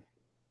way.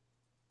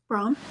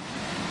 Brom?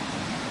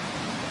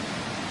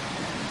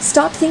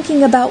 Stop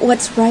thinking about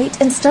what's right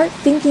and start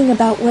thinking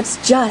about what's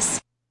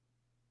just.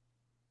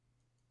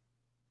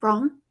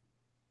 Brom?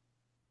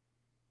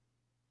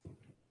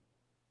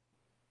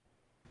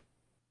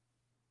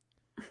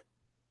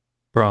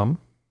 Brom,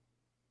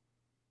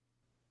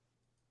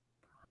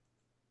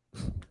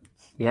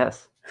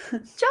 Yes.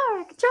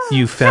 Jark!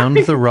 you found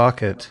the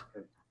rocket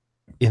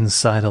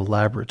inside a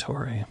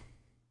laboratory.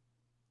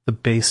 The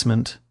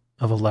basement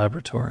of a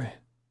laboratory.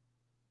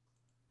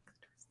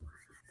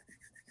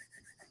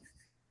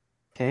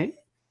 Okay.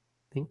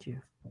 Thank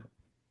you.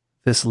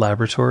 This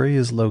laboratory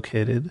is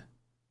located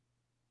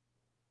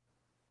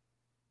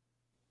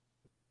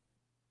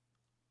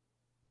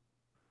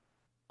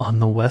on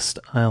the West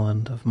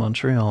Island of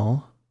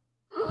Montreal.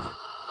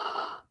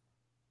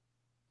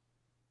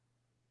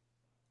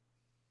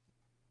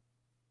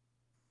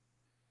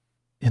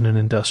 In an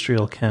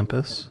industrial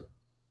campus.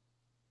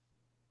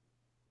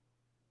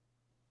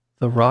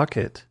 The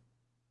rocket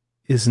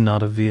is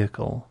not a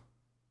vehicle.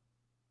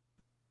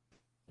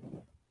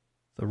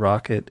 The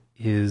rocket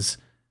is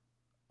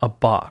a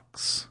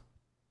box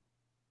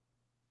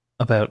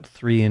about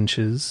 3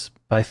 inches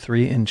by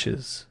 3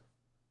 inches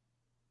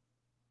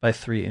by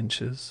 3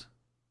 inches.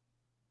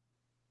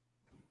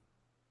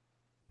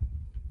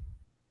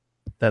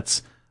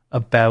 that's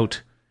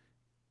about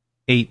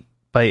 8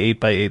 by 8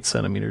 by 8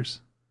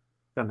 centimeters.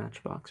 A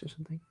matchbox or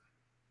something.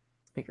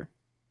 Bigger.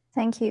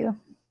 Thank you.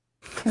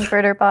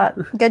 Converter bot.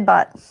 Good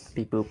bot.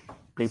 Beep boop.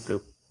 Bleep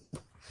bloop.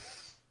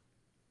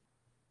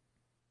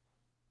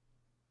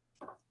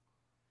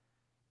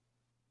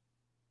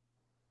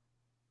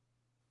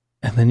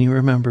 And then you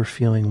remember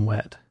feeling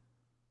wet.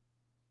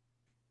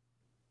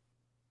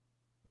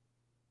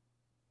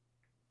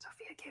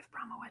 Sophia gave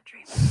Brom a wet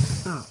dream.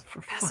 Oh,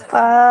 for fuck's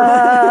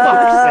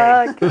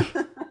Fuck.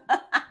 sake.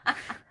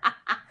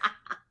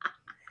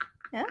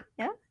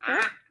 Yeah.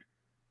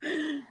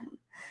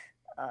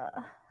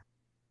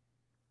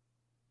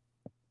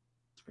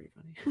 It's pretty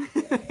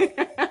funny.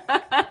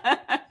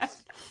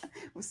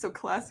 It was so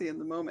classy in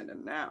the moment,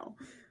 and now.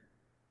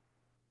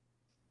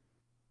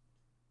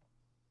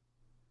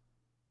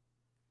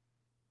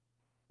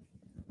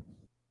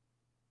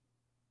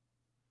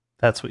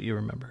 That's what you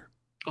remember.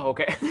 Oh,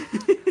 okay.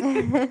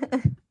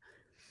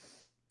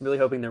 Really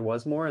hoping there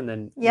was more, and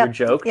then Yep, your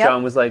joke, yep.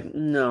 John was like,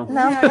 no.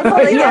 No, Yeah, that's all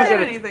we they don't got.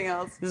 have anything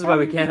else. This is why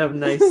we can't have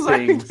nice This is why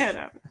we things. can't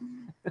have-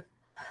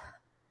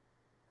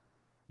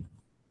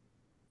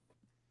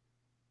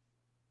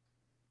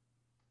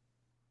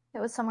 It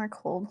was somewhere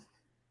cold.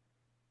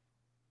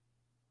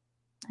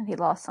 And he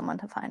lost someone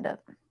to find it.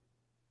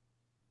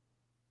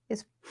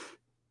 Is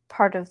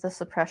part of the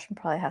suppression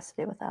probably has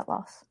to do with that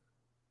loss.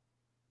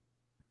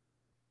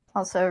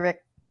 Also,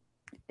 Rick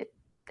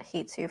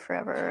hates you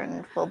forever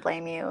and will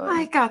blame you.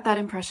 I got that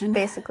impression.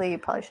 Basically, you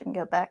probably shouldn't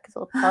go back because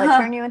it'll probably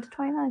turn you into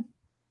 29.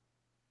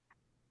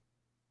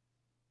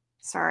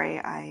 Sorry,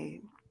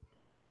 I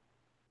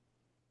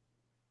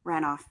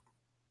ran off.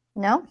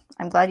 No,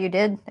 I'm glad you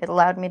did. It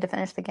allowed me to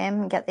finish the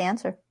game and get the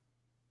answer.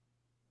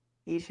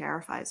 He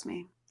terrifies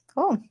me.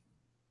 Oh,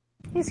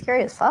 he's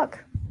scary as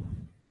fuck.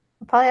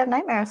 I'll probably have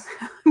nightmares.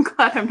 I'm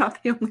glad I'm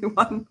not the only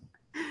one.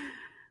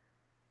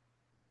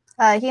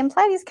 He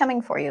implied he's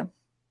coming for you.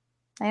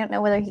 I don't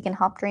know whether he can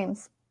hop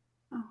dreams.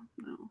 Oh,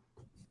 no.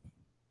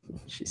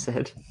 She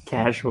said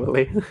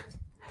casually. Do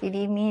you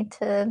need me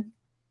to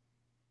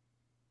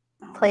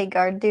Oh, play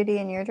guard duty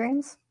in your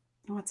dreams?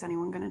 what's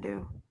anyone gonna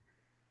do?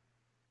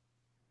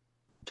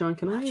 John,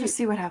 can I Just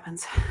see what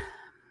happens.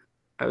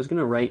 I was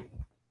gonna write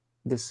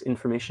this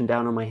information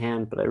down on my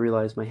hand, but I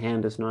realized my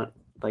hand is not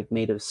like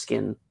made of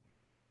skin.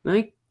 Can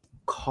I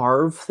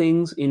carve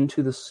things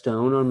into the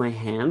stone on my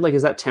hand? Like,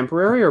 is that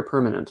temporary or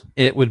permanent?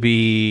 It would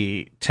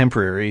be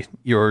temporary.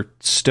 Your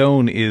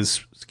stone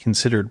is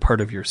considered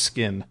part of your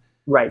skin.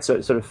 Right, so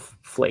it sort of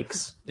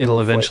flakes. It'll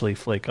eventually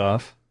flake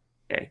off.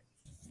 Okay.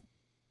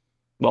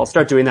 Well, I'll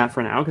start doing that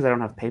for now because I don't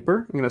have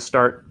paper. I'm gonna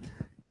start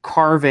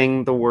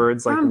carving the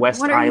words like West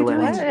what are you Island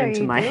doing? What are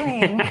into you my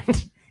doing?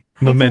 hand.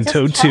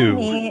 Memento Just tell 2.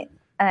 me,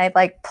 and I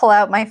like pull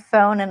out my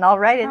phone and I'll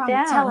write it Ron,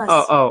 down. tell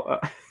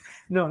us.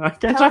 No, I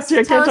can't Tell talk to you.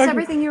 I us, tell can't us talk to you.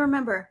 everything you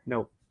remember.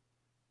 No.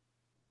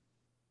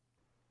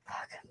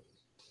 Fuck.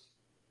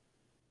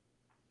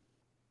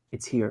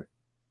 It's here.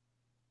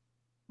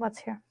 What's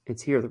here?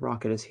 It's here. The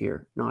rocket is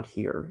here, not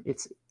here.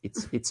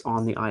 It's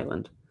on the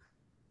island.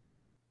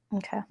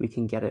 Okay. We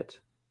can get it,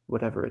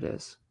 whatever it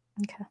is.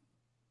 Okay.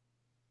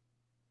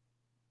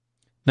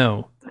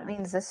 No, That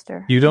means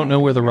Zister. you don't know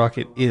where the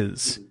rocket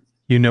is.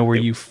 You know where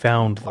you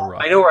found the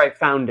rocket. I know where I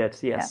found it.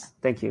 Yes. Yeah.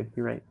 Thank you.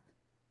 You're right.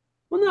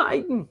 Well, no,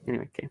 anyway,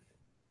 okay.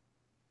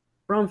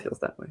 Brom feels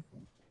that way.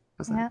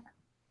 How's that? Yeah.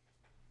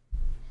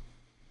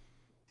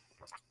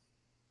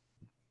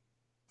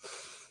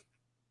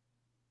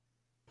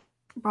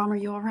 Brom, are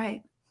you all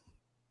right?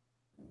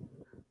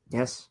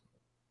 Yes.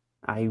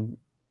 I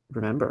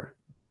remember.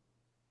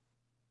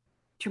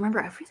 Do you remember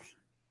everything?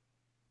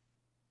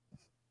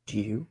 Do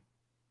you?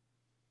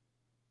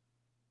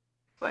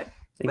 What?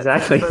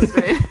 Exactly. That's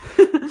right.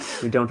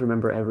 We don't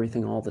remember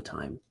everything all the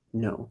time.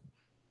 No.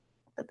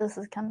 But this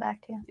has come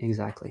back to you.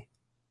 Exactly.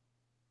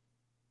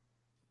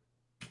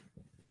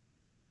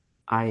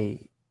 I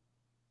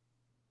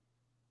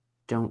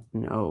don't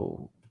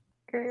know.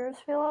 Your ears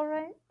feel all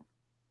right?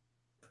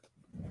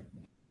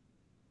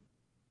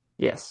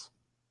 Yes.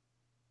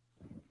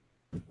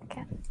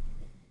 Okay.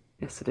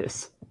 Yes, it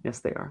is. Yes,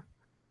 they are.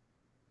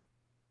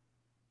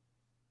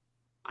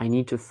 I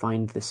need to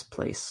find this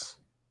place.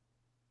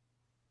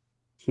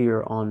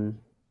 Here on,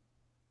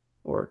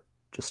 or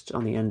just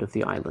on the end of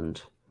the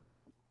island.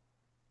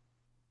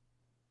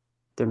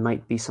 There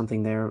might be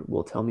something there that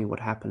will tell me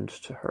what happened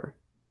to her.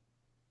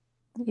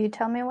 You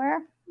tell me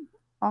where.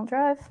 I'll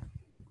drive.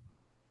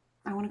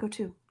 I want to go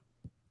too.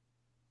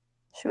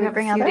 Should we have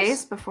bring a few others?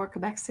 days before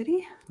Quebec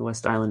City. The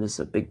West Island is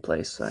a big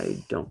place. I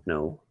don't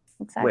know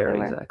Exactly where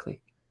exactly.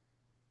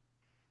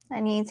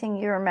 Anything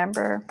you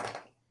remember?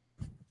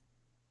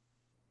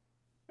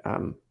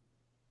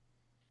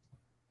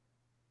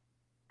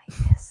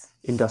 Yes.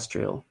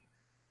 Industrial,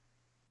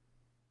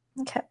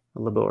 Okay. a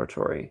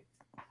laboratory.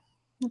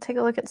 We'll take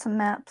a look at some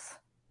maps.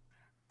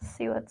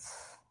 See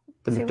what's.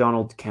 The See-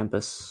 McDonald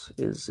campus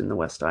is in the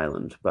West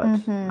Island, but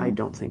Mhm. I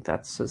don't think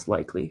that's as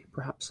likely.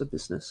 Perhaps a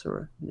business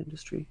or an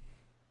industry.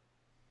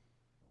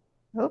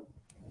 Oh.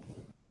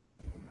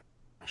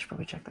 I should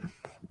probably check that.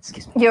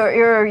 Excuse me.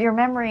 Your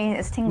memory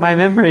is tingling. My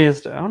memory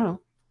is. Oh no.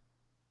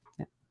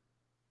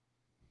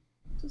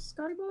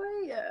 Scotty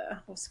boy? Yeah.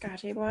 Oh,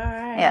 Scotty boy.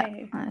 Yeah,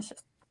 it's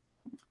just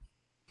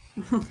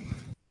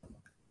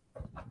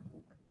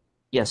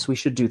Yes, we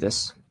should do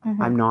this.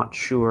 Mhm. I'm not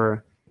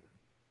sure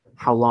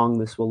how long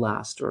this will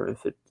last or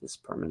if it is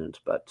permanent,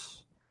 but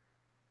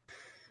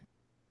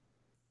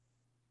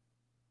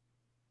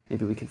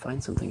maybe we can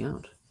find something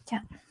out. all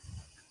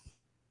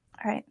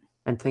right.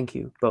 And thank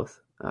you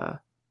both.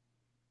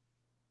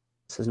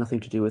 This has nothing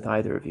to do with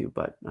either of you,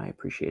 but I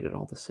appreciate it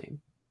all the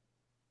same.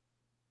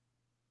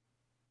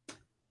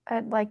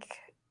 I'd like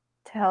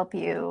to help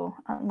you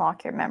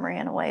unlock your memory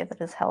in a way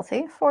that is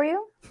healthy for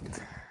you.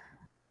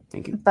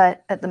 Thank you.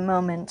 But at the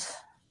moment,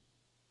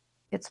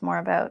 it's more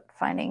about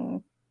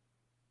finding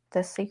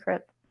this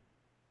secret.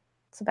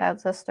 It's about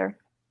Zister.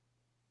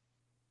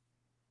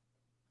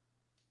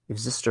 If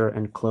Zister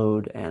and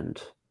Claude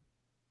and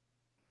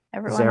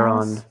Everyone Zeron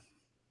else.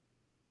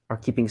 are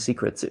keeping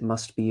secrets, it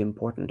must be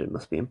important. It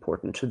must be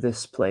important to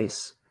this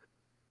place,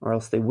 or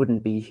else they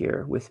wouldn't be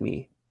here with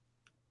me.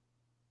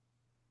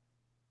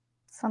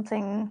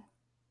 Something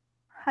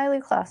highly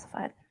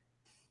classified.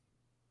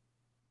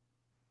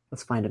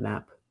 Let's find a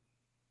map.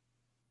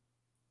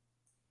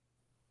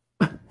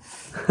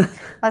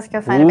 Let's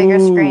go find a bigger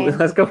Ooh, screen.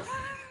 Let's go.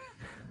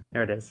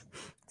 There it is.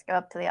 Let's go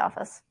up to the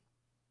office.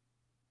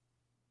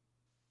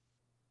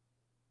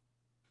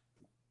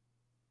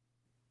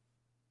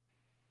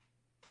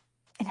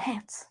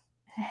 Enhance.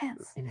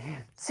 Enhance.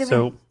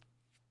 So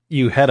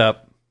you head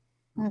up.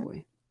 Oh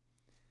boy.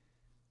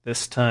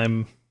 This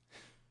time,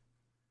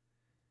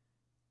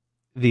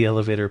 the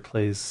elevator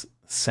plays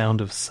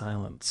Sound of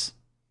Silence.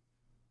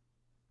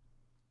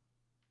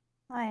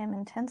 I am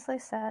intensely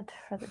sad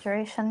for the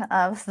duration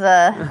of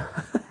the...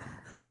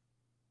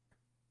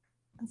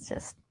 It's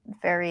just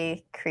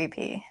very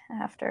creepy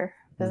after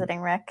visiting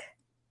Rick.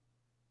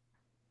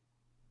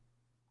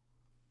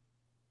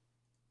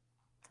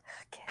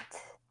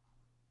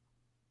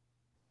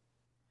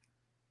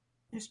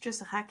 It's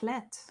just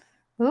raclette.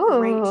 Ooh.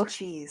 Great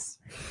cheese.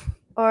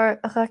 Or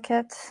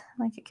Roquette,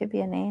 like it could be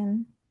a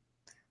name.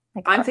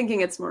 Like I'm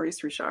thinking it's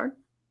Maurice Richard.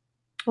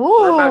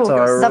 Ooh, about to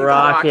go The see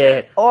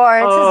rocket. or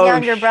it's Oh, his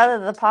younger brother,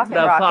 the pocket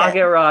The rocket.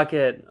 pocket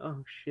rocket.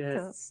 Oh shit.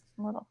 'Cause it's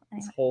little. This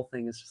Anyway. whole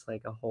thing is just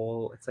like a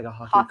whole. It's like a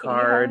hockey Hockey,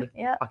 card,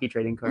 yeah. hockey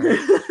trading card.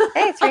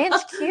 Hey,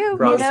 3-inch cube,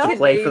 Bronze you know? to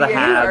play for the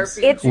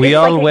Habs. It's We it's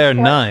all like a wear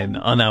collection. 9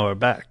 on our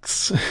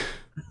backs.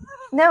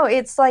 No,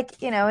 it's like,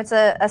 it's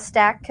a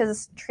stack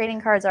because trading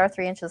cards are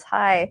 3 inches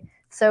high.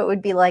 So it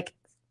would be like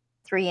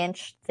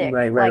 3-inch thick,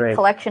 Right.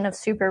 collection of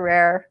super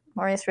rare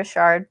Maurice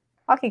Richard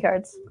hockey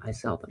cards. I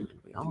sell them.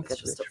 We all It's get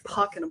just rich. a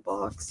puck in a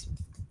box.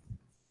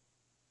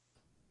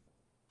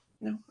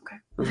 No, okay.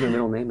 That was my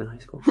middle name in high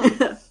school.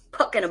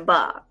 Puck in a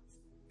box.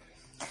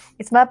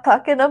 It's my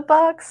puck in a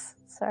box.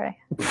 Sorry.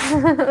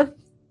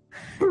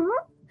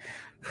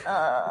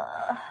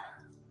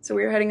 So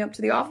we're heading up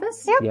to the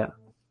office? Yep. Yeah.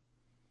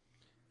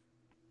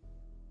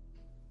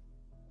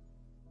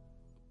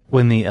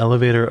 When the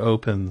elevator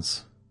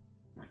opens,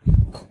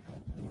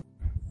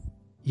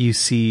 you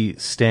see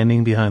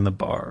standing behind the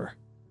bar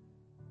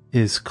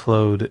is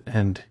Claude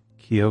and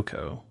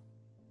Kyoko,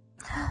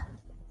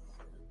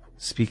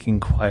 speaking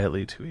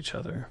quietly to each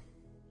other.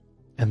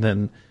 And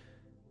then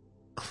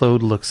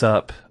Claude looks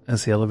up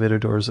as the elevator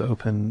doors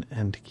open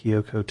and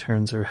Kyoko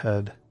turns her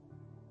head.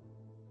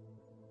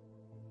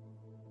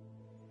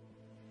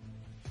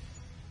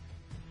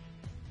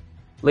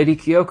 Lady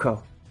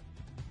Kyoko.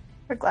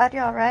 We're glad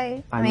you're all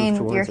right. I I move mean,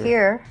 towards you're her.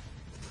 here,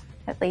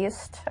 at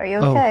least. Are you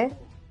Oh. okay?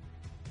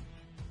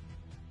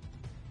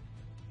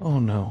 Oh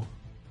no.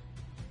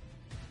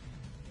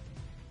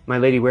 My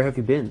lady, where have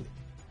you been?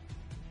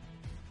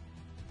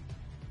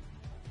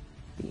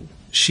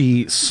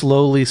 She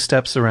slowly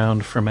steps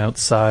around from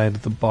outside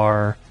the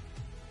bar,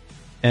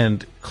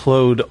 and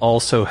Claude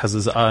also has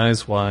his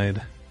eyes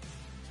wide.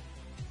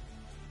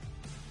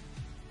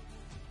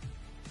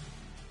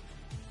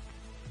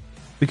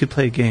 We could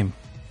play a game.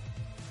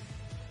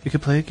 We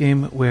could play a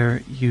game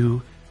where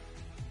you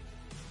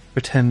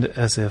pretend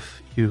as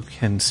if you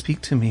can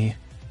speak to me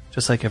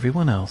just like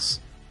everyone else.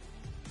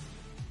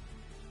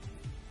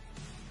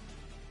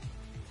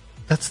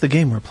 That's the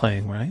game we're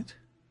playing, right?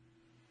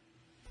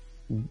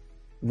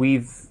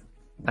 We've,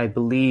 I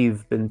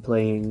believe, been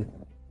playing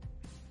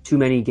too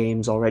many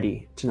games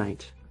already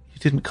tonight. You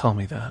didn't call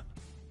me that.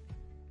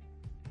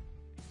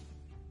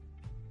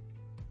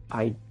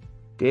 I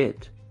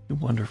did. You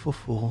wonderful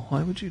fool.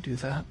 Why would you do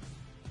that?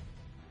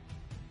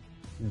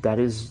 That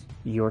is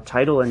your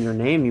title and your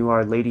name. You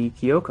are Lady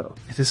Kyoko.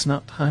 It is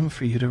not time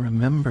for you to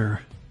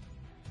remember.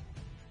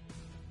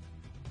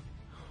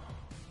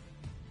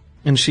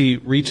 And she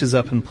reaches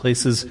up and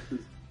places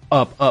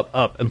up,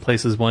 and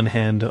places one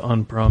hand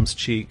on Brahm's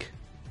cheek.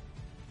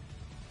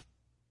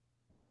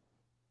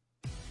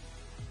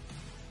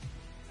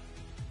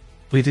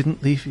 We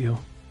didn't leave you.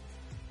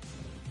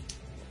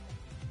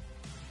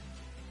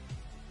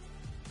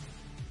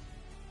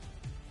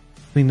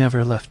 We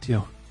never left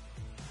you.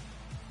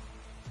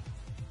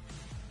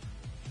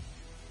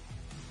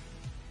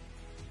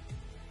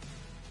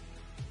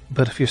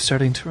 But if you're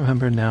starting to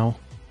remember now,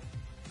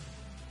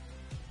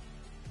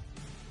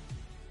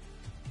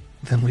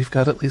 then we've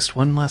got at least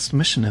one last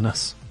mission in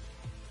us.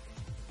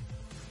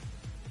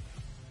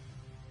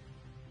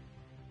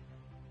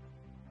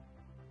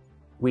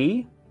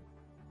 We?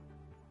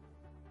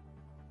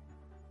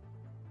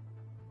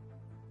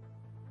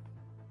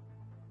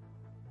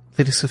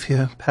 Lady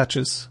Sophia,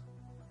 Patches,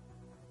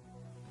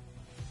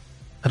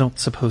 I don't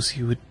suppose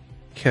you would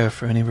care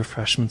for any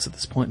refreshments at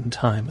this point in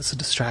time as a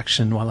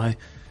distraction while I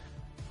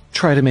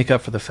try to make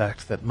up for the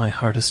fact that my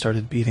heart has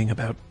started beating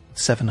about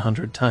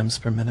 700 times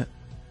per minute.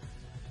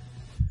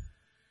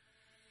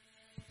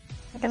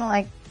 I'm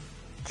gonna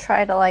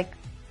try to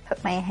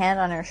put my hand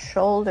on her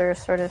shoulder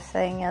sort of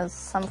thing as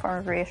some form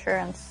of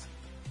reassurance.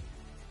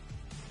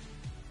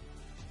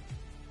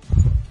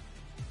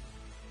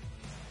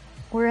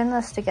 We're in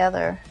this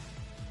together.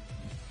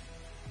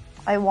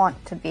 I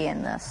want to be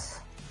in this.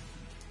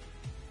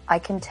 I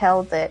can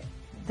tell that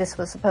this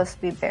was supposed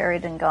to be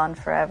buried and gone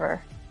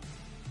forever.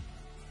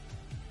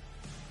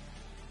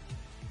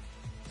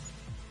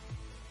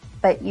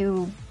 But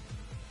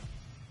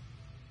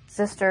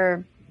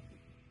Sister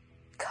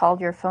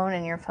called your phone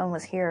and your phone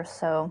was here,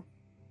 so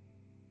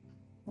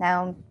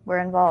now we're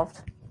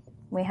involved.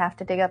 We have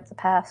to dig up the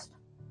past.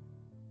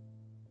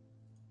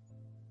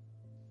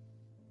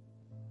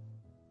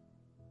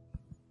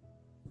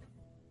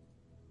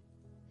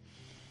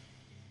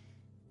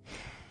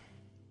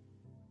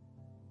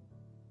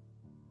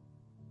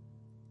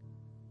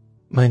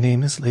 My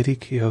name is Lady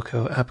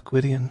Kyoko ap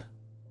Gwydion,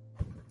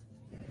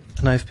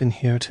 and I've been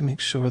here to make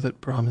sure that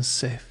Brahm is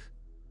safe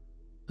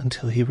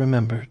until he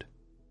remembered.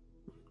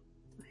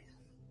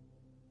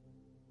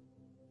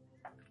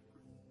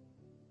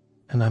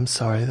 And I'm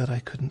sorry that I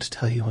couldn't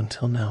tell you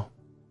until now.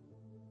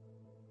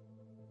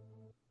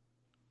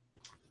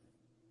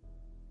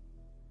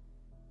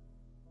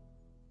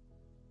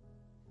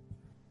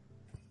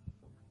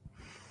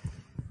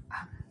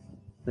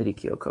 Lady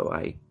Kyoko,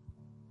 I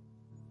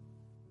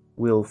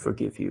will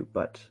forgive you,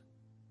 but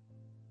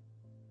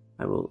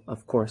I will,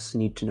 of course,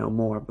 need to know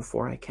more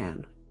before I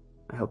can.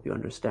 I hope you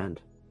understand.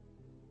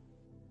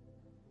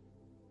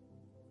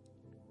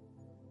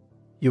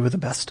 You were the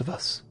best of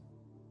us.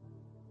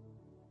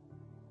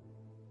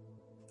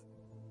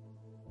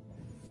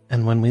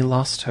 And when we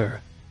lost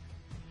her,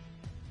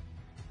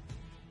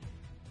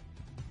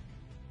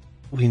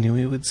 we knew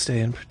we would stay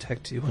and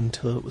protect you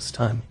until it was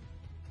time.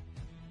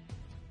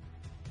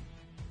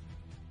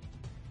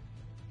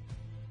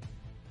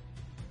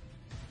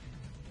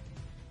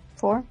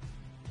 Four?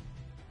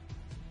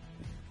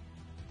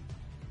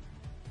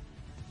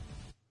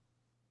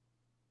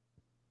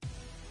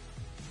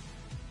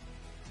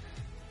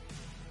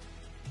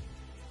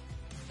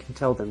 You can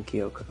tell them,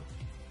 Kyoko,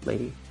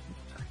 lady.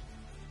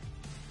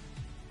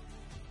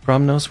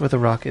 Brahm knows where the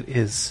rocket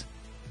is.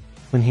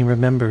 When he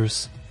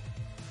remembers,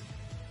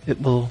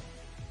 it will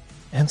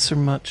answer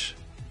much.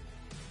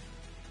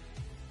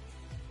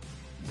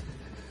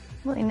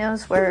 Well, he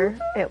knows where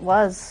it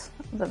was,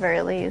 at the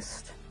very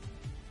least.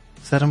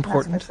 Is that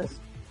important?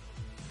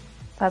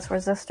 That's where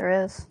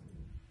Zister is.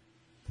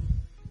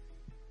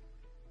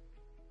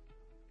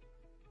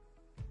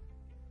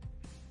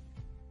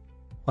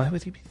 Why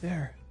would he be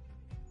there?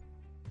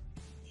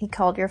 He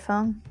called your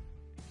phone?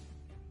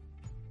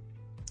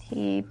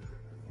 I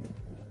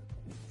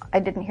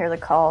didn't hear the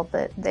call,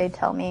 but they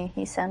tell me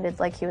he sounded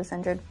like he was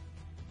injured.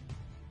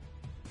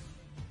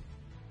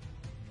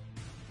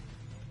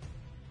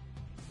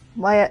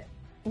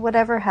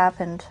 Whatever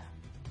happened,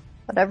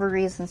 whatever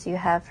reasons you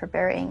have for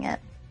burying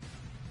it,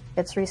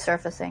 it's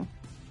resurfacing.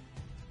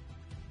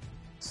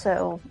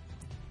 So...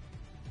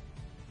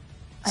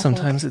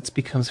 Sometimes it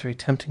becomes very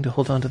tempting to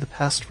hold on to the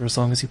past for as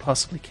long as you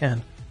possibly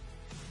can.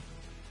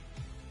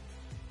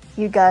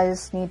 You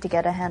guys need to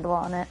get a handle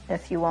on it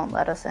if you won't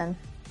let us in.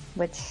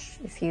 Which,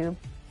 if you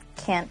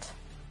can't...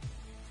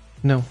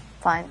 No.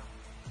 Fine.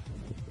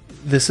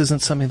 This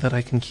isn't something that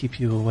I can keep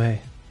you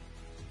away.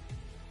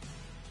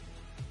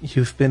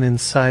 You've been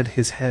inside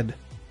his head.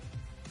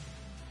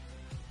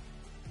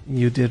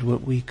 You did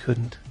what we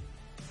couldn't.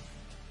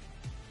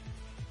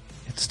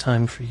 It's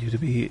time for you to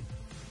be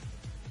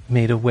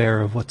made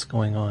aware of what's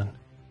going on.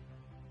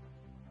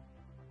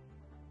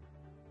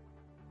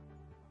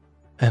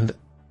 And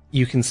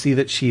you can see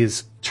that she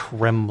is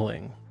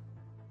trembling.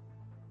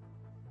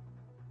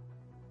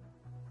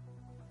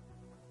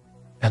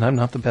 And I'm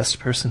not the best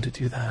person to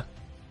do that.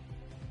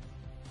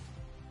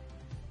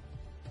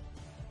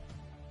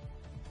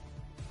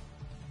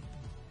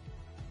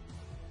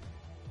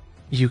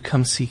 You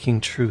come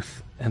seeking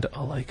truth, and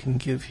all I can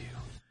give you.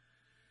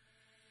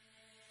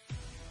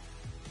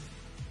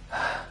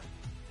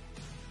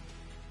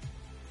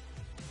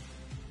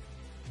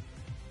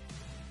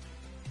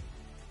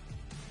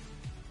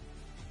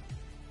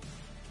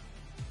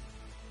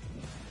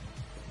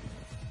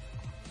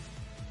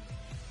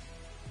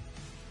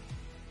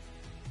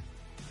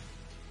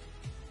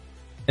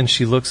 And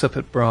she looks up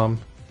at Brahm.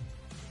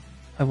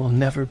 I will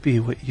never be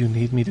what you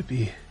need me to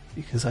be,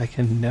 because I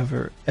can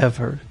never,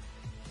 ever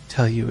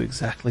tell you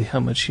exactly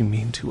how much you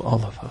mean to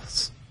all of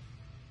us,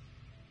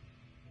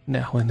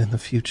 now and in the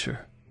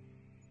future.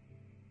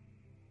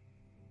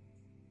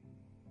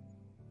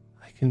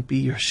 I can be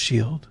your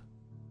shield,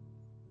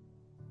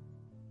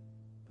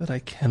 but I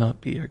cannot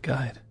be your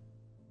guide.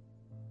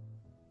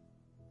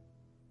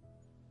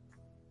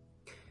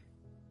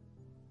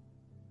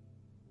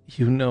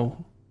 You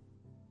know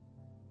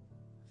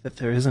that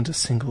there isn't a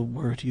single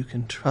word you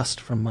can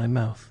trust from my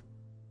mouth.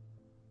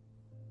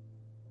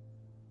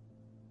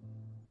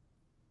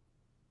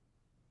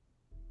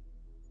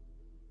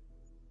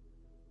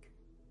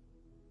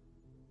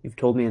 You've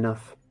told me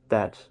enough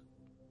that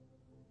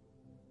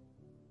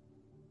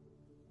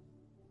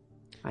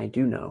I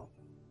do know.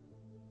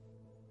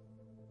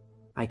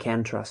 I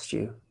can trust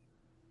you.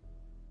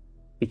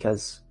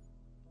 Because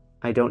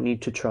I don't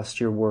need to trust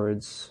your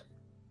words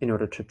in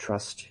order to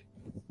trust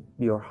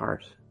your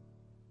heart.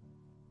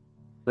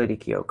 Lady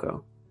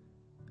Kyoko.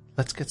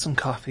 Let's get some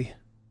coffee.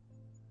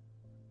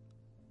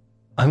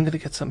 I'm going to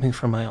get something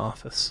from my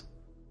office.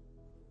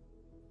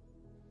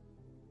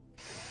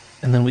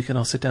 And then we can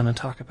all sit down and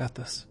talk about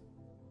this.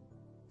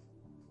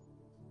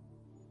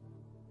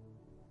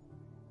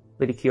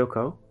 Lady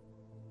Kyoko?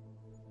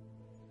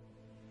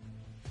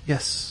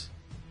 Yes.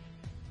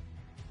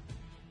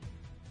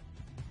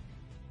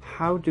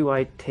 How do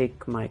I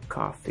take my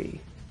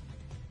coffee?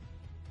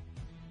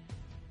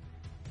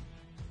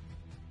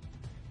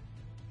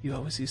 You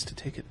always used to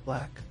take it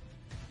black.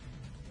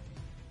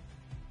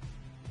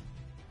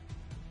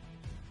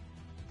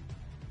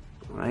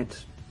 All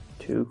right.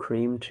 2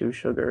 cream, 2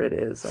 sugar it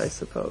is, I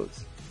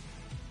suppose.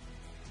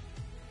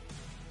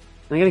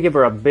 I'm gonna give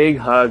her a big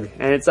hug,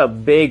 and it's a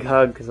big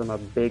hug because I'm a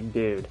big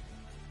dude.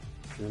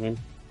 You know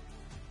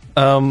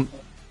what I mean?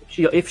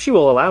 If she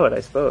will allow it,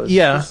 I suppose.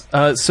 Yeah.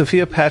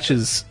 Sophia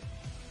Patches,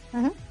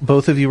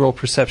 both of you roll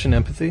perception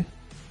empathy.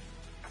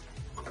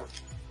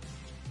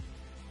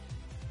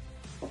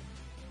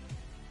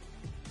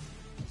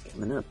 It's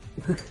coming up.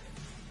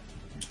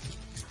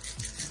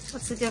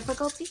 What's the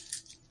difficulty?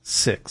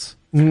 6.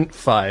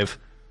 5.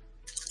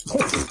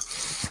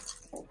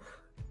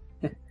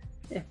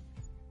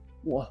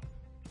 Whoa.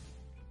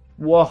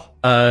 Whoa.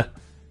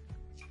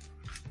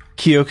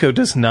 Kyoko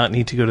does not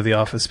need to go to the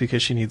office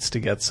because she needs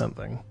to get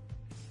something.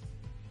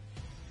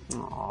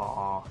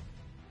 Aww.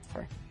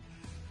 Sorry.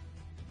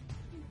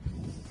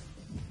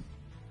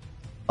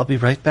 I'll be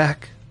right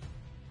back.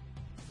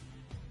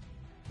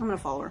 I'm gonna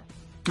follow her.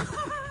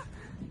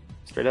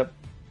 Straight up.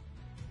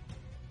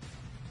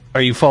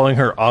 Are you following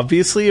her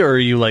obviously, or are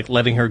you like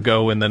letting her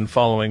go and then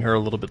following her a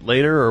little bit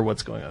later, or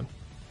what's going on?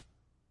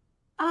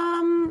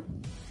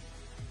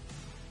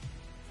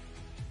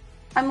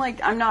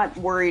 I'm not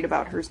worried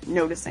about her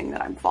noticing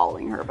that I'm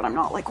following her, but I'm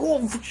not like,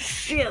 oh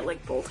shit,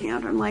 like bolting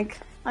out. I'm like,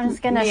 I'm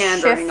just gonna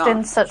meandering shift off.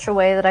 in such a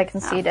way that I can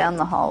see down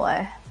the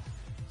hallway.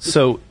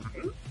 So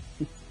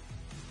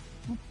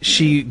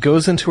she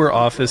goes into her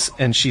office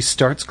and she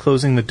starts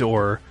closing the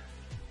door,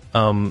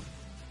 akin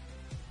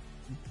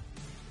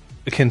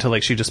to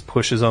like she just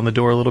pushes on the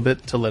door a little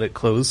bit to let it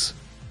close.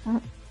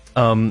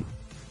 And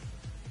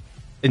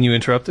you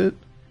interrupt it?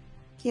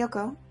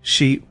 Kyoko.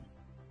 She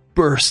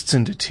bursts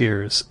into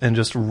tears and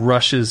just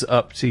rushes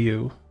up to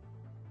you,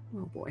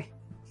 Oh boy.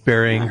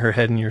 burying her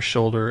head in your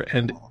shoulder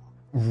and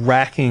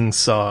racking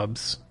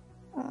sobs.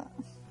 I'm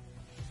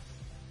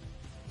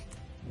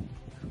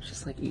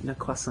just like eating a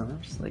croissant.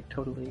 I'm just like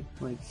totally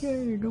like,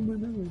 yay, go my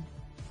melon.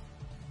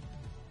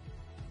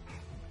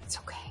 It's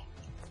okay.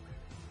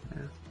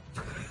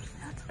 Yeah.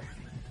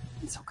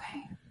 It's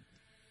okay.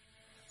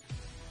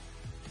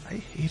 I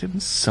hate him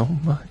so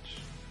much.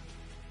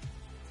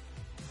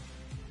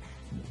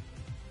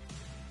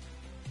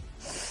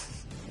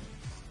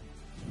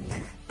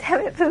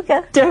 Damn it,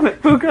 Puka. Damn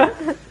it,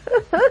 Puka!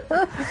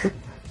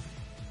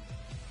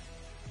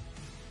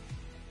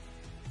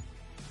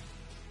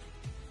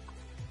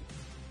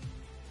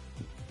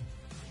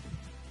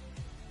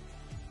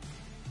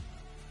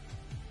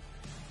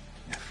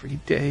 Every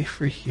day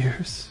for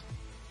years.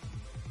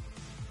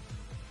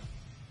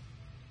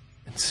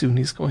 And soon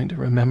he's going to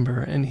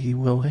remember, and he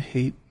will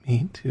hate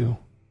me too.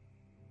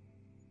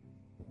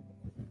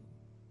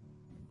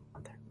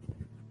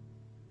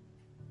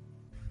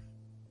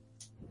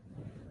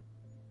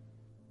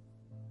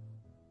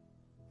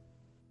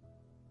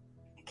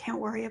 I can't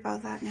worry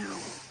about that now.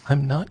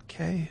 I'm not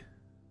Kay.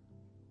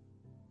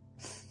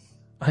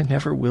 I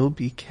never will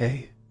be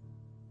Kay.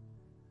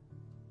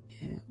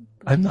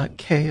 I'm not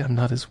Kay, I'm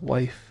not his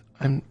wife.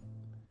 I'm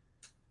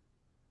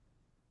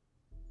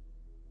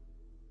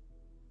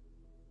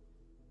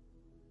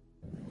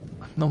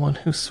the one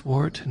who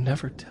swore to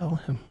never tell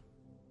him.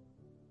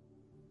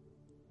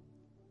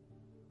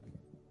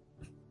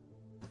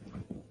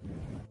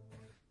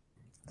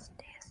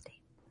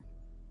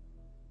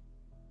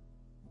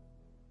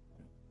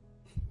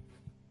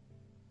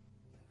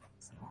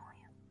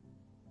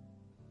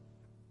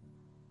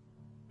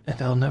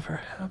 And I'll never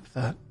have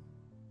that.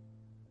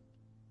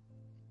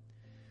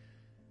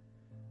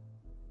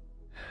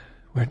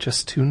 We're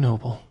just too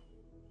noble.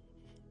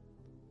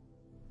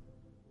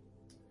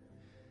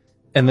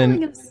 And I'm then not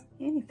gonna say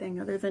anything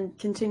other than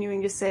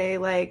continuing to say,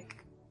 like,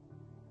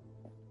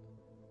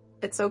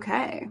 it's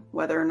okay,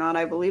 whether or not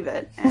I believe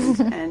it,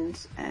 and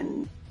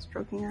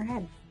stroking her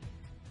head.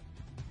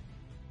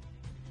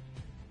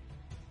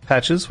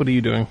 Patches, what are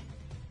you doing?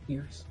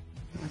 Ears.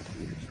 I like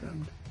the ears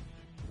rubbed.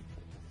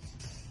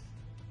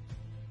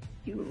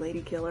 You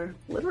lady killer.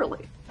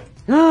 Literally.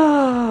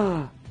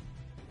 Oh.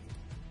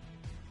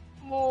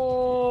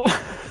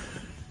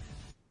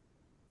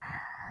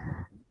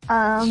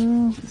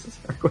 This is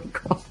very going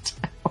called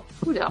down.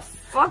 Who the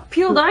fuck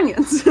peeled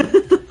onions?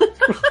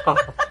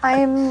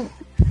 I'm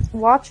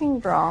watching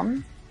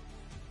Brom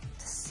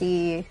to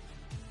see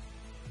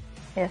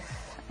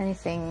if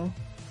anything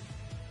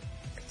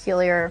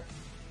peculiar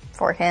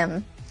for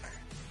him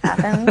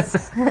happens.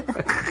 His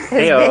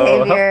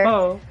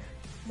behavior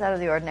is out of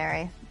the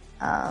ordinary.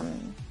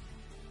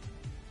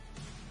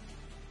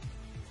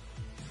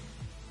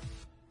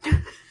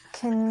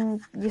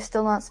 Can you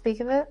still not speak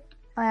of it?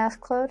 I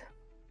asked Claude.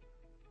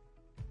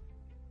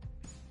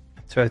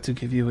 I tried to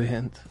give you a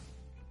hint.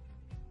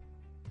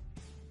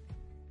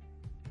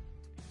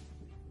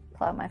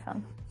 Pull out my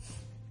phone.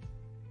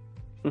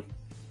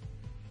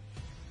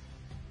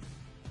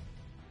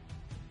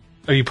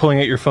 Are you pulling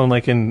out your phone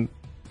like in...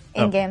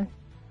 In game.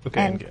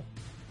 Okay, in game.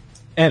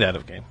 And out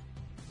of game.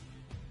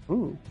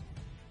 Ooh.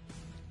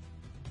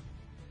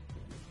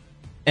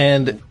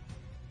 And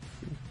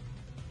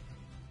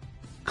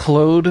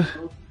Claude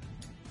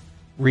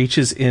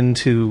reaches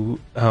into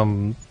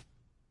a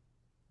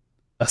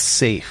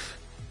safe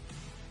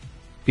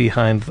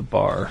behind the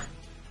bar.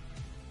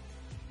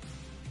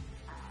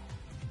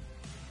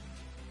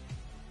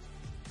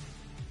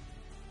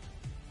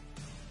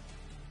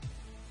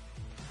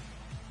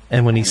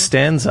 And when he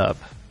stands up,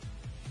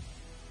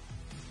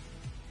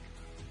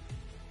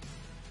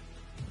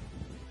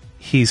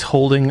 he's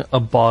holding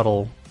a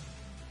bottle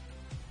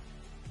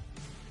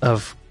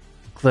of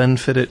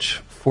Glenfiddich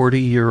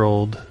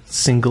 40-year-old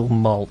single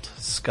malt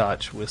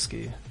Scotch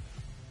whiskey.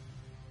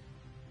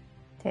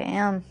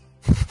 Damn.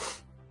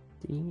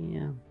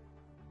 Damn.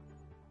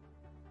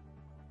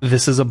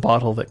 This is a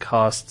bottle that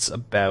costs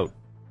about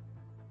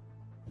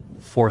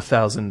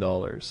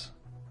 $4,000.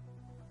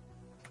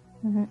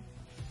 Mm-hmm.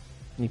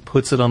 He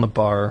puts it on the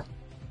bar.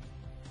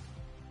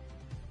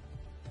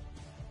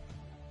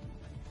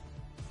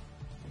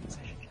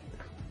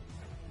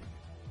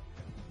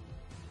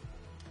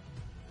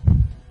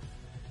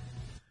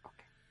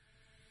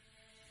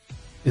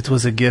 It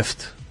was a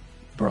gift,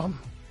 Brom.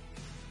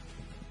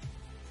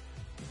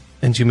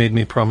 And you made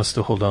me promise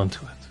to hold on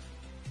to it.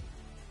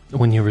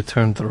 When you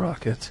returned the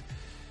rocket,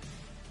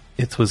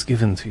 it was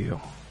given to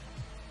you.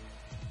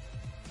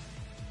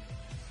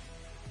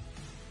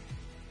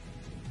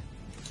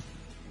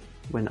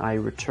 When I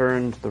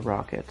returned the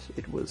rocket,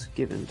 it was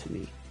given to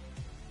me.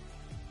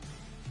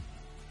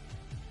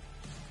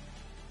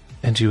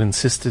 And you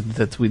insisted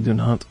that we do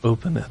not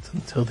open it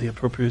until the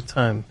appropriate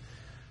time.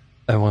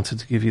 I wanted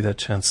to give you that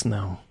chance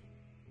now.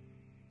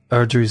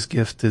 Ardry's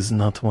gift is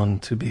not one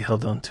to be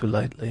held on too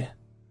lightly.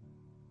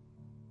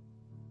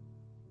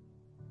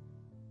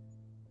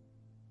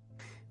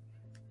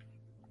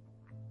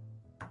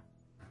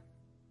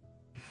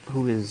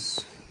 Who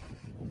is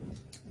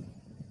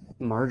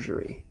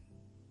Marjorie?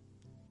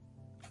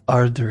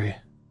 Ardry.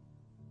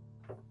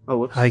 Oh,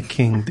 whoops. High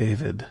King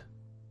David.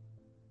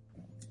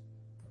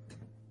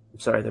 I'm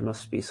sorry, there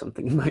must be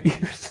something in my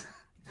ears.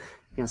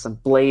 Yeah, some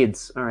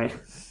blades. All right.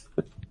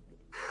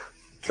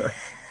 Sorry.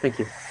 Thank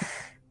you.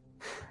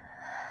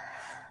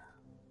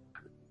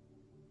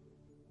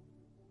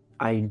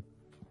 I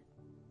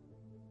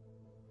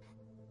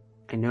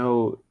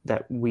know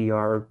that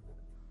I'm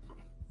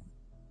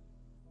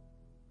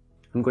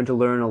going to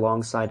learn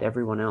alongside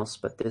everyone else,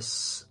 but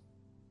this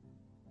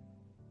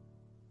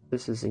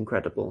is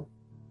incredible.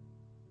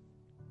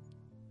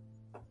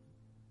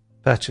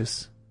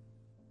 Patches.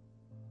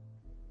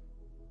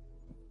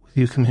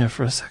 Will you come here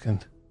for a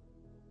second?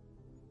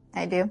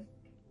 I do.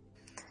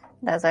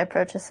 And as I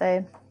approach, I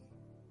say,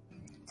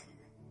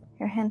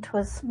 your hint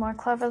was more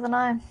clever than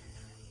I.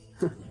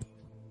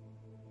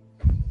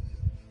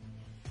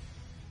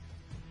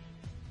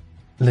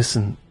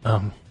 Listen,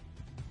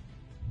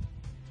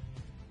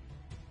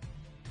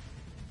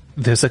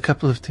 there's a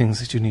couple of things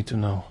that you need to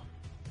know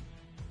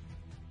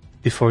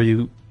before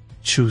you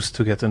choose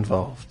to get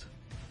involved.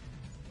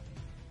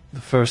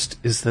 The first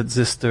is that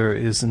Zister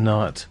is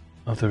not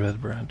of the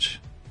Red Branch.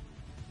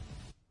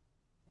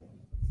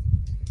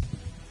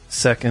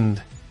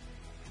 Second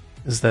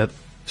is that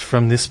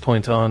from this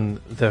point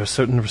on, there are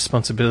certain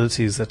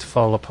responsibilities that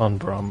fall upon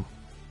Brom,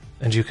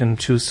 and you can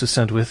choose to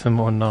stand with him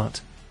or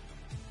not,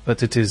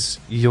 but it is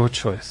your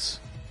choice.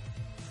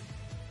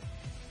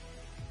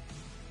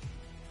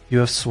 You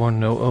have sworn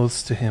no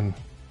oaths to him.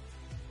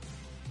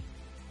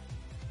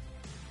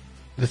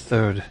 The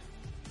third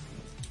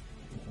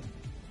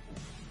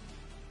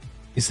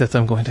is that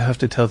I'm going to have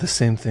to tell the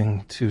same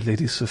thing to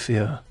Lady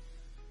Sophia,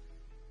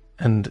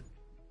 and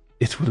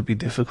it will be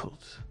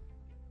difficult.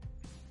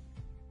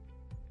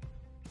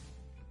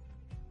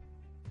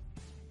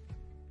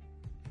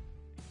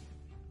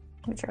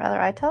 Would you rather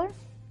I tell her?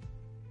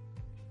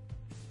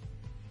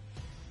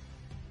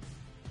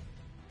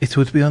 It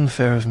would be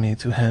unfair of me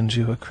to hand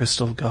you a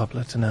crystal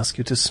goblet and ask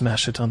you to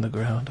smash it on the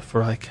ground,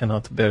 for I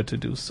cannot bear to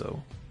do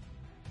so.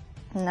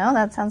 No,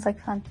 that sounds like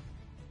fun.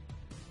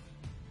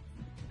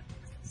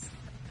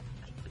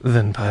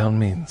 Then by all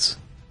means.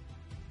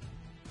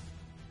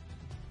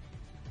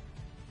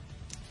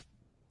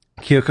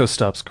 Kyoko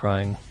stops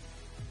crying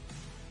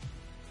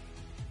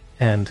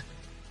and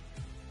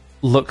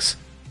looks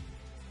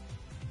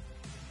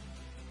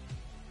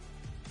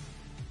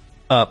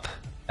up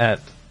at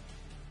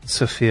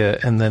Sophia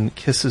and then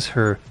kisses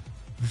her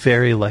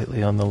very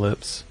lightly on the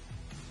lips.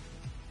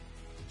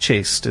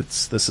 Chaste,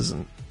 this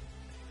isn't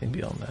anything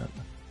beyond that.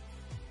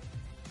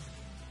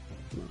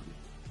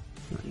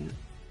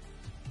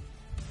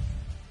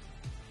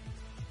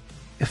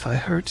 If I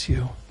hurt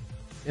you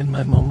in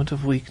my moment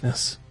of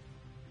weakness,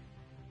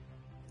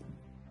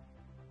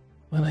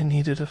 when I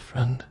needed a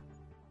friend,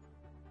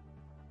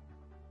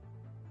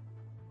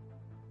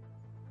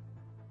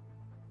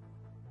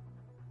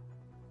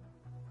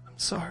 I'm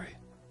sorry.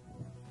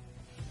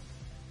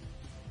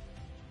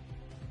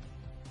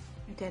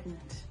 I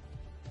didn't.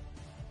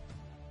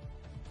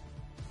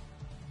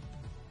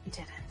 You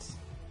didn't.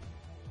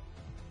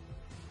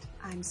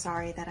 I'm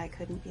sorry that I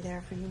couldn't be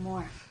there for you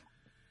more.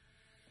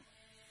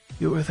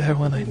 You were there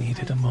when I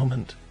needed a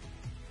moment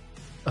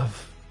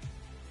of...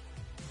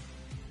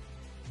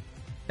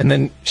 And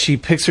then she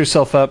picks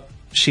herself up,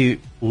 she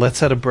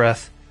lets out a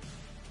breath.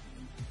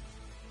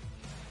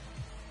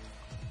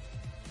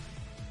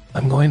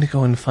 I'm going to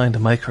go and find a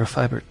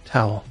microfiber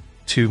towel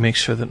to make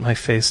sure that my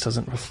face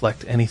doesn't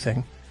reflect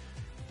anything.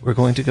 We're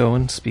going to go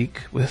and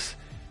speak with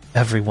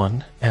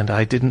everyone, and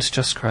I didn't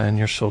just cry on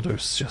your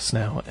shoulders just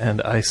now,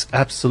 and I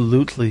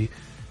absolutely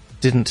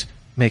didn't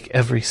make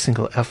every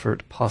single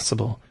effort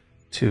possible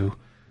to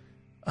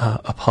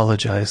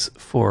apologize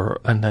for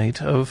a night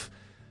of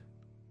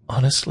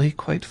honestly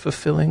quite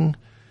fulfilling.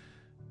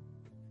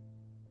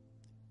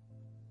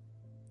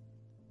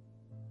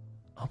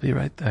 I'll be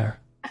right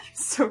there. I'm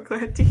so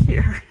glad to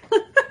hear.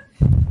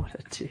 What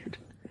a dude.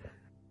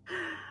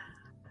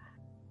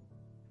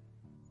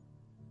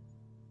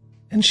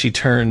 And she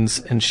turns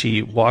and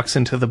she walks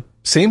into the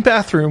same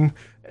bathroom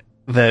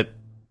that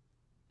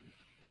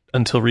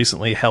until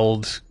recently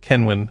held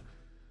Kenwyn.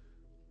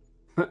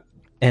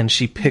 And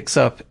she picks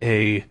up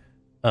a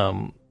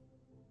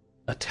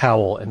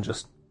towel and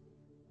just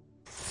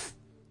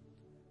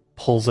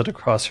pulls it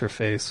across her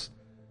face.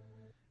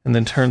 And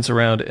then turns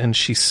around and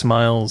she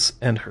smiles,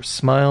 and her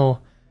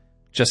smile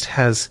just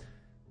has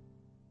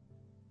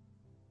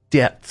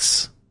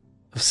depths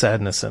of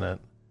sadness in it.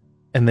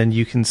 And then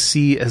you can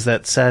see as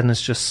that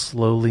sadness just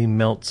slowly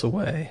melts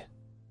away.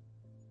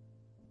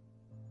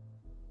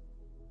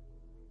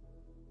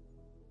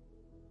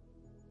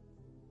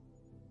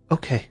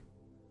 Okay.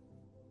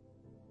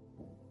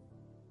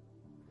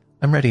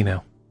 I'm ready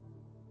now.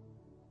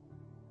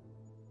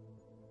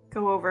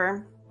 Go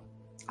over.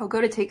 I'll go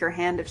to take her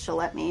hand if she'll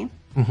let me.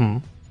 Mm-hmm.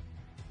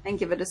 And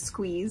give it a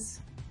squeeze.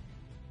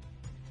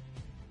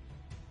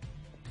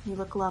 You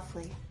look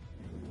lovely.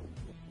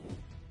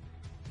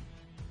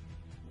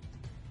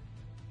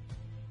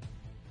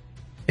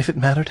 If it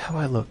mattered how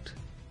I looked,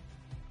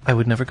 I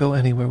would never go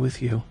anywhere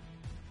with you.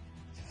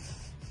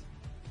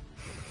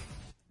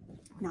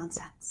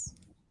 Nonsense.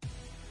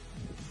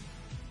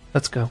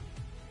 Let's go.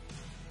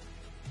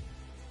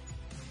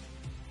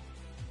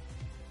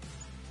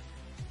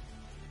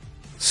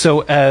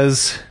 So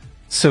as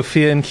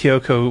Sophia and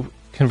Kyoko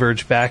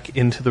converge back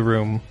into the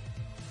room,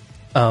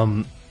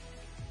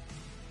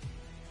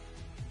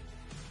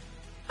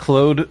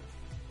 Claude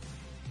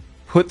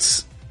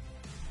puts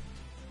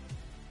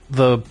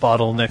the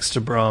bottle next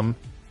to Brahm.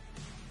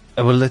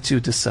 I will let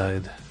you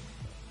decide.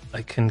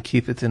 I can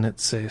keep it in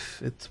its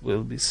safe. It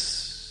will be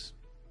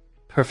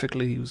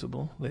perfectly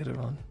usable later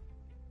on.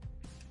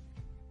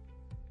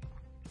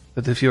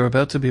 But if you're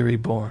about to be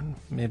reborn,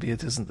 maybe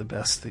it isn't the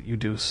best that you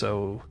do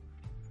so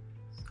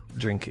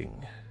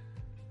drinking.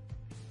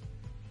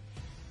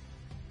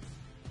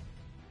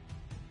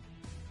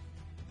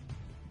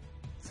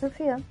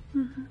 Sophia.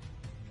 Mm-hmm.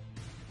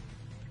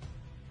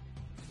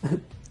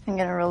 I'm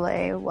going to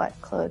relay what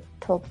Claude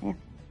told me.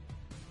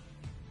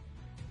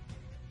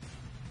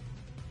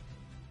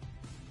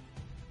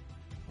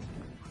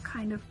 What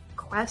kind of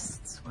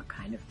quests? What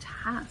kind of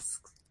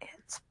tasks?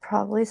 It's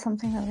probably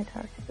something really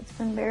dark if it's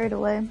been buried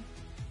away.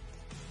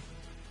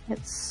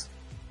 It's...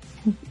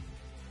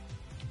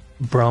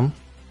 Brahm?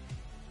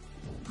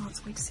 Oh,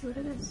 let's wait to see what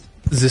it is.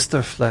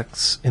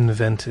 Zisterflex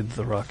invented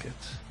the rocket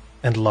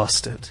and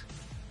lost it.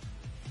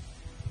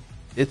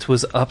 It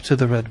was up to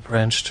the Red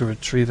Branch to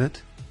retrieve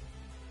it,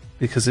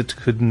 because it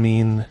could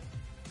mean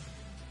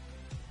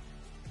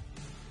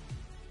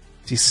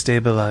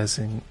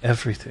destabilizing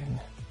everything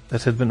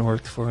that had been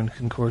worked for in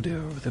Concordia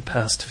over the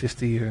past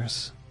 50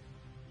 years.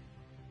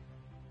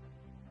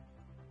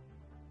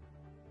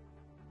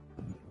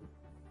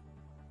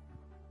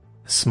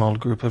 A small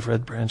group of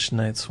Red Branch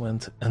Knights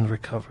went and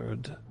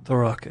recovered the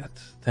rocket,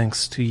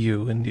 thanks to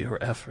you and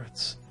your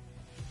efforts.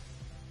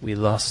 We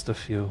lost a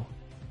few.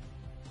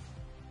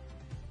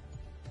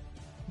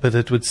 But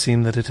it would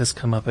seem that it has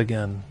come up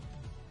again.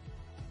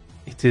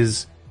 It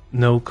is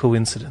no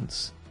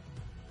coincidence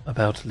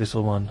about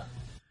little one.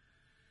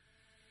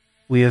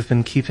 We have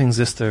been keeping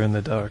Zister in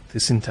the dark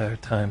this entire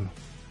time.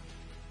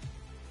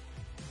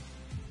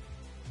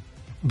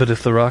 But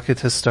if the rocket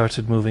has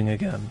started moving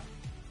again,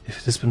 if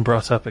it has been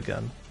brought up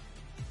again,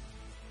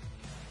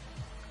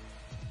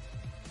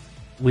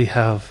 we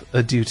have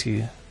a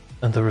duty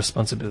and a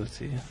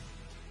responsibility.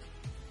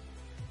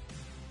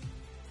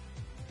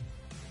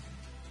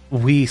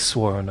 We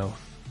swore an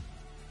oath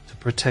to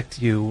protect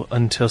you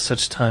until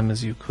such time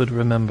as you could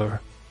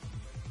remember.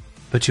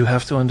 But you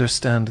have to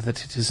understand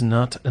that it is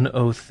not an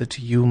oath that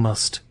you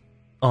must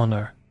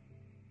honor,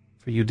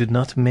 for you did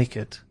not make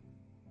it.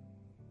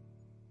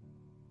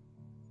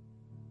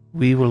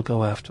 We will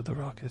go after the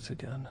rocket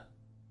again.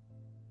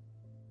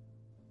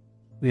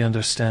 We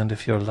understand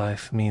if your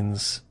life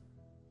means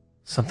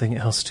something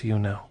else to you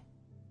now.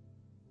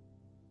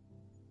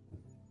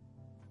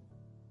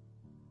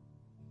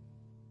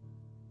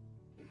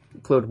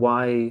 Claude,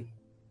 why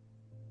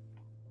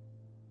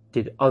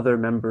did other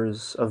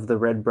members of the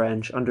Red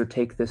Branch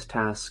undertake this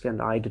task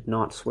and I did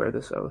not swear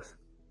this oath?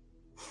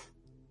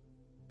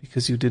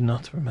 Because you did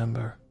not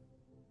remember.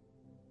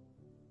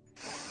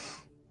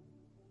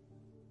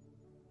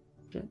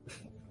 Yeah.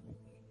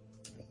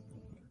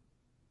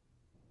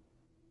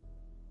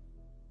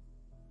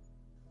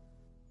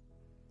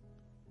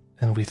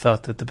 And we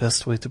thought that the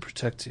best way to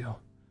protect you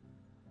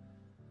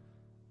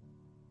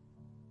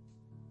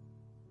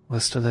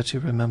was to let you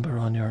remember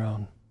on your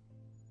own.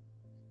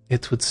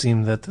 It would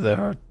seem that there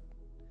are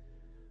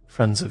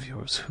friends of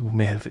yours who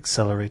may have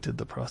accelerated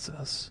the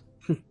process.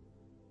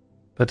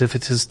 But if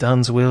it is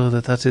Dan's will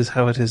that is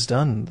how it is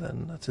done,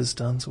 then that is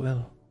Dan's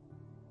will.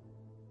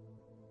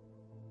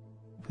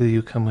 Will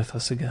you come with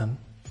us again?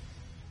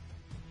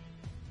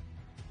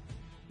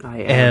 I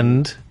am.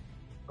 And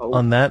Oh.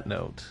 on that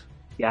note,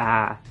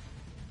 Yeah.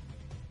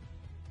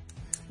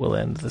 we'll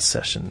end the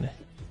session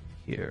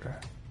here.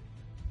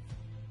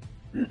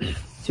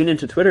 Tune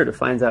into Twitter to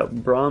find out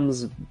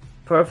Brahms'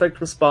 perfect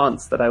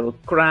response that I will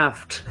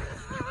craft.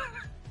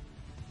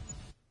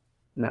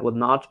 And that will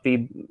not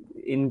be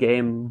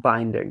in-game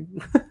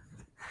binding.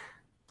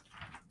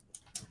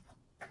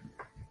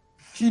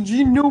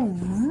 GG, no.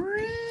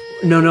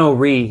 No,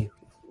 re.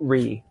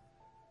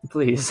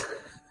 Please.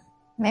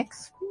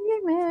 Mix.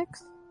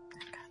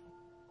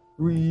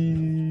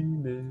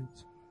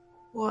 Remix.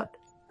 What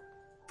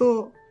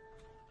the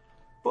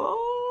fuck?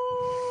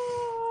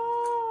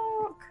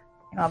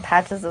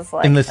 Patches is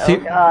like, In the oh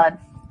god.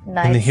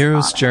 Nice. In the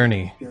hero's on it.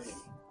 journey,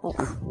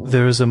 Oof.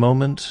 there is a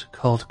moment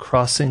called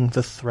crossing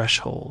the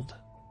threshold.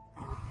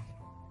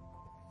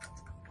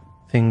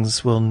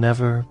 Things will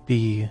never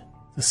be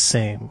the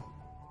same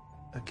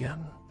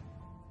again.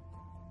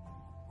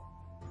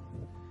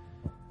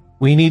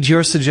 We need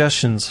your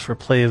suggestions for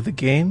play of the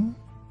game,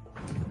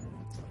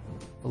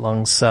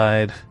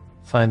 alongside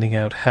finding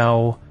out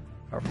how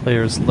our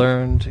players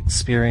learned,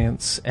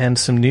 experience, and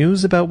some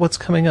news about what's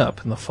coming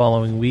up in the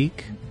following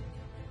week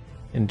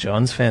in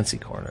John's Fancy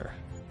Corner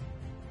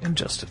in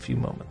just a few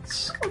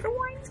moments.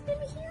 Otherwise, been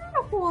here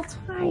the whole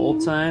time.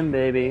 Whole time,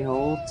 baby.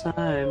 Whole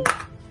time.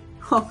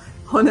 Oh,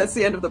 and that's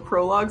the end of the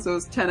prologue. So it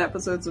was 10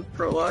 episodes of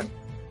prologue.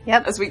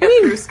 Yep. As we get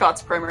through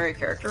Scott's primary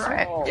character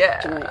arc. Right.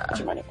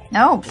 Yeah.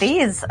 No,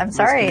 please. I'm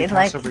sorry.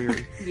 Like,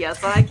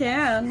 Yes, I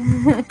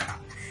can.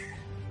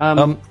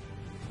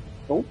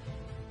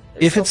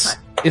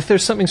 If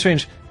there's something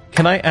strange,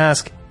 can I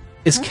ask,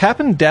 is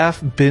Captain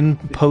Daff been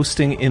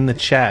posting in the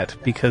chat?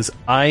 Because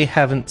I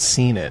haven't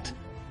seen it.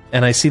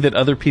 And I see that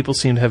other people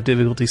seem to have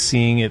difficulty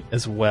seeing it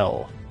as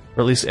well.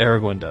 Or at least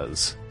Aragorn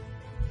does.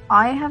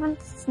 I haven't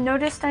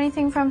noticed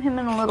anything from him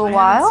in a little I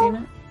while. haven't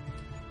seen it.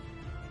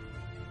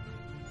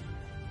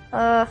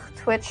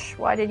 Twitch,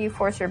 why did you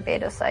force your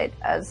beta site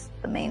as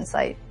the main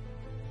site?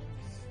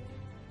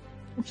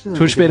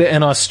 Twitch beta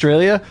in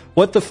Australia?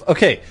 What the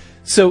okay,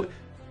 so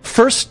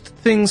first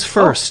things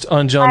first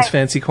on John's hi.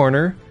 Fancy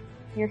Corner.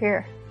 You're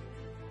here.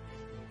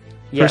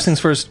 Yes. First things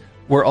first,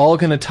 we're all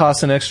going to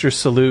toss an extra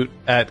salute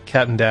at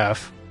Captain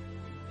Daff.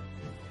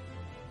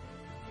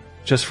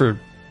 Just for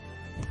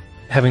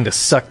having to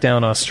suck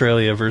down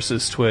Australia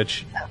versus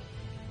Twitch.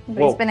 But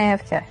Whoa. he's been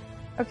AFK.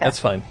 Okay. That's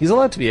fine. He's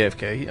allowed to be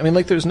AFK. I mean,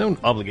 like, there's no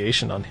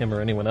obligation on him or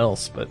anyone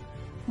else, but...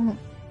 Alright.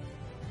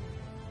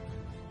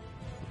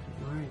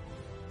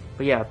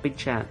 But yeah, big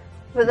chat.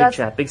 But Big that's,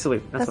 chat. Big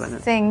salute. That's that's what I the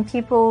meant. thing.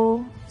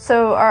 People.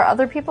 So are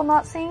other people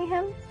not seeing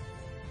him?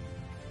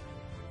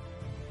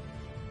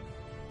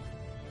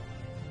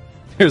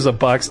 Here's a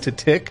box to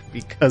tick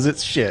because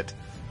it's shit.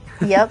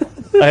 Yep.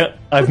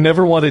 I've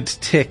never wanted to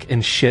tick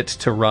and shit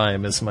to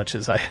rhyme as much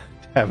as I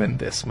have in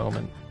this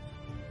moment.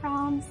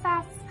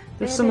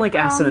 There's some like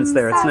assonance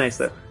there. It's nice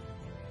though.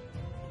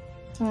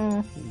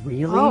 Hmm.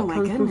 Really? Oh my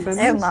Kung Fu goodness.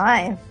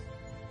 Feminist?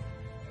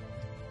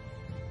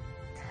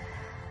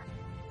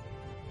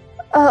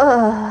 Oh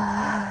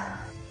my.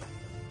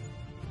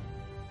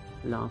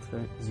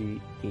 Laughter, Z,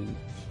 E.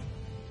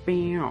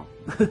 Meow.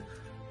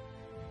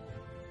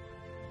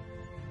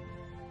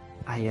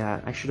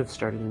 I should have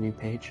started a new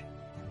page.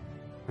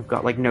 I've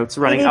got like notes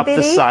running Itty up the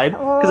bitty? side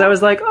because I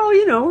was like,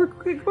 oh,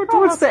 we're towards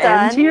Almost the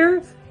end done.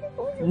 here.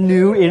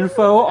 New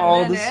info,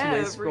 all And this then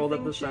nice scrolled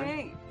up the everything side.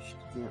 changed.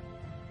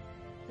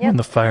 When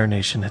the Fire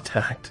Nation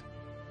attacked.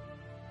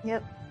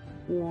 Yep.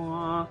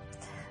 Wah.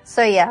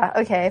 So yeah,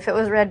 okay, if it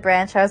was Red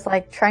Branch, I was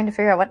like trying to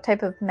figure out what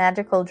type of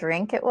magical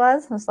drink it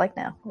was. I was like,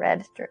 no,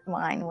 red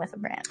wine with a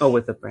branch. Oh,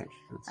 with the branch.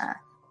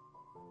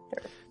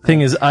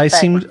 Thing is, I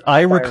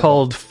Fireball.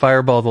 recalled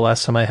Fireball the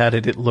last time I had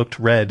it. It looked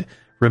red.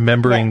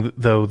 Remembering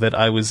though that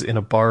I was in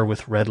a bar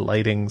with red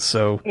lighting,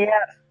 so Yeah.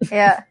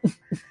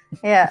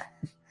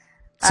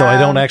 I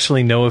don't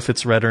actually know if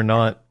it's red or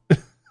not.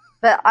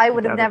 But I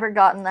would have Got it. never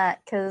gotten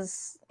that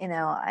because,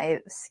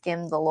 I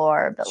skimmed the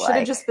lore, but Should have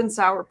like... just been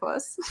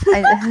Sourpuss.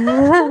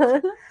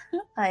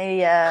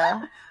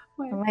 I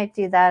might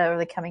do that over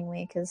the coming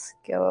week, is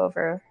go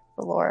over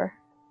the lore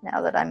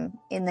now that I'm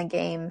in the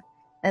game.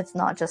 It's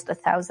not just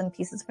 1,000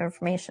 pieces of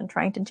information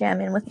trying to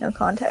jam in with no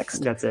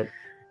context. That's it.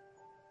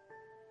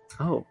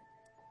 Oh,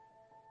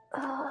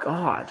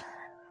 God.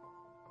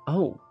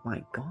 Oh,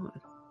 my God.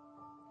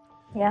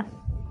 Yeah.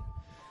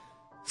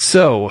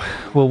 So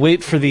we'll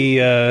wait for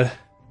that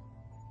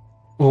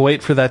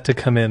to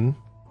come in,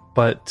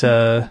 but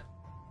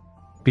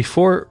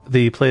before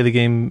the play the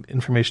game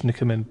information to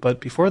come in. But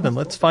before then,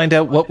 let's find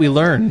out what we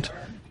learned,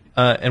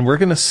 and we're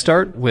going to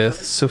start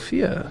with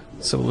Sophia.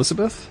 So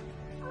Elizabeth,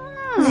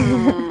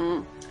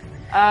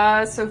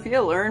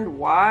 Sophia learned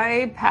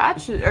why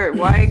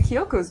why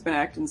Kyoko's been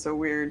acting so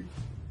weird.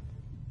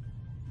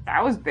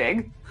 That was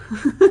big.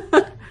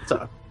 It's a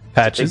big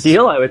Patches.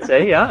 deal, I would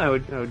say. Yeah, I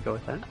would go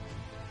with that.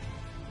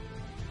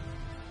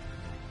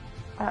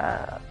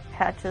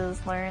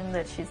 Patches learned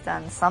that she's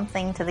done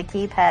something to the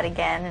keypad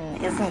again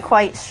and isn't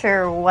quite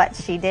sure what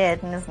she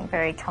did and isn't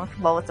very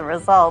comfortable with the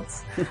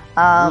results.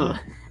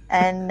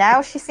 And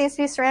now she seems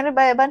to be surrounded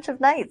by a bunch of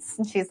knights,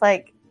 and she's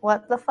like,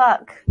 what the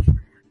fuck?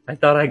 I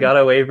thought I got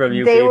away from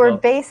you They people. were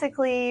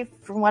basically,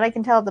 from what I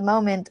can tell at the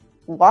moment,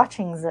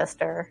 watching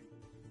Zister.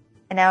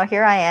 And now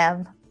here I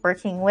am,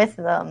 working with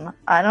them.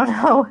 I don't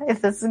know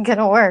if this is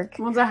gonna work.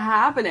 What's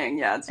happening?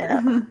 Yeah, it's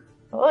Yeah.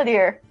 Oh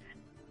dear.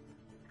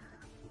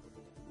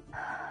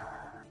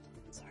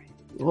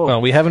 Whoa,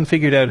 Well, we haven't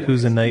figured out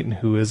who's a knight and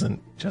who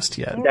isn't just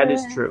yet. that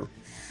is true.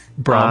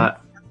 Braum.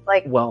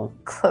 Like Well,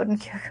 Claude and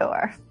Kyoko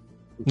are.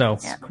 No,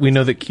 Yeah. we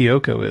know that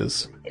Kyoko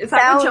is. Is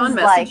that what John Sounds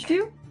messaged like-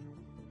 you?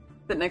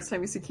 That next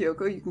time you see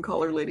Kyoko, you can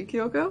call her Lady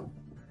Kyoko?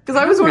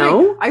 Because I was wondering,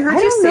 know. I heard I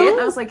you don't say it, know.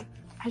 and I was like,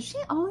 has she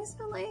always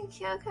been Lady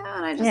Kyoko?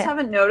 And I just Yeah.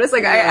 haven't noticed.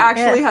 Like, I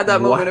actually Yeah. had that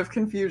moment What? of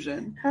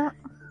confusion. Huh.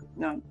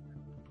 No.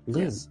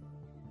 Liz,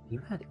 you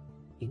had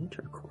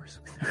intercourse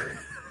with her.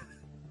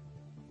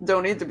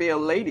 Don't need to be a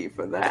lady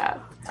for that.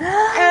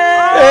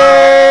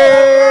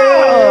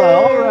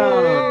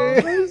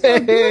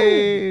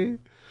 Hey!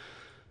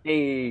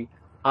 Hey,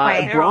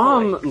 Right.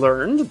 Braum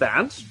learned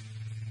that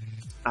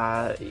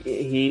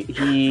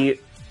he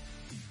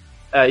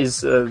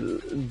is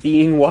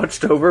being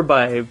watched over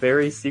by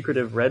very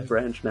secretive Red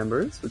Branch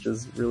members, which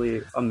is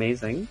really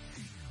amazing,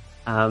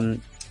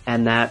 and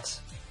that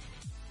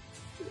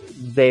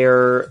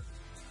their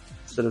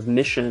sort of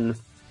mission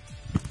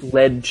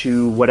led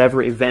to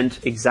whatever event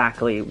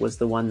exactly was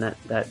the one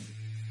that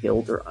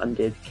killed or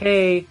undid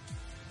Kay,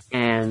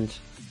 and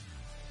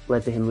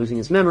led to him losing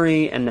his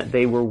memory, and that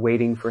they were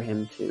waiting for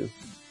him to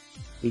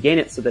regain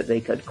it so that they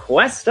could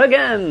quest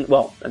again.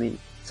 Well, I mean,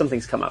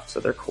 something's come up, so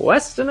they're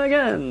questing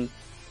again.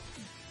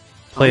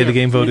 Play Oh, the yeah.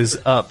 game vote is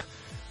up.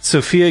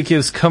 Sophia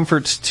gives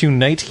comfort to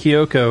Knight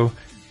Kyoko.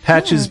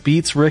 Patches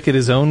beats Rick at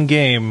his own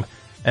game,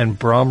 and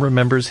Braum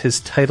remembers his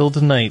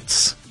titled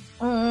knights.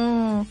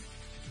 Mm,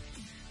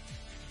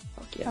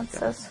 Yeah, that's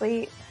so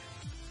sweet.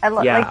 I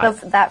Yeah,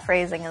 like that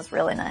phrasing is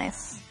really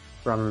nice.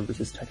 Braum remembers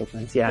his titled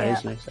knights. Yeah, it Yeah.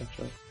 is nice,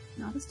 actually.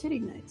 Not as titty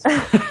nights.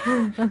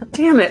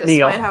 Damn it,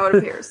 Neil. Despite how it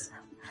appears.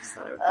 Just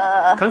thought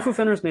I would- Kung Fu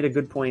Fenris made a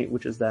good point,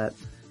 which is that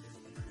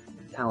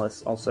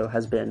Talus also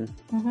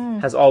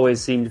has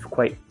always seemed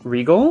quite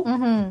regal,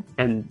 and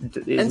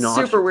is and not.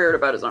 super weird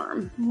about his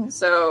arm.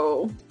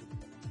 So,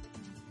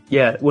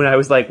 Yeah, when I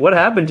was like, "What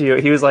happened to you?"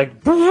 He was like,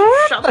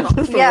 shut up.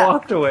 and Yeah.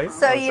 walked away.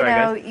 So, Oh, you sorry,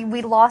 know, guys.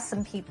 we lost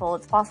some people.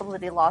 It's possible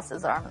that he lost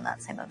his arm in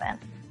that same event.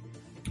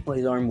 Well,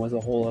 his arm was a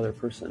whole other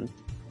person.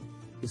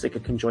 He's like a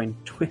conjoined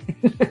twin.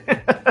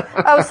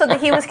 Oh, so that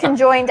he was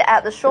conjoined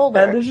at the shoulder.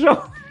 At the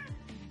show.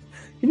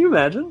 Can you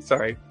imagine?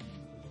 Sorry,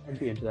 I'd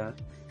be into that.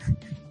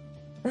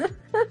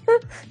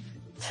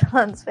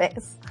 John's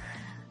face. Oh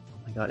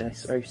my god,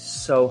 I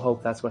so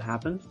hope that's what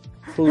happened.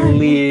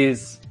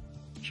 Please,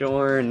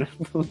 Jorn,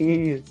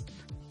 please.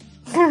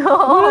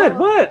 What?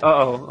 What?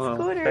 Uh-oh.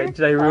 Scooter.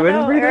 Did I ruin Oh,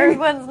 no, everything?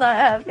 everyone's not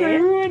happy. Did I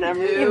ruin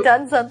everything? You've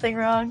done something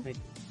wrong.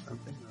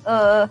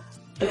 Something.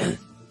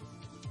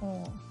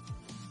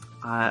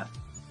 Mm.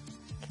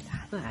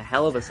 A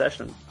hell of a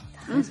session.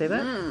 Can I say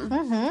that?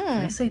 Mm-hmm.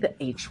 Can I say the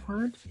H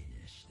word?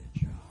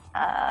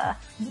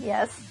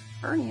 Yes.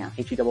 Hernia.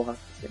 H-E double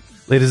H.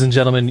 Ladies and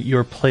gentlemen,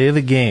 your play of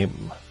the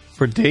game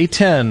for day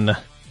 10.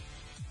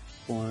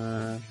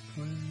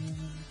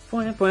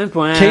 Point, point,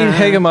 point. Kate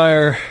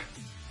Hagemeyer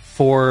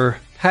for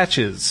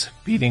Patches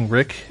beating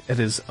Rick at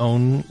his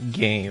own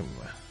game.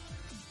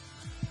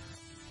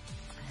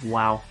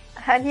 Wow.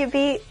 How do you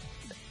beat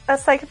a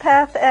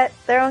psychopath at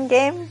their own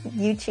game?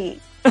 You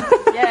cheat. Yay.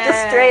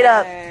 Just straight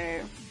up.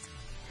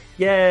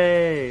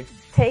 Yay!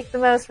 Take the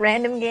most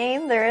random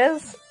game there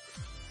is,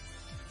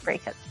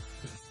 break it.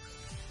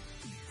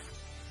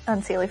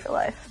 Unseelie for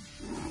life.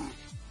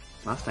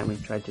 Last time we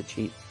tried to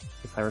cheat,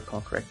 if I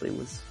recall correctly,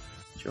 was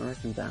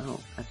Jorik and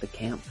Val at the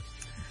camp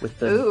with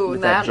the Ooh,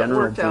 with that that general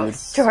worked out dude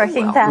so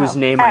Jorking well. Val whose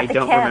name at I the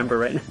don't camp remember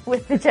right now.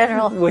 with the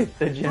general. With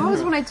the That general.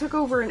 was when I took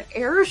over an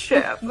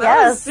airship. That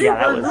Yes. was super Yeah,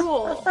 that was-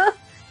 cool.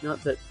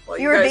 Not that. While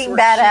You were guys being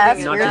badass,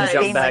 cheating Not we were to just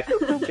jump being back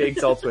like- to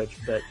Exalt Switch,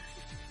 but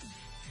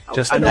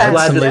Just I'm add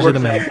glad some this works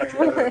legitimate. out much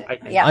better, I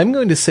think. Yeah. I'm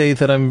going to say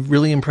that I'm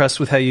really impressed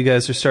with how you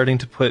guys are starting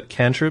to put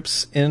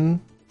cantrips in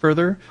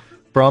further.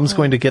 Brahm's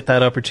going to get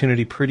that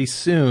opportunity pretty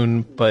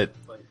soon, but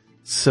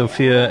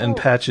Sophia and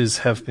Patches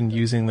have been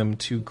using them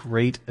to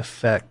great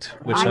effect,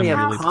 which I I'm have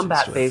really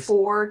combat pleased with. based.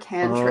 4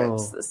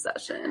 cantrips Oh. this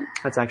session.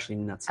 That's actually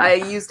nuts. I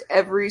used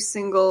every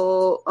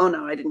single. Oh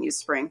no, I didn't use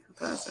spring.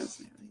 I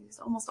used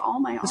almost all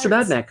my Mr.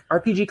 arts. Badneck,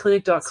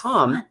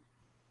 RPGclinic.com.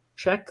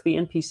 Check the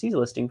NPCs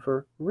listing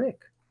for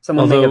Rick.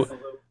 Someone may Although have.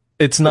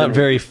 it's not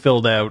very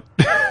filled out.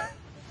 It's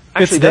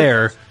Actually,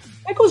 there.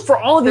 That goes for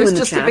all of you There's in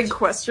the just chat. a big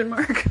question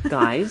mark.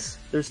 Guys,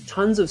 there's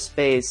tons of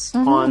space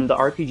on the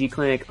RPG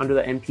Clinic under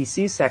the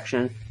NPC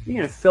section. You're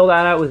going to fill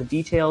that out with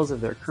details of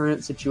their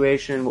current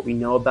situation, what we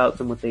know about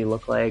them, what they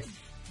look like,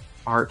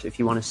 art, if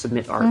you want to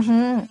submit art.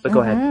 But go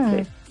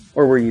ahead, Kate.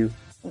 Or were you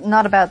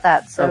Not about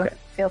that, so Okay.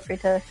 feel free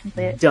to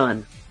complete it.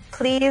 done?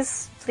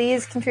 Please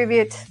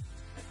contribute.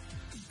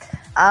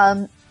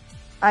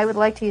 I would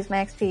like to use my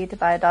XP to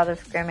buy a dot of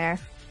Grimoire.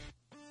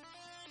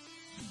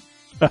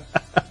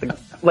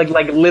 Like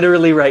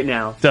literally right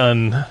now.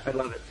 Done. I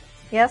love it.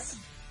 Yes?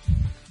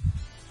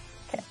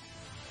 Okay.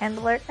 And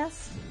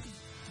alertness?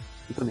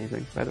 It's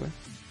amazing, by the way.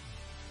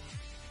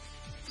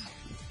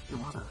 A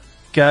lot of-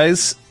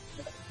 Guys,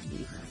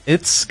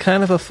 it's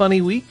kind of a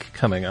funny week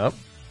coming up.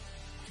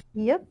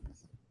 Yep.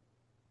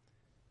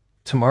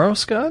 Tomorrow,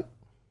 Scott?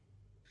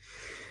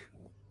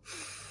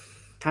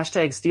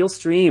 Hashtag Steel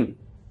Stream.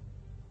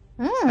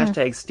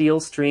 Hashtag Steel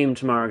Stream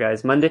tomorrow,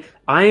 guys. Monday.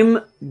 I'm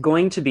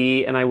going to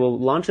be, and I will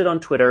launch it on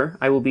Twitter,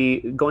 I will be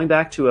going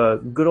back to a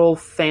good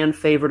old fan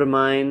favorite of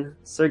mine,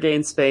 Sergey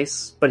in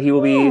space, but he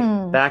will be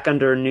back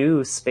under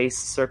new space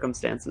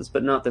circumstances,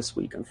 but not this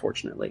week,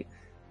 unfortunately.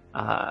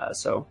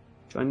 So,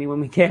 join me when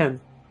we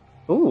can.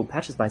 Ooh,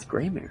 Patches buys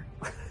Greymare.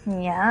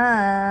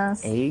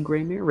 Yes. A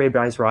Greymare? Ray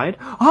buys Ride?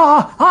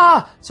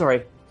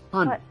 Sorry.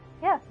 Pun. What?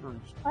 Yeah. Oh,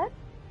 it's- What?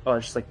 Oh,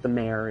 it's just like the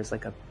mare is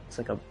like a, it's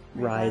like a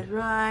ride.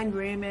 Ride,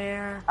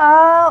 Greymare.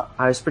 Oh,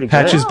 I was pretty good.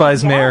 Patches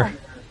buys yeah. Mare.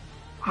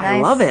 I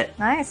nice. love it.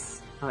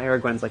 Nice. Oh,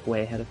 Aragwen's like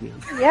way ahead of me.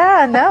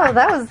 Yeah, no,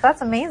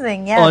 that's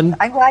amazing. Yeah, On-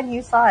 I'm glad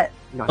you saw it.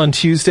 On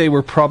Tuesday,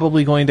 we're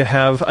probably going to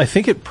have, I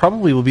think it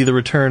probably will be the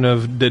return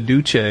of De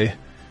Duce,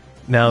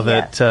 now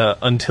that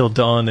Until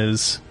Dawn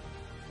is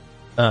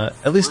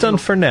at least done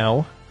for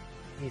now.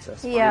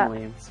 Jesus, Yeah.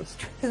 finally. I'm so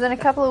stressed. Because in a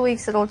couple of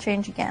weeks it'll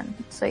change again.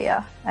 So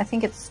yeah, I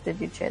think it's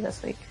Deduce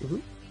this week.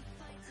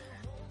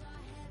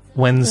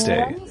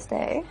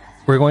 Wednesday.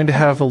 We're going to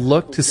have a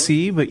look to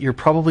see, but you're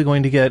probably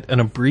going to get an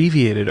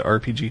abbreviated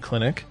RPG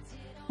clinic.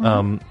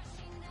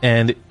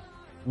 And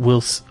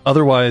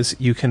otherwise,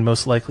 you can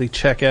most likely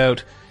check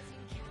out,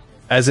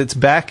 as it's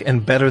back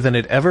and better than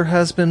it ever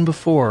has been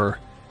before,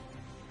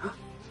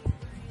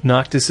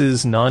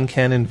 Noctis's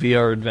non-canon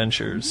VR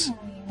adventures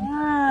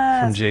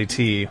from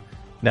JT,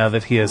 now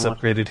that he has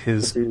upgraded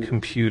his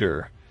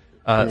computer.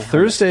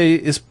 Thursday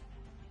is...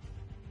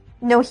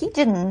 No, he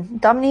didn't.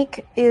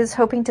 Dominique is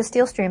hoping to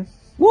steal stream.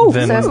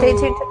 Then- So stay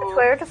tuned to the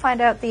Twitter to find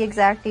out the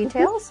exact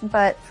details.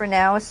 But for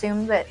now,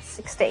 assume that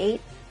 6 to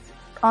 8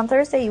 on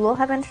Thursday you will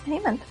have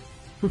entertainment.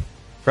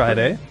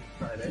 Friday.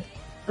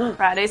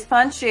 Friday's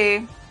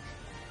punchy.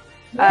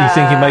 You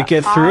think you might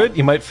get through I- it?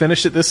 You might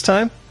finish it this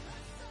time?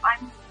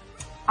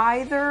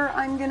 Either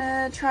I'm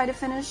gonna try to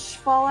finish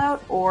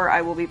Fallout, or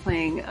I will be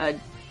playing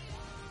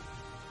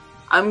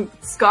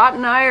Scott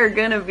and I are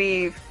gonna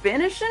be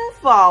finishing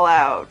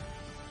Fallout.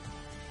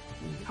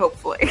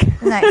 Hopefully.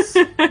 Nice.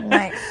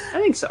 Nice. I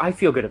think so. I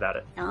feel good about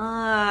it.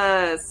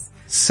 Yes.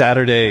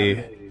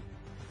 Saturday.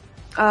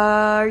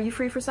 Are you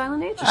free for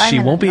Silent Age? She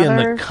I'm won't be in the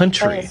another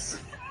country. place.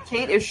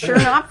 Kate is sure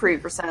not free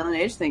for Silent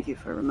Age. Thank you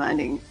for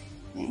reminding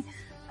me.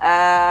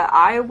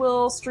 I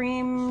will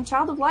stream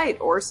Child of Light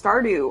or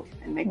Stardew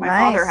and make my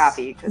Nice. father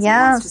happy because he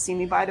Yes. wants to see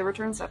me buy the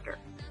Return Scepter.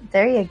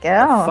 There you The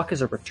go. fuck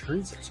is a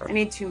return? I Sorry.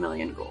 need 2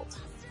 million gold.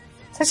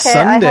 It's okay.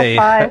 Sunday,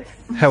 I have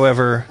 5.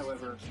 however,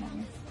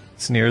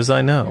 as near as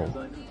I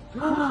know,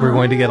 we're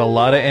going to get a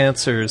lot of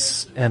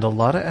answers and a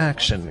lot of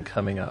action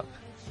coming up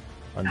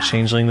on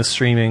Changeling the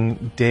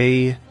Streaming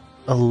Day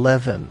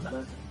 11.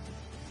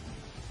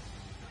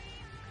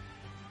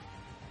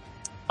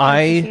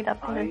 I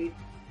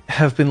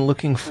have been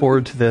looking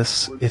forward to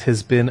this. It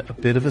has been a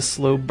bit of a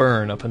slow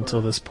burn up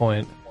until this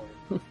point.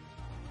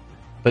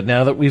 But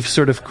now that we've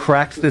sort of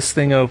cracked this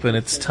thing open,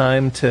 it's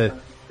time to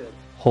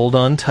hold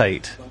on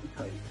tight.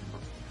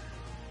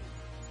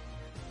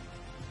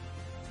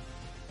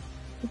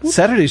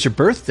 Saturday's your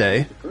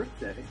birthday.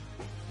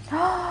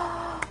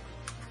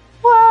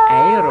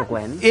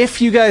 Erwin.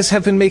 If you guys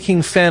have been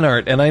making fan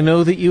art, and I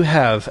know that you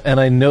have, and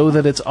I know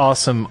that it's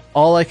awesome,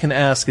 all I can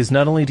ask is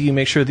not only do you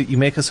make sure that you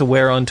make us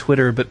aware on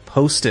Twitter, but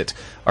post it.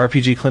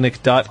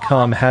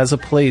 RPGclinic.com has a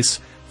place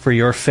for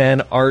your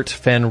fan art,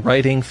 fan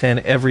writing, fan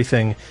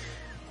everything.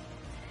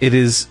 It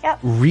is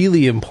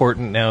really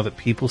important now that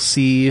people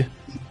see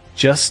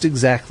just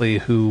exactly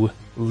who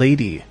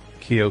Lady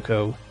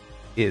Kyoko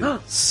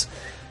is.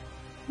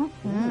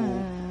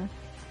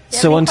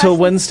 So until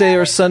Wednesday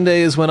or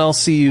Sunday is when I'll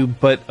see you,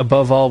 but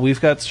above all,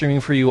 we've got streaming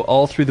for you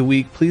all through the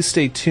week. Please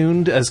stay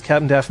tuned, as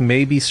Captain Daff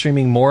may be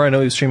streaming more. I know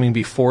he was streaming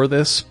before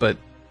this, but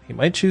he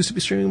might choose to be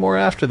streaming more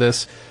after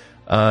this.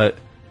 Got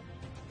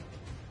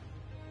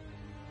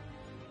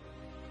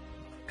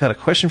a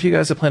question for you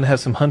guys. I plan to have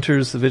some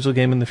Hunters, the Vigil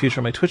game, in the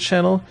future on my Twitch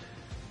channel.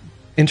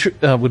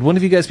 Would one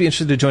of you guys be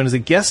interested to join as a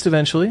guest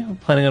eventually? I'm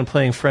planning on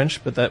playing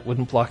French, but that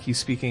wouldn't block you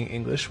speaking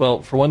English.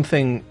 Well, for one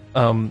thing...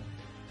 our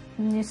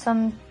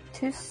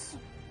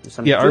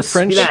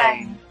French,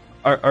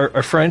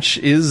 our French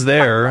is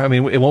there. I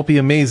mean, it won't be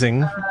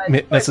amazing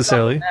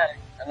necessarily. In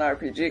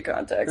RPG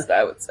context,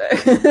 I would say.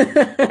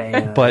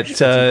 But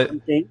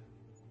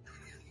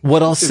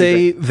what I'll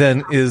say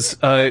then is,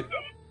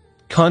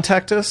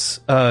 contact us.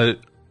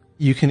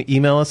 You can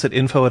email us at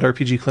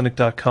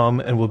info@rpgclinic.com,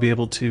 and we'll be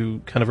able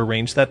to kind of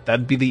arrange that.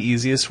 That'd be the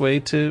easiest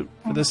way for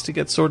this to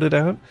get sorted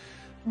out.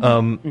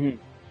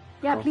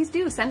 Yeah, please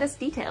do send us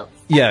details.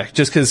 Yeah,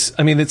 just because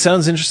it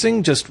sounds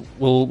interesting. Just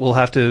we'll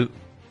have to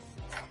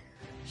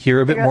hear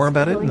a bit more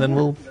about it, and then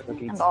we'll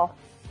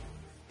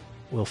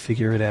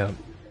figure it out.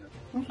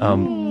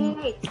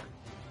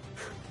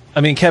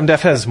 Captain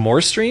Daff has more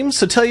streams,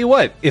 so tell you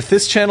what, if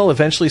this channel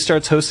eventually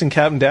starts hosting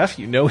Captain Daff,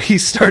 he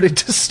started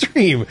to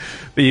stream,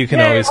 but you can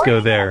always go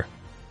there.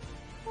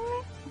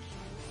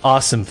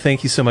 Awesome,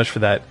 thank you so much for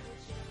that,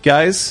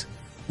 guys.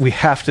 We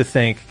have to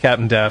thank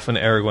Captain Daff and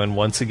Aragorn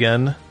once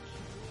again.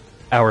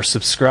 Our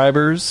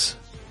subscribers,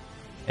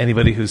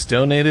 anybody who's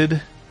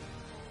donated,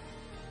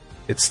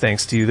 it's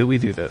thanks to you that we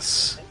do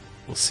this.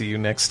 We'll see you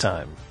next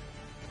time.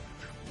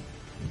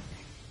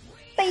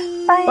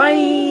 Bye.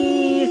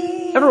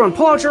 Bye. Everyone,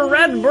 pull out your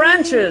red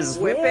branches.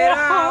 Whip it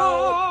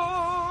out.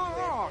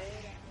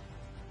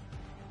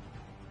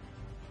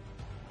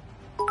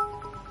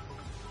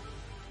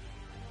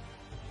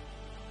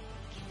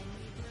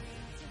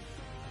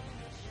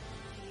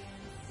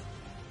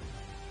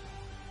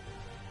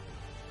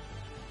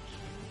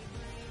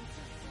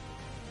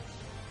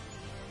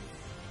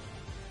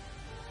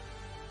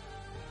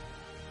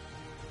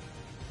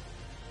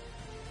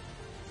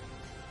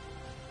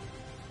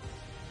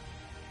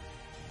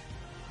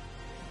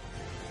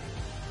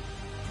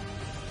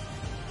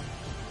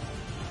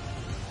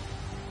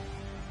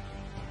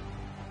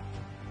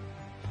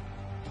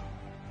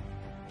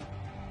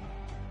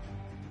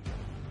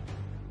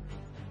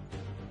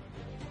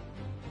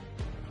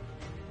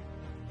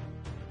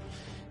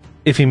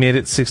 If he made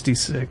it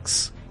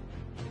 66,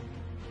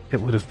 it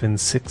would have been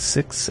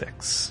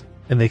 666,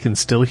 and they can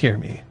still hear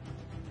me.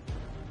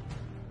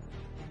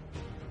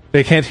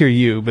 They can't hear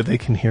you, but they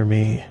can hear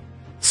me.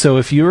 So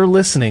if you're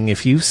listening,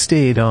 if you've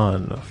stayed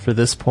on for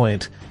this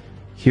point,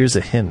 here's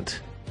a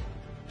hint.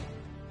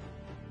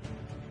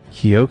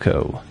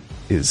 Kyoko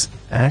is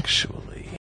actually